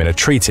way that women are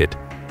treated.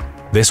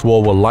 This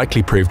war will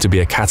likely prove to be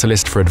a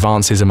catalyst for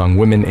advances among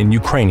women in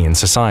Ukrainian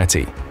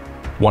society.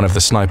 One of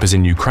the snipers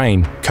in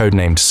Ukraine,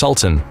 codenamed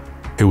Sultan,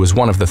 who was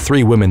one of the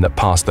 3 women that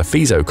passed the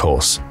FISO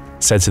course,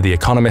 said to The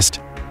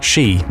Economist,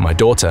 "She, my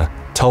daughter,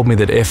 told me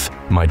that if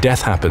my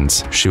death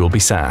happens, she will be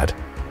sad,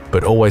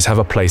 but always have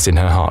a place in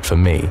her heart for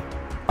me.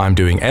 I'm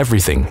doing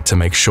everything to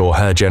make sure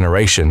her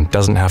generation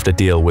doesn't have to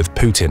deal with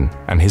Putin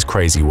and his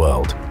crazy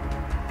world."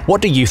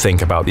 What do you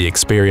think about the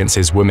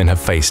experiences women have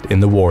faced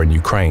in the war in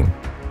Ukraine?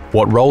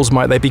 What roles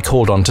might they be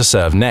called on to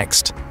serve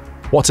next?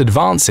 What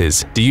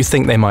advances do you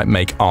think they might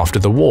make after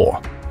the war,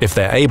 if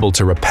they're able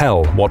to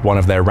repel what one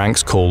of their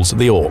ranks calls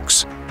the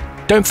orcs?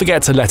 Don't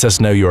forget to let us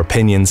know your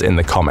opinions in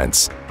the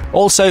comments.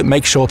 Also,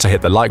 make sure to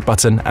hit the like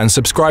button and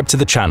subscribe to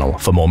the channel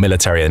for more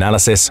military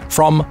analysis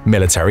from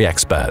military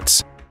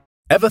experts.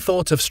 Ever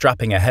thought of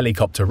strapping a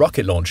helicopter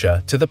rocket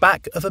launcher to the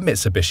back of a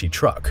Mitsubishi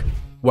truck?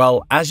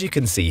 Well, as you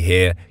can see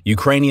here,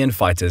 Ukrainian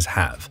fighters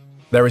have.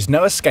 There is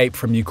no escape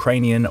from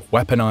Ukrainian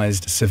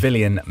weaponized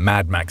civilian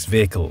Mad Max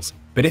vehicles.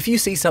 But if you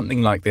see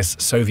something like this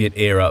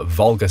Soviet-era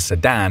Volga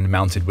sedan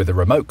mounted with a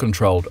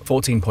remote-controlled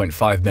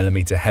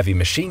 14.5mm heavy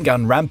machine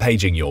gun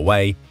rampaging your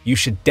way, you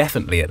should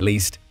definitely at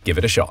least give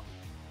it a shot.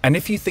 And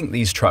if you think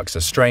these trucks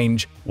are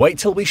strange, wait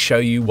till we show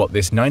you what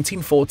this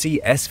 1940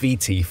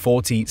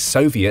 SVT-40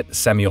 Soviet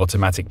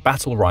semi-automatic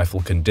battle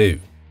rifle can do.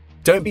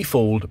 Don't be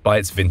fooled by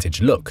its vintage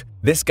look.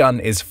 This gun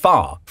is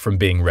far from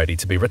being ready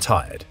to be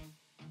retired.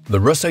 The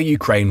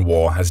Russo-Ukraine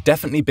war has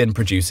definitely been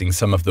producing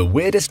some of the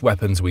weirdest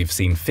weapons we've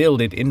seen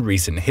fielded in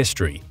recent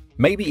history,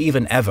 maybe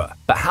even ever.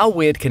 But how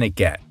weird can it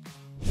get?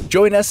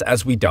 Join us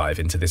as we dive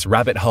into this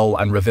rabbit hole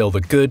and reveal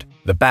the good,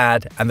 the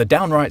bad, and the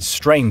downright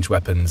strange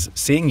weapons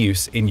seeing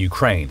use in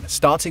Ukraine,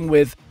 starting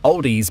with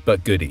oldies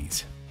but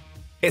goodies.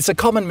 It's a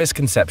common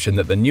misconception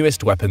that the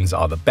newest weapons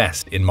are the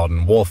best in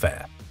modern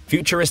warfare.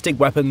 Futuristic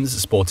weapons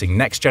sporting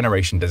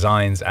next-generation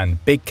designs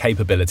and big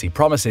capability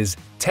promises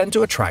tend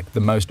to attract the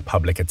most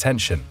public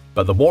attention,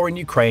 but the war in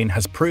Ukraine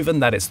has proven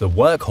that it's the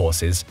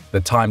workhorses, the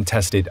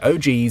time-tested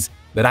OGs,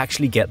 that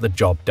actually get the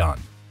job done.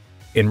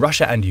 In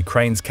Russia and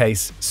Ukraine's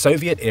case,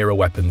 Soviet-era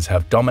weapons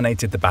have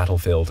dominated the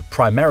battlefield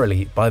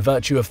primarily by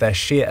virtue of their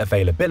sheer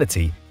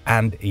availability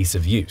and ease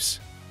of use.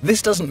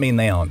 This doesn't mean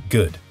they aren't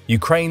good.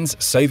 Ukraine's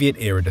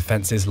Soviet-era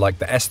defenses like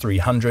the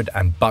S-300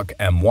 and Buk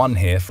M1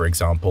 here, for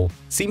example,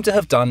 seem to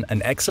have done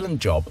an excellent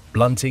job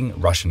blunting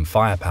Russian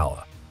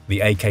firepower.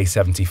 The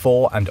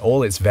AK-74 and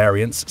all its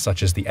variants,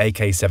 such as the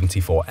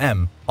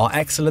AK-74M, are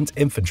excellent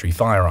infantry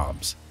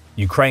firearms.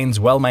 Ukraine's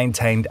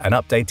well-maintained and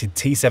updated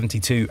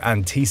T-72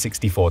 and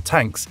T-64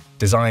 tanks,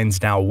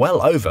 designs now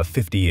well over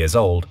 50 years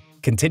old,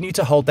 continue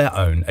to hold their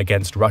own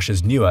against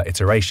Russia's newer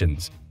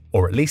iterations,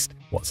 or at least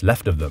what's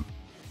left of them.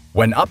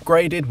 When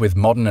upgraded with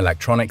modern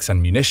electronics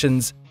and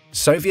munitions,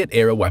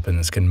 Soviet-era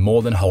weapons can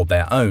more than hold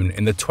their own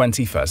in the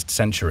 21st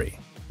century.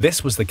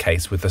 This was the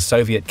case with the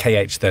Soviet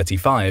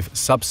Kh-35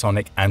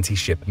 subsonic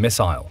anti-ship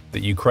missile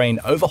that Ukraine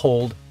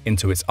overhauled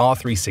into its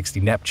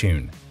R-360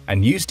 Neptune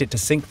and used it to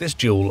sink this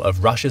jewel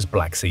of Russia's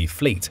Black Sea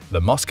fleet, the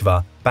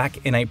Moskva,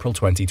 back in April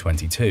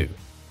 2022.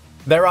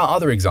 There are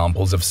other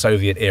examples of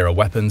Soviet-era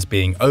weapons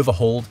being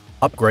overhauled,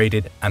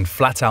 upgraded, and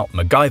flat-out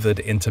MacGyvered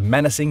into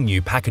menacing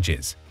new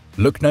packages.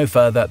 Look no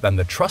further than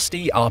the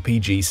trusty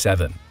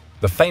RPG-7,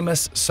 the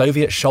famous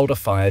Soviet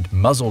shoulder-fired,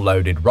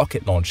 muzzle-loaded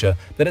rocket launcher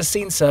that has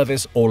seen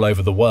service all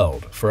over the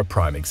world, for a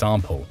prime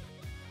example.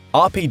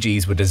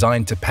 RPGs were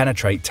designed to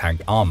penetrate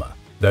tank armor,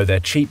 though their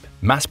cheap,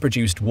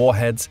 mass-produced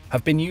warheads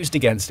have been used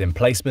against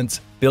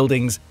emplacements,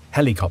 buildings,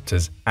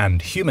 helicopters,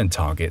 and human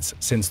targets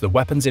since the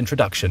weapon's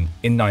introduction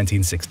in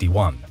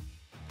 1961.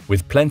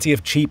 With plenty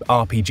of cheap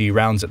RPG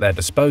rounds at their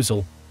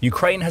disposal,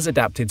 Ukraine has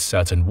adapted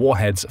certain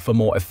warheads for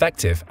more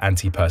effective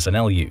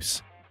anti-personnel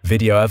use.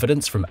 Video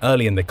evidence from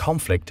early in the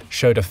conflict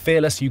showed a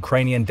fearless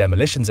Ukrainian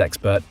demolitions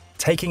expert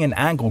taking an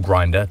angle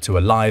grinder to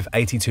a live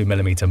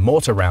 82mm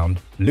mortar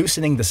round,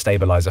 loosening the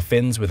stabilizer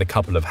fins with a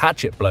couple of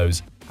hatchet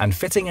blows, and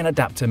fitting an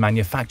adapter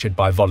manufactured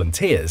by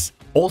volunteers,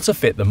 all to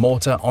fit the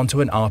mortar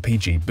onto an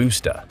RPG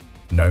booster.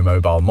 No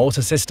mobile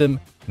mortar system,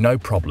 no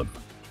problem.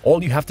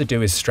 All you have to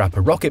do is strap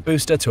a rocket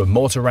booster to a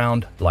mortar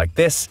round, like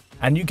this,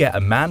 and you get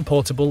a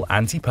man-portable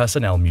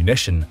anti-personnel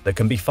munition that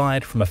can be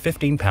fired from a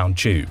 15-pound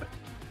tube.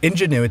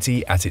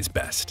 Ingenuity at its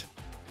best.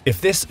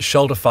 If this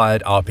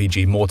shoulder-fired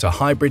RPG mortar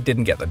hybrid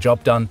didn't get the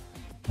job done,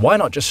 why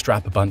not just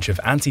strap a bunch of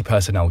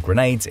anti-personnel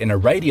grenades in a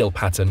radial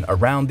pattern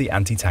around the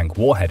anti-tank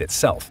warhead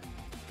itself?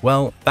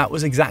 Well, that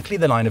was exactly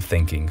the line of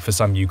thinking for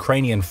some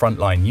Ukrainian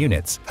frontline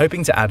units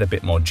hoping to add a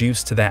bit more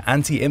juice to their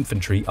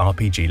anti-infantry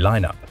RPG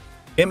lineup.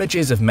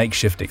 Images of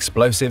makeshift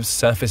explosives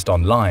surfaced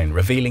online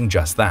revealing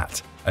just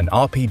that, an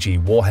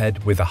RPG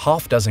warhead with a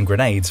half-dozen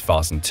grenades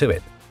fastened to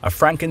it, a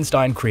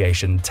Frankenstein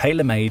creation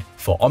tailor-made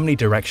for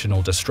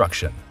omnidirectional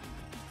destruction.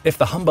 If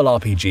the humble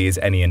RPG is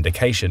any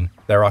indication,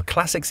 there are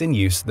classics in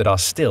use that are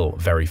still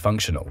very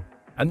functional.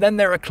 And then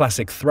there are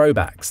classic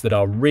throwbacks that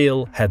are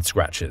real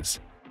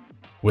head-scratchers.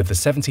 With the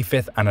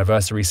 75th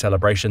anniversary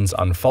celebrations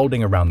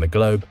unfolding around the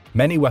globe,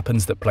 many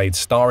weapons that played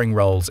starring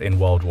roles in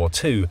World War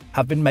II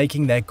have been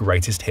making their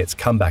greatest hits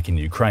comeback in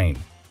Ukraine.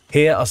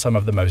 Here are some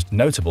of the most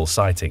notable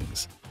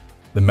sightings.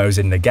 The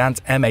Mosin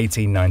Nagant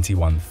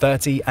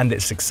M1891-30 and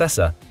its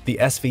successor, the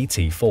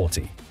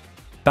SVT-40.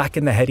 Back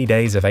in the heady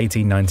days of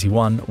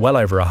 1891, well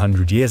over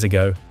 100 years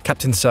ago,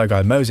 Captain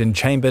Sergei Mosin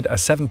chambered a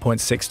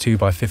 7.62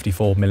 by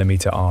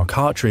 54mm R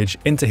cartridge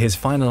into his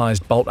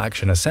finalized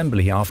bolt-action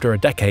assembly after a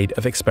decade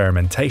of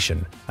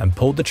experimentation and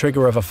pulled the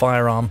trigger of a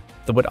firearm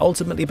that would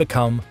ultimately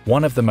become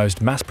one of the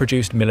most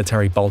mass-produced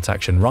military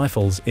bolt-action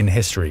rifles in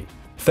history.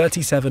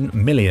 37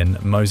 million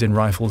Mosin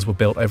rifles were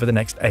built over the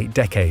next 8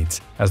 decades,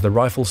 as the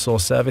rifle saw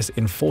service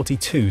in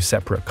 42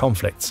 separate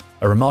conflicts,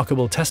 a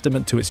remarkable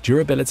testament to its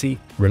durability,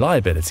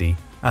 reliability,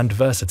 and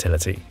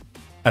versatility.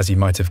 As you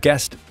might have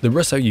guessed, the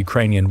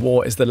Russo-Ukrainian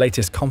War is the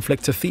latest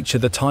conflict to feature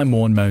the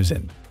time-worn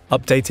Mosin.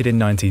 Updated in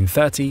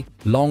 1930,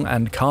 long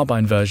and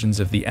carbine versions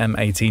of the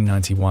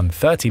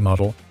M1891-30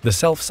 model, the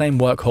self-same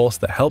workhorse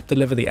that helped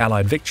deliver the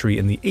Allied victory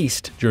in the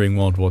East during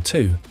World War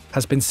II,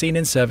 has been seen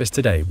in service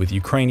today with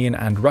Ukrainian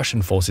and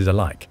Russian forces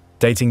alike.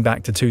 Dating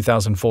back to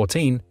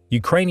 2014,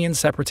 Ukrainian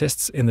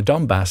separatists in the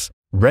Donbass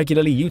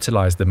regularly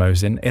utilized the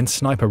Mosin in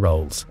sniper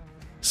roles.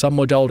 Some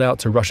were doled out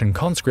to Russian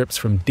conscripts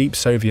from deep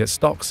Soviet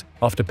stocks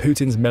after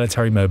Putin's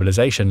military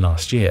mobilization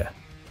last year.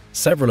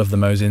 Several of the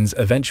Mosin's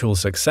eventual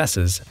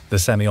successors, the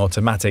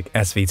semi-automatic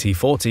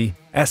SVT-40,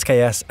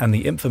 SKS, and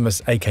the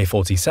infamous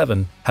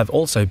AK-47, have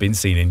also been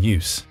seen in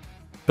use.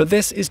 But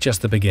this is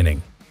just the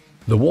beginning.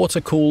 The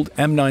water-cooled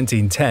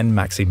M1910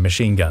 Maxim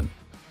machine gun.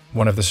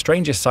 One of the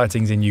strangest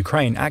sightings in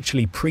Ukraine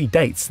actually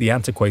predates the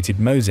antiquated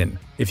Mosin,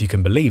 if you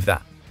can believe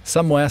that.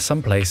 Somewhere,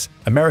 someplace,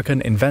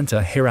 American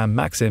inventor Hiram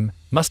Maxim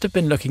must have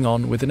been looking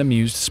on with an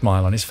amused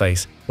smile on his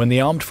face when the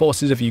armed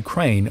forces of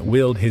Ukraine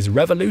wheeled his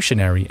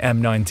revolutionary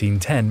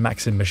M1910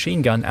 Maxim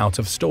machine gun out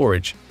of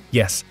storage.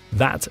 Yes,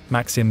 that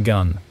Maxim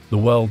gun, the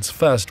world's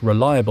first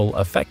reliable,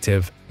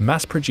 effective,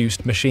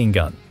 mass-produced machine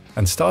gun,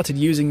 and started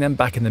using them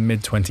back in the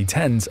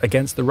mid-2010s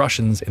against the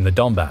Russians in the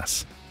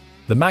Donbass.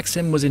 The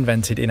Maxim was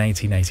invented in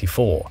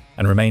 1884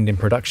 and remained in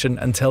production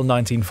until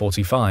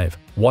 1945,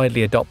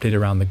 widely adopted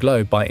around the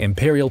globe by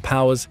imperial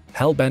powers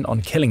hell-bent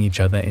on killing each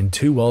other in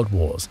 2 world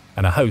wars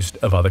and a host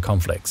of other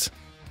conflicts.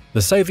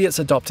 The Soviets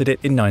adopted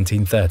it in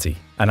 1930,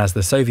 and as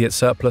the Soviet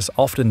surplus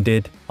often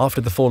did after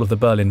the fall of the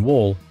Berlin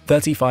Wall,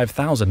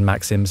 35,000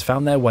 Maxims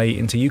found their way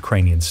into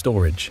Ukrainian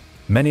storage.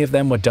 Many of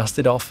them were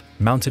dusted off,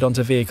 mounted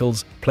onto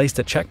vehicles, placed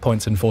at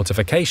checkpoints and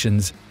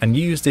fortifications, and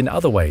used in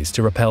other ways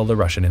to repel the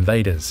Russian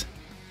invaders.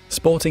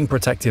 Sporting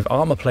protective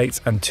armor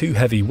plates and 2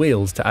 heavy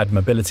wheels to add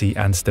mobility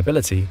and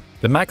stability,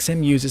 the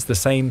Maxim uses the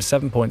same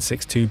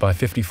 7.62 by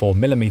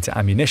 54mm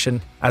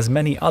ammunition as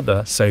many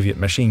other Soviet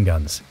machine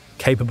guns.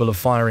 Capable of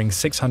firing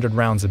 600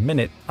 rounds a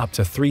minute up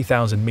to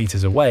 3,000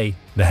 meters away,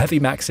 the heavy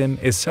Maxim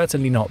is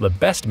certainly not the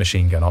best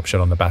machine gun option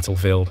on the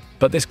battlefield,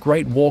 but this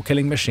great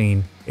war-killing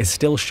machine is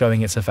still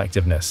showing its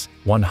effectiveness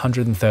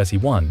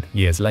 131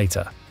 years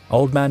later.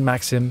 Old Man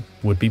Maxim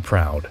would be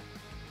proud.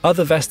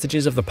 Other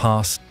vestiges of the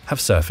past have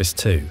surfaced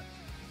too.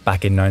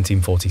 Back in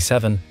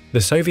 1947,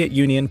 the Soviet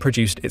Union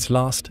produced its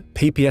last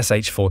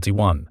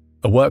PPSH-41,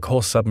 a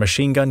workhorse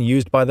submachine gun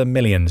used by the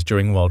millions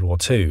during World War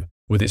II.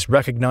 With its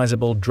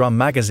recognizable drum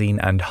magazine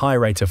and high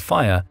rate of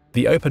fire,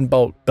 the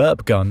open-bolt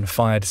burp gun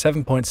fired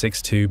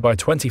 7.62 by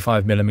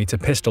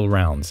 25mm pistol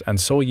rounds and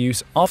saw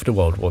use after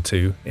World War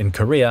II in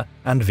Korea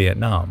and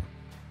Vietnam.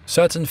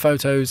 Certain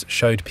photos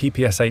showed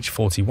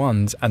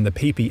PPSH-41s and the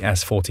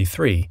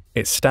PPS-43,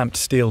 its stamped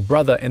steel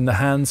brother, in the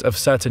hands of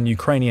certain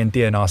Ukrainian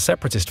DNR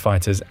separatist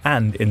fighters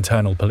and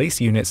internal police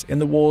units in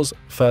the war's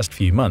first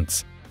few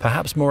months,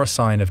 perhaps more a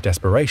sign of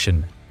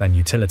desperation than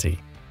utility.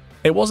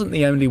 It wasn't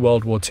the only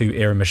World War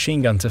II-era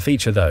machine gun to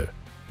feature though.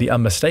 The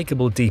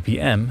unmistakable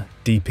DPM,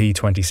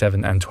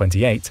 DP-27 and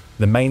 28,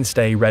 the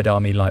mainstay Red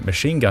Army light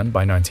machine gun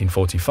by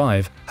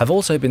 1945, have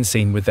also been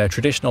seen with their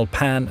traditional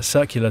pan,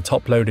 circular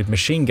top-loaded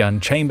machine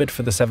gun chambered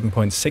for the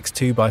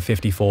 7.62 by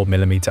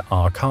 54mm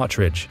R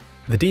cartridge.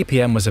 The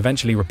DPM was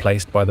eventually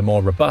replaced by the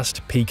more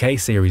robust PK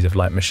series of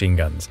light machine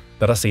guns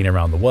that are seen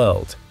around the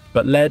world.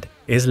 But lead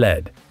is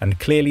lead, and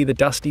clearly the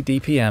dusty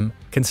DPM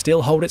can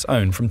still hold its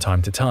own from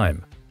time to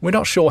time. We're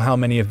not sure how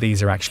many of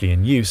these are actually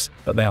in use,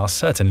 but they are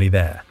certainly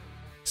there.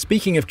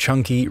 Speaking of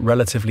chunky,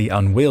 relatively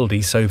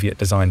unwieldy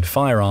Soviet-designed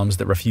firearms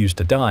that refuse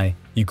to die,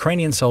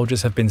 Ukrainian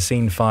soldiers have been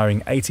seen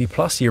firing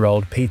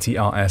 80-plus-year-old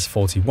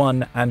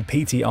PTRS-41 and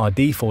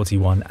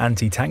PTRD-41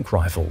 anti-tank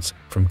rifles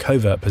from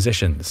covert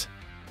positions.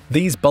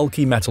 These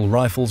bulky metal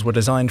rifles were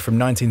designed from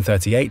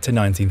 1938 to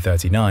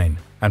 1939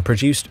 and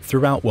produced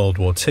throughout World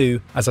War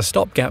II as a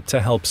stopgap to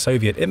help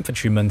Soviet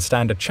infantrymen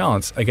stand a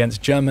chance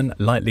against German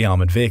lightly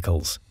armored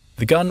vehicles.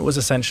 The gun was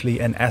essentially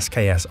an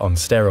SKS on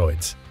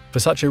steroids. For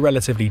such a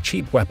relatively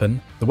cheap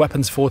weapon, the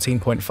weapon's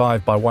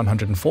 14.5 by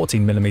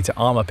 114mm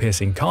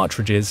armor-piercing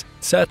cartridges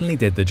certainly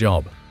did the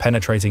job,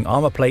 penetrating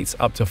armor plates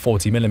up to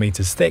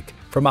 40mm thick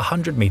from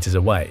 100 meters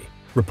away.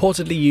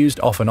 Reportedly used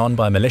off and on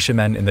by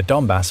militiamen in the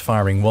Donbass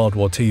firing World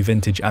War II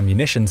vintage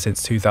ammunition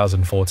since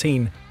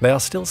 2014, they are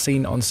still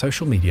seen on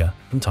social media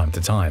from time to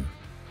time.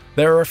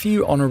 There are a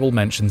few honorable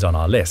mentions on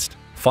our list.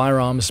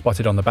 Firearms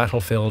spotted on the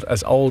battlefield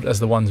as old as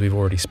the ones we've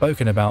already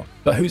spoken about,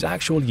 but whose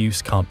actual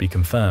use can't be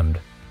confirmed.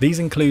 These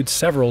include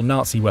several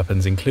Nazi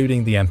weapons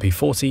including the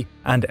MP-40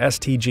 and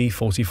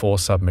STG-44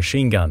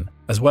 submachine gun,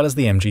 as well as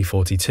the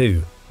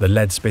MG-42, the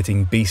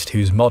lead-spitting beast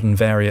whose modern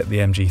variant, the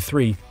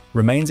MG-3,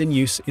 remains in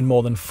use in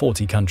more than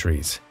 40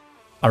 countries.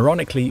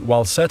 Ironically,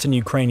 while certain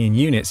Ukrainian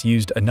units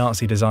used a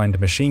Nazi-designed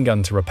machine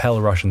gun to repel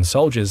Russian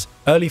soldiers,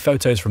 early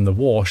photos from the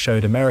war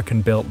showed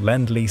American-built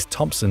Lend-Lease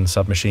Thompson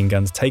submachine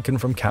guns taken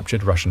from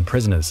captured Russian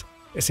prisoners.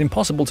 It's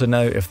impossible to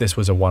know if this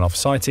was a one-off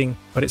sighting,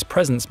 but its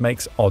presence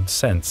makes odd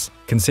sense,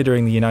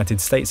 considering the United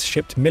States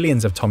shipped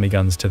millions of Tommy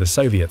guns to the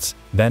Soviets,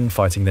 then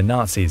fighting the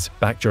Nazis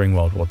back during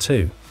World War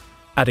II.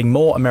 Adding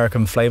more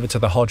American flavor to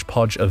the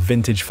hodgepodge of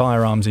vintage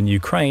firearms in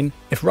Ukraine,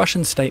 if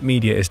Russian state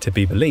media is to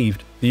be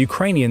believed, the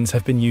Ukrainians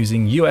have been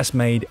using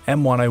US-made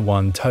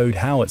M101 towed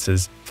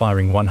howitzers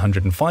firing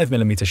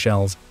 105mm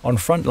shells on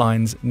front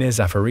lines near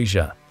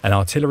Zaporizhzhia, an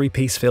artillery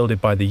piece fielded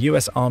by the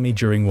US Army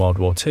during World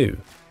War II.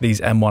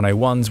 These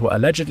M101s were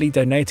allegedly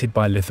donated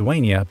by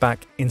Lithuania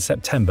back in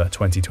September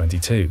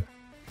 2022.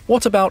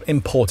 What about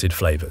imported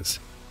flavors?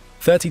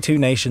 32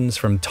 nations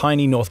from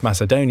tiny North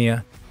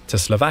Macedonia to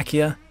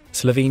Slovakia,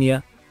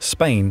 Slovenia,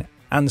 Spain,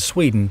 and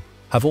Sweden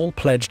have all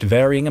pledged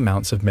varying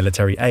amounts of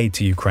military aid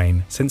to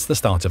Ukraine since the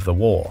start of the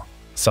war.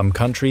 Some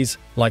countries,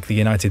 like the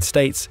United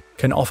States,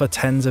 can offer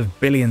tens of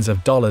billions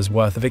of dollars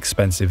worth of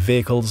expensive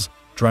vehicles,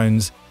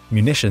 drones,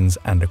 munitions,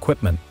 and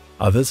equipment.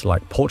 Others,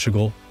 like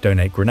Portugal,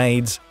 donate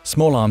grenades,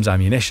 small arms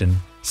ammunition,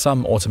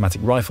 some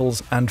automatic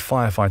rifles, and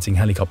firefighting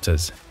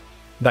helicopters.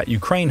 That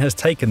Ukraine has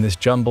taken this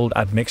jumbled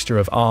admixture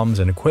of arms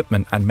and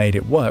equipment and made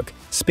it work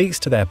speaks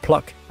to their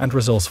pluck and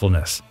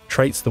resourcefulness,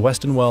 traits the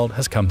Western world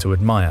has come to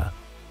admire.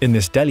 In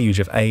this deluge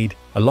of aid,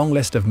 a long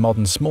list of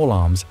modern small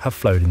arms have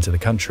flowed into the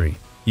country.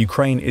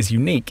 Ukraine is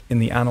unique in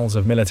the annals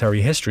of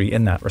military history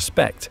in that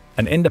respect,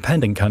 an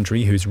independent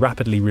country whose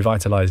rapidly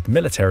revitalized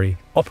military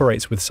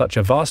operates with such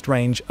a vast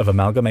range of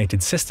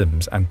amalgamated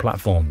systems and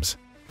platforms.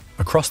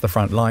 Across the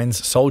front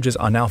lines, soldiers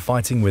are now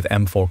fighting with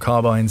M4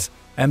 carbines,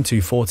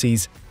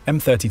 M240s,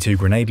 M32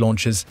 grenade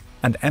launchers,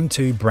 and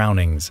M2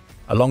 Brownings,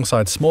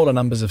 alongside smaller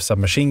numbers of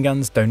submachine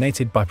guns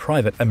donated by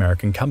private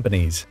American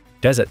companies.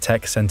 Desert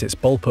Tech sent its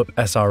bullpup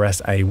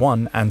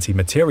SRS-A1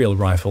 anti-material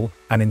rifle,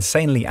 an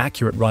insanely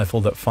accurate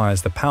rifle that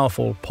fires the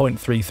powerful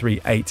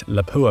 .338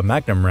 Lapua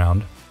Magnum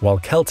round, while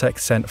Keltec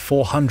sent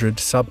 400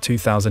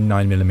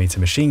 sub-2009mm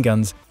machine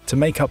guns to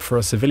make up for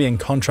a civilian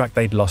contract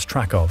they'd lost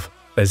track of.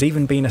 There's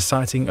even been a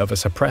sighting of a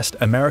suppressed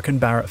American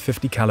Barrett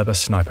 50 caliber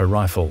sniper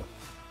rifle.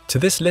 To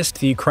this list,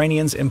 the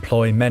Ukrainians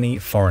employ many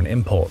foreign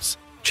imports.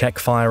 Czech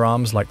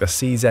firearms like the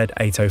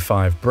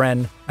CZ-805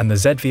 Bren and the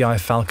ZVI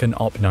Falcon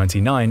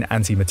Op-99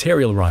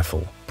 anti-material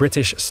rifle,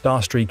 British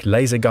Starstreak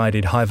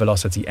laser-guided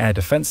high-velocity air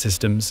defense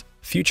systems,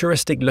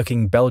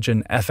 futuristic-looking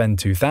Belgian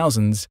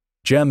FN-2000s,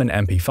 German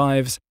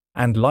MP5s,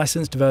 and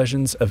licensed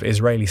versions of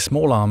Israeli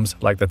small arms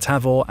like the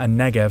Tavor and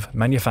Negev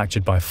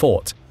manufactured by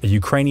Fort, a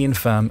Ukrainian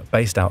firm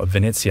based out of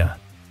Vinnytsia.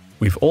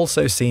 We've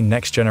also seen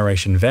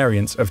next-generation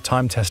variants of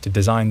time-tested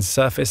designs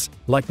surface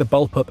like the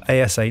bullpup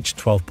ASH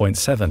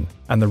 12.7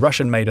 and the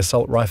Russian-made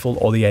assault rifle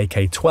or the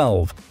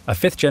AK-12, a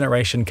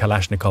fifth-generation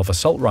Kalashnikov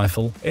assault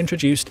rifle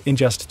introduced in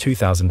just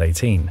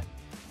 2018.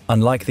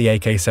 Unlike the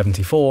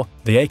AK-74,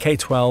 the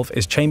AK-12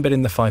 is chambered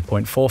in the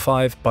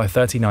 5.45 by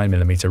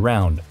 39mm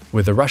round,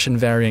 with the Russian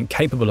variant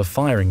capable of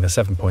firing the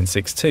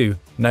 7.62,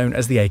 known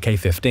as the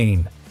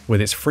AK-15.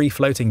 With its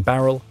free-floating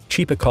barrel,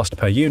 cheaper cost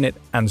per unit,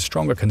 and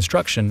stronger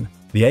construction,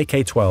 the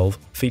AK-12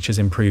 features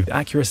improved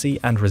accuracy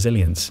and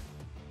resilience.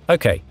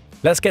 Okay,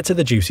 let's get to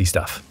the juicy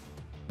stuff.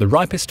 The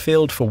ripest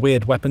field for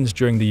weird weapons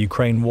during the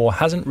Ukraine war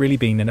hasn't really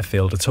been in a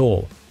field at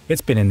all.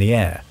 It's been in the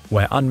air,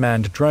 where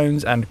unmanned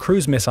drones and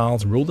cruise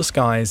missiles rule the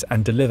skies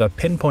and deliver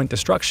pinpoint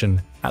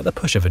destruction at the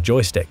push of a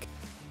joystick.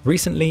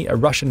 Recently, a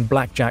Russian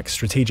Blackjack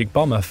strategic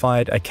bomber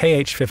fired a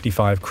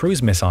Kh-55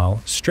 cruise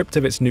missile stripped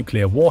of its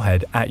nuclear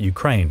warhead at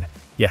Ukraine.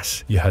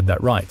 Yes, you heard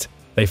that right.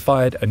 They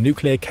fired a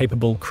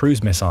nuclear-capable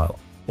cruise missile,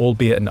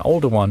 albeit an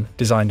older one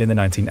designed in the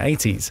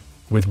 1980s,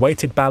 with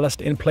weighted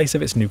ballast in place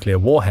of its nuclear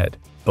warhead.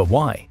 But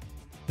why?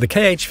 The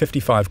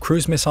Kh-55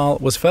 cruise missile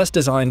was first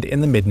designed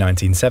in the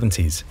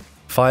mid-1970s.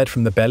 Fired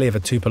from the belly of a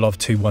Tupolev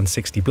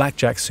Tu-160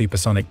 Blackjack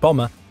supersonic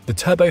bomber, the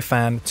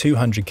turbofan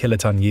 200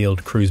 kiloton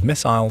yield cruise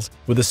missiles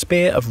were the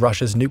spear of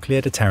Russia's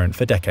nuclear deterrent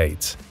for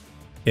decades.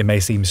 It may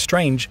seem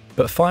strange,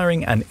 but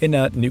firing an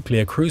inert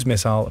nuclear cruise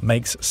missile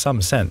makes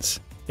some sense.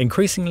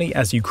 Increasingly,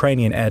 as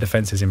Ukrainian air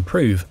defenses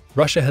improve,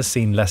 Russia has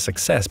seen less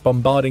success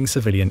bombarding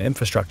civilian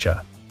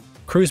infrastructure.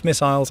 Cruise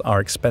missiles are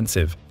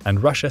expensive,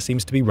 and Russia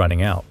seems to be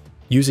running out.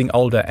 Using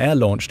older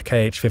air-launched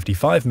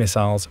Kh-55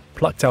 missiles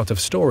plucked out of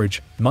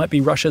storage might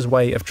be Russia's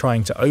way of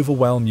trying to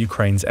overwhelm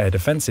Ukraine's air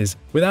defenses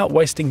without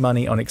wasting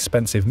money on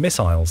expensive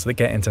missiles that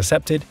get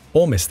intercepted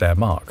or miss their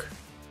mark.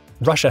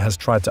 Russia has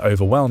tried to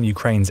overwhelm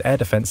Ukraine's air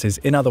defenses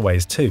in other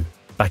ways too.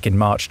 Back in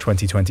March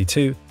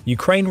 2022,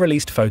 Ukraine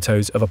released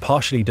photos of a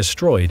partially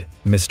destroyed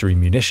mystery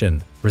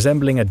munition,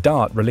 resembling a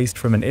dart released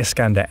from an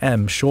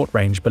Iskander-M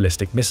short-range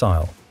ballistic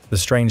missile. The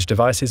strange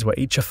devices were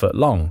each a foot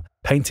long,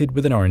 painted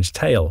with an orange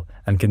tail,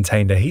 and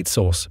contained a heat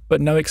source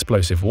but no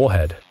explosive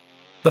warhead.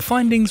 The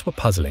findings were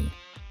puzzling.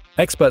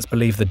 Experts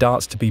believe the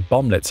darts to be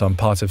bomblets on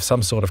part of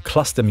some sort of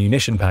cluster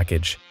munition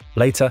package.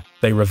 Later,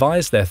 they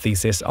revised their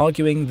thesis,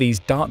 arguing these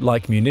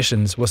dart-like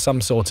munitions were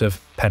some sort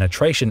of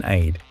penetration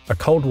aid, a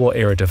Cold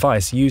War-era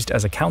device used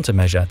as a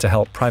countermeasure to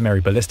help primary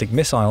ballistic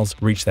missiles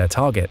reach their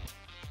target.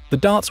 The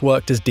darts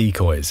worked as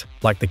decoys,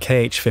 like the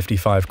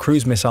Kh-55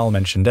 cruise missile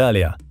mentioned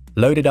earlier.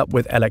 Loaded up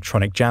with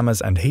electronic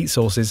jammers and heat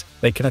sources,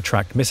 they can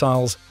attract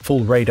missiles,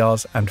 fool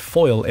radars, and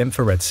foil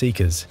infrared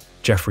seekers.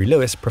 Jeffrey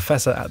Lewis,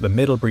 professor at the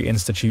Middlebury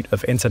Institute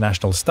of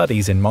International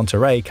Studies in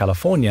Monterey,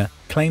 California,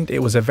 claimed it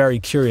was a very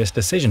curious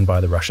decision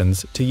by the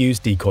Russians to use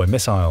decoy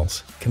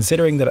missiles,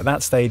 considering that at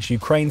that stage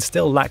Ukraine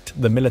still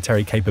lacked the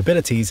military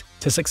capabilities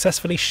to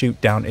successfully shoot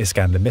down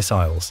Iskander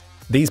missiles.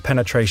 These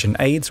penetration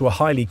aids were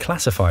highly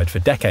classified for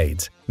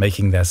decades,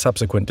 making their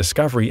subsequent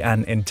discovery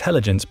an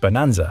intelligence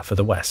bonanza for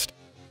the West.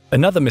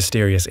 Another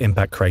mysterious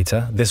impact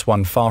crater, this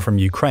one far from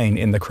Ukraine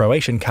in the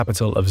Croatian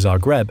capital of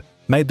Zagreb,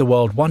 made the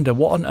world wonder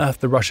what on earth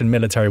the Russian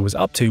military was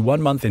up to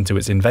 1 month into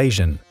its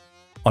invasion.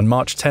 On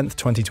March 10,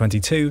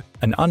 2022,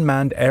 an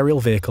unmanned aerial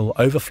vehicle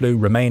overflew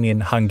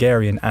Romanian,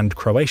 Hungarian, and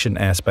Croatian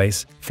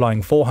airspace,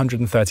 flying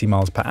 430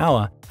 miles per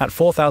hour at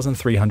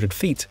 4,300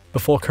 feet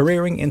before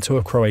careering into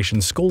a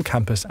Croatian school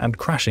campus and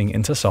crashing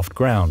into soft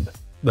ground.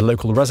 The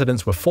local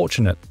residents were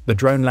fortunate. The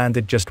drone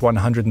landed just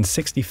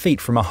 160 feet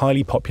from a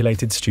highly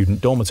populated student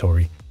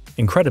dormitory.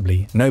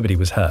 Incredibly, nobody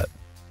was hurt.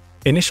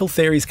 Initial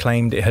theories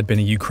claimed it had been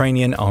a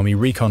Ukrainian army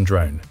recon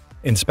drone.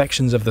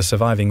 Inspections of the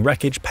surviving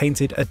wreckage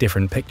painted a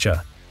different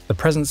picture. The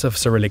presence of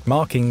Cyrillic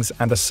markings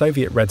and a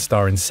Soviet Red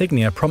Star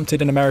insignia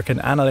prompted an American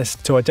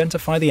analyst to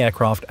identify the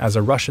aircraft as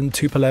a Russian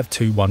Tupolev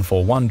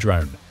Tu-141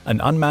 drone, an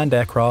unmanned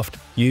aircraft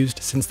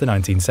used since the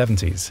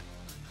 1970s.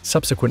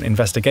 Subsequent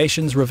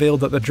investigations revealed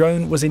that the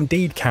drone was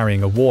indeed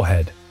carrying a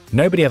warhead.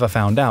 Nobody ever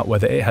found out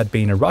whether it had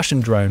been a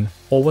Russian drone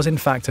or was in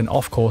fact an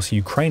off-course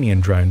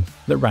Ukrainian drone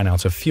that ran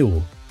out of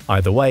fuel.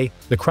 Either way,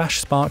 the crash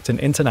sparked an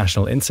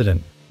international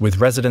incident, with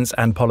residents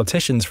and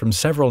politicians from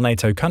several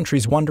NATO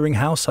countries wondering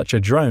how such a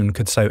drone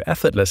could so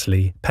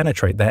effortlessly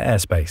penetrate their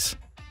airspace.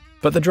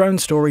 But the drone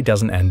story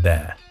doesn't end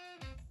there.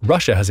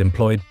 Russia has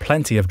employed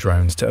plenty of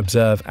drones to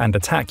observe and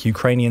attack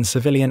Ukrainian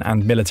civilian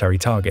and military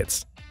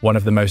targets. One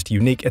of the most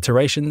unique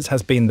iterations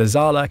has been the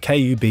Zala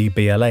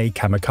KUB-BLA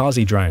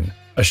kamikaze drone,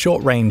 a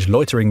short-range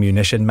loitering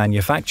munition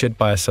manufactured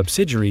by a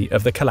subsidiary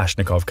of the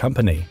Kalashnikov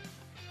company.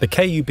 The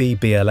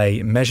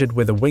KUB-BLA, measured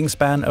with a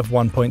wingspan of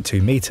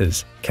 1.2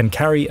 meters, can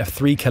carry a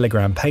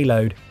 3-kilogram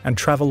payload and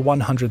travel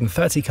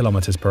 130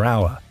 kilometers per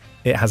hour.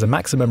 It has a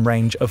maximum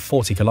range of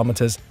 40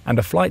 kilometers and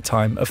a flight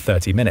time of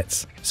 30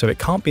 minutes, so it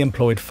can't be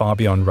employed far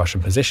beyond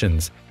Russian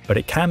positions, but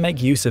it can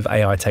make use of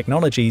AI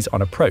technologies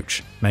on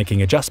approach,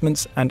 making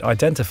adjustments and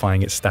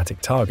identifying its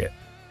static target.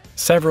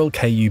 Several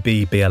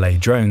KUB-BLA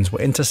drones were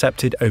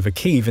intercepted over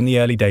Kyiv in the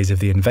early days of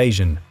the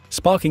invasion,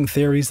 sparking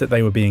theories that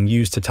they were being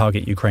used to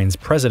target Ukraine's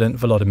President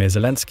Volodymyr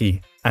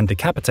Zelensky and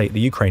decapitate the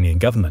Ukrainian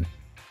government.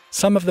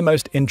 Some of the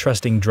most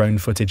interesting drone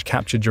footage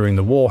captured during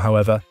the war,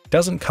 however,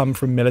 doesn't come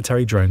from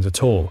military drones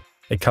at all.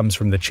 It comes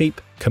from the cheap,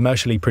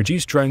 commercially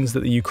produced drones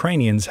that the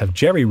Ukrainians have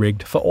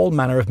jerry-rigged for all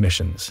manner of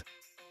missions.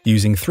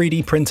 Using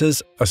 3D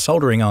printers, a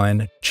soldering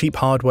iron, cheap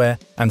hardware,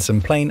 and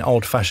some plain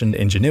old-fashioned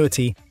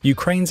ingenuity,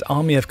 Ukraine's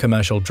army of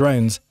commercial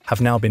drones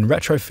have now been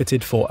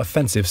retrofitted for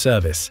offensive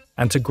service,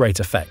 and to great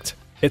effect.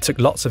 It took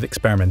lots of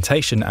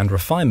experimentation and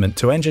refinement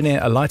to engineer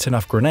a light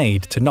enough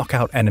grenade to knock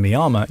out enemy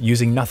armor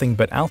using nothing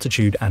but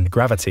altitude and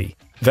gravity.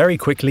 Very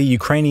quickly,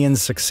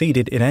 Ukrainians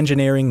succeeded in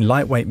engineering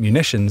lightweight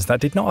munitions that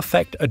did not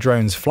affect a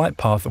drone's flight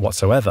path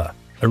whatsoever,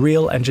 a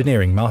real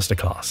engineering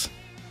masterclass.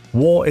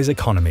 War is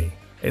economy,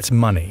 it's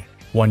money.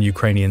 One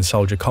Ukrainian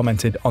soldier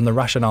commented on the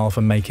rationale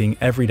for making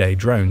everyday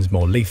drones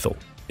more lethal.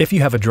 If you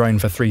have a drone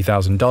for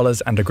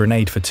 $3,000 and a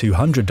grenade for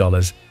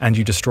 $200, and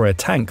you destroy a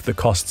tank that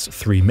costs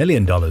 $3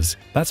 million,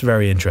 that's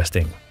very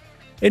interesting.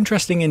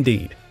 Interesting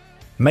indeed.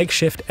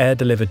 Makeshift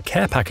air-delivered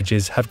care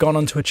packages have gone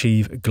on to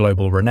achieve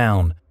global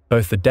renown,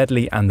 both the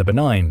deadly and the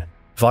benign.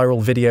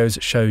 Viral videos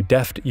show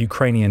deft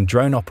Ukrainian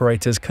drone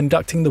operators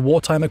conducting the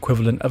wartime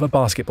equivalent of a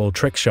basketball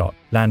trick shot,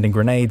 landing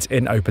grenades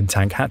in open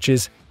tank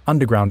hatches,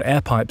 underground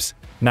air pipes,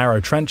 narrow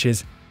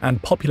trenches,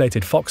 and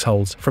populated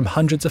foxholes from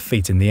hundreds of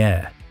feet in the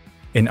air.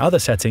 In other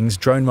settings,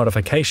 drone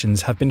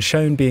modifications have been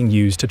shown being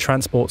used to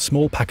transport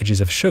small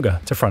packages of sugar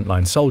to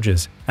frontline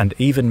soldiers, and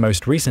even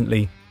most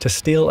recently, to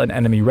steal an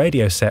enemy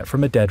radio set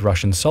from a dead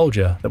Russian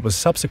soldier that was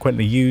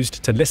subsequently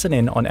used to listen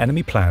in on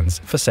enemy plans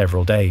for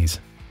several days.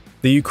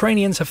 The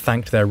Ukrainians have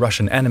thanked their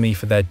Russian enemy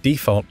for their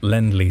default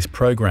Lend-Lease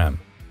program.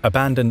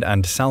 Abandoned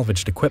and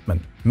salvaged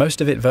equipment, most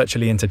of it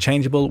virtually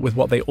interchangeable with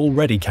what they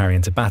already carry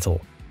into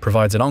battle,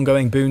 provides an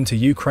ongoing boon to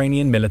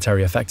Ukrainian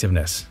military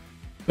effectiveness.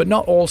 But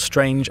not all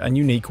strange and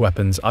unique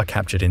weapons are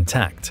captured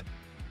intact.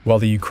 While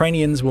the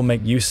Ukrainians will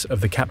make use of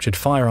the captured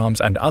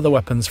firearms and other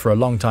weapons for a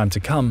long time to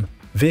come,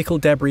 vehicle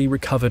debris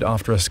recovered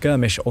after a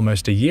skirmish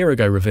almost a year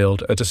ago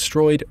revealed a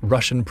destroyed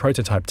Russian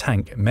prototype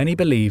tank many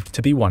believed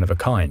to be one of a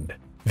kind.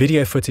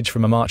 Video footage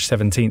from a March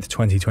 17,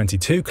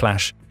 2022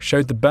 clash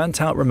showed the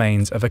burnt-out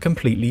remains of a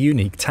completely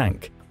unique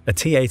tank, a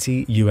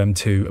T-80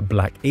 UM2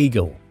 Black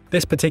Eagle.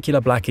 This particular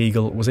Black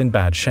Eagle was in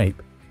bad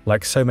shape.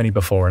 Like so many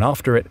before and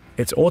after it,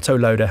 its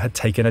autoloader had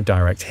taken a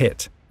direct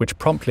hit, which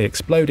promptly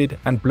exploded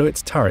and blew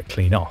its turret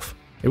clean off.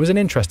 It was an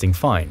interesting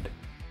find.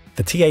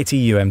 The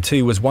T-80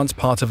 UM2 was once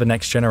part of a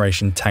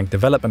next-generation tank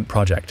development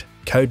project,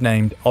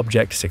 codenamed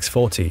Object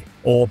 640,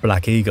 or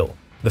Black Eagle.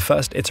 The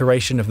first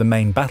iteration of the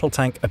main battle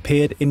tank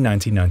appeared in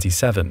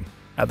 1997.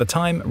 At the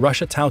time,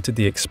 Russia touted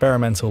the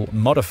experimental,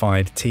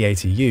 modified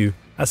T-80U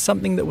as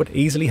something that would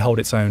easily hold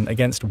its own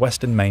against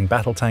Western main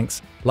battle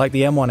tanks like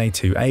the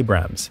M1A2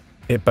 Abrams.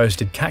 It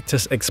boasted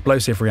Cactus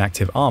Explosive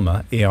Reactive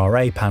Armor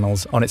 (ERA)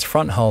 panels on its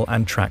front hull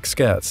and track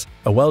skirts,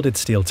 a welded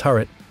steel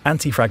turret,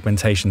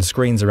 anti-fragmentation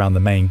screens around the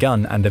main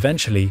gun, and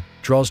eventually,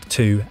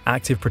 DROSD-2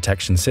 Active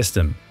Protection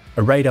System,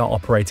 a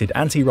radar-operated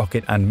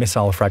anti-rocket and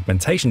missile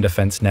fragmentation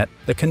defense net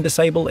that can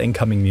disable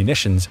incoming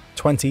munitions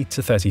 20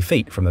 to 30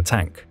 feet from the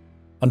tank.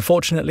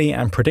 Unfortunately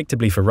and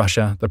predictably for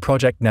Russia, the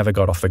project never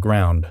got off the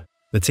ground.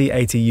 The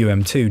T-80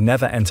 UM2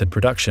 never entered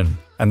production,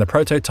 and the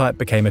prototype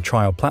became a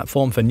trial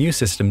platform for new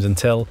systems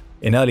until,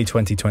 in early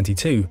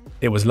 2022,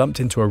 it was lumped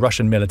into a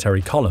Russian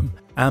military column,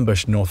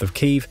 ambushed north of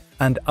Kyiv,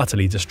 and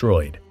utterly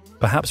destroyed.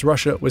 Perhaps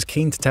Russia was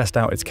keen to test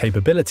out its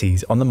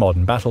capabilities on the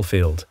modern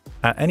battlefield.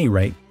 At any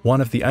rate, one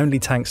of the only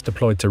tanks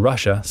deployed to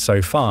Russia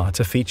so far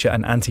to feature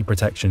an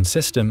anti-protection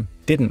system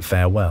didn't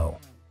fare well.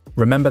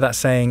 Remember that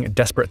saying,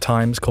 desperate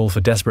times call for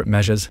desperate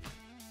measures?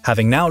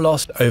 Having now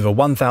lost over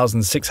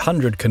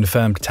 1,600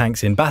 confirmed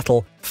tanks in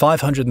battle,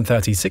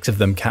 536 of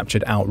them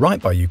captured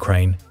outright by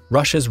Ukraine,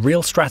 Russia's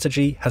real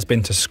strategy has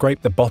been to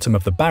scrape the bottom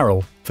of the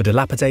barrel for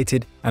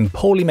dilapidated and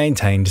poorly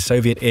maintained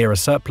Soviet-era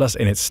surplus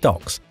in its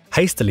stocks,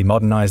 hastily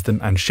modernize them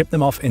and ship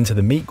them off into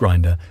the meat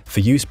grinder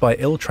for use by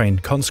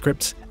ill-trained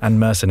conscripts and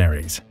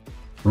mercenaries.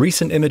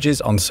 Recent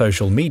images on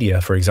social media,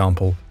 for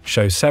example,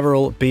 show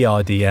several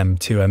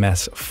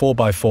BRDM-2MS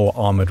 4x4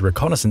 armored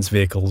reconnaissance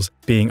vehicles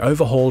being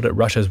overhauled at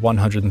Russia's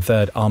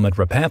 103rd Armored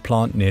Repair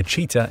Plant near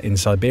Chita in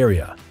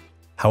Siberia.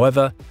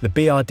 However, the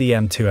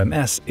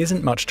BRDM-2MS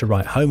isn't much to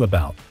write home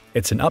about.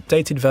 It's an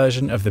updated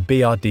version of the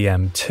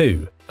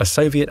BRDM-2, a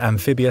Soviet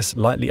amphibious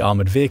lightly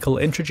armored vehicle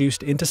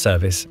introduced into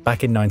service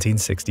back in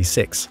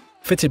 1966.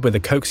 Fitted with a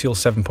coaxial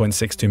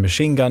 7.62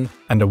 machine gun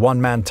and a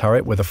one-man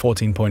turret with a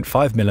 14.5mm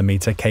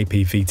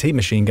KP-VT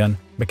machine gun,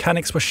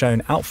 mechanics were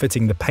shown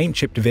outfitting the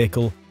paint-chipped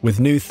vehicle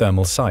with new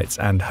thermal sights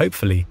and,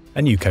 hopefully,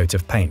 a new coat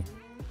of paint.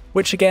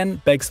 Which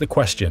again begs the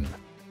question,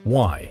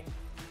 why?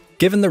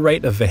 Given the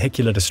rate of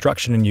vehicular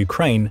destruction in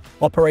Ukraine,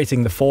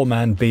 operating the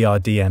four-man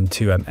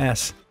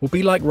BRDM-2MS will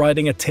be like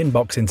riding a tin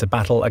box into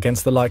battle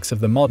against the likes of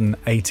the modern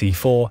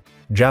AT-4,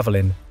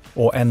 Javelin,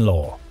 or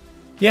NLAW.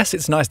 Yes,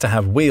 it's nice to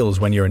have wheels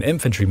when you're an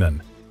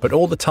infantryman, but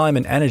all the time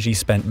and energy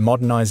spent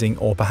modernizing,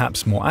 or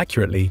perhaps more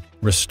accurately,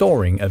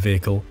 restoring a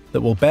vehicle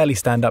that will barely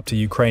stand up to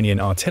Ukrainian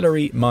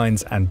artillery,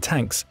 mines, and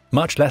tanks,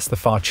 much less the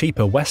far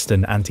cheaper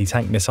Western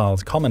anti-tank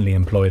missiles commonly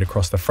employed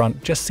across the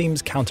front, just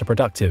seems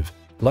counterproductive,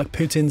 like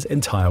Putin's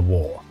entire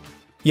war.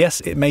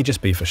 Yes, it may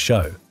just be for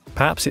show.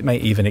 Perhaps it may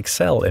even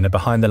excel in a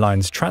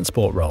behind-the-lines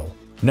transport role.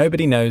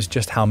 Nobody knows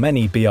just how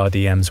many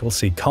BRDMs will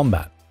see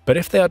combat. But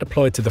if they are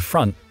deployed to the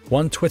front,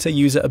 one Twitter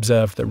user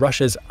observed that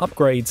Russia's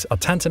upgrades are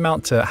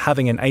tantamount to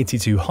having an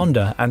 82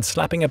 Honda and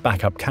slapping a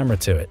backup camera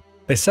to it.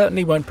 They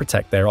certainly won't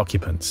protect their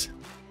occupants.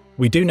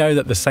 We do know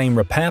that the same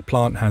repair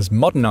plant has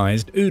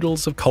modernized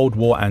oodles of Cold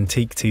War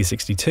antique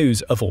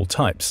T-62s of all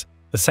types,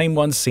 the same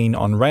ones seen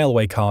on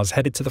railway cars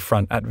headed to the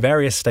front at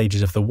various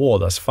stages of the war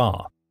thus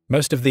far.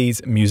 Most of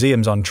these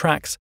museums on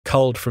tracks,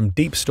 culled from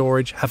deep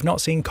storage, have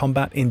not seen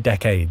combat in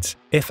decades,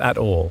 if at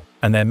all,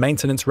 and their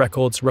maintenance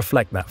records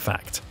reflect that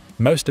fact.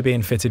 Most are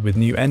being fitted with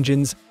new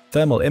engines,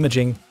 thermal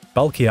imaging,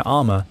 bulkier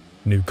armor,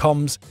 new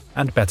comms,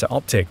 and better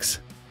optics.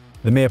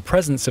 The mere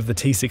presence of the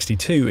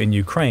T-62 in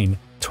Ukraine,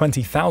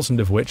 20,000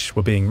 of which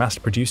were being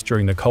mass-produced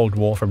during the Cold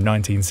War from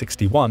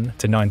 1961 to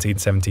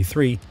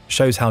 1973,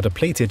 shows how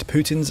depleted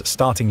Putin's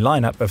starting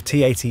lineup of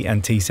T-80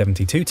 and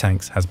T-72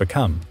 tanks has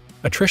become.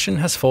 Attrition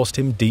has forced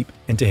him deep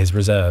into his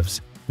reserves.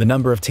 The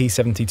number of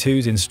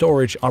T-72s in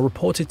storage are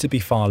reported to be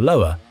far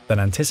lower than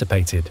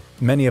anticipated,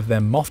 many of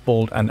them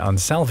mothballed and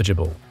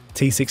unsalvageable.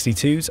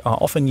 T-62s are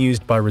often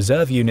used by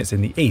reserve units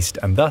in the east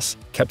and thus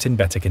kept in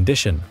better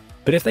condition.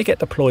 But if they get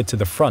deployed to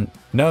the front,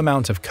 no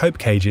amount of cope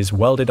cages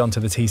welded onto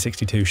the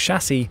T-62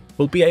 chassis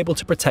will be able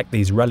to protect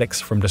these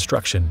relics from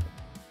destruction.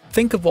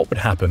 Think of what would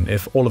happen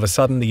if all of a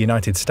sudden the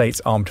United States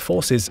Armed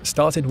Forces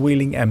started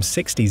wheeling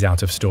M60s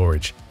out of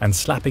storage and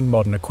slapping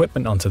modern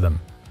equipment onto them.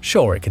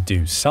 Sure, it could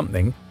do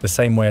something, the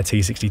same way a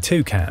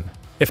T-62 can.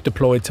 If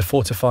deployed to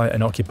fortify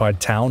an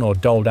occupied town or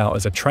doled out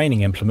as a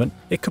training implement,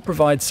 it could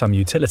provide some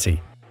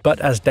utility.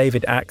 But as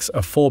David Axe,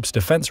 a Forbes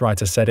defense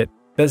writer, said it,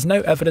 there's no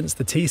evidence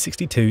the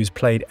T-62s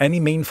played any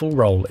meaningful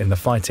role in the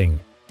fighting.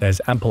 There's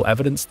ample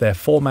evidence their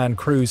four-man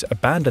crews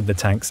abandoned the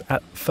tanks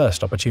at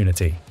first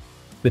opportunity.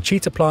 The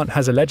Cheetah plant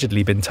has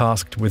allegedly been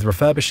tasked with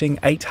refurbishing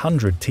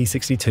 800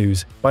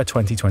 T-62s by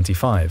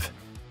 2025.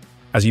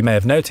 As you may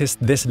have noticed,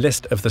 this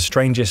list of the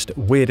strangest,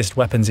 weirdest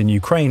weapons in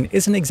Ukraine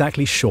isn't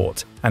exactly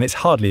short, and it's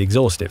hardly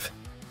exhaustive.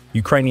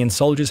 Ukrainian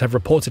soldiers have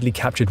reportedly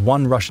captured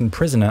one Russian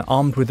prisoner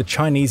armed with a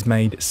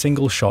Chinese-made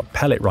single-shot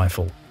pellet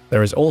rifle.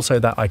 There is also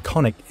that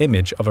iconic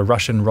image of a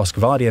Russian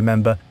Rosgvardia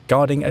member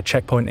guarding a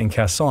checkpoint in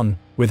Kherson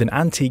with an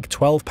antique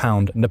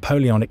 12-pound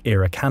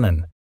Napoleonic-era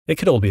cannon. It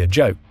could all be a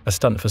joke, a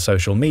stunt for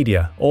social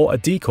media, or a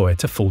decoy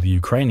to fool the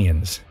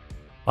Ukrainians.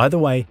 Either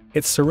way,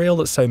 it's surreal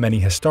that so many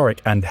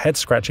historic and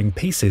head-scratching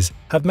pieces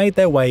have made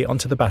their way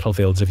onto the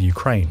battlefields of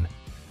Ukraine.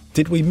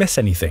 Did we miss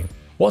anything?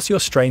 What's your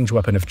strange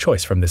weapon of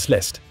choice from this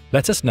list?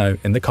 Let us know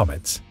in the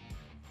comments.